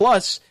stability,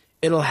 plus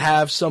it'll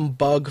have some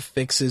bug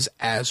fixes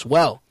as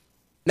well.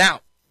 Now,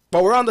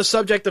 while we're on the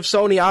subject of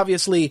Sony,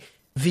 obviously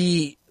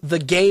the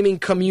gaming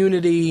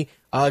community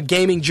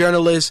gaming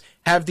journalists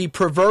have the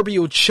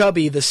proverbial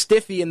chubby, the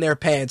stiffy in their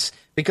pants,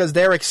 because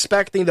they're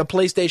expecting the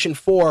PlayStation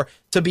 4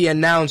 to be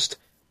announced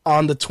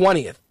on the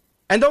 20th.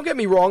 And don't get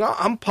me wrong,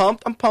 I'm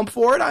pumped. I'm pumped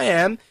for it. I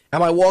am.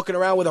 Am I walking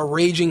around with a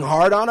raging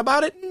hard-on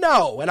about it?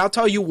 No. And I'll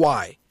tell you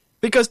why.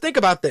 Because think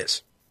about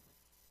this.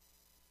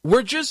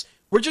 We're just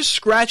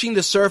scratching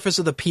the surface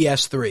of the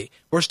PS3.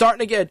 We're starting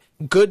to get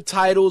good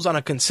titles on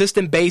a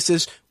consistent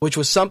basis, which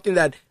was something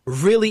that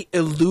really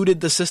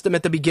eluded the system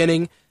at the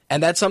beginning,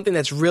 and that's something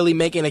that's really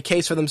making a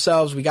case for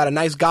themselves. We got a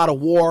nice God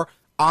of War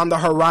on the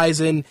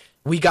horizon.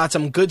 We got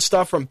some good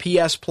stuff from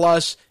PS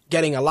Plus,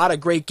 getting a lot of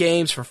great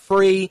games for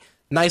free.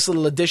 Nice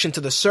little addition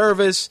to the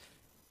service.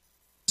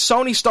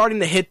 Sony's starting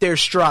to hit their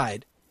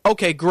stride.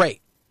 Okay,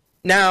 great.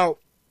 Now,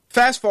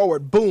 fast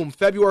forward, boom,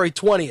 February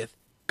 20th.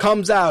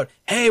 Comes out,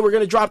 hey, we're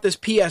going to drop this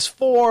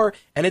PS4,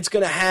 and it's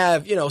going to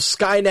have,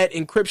 Skynet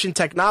encryption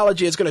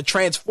technology. It's going to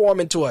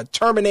transform into a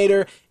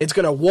Terminator. It's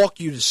going to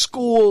walk you to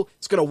school.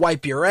 It's going to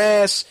wipe your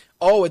ass.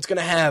 Oh, it's going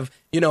to have,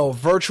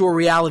 virtual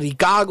reality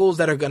goggles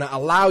that are going to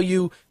allow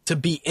you to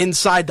be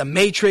inside the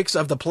matrix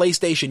of the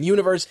PlayStation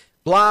universe.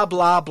 Blah,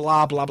 blah,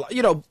 blah, blah,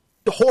 blah.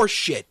 Horse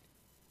shit.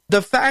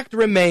 The fact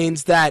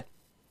remains that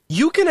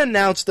you can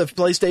announce the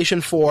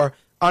PlayStation 4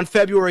 on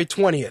February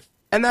 20th.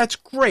 And that's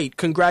great.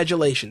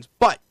 Congratulations.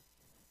 But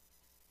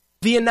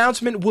the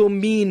announcement will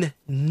mean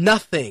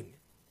nothing.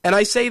 And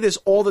I say this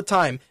all the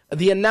time.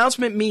 The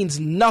announcement means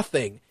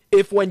nothing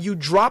if when you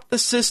drop the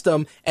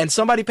system and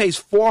somebody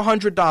pays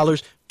 $400,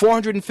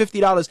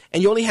 $450,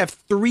 and you only have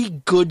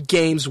 3 good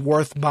games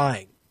worth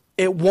buying.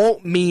 It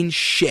won't mean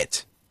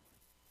shit.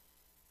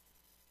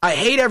 I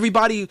hate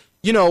everybody,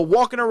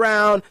 walking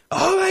around.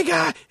 Oh my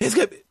God. It's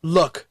good.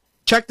 Look,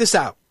 check this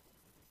out.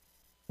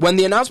 When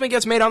the announcement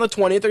gets made on the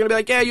 20th, they're going to be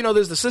like, yeah,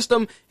 there's the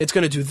system. It's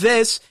going to do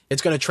this.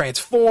 It's going to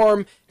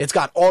transform. It's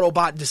got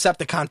Autobot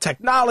Decepticon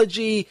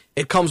technology.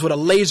 It comes with a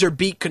laser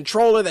beak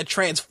controller that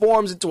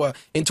transforms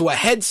into a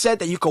headset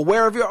that you can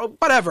wear of your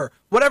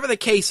whatever the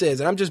case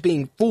is. And I'm just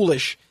being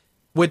foolish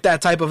with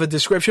that type of a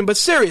description. But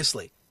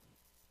seriously,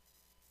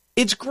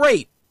 it's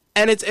great.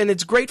 And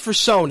it's great for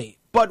Sony.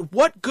 But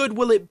what good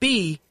will it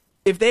be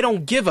if they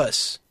don't give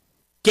us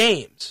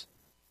games?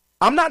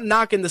 I'm not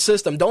knocking the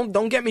system.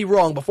 Don't get me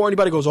wrong. Before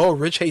anybody goes, oh,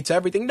 Rich hates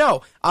everything.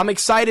 No, I'm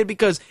excited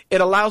because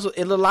it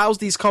allows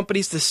these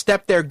companies to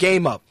step their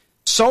game up.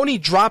 Sony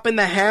dropping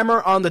the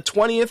hammer on the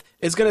 20th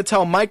is going to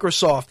tell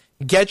Microsoft,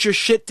 get your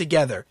shit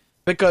together,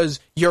 because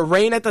your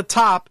reign at the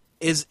top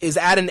is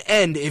at an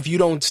end if you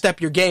don't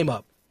step your game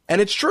up.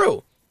 And it's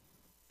true.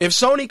 If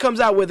Sony comes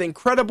out with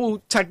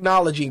incredible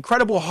technology,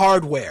 incredible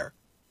hardware,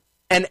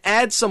 and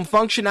adds some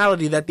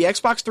functionality that the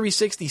Xbox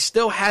 360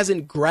 still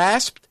hasn't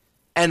grasped,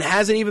 and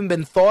hasn't even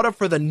been thought of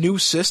for the new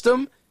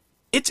system,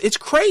 it's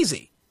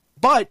crazy.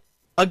 But,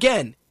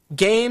 again,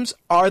 games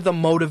are the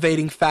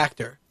motivating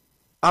factor.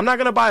 I'm not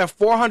going to buy a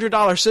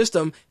 $400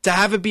 system to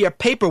have it be a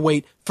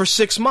paperweight for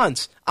 6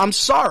 months. I'm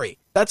sorry.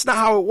 That's not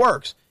how it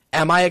works.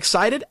 Am I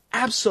excited?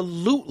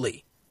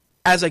 Absolutely.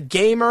 As a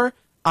gamer,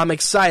 I'm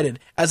excited.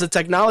 As a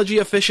technology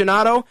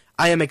aficionado,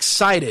 I am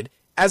excited.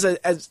 As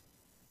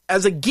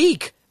a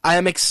geek, I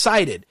am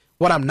excited.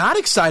 What I'm not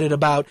excited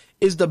about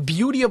is the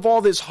beauty of all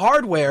this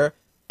hardware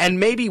and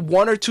maybe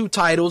 1 or 2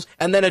 titles,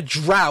 and then a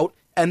drought,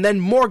 and then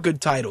more good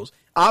titles.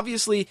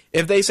 Obviously,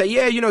 if they say,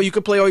 yeah, you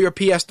could play all your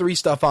PS3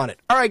 stuff on it.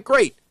 All right,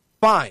 great,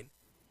 fine.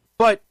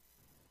 But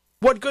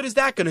what good is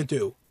that going to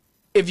do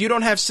if you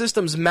don't have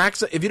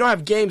if you don't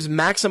have games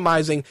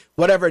maximizing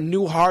whatever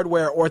new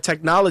hardware or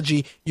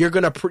technology you're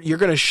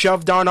gonna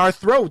shove down our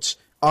throats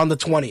on the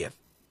 20th?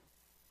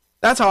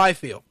 That's how I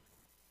feel.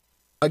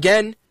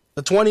 Again,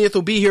 the 20th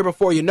will be here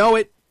before you know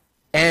it,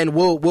 and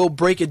we'll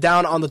break it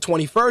down on the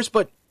 21st,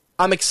 but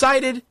I'm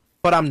excited,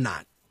 but I'm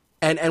not.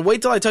 And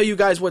wait till I tell you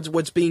guys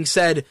what's being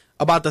said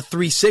about the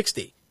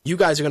 360. You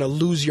guys are going to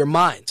lose your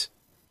minds.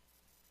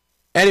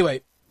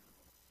 Anyway,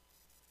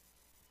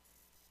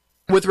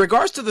 with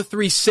regards to the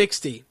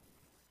 360,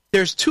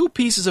 there's 2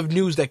 pieces of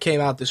news that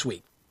came out this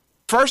week.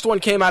 First one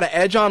came out of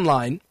Edge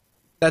Online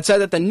that said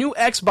that the new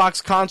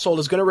Xbox console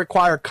is going to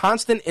require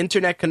constant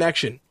internet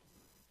connection.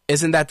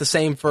 Isn't that the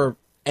same for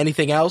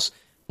anything else?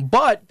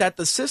 But that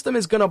the system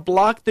is going to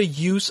block the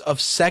use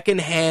of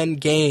secondhand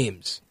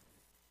games.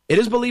 It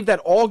is believed that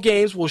all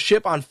games will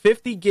ship on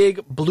 50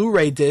 gig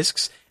Blu-ray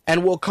discs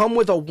and will come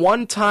with a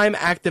one-time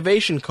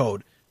activation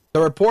code.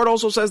 The report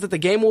also says that the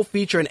game will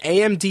feature an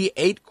AMD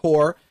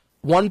 8-core,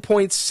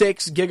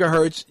 1.6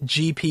 gigahertz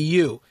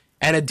GPU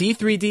and a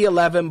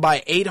D3D11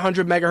 by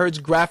 800 megahertz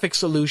graphics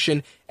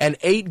solution and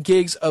 8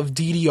 gigs of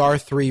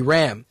DDR3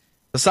 RAM.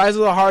 The size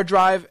of the hard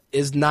drive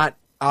is not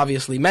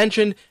obviously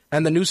mentioned,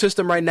 and the new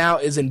system right now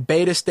is in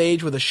beta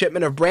stage with a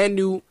shipment of brand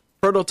new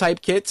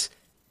prototype kits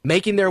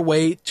making their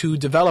way to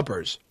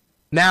developers.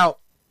 Now,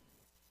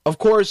 of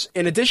course,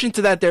 in addition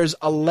to that, there's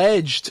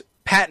alleged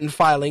patent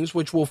filings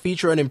which will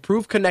feature an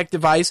improved Connect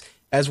device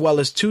as well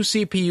as 2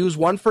 CPUs,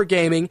 one for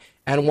gaming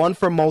and one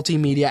for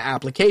multimedia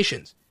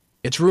applications.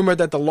 It's rumored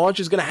that the launch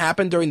is going to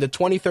happen during the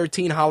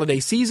 2013 holiday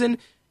season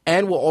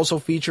and will also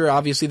feature,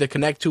 obviously, the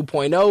Connect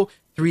 2.0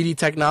 3D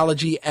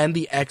technology, and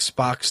the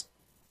Xbox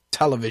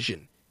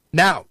television.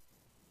 Now,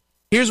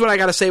 here's what I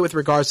got to say with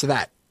regards to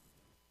that.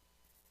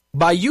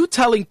 By you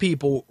telling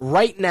people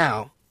right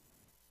now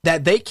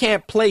that they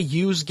can't play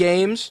used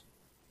games,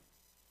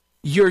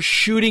 you're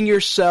shooting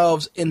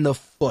yourselves in the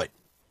foot.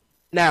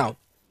 Now,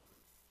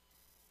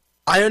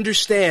 I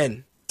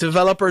understand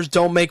developers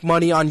don't make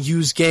money on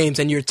used games,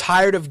 and you're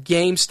tired of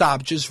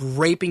GameStop just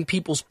raping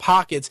people's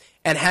pockets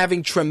and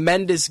having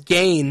tremendous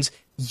gains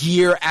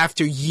year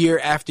after year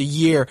after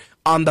year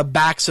on the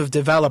backs of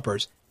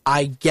developers.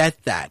 I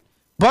get that.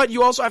 But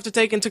you also have to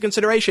take into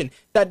consideration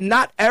that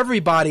not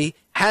everybody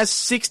has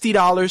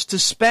 $60 to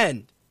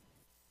spend.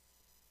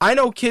 I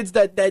know kids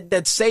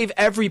that save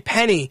every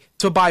penny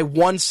to buy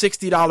one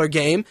 $60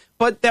 game,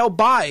 but they'll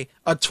buy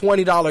a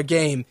 $20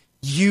 game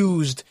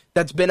used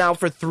that's been out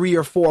for 3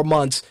 or 4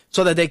 months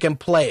so that they can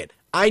play it.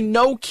 I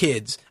know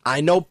kids,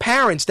 I know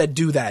parents that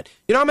do that.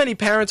 You know how many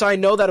parents I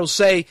know that'll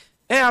say,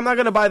 hey, I'm not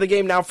going to buy the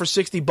game now for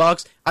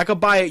 $60. I could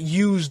buy it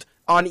used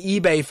on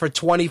eBay for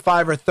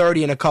 25 or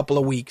 30 in a couple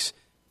of weeks.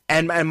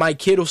 And my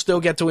kid will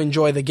still get to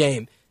enjoy the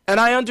game. And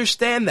I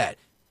understand that.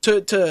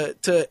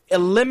 To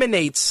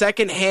eliminate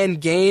secondhand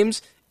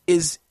games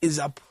is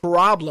a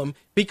problem,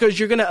 because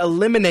you're going to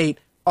eliminate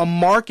a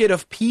market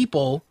of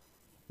people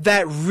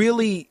that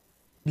really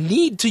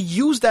need to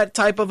use that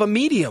type of a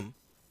medium.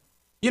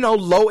 You know,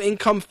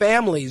 low-income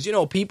families, you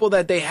know, people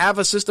that they have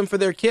a system for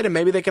their kid and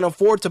maybe they can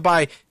afford to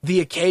buy the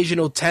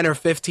occasional $10 or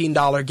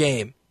 $15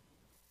 game.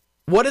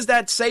 What does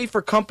that say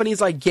for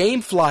companies like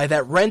GameFly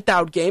that rent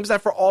out games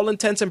that for all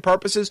intents and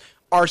purposes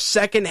are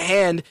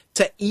secondhand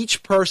to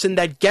each person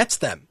that gets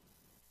them?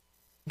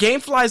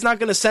 GameFly is not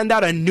going to send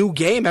out a new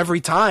game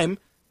every time.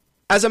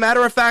 As a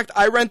matter of fact,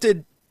 I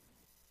rented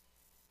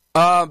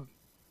Tom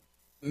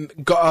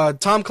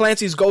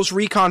Clancy's Ghost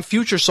Recon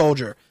Future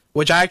Soldier,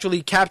 which I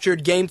actually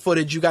captured game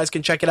footage. You guys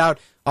can check it out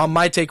on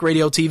My Take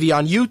Radio TV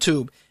on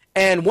YouTube.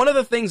 And one of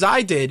the things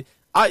I did,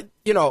 I'm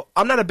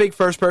not a big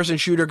first-person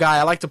shooter guy.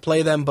 I like to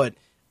play them, but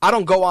I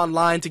don't go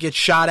online to get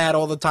shot at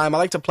all the time. I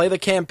like to play the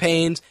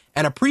campaigns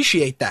and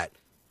appreciate that.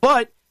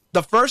 But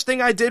the first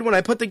thing I did when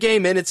I put the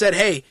game in, it said,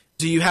 hey,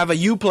 do you have a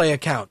Uplay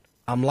account?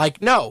 I'm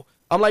like, no.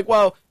 I'm like,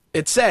 well,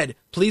 it said,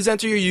 please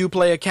enter your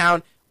Uplay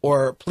account,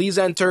 or please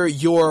enter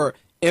your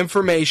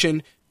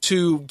information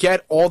to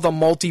get all the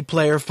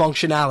multiplayer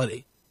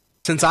functionality.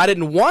 Since I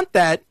didn't want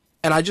that,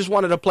 and I just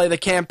wanted to play the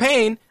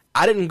campaign,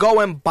 I didn't go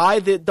and buy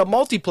the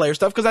multiplayer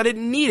stuff because I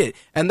didn't need it.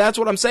 And that's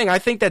what I'm saying. I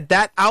think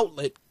that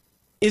outlet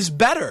is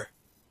better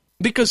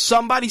because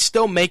somebody's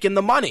still making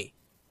the money.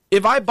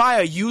 If I buy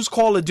a used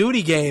Call of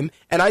Duty game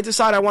and I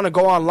decide I want to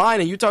go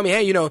online and you tell me,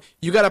 hey,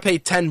 you got to pay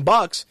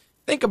 $10,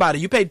 think about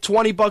it. You paid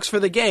 $20 for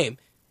the game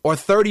or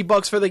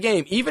 $30 for the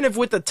game. Even if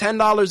with the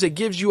 $10 it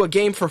gives you a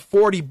game for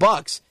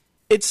 $40,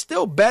 it's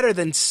still better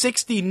than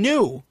 $60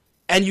 new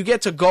and you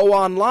get to go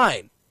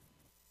online.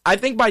 I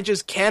think by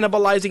just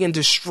cannibalizing and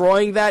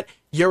destroying that,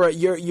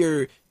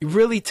 you're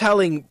really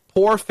telling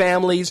poor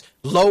families,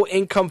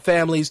 low-income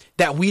families,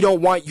 that we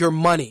don't want your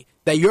money,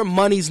 that your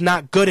money's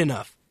not good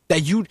enough,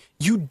 that you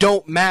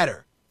don't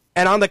matter.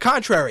 And on the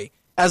contrary,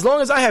 as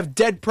long as I have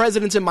dead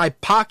presidents in my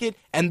pocket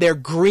and they're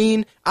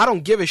green, I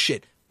don't give a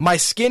shit. My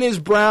skin is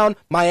brown,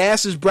 my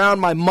ass is brown,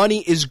 my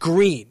money is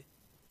green.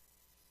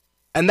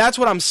 And that's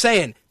what I'm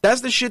saying.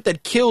 That's the shit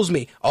that kills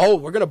me. Oh,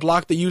 we're going to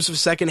block the use of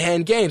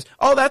secondhand games.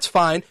 Oh, that's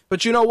fine.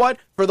 But you know what?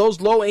 For those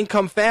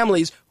low-income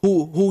families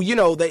who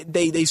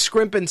they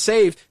scrimp and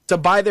save to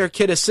buy their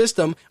kid a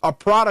system, a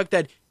product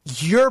that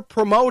you're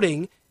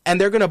promoting, and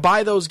they're going to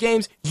buy those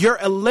games, you're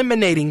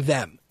eliminating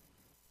them.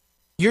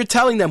 You're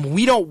telling them,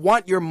 we don't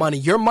want your money.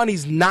 Your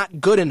money's not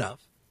good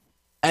enough.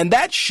 And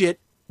that shit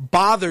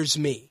bothers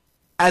me.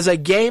 As a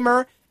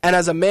gamer and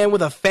as a man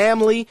with a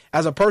family,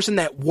 as a person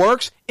that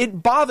works,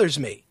 it bothers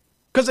me.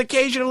 Because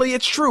occasionally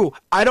it's true,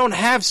 I don't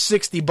have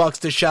 $60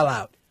 to shell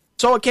out.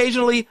 So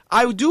occasionally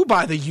I do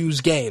buy the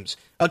used games.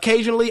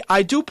 Occasionally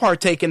I do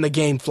partake in the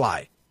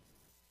GameFly.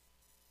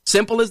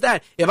 Simple as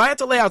that. If I had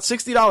to lay out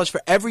 $60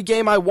 for every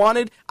game I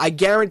wanted, I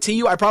guarantee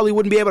you I probably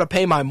wouldn't be able to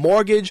pay my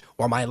mortgage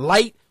or my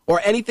light or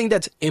anything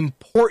that's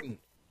important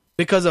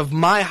because of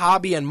my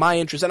hobby and my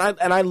interest. And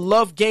I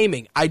love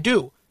gaming. I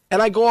do.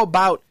 And I go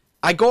about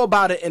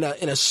it in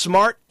a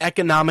smart,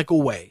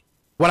 economical way.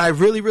 When I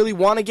really, really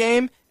want a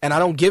game and I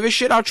don't give a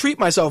shit, I'll treat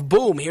myself.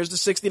 Boom, here's the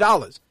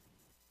 $60.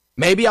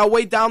 Maybe I'll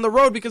wait down the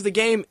road because the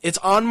game, it's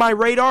on my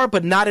radar,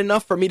 but not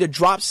enough for me to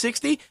drop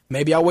 $60.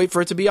 Maybe I'll wait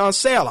for it to be on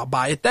sale. I'll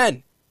buy it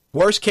then.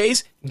 Worst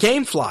case,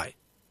 GameFly.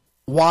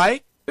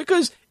 Why?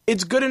 Because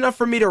it's good enough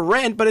for me to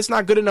rent, but it's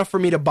not good enough for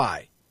me to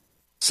buy.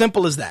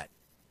 Simple as that.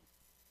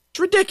 It's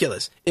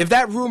ridiculous. If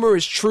that rumor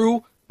is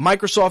true,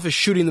 Microsoft is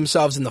shooting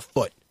themselves in the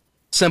foot.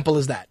 Simple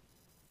as that.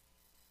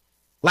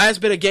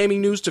 Last bit of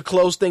gaming news to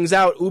close things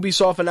out.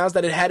 Ubisoft announced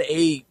that it had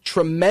a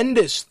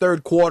tremendous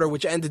third quarter,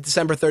 which ended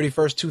December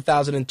 31st,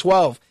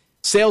 2012.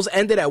 Sales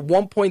ended at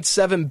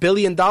 $1.7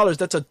 billion.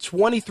 That's a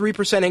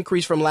 23%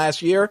 increase from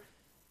last year.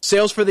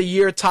 Sales for the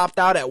year topped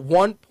out at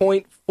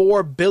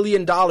 $1.4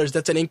 billion.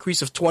 That's an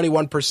increase of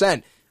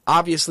 21%.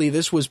 Obviously,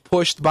 this was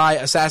pushed by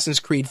Assassin's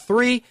Creed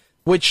 3,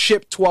 which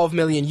shipped 12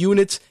 million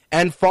units,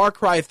 and Far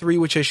Cry 3,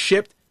 which has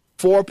shipped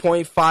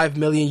 4.5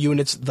 million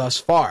units thus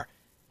far.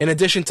 In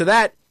addition to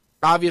that,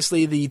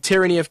 obviously, the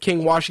Tyranny of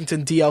King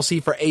Washington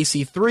DLC for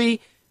AC3,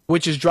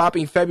 which is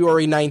dropping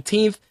February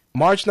 19th,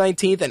 March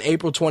 19th, and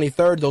April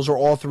 23rd. Those are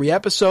all 3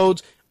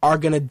 episodes, are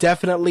going to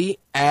definitely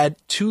add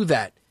to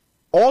that.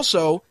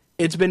 Also,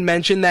 it's been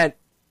mentioned that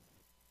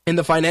in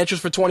the financials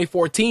for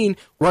 2014,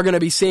 we're going to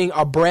be seeing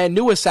a brand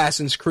new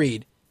Assassin's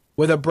Creed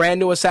with a brand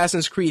new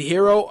Assassin's Creed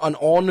hero, an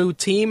all-new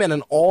team, and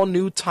an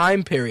all-new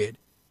time period.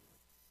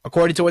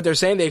 According to what they're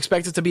saying, they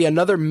expect it to be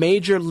another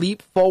major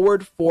leap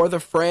forward for the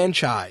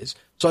franchise.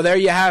 So there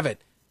you have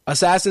it.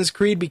 Assassin's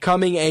Creed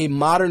becoming a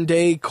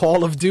modern-day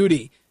Call of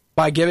Duty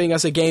by giving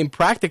us a game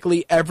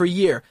practically every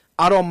year.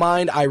 I don't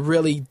mind. I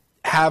really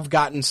have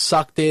gotten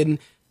sucked in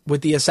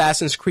with the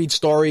Assassin's Creed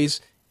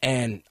stories,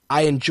 and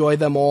I enjoy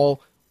them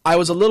all. I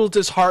was a little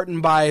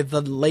disheartened by the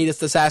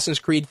latest Assassin's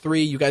Creed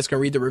 3. You guys can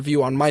read the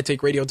review on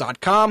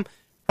mytakeradio.com,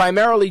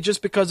 primarily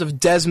just because of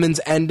Desmond's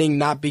ending,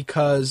 not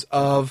because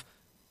of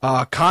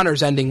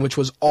Connor's ending, which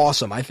was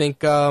awesome. I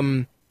think,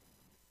 wow,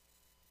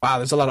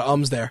 there's a lot of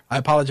ums there. I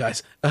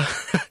apologize.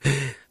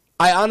 I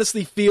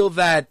honestly feel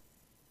that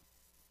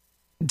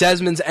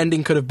Desmond's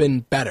ending could have been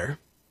better.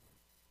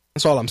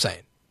 That's all I'm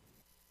saying.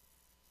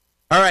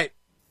 All right.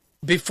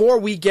 Before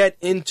we get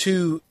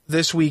into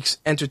this week's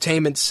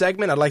entertainment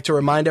segment, I'd like to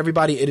remind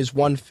everybody it is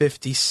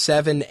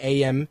 1:57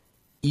 a.m.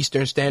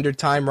 Eastern Standard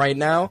Time right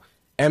now.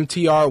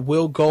 MTR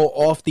will go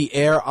off the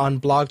air on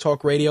Blog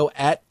Talk Radio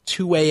at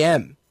 2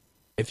 a.m.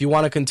 If you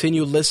want to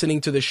continue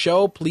listening to the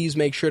show, please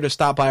make sure to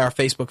stop by our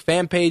Facebook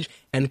fan page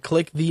and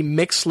click the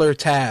Mixler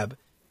tab.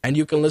 And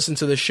you can listen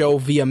to the show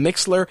via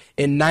Mixler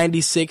in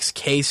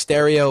 96K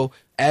stereo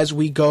as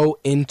we go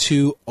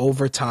into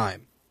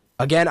overtime.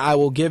 Again, I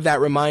will give that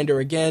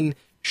reminder again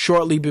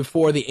shortly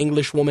before the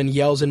English woman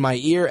yells in my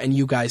ear and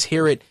you guys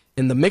hear it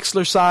in the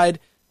Mixler side.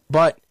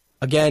 But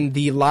again,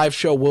 the live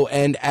show will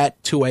end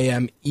at 2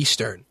 a.m.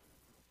 Eastern.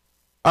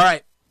 All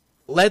right,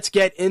 let's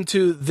get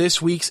into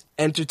this week's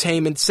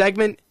entertainment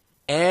segment.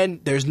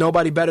 And there's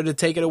nobody better to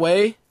take it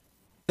away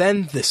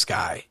than this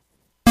guy.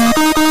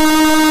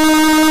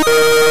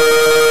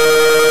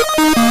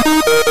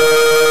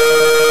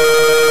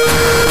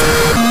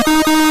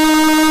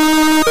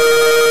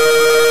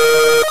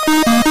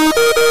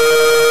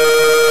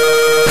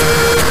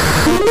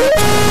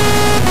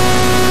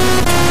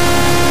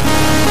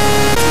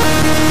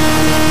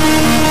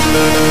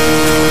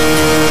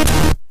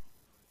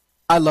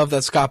 I love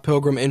that Scott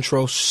Pilgrim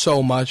intro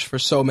so much for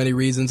so many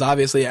reasons.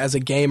 Obviously, as a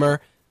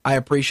gamer, I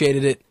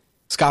appreciated it.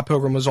 Scott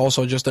Pilgrim was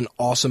also just an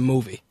awesome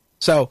movie.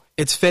 So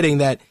it's fitting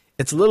that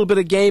it's a little bit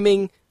of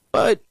gaming,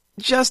 but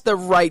just the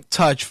right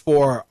touch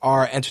for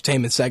our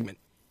entertainment segment.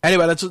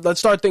 Anyway, let's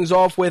start things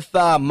off with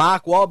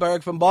Mark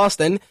Wahlberg from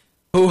Boston,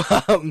 who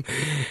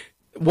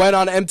went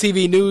on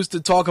MTV News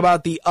to talk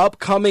about the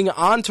upcoming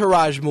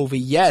Entourage movie.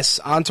 Yes,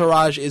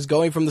 Entourage is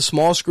going from the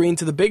small screen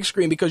to the big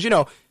screen because, you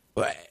know,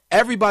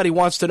 everybody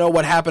wants to know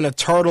what happened to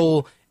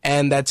Turtle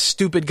and that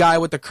stupid guy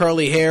with the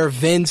curly hair,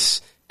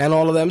 Vince, and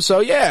all of them. So,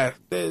 yeah,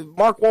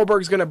 Mark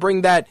Wahlberg's going to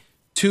bring that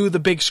to the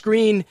big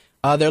screen.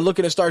 They're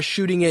looking to start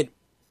shooting it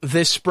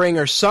this spring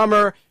or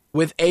summer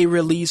with a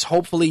release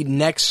hopefully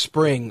next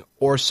spring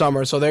or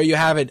summer. So there you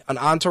have it. An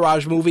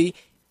Entourage movie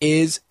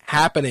is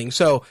happening.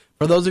 So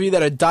for those of you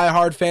that are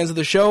diehard fans of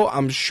the show,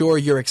 I'm sure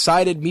you're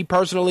excited. Me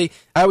personally,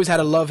 I always had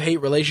a love-hate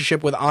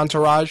relationship with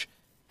Entourage,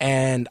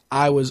 and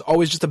I was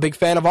always just a big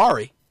fan of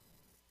Ari.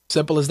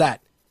 Simple as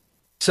that.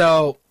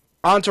 So,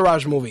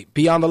 Entourage movie.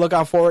 Be on the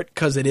lookout for it,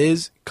 because it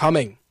is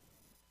coming.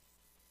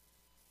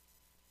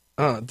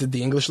 Did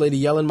the English lady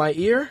yell in my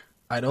ear?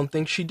 I don't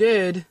think she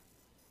did.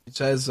 It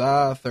says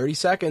 30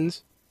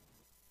 seconds.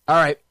 All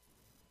right.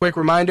 Quick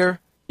reminder,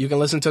 you can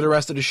listen to the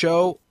rest of the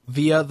show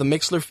via the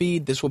Mixler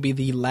feed. This will be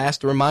the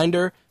last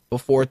reminder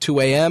before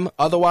 2 a.m.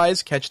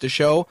 Otherwise, catch the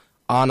show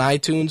on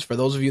iTunes. For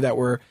those of you that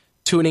were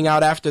tuning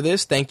out after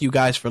this, thank you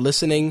guys for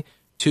listening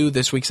to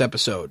this week's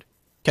episode.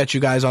 Catch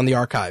you guys on the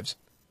archives.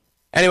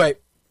 Anyway,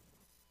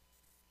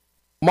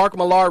 Mark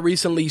Millar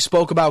recently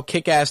spoke about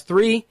Kick-Ass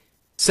 3,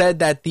 said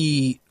that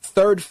the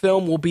third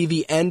film will be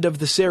the end of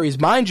the series.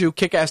 Mind you,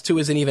 Kick-Ass 2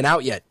 isn't even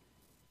out yet.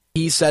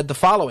 He said the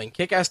following: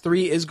 Kick-Ass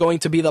 3 is going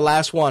to be the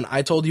last one.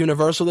 I told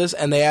Universal this,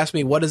 and they asked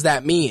me, what does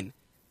that mean?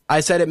 I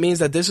said it means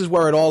that this is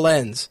where it all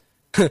ends.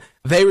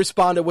 They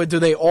responded with, do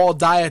they all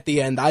die at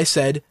the end? I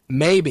said,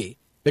 maybe,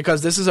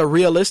 because this is a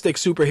realistic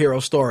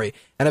superhero story.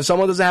 And if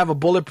someone doesn't have a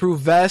bulletproof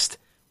vest,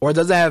 or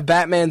doesn't have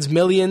Batman's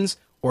millions,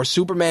 or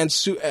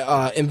Superman's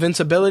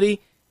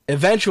invincibility,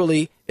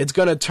 eventually it's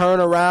going to turn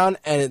around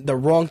and the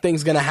wrong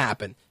thing's going to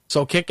happen.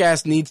 So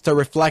Kick-Ass needs to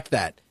reflect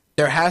that.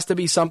 There has to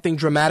be something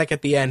dramatic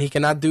at the end. He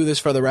cannot do this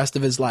for the rest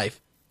of his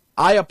life.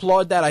 I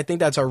applaud that. I think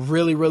that's a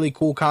really, really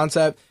cool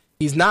concept.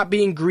 He's not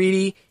being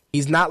greedy.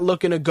 He's not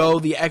looking to go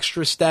the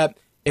extra step.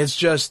 It's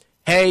just,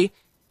 hey,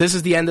 this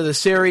is the end of the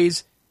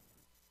series.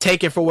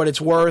 Take it for what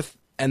it's worth,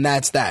 and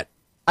that's that.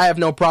 I have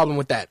no problem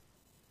with that.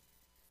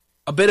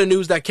 A bit of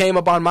news that came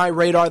up on my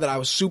radar that I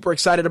was super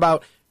excited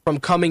about from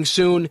coming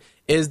soon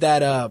is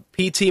that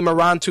PT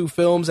Marantu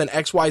Films and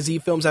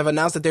XYZ Films have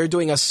announced that they're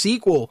doing a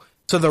sequel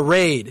to The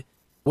Raid,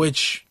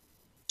 which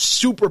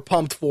super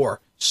pumped for.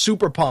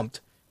 Super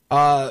pumped.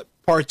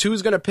 Part 2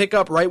 is going to pick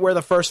up right where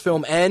the first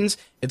film ends.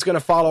 It's going to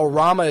follow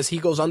Rama as he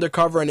goes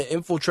undercover and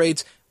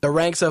infiltrates the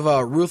ranks of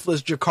a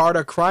ruthless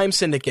Jakarta crime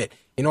syndicate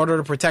in order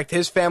to protect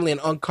his family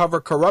and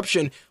uncover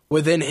corruption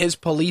within his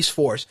police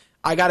force.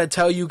 I got to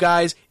tell you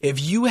guys,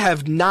 if you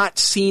have not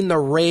seen The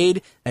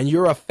Raid and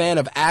you're a fan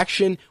of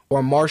action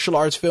or martial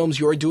arts films,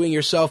 you're doing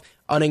yourself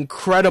an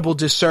incredible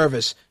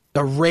disservice.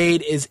 The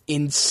Raid is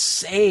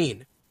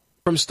insane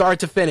from start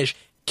to finish.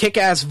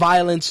 Kick-ass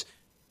violence,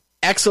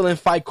 excellent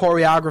fight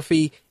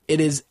choreography. It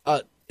is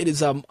a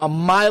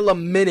mile a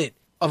minute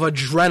of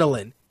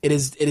adrenaline. It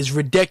is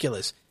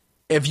ridiculous.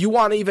 If you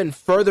want even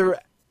further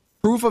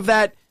proof of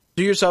that,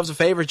 do yourselves a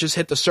favor. Just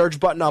hit the search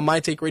button on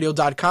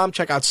mytakeradio.com.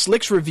 Check out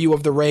Slick's review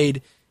of The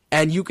Raid,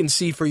 and you can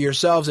see for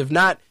yourselves. If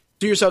not,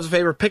 do yourselves a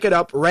favor. Pick it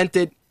up, rent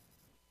it,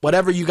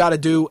 whatever you got to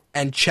do,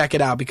 and check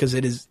it out because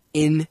it is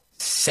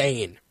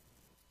insane.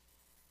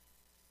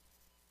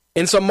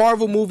 In some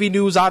Marvel movie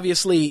news,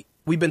 obviously,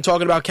 we've been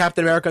talking about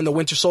Captain America and the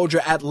Winter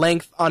Soldier at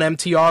length on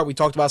MTR. We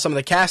talked about some of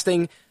the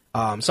casting,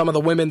 some of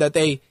the women that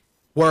they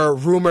were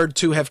rumored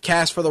to have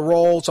cast for the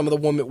role, some of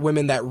the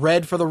women that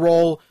read for the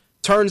role.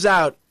 Turns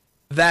out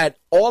that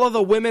all of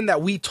the women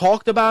that we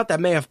talked about that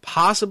may have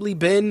possibly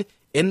been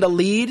in the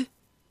lead,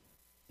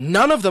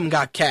 none of them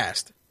got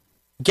cast.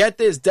 Get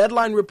this,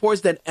 Deadline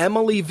reports that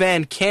Emily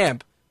Van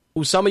Camp,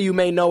 who some of you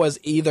may know as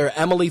either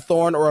Emily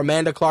Thorne or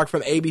Amanda Clark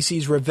from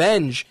ABC's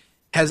Revenge,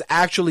 has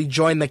actually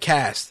joined the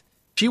cast.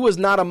 She was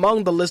not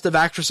among the list of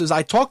actresses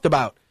I talked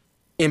about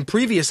in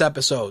previous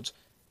episodes.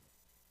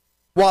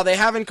 While they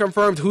haven't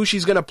confirmed who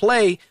she's going to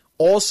play,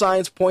 all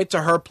signs point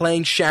to her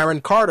playing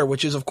Sharon Carter,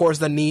 which is, of course,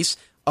 the niece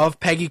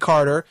of Peggy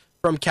Carter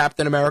from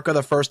Captain America,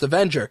 the First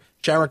Avenger.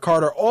 Sharon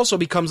Carter also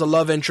becomes a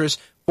love interest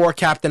for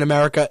Captain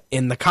America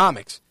in the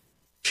comics.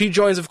 She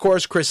joins, of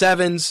course, Chris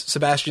Evans,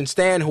 Sebastian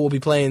Stan, who will be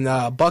playing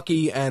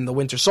Bucky and the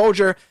Winter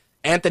Soldier,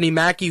 Anthony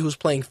Mackie, who's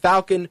playing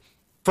Falcon,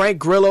 Frank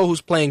Grillo,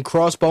 who's playing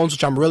Crossbones,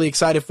 which I'm really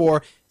excited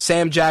for,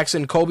 Sam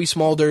Jackson, Kobe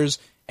Smulders,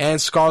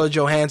 and Scarlett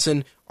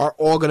Johansson are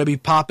all going to be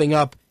popping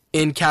up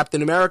in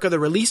Captain America. The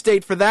release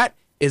date for that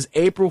is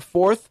April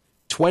 4th,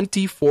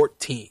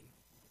 2014.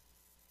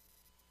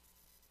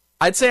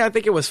 I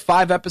think it was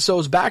 5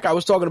 episodes back, I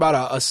was talking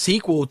about a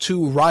sequel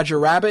to Roger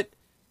Rabbit,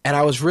 and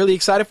I was really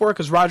excited for it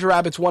because Roger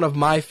Rabbit's one of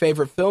my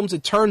favorite films.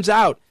 It turns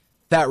out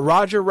that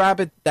Roger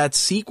Rabbit, that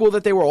sequel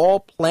that they were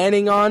all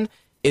planning on,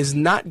 is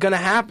not going to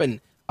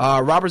happen.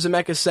 Robert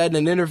Zemeckis said in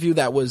an interview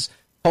that was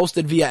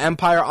posted via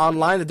Empire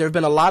Online that there have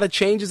been a lot of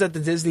changes at the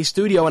Disney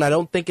studio, and I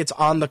don't think it's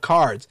on the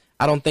cards.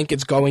 I don't think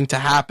it's going to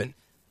happen.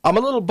 I'm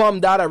a little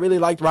bummed out. I really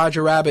liked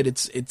Roger Rabbit.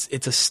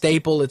 It's a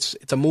staple. It's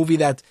a movie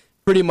that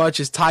pretty much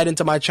is tied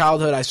into my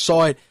childhood. I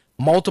saw it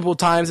multiple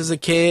times as a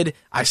kid.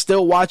 I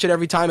still watch it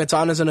every time it's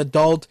on as an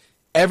adult.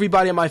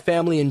 Everybody in my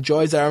family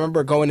enjoys it. I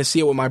remember going to see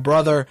it with my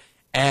brother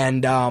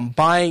and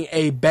buying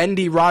a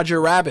bendy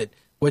Roger Rabbit,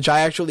 which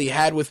I actually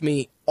had with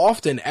me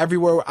often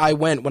everywhere I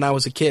went when I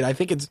was a kid. I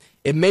think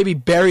it may be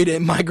buried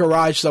in my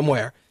garage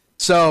somewhere.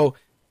 So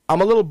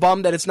I'm a little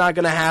bummed that it's not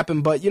going to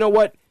happen, but you know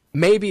what?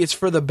 Maybe it's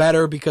for the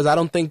better because I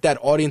don't think that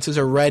audiences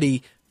are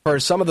ready for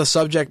some of the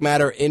subject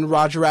matter in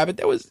Roger Rabbit.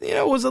 There was,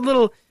 it was a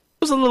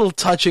little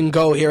touch and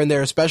go here and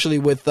there, especially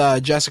with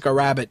Jessica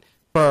Rabbit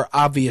for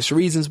obvious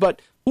reasons.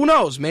 But who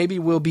knows? Maybe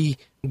we'll be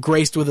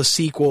graced with a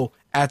sequel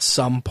at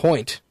some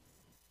point.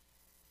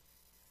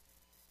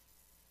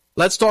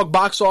 Let's talk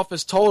box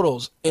office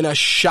totals. In a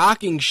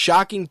shocking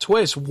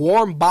twist,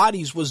 Warm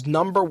Bodies was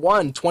number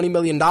 1, $20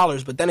 million.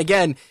 But then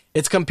again,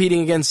 it's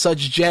competing against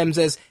such gems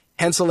as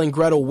Hansel and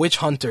Gretel Witch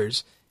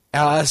Hunters.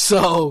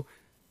 So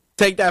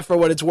take that for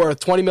what it's worth.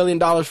 $20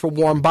 million for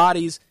Warm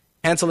Bodies.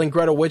 Hansel and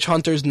Gretel Witch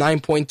Hunters,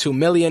 $9.2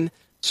 million.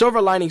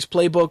 Silver Linings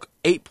Playbook,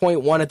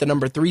 8.1 at the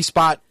number 3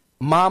 spot.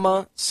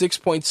 Mama,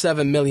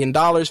 $6.7 million,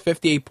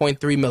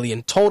 $58.3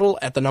 million total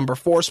at the number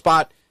 4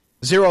 spot.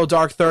 Zero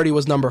Dark 30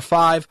 was number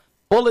 5.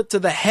 Bullet to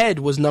the Head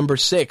was number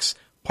 6.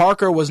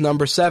 Parker was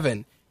number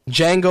 7.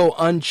 Django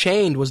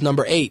Unchained was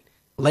number 8.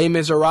 Les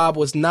Miserables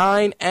was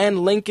 9. And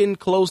Lincoln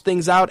closed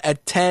things out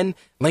at 10.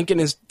 Lincoln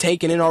has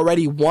taken in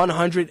already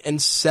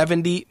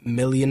 $170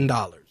 million.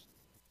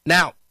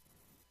 Now,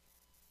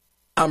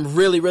 I'm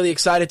really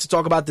excited to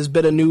talk about this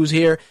bit of news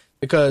here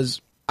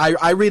because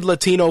I read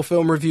Latino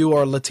Film Review,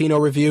 or Latino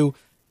Review,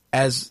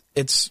 as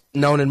it's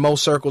known in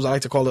most circles. I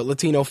like to call it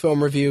Latino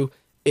Film Review.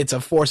 It's a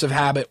force of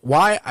habit.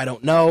 Why? I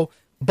don't know.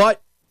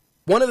 But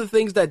one of the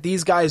things that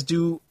these guys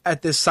do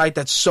at this site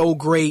that's so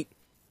great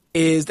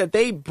is that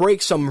they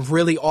break some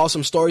really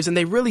awesome stories, and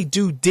they really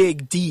do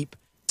dig deep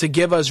to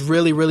give us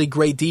really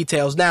great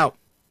details. Now,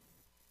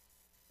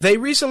 they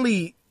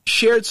recently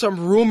shared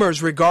some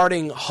rumors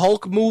regarding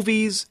Hulk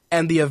movies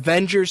and the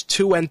Avengers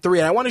 2 and 3,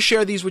 and I want to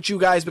share these with you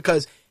guys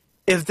because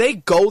if they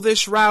go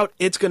this route,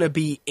 it's going to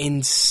be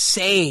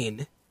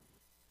insane.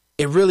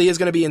 It really is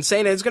going to be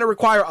insane, and it's going to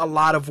require a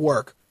lot of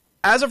work.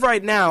 As of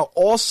right now,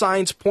 all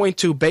signs point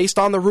to, based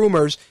on the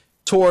rumors,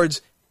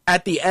 towards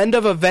at the end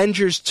of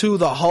Avengers 2,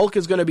 the Hulk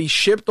is going to be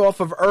shipped off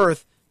of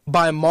Earth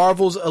by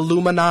Marvel's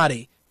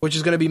Illuminati, which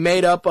is going to be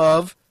made up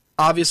of,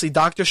 obviously,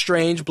 Doctor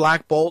Strange,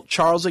 Black Bolt,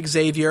 Charles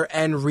Xavier,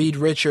 and Reed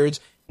Richards,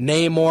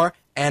 Namor,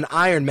 and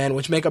Iron Man,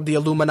 which make up the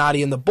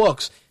Illuminati in the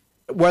books.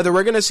 Whether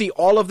we're going to see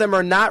all of them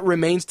or not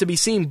remains to be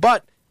seen,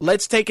 but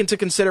let's take into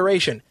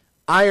consideration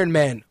Iron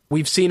Man,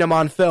 we've seen him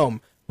on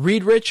film.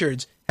 Reed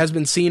Richards has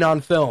been seen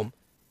on film.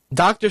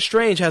 Doctor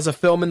Strange has a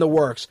film in the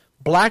works.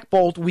 Black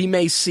Bolt we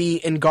may see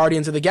in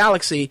Guardians of the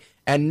Galaxy,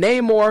 and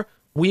Namor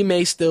we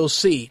may still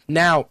see.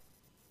 Now,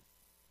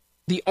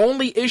 the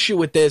only issue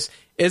with this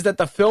is that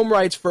the film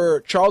rights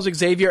for Charles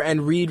Xavier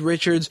and Reed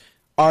Richards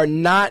are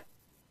not,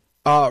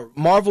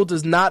 Marvel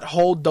does not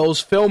hold those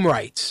film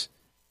rights.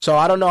 So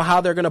I don't know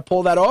how they're going to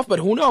pull that off, but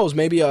who knows?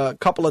 Maybe a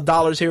couple of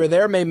dollars here or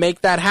there may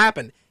make that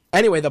happen.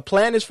 Anyway, the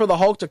plan is for the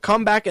Hulk to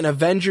come back in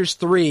Avengers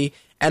 3,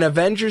 and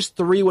Avengers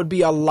 3 would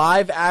be a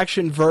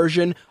live-action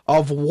version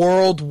of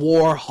World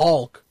War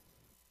Hulk.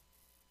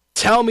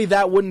 Tell me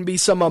that wouldn't be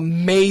some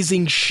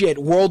amazing shit.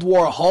 World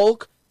War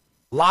Hulk?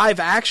 Live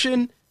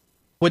action?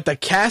 With the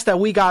cast that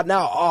we got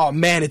now? Oh,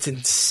 man, it's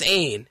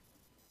insane.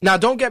 Now,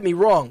 don't get me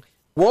wrong.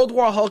 World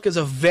War Hulk is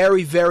a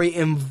very, very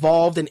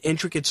involved and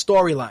intricate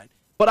storyline.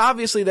 But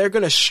obviously, they're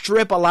going to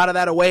strip a lot of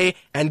that away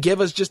and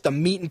give us just the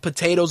meat and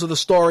potatoes of the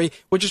story,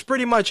 which is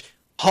pretty much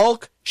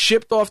Hulk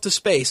shipped off to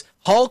space,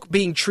 Hulk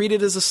being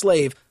treated as a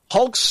slave,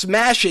 Hulk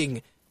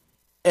smashing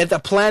at the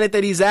planet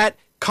that he's at,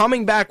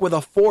 coming back with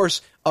a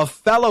force of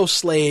fellow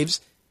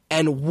slaves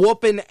and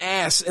whooping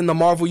ass in the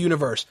Marvel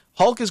Universe.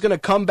 Hulk is going to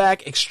come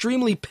back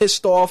extremely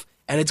pissed off,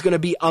 and it's going to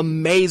be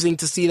amazing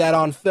to see that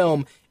on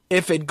film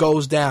if it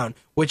goes down.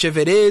 Which, if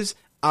it is,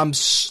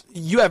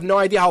 you have no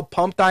idea how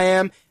pumped I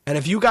am. And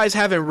if you guys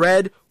haven't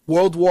read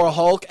World War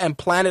Hulk and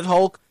Planet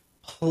Hulk,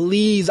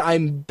 please,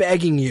 I'm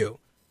begging you.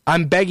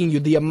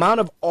 The amount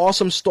of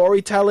awesome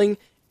storytelling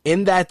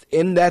in that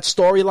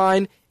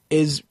storyline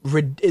is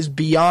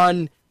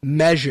beyond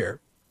measure,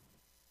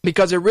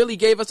 because it really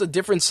gave us a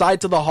different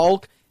side to the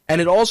Hulk,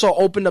 and it also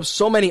opened up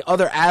so many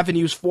other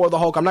avenues for the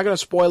Hulk. I'm not going to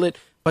spoil it,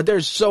 but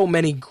there's so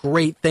many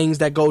great things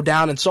that go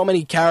down, and so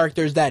many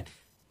characters that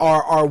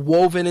are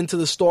woven into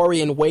the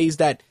story in ways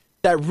that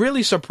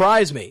really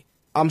surprise me.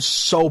 I'm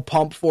so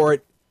pumped for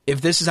it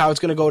if this is how it's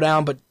going to go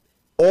down, but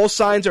all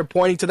signs are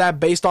pointing to that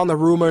based on the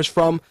rumors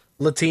from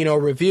Latino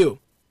Review.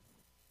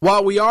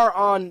 While we are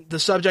on the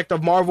subject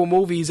of Marvel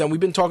movies, and we've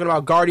been talking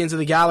about Guardians of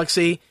the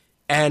Galaxy,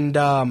 and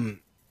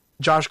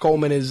Josh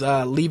Coleman is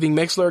leaving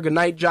Mixler. Good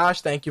night, Josh.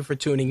 Thank you for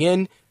tuning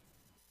in.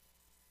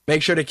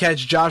 Make sure to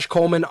catch Josh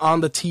Coleman on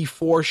the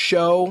T4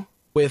 show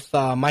with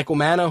Michael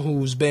Manna,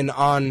 who's been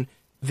on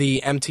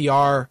the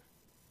MTR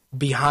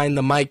Behind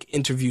the Mic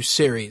interview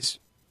series.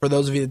 For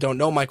those of you that don't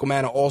know, Michael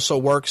Manna also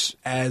works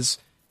as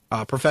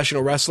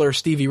professional wrestler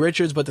Stevie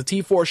Richards, but the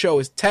T4 show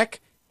is tech,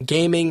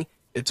 gaming,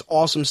 it's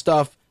awesome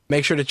stuff.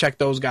 Make sure to check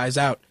those guys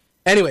out.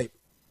 Anyway,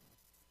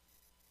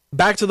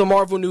 back to the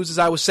Marvel news. As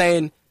I was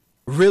saying,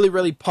 really,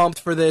 really pumped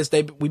for this.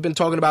 We've been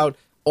talking about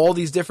all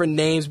these different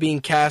names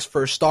being cast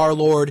for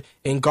Star-Lord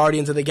in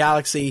Guardians of the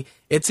Galaxy.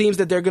 It seems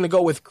that they're going to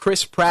go with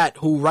Chris Pratt,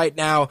 who right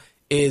now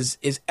is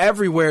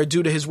everywhere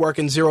due to his work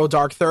in Zero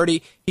Dark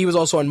 30. He was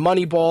also in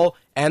Moneyball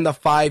and the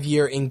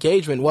 5-Year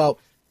Engagement. Well,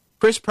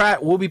 Chris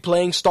Pratt will be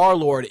playing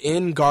Star-Lord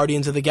in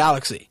Guardians of the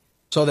Galaxy.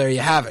 So there you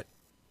have it.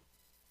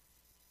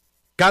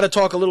 Got to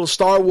talk a little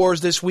Star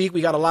Wars this week. We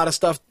got a lot of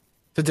stuff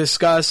to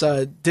discuss.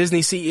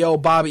 Disney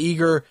CEO Bob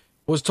Iger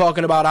was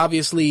talking about,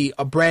 obviously,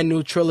 a brand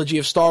new trilogy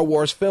of Star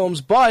Wars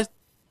films, but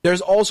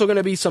there's also going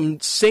to be some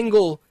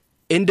single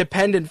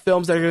independent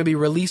films that are going to be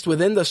released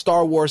within the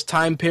Star Wars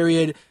time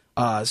period,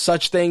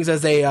 such things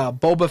as a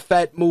Boba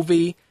Fett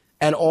movie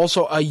and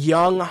also a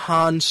young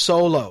Han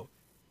Solo.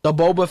 The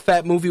Boba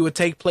Fett movie would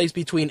take place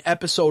between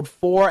Episode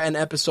 4 and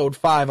Episode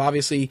 5,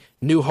 obviously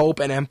New Hope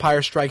and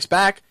Empire Strikes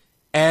Back,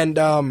 and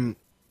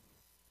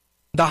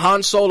the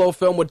Han Solo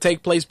film would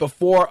take place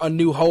before A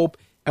New Hope,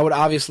 and would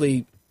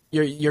obviously,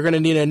 you're going to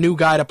need a new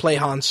guy to play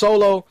Han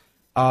Solo,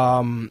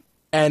 and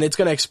it's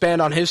going to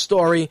expand on his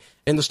story.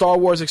 In the Star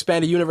Wars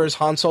Expanded Universe,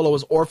 Han Solo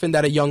was orphaned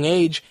at a young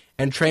age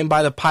and trained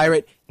by the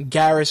pirate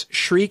Garrus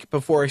Shriek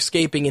before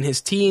escaping in his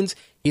teens.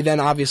 He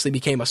then obviously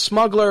became a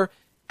smuggler,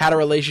 had a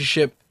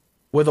relationship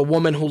with a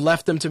woman who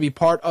left him to be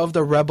part of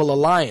the Rebel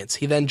Alliance.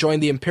 He then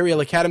joined the Imperial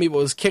Academy but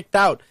was kicked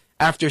out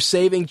after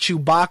saving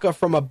Chewbacca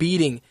from a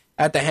beating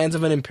at the hands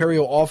of an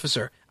Imperial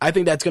officer. I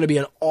think that's going to be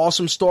an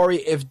awesome story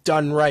if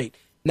done right.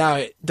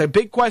 Now, the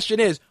big question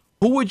is,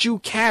 who would you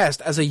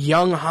cast as a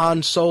young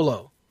Han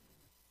Solo?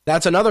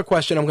 That's another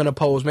question I'm going to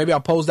pose. Maybe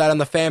I'll pose that on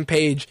the fan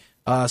page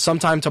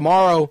sometime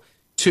tomorrow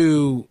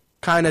to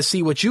kind of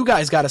see what you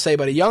guys got to say.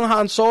 But a young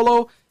Han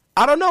Solo,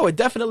 I don't know. It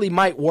definitely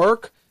might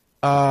work.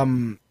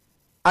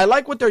 I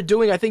like what they're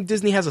doing. I think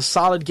Disney has a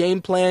solid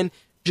game plan,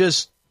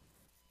 just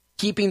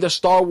keeping the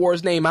Star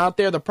Wars name out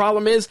there. The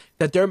problem is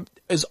that there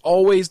is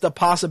always the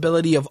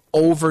possibility of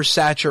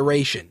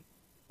oversaturation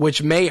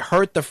which may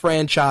hurt the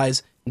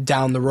franchise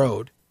down the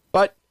road.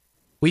 But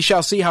we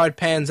shall see how it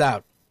pans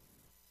out.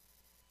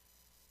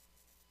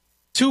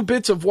 2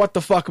 bits of what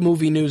the fuck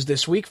movie news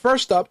this week.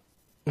 First up,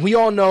 we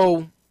all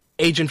know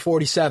Agent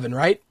 47,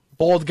 right?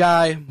 Bald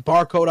guy,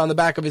 barcode on the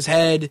back of his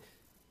head,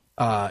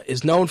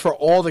 is known for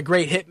all the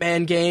great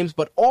Hitman games,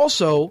 but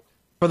also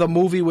for the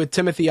movie with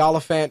Timothy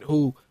Olyphant,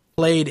 who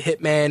played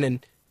Hitman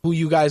and who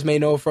you guys may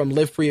know from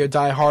Live Free or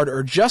Die Hard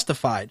or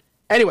Justified.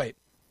 Anyway,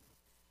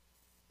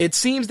 it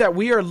seems that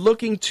we are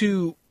looking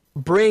to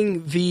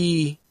bring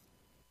the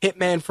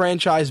Hitman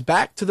franchise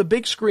back to the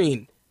big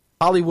screen.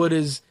 Hollywood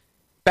is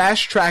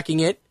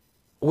fast-tracking it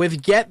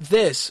with, get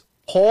this,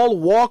 Paul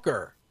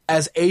Walker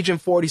as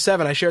Agent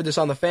 47. I shared this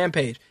on the fan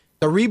page.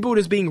 The reboot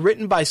is being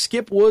written by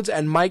Skip Woods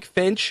and Mike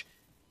Finch.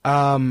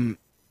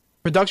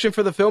 Production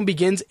for the film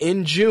begins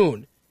in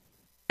June.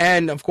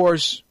 And, of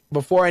course,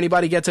 before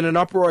anybody gets in an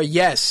uproar,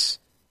 yes,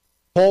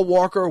 Paul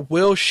Walker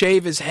will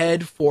shave his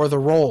head for the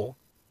role.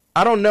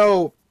 I don't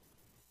know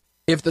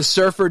if the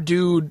surfer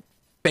dude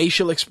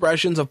facial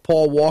expressions of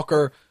Paul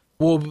Walker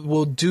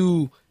will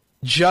do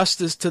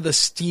justice to the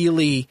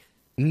steely,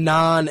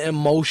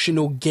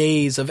 non-emotional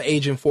gaze of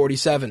Agent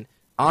 47.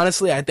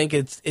 Honestly, I think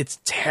it's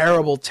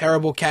terrible,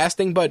 terrible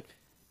casting, but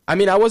I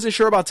mean, I wasn't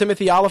sure about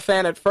Timothy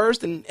Olyphant at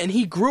first, and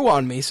he grew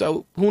on me,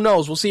 so who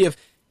knows? We'll see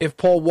if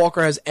Paul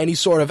Walker has any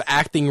sort of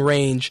acting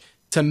range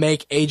to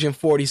make Agent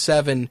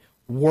 47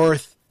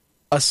 worth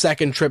a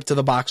second trip to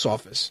the box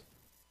office.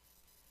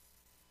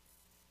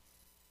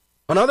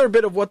 Another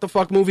bit of what the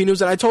fuck movie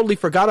news, and I totally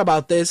forgot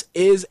about this,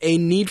 is a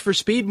Need for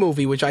Speed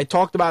movie, which I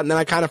talked about and then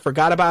I kind of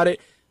forgot about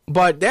it.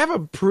 But they have a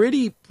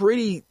pretty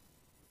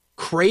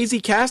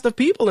crazy cast of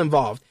people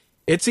involved.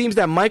 It seems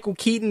that Michael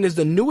Keaton is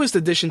the newest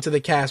addition to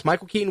the cast.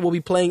 Michael Keaton will be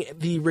playing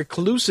the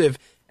reclusive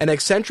and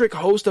eccentric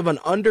host of an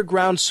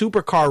underground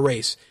supercar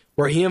race,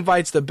 where he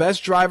invites the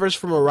best drivers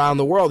from around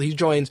the world. He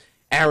joins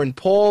Aaron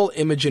Paul,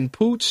 Imogen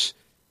Poots,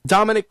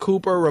 Dominic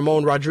Cooper,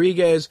 Ramon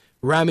Rodriguez,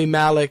 Rami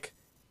Malek,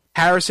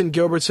 Harrison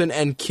Gilbertson,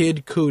 and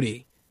Kid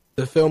Cudi.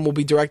 The film will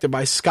be directed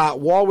by Scott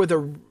Wall with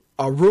a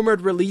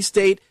rumored release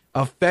date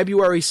of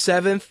February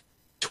 7th,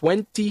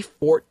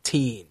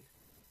 2014.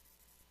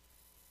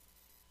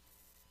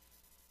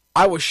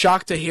 I was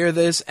shocked to hear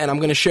this, and I'm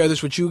going to share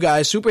this with you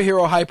guys.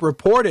 Superhero Hype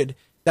reported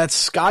that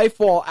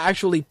Skyfall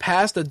actually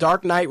passed The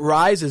Dark Knight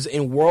Rises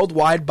in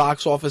worldwide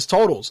box office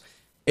totals.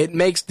 It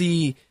makes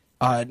the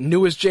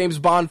newest James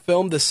Bond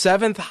film the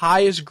 7th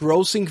highest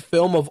grossing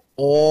film of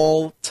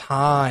all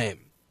time.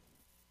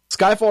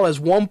 Skyfall has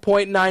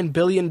 $1.9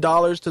 billion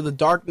to The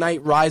Dark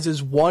Knight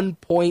Rises'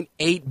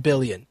 $1.8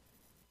 billion.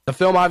 The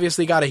film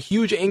obviously got a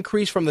huge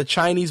increase from the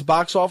Chinese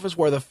box office,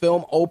 where the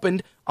film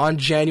opened on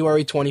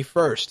January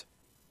 21st.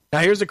 Now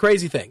here's the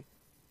crazy thing.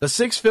 The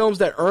 6 films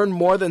that earned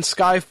more than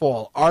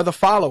Skyfall are the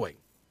following: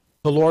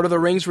 The Lord of the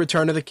Rings: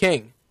 Return of the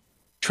King,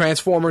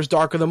 Transformers: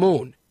 Dark of the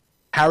Moon,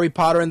 Harry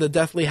Potter and the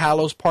Deathly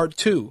Hallows Part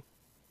 2,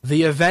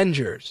 The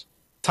Avengers,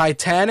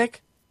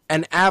 Titanic,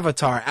 and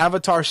Avatar.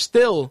 Avatar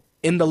still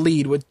in the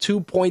lead with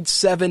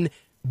 $2.7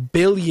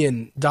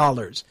 billion.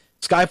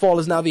 Skyfall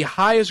is now the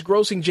highest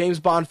grossing James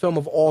Bond film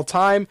of all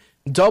time,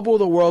 double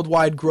the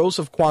worldwide gross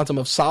of Quantum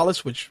of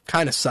Solace, which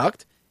kind of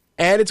sucked.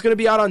 And it's going to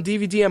be out on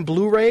DVD and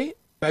Blu-ray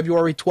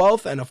February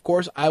 12th, and of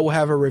course I will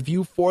have a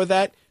review for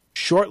that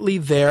shortly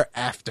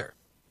thereafter.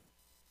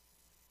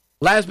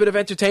 Last bit of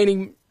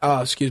entertainment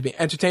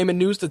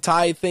news to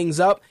tie things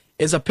up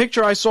is a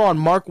picture I saw on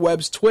Mark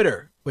Webb's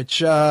Twitter, which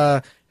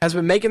has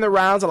been making the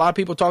rounds. A lot of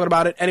people talking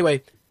about it.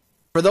 Anyway,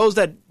 for those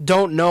that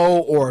don't know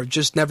or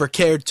just never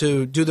cared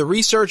to do the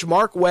research,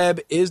 Mark Webb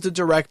is the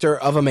director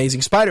of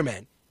Amazing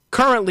Spider-Man,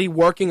 currently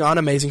working on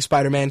Amazing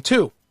Spider-Man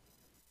 2.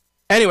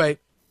 Anyway,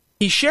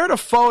 he shared a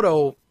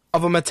photo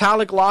of a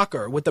metallic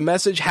locker with the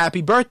message,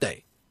 "Happy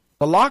Birthday."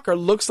 The locker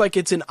looks like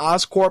it's in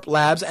Oscorp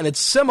Labs, and it's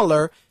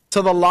similar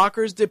to the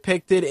lockers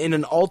depicted in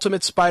an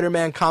Ultimate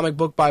Spider-Man comic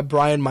book by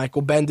Brian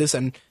Michael Bendis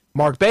and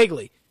Mark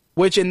Bagley,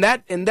 which in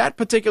that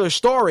particular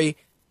story,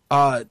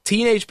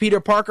 teenage Peter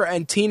Parker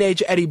and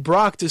teenage Eddie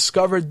Brock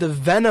discovered the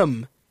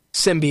Venom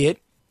symbiote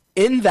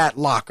in that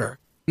locker.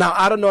 Now,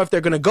 I don't know if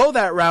they're going to go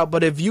that route,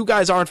 but if you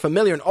guys aren't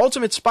familiar, in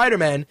Ultimate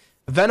Spider-Man,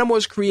 Venom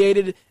was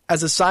created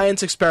as a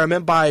science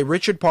experiment by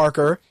Richard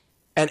Parker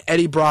and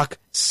Eddie Brock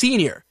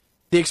Sr.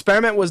 The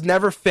experiment was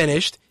never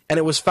finished, and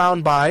it was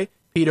found by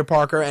Peter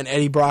Parker and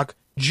Eddie Brock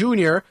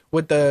Jr.,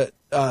 with the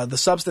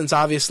substance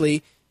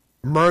obviously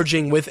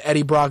merging with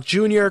Eddie Brock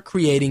Jr.,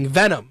 creating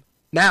Venom.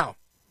 Now,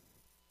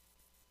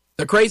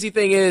 the crazy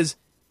thing is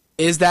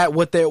that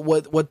what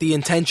the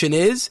intention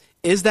is?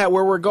 Is that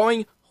where we're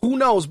going? Who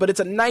knows? But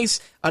it's a nice...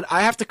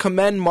 I have to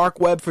commend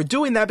Mark Webb for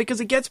doing that, because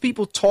it gets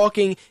people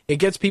talking, it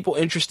gets people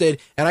interested,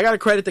 and I got to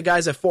credit the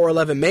guys at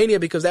 411 Mania,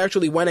 because they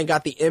actually went and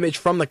got the image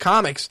from the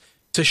comics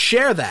to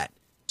share that.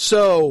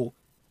 So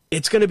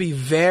it's going to be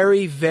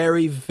very,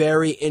 very,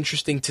 very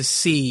interesting to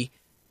see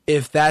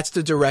if that's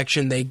the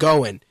direction they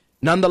go in.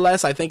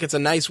 Nonetheless, I think it's a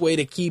nice way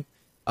to keep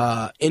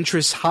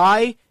interest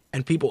high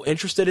and people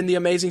interested in The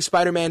Amazing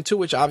Spider-Man 2,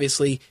 which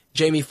obviously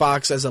Jamie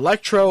Foxx as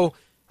Electro,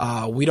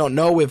 We don't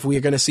know if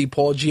we're going to see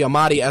Paul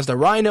Giamatti as the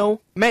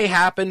Rhino. May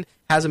happen.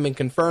 Hasn't been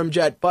confirmed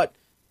yet. But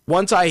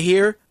once I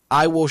hear,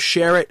 I will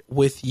share it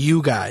with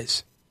you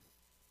guys.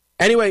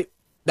 Anyway,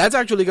 that's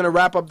actually going to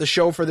wrap up the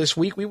show for this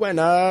week. We went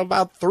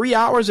about 3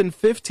 hours and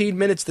 15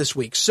 minutes this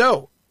week.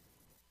 So,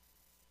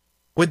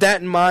 with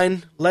that in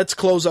mind, let's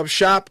close up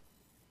shop.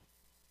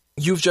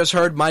 You've just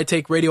heard My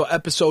Take Radio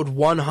episode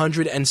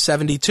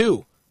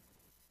 172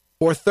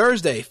 for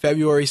Thursday,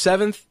 February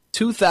 7th,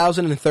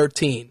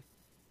 2013.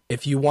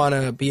 If you want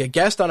to be a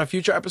guest on a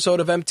future episode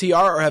of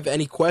MTR or have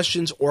any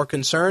questions or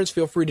concerns,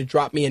 feel free to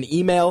drop me an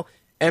email,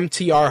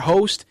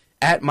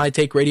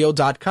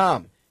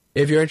 mtrhost@mytakeradio.com.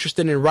 If you're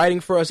interested in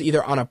writing for us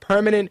either on a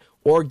permanent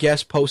or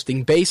guest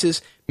posting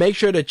basis, make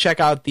sure to check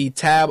out the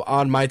tab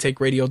on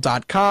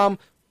mytakeradio.com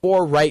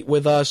for Write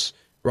With Us,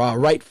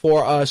 Write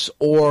For Us,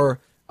 or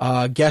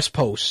guest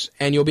posts.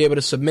 And you'll be able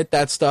to submit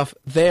that stuff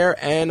there.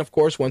 And, of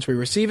course, once we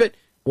receive it,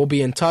 we'll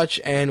be in touch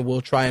and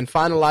we'll try and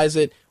finalize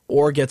it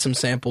or get some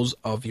samples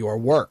of your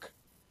work.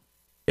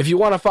 If you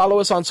want to follow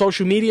us on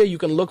social media, you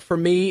can look for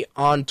me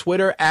on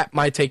Twitter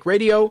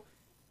 @MyTakeRadio.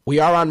 We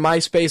are on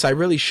MySpace. I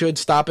really should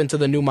stop into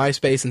the new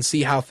MySpace and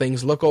see how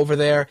things look over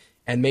there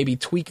and maybe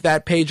tweak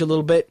that page a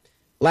little bit.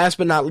 Last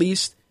but not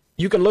least,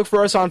 you can look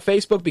for us on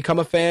Facebook. Become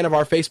a fan of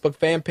our Facebook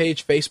fan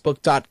page,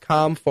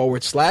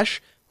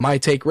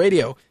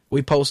 facebook.com/MyTakeRadio.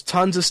 We post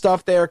tons of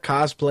stuff there,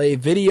 cosplay,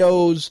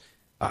 videos,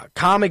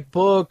 comic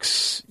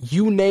books,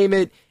 you name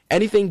it.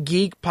 Anything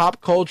geek,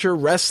 pop culture,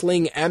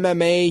 wrestling,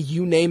 MMA,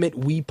 you name it,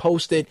 we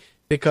post it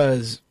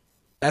because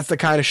that's the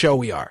kind of show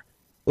we are.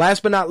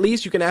 Last but not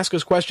least, you can ask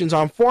us questions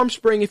on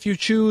FormSpring if you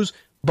choose,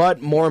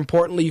 but more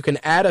importantly, you can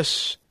add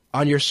us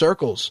on your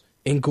circles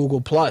in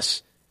Google+.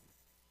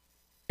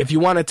 If you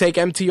want to take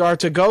MTR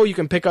to go, you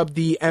can pick up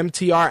the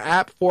MTR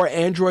app for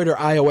Android or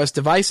iOS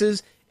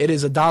devices. It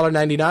is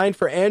 $1.99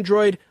 for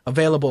Android,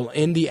 available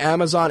in the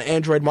Amazon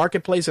Android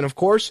Marketplace, and of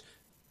course,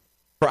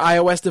 for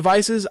iOS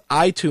devices,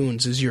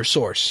 iTunes is your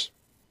source.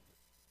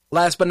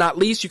 Last but not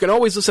least, you can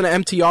always listen to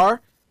MTR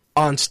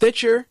on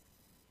Stitcher,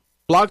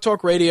 Blog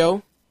Talk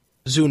Radio,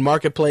 Zune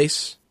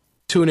Marketplace,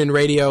 TuneIn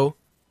Radio,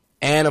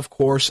 and of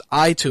course,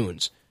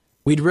 iTunes.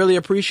 We'd really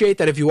appreciate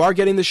that if you are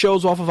getting the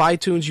shows off of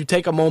iTunes, you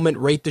take a moment,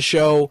 rate the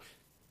show,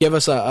 give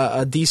us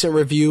a decent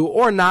review,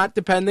 or not,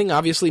 depending.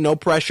 Obviously, no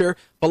pressure,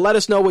 but let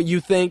us know what you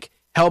think.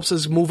 Helps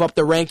us move up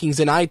the rankings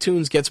in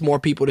iTunes, gets more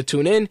people to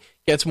tune in,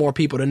 gets more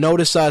people to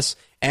notice us,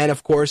 and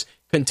of course,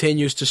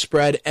 continues to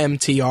spread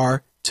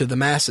MTR to the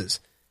masses.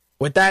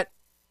 With that,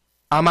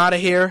 I'm out of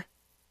here.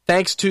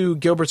 Thanks to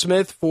Gilbert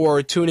Smith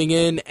for tuning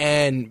in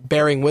and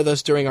bearing with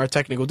us during our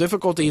technical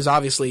difficulties.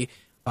 Obviously,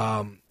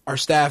 our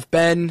staff,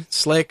 Ben,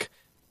 Slick,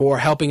 for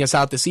helping us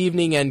out this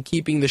evening and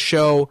keeping the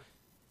show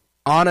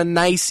on a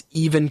nice,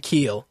 even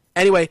keel.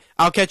 Anyway,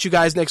 I'll catch you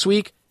guys next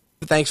week.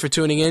 Thanks for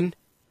tuning in.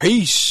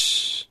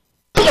 Peace.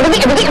 I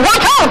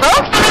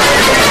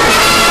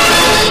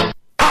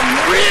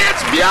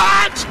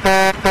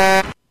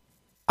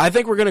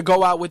think we're going to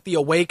go out with The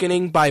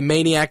Awakening by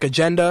Maniac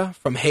Agenda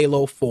from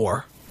Halo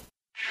 4.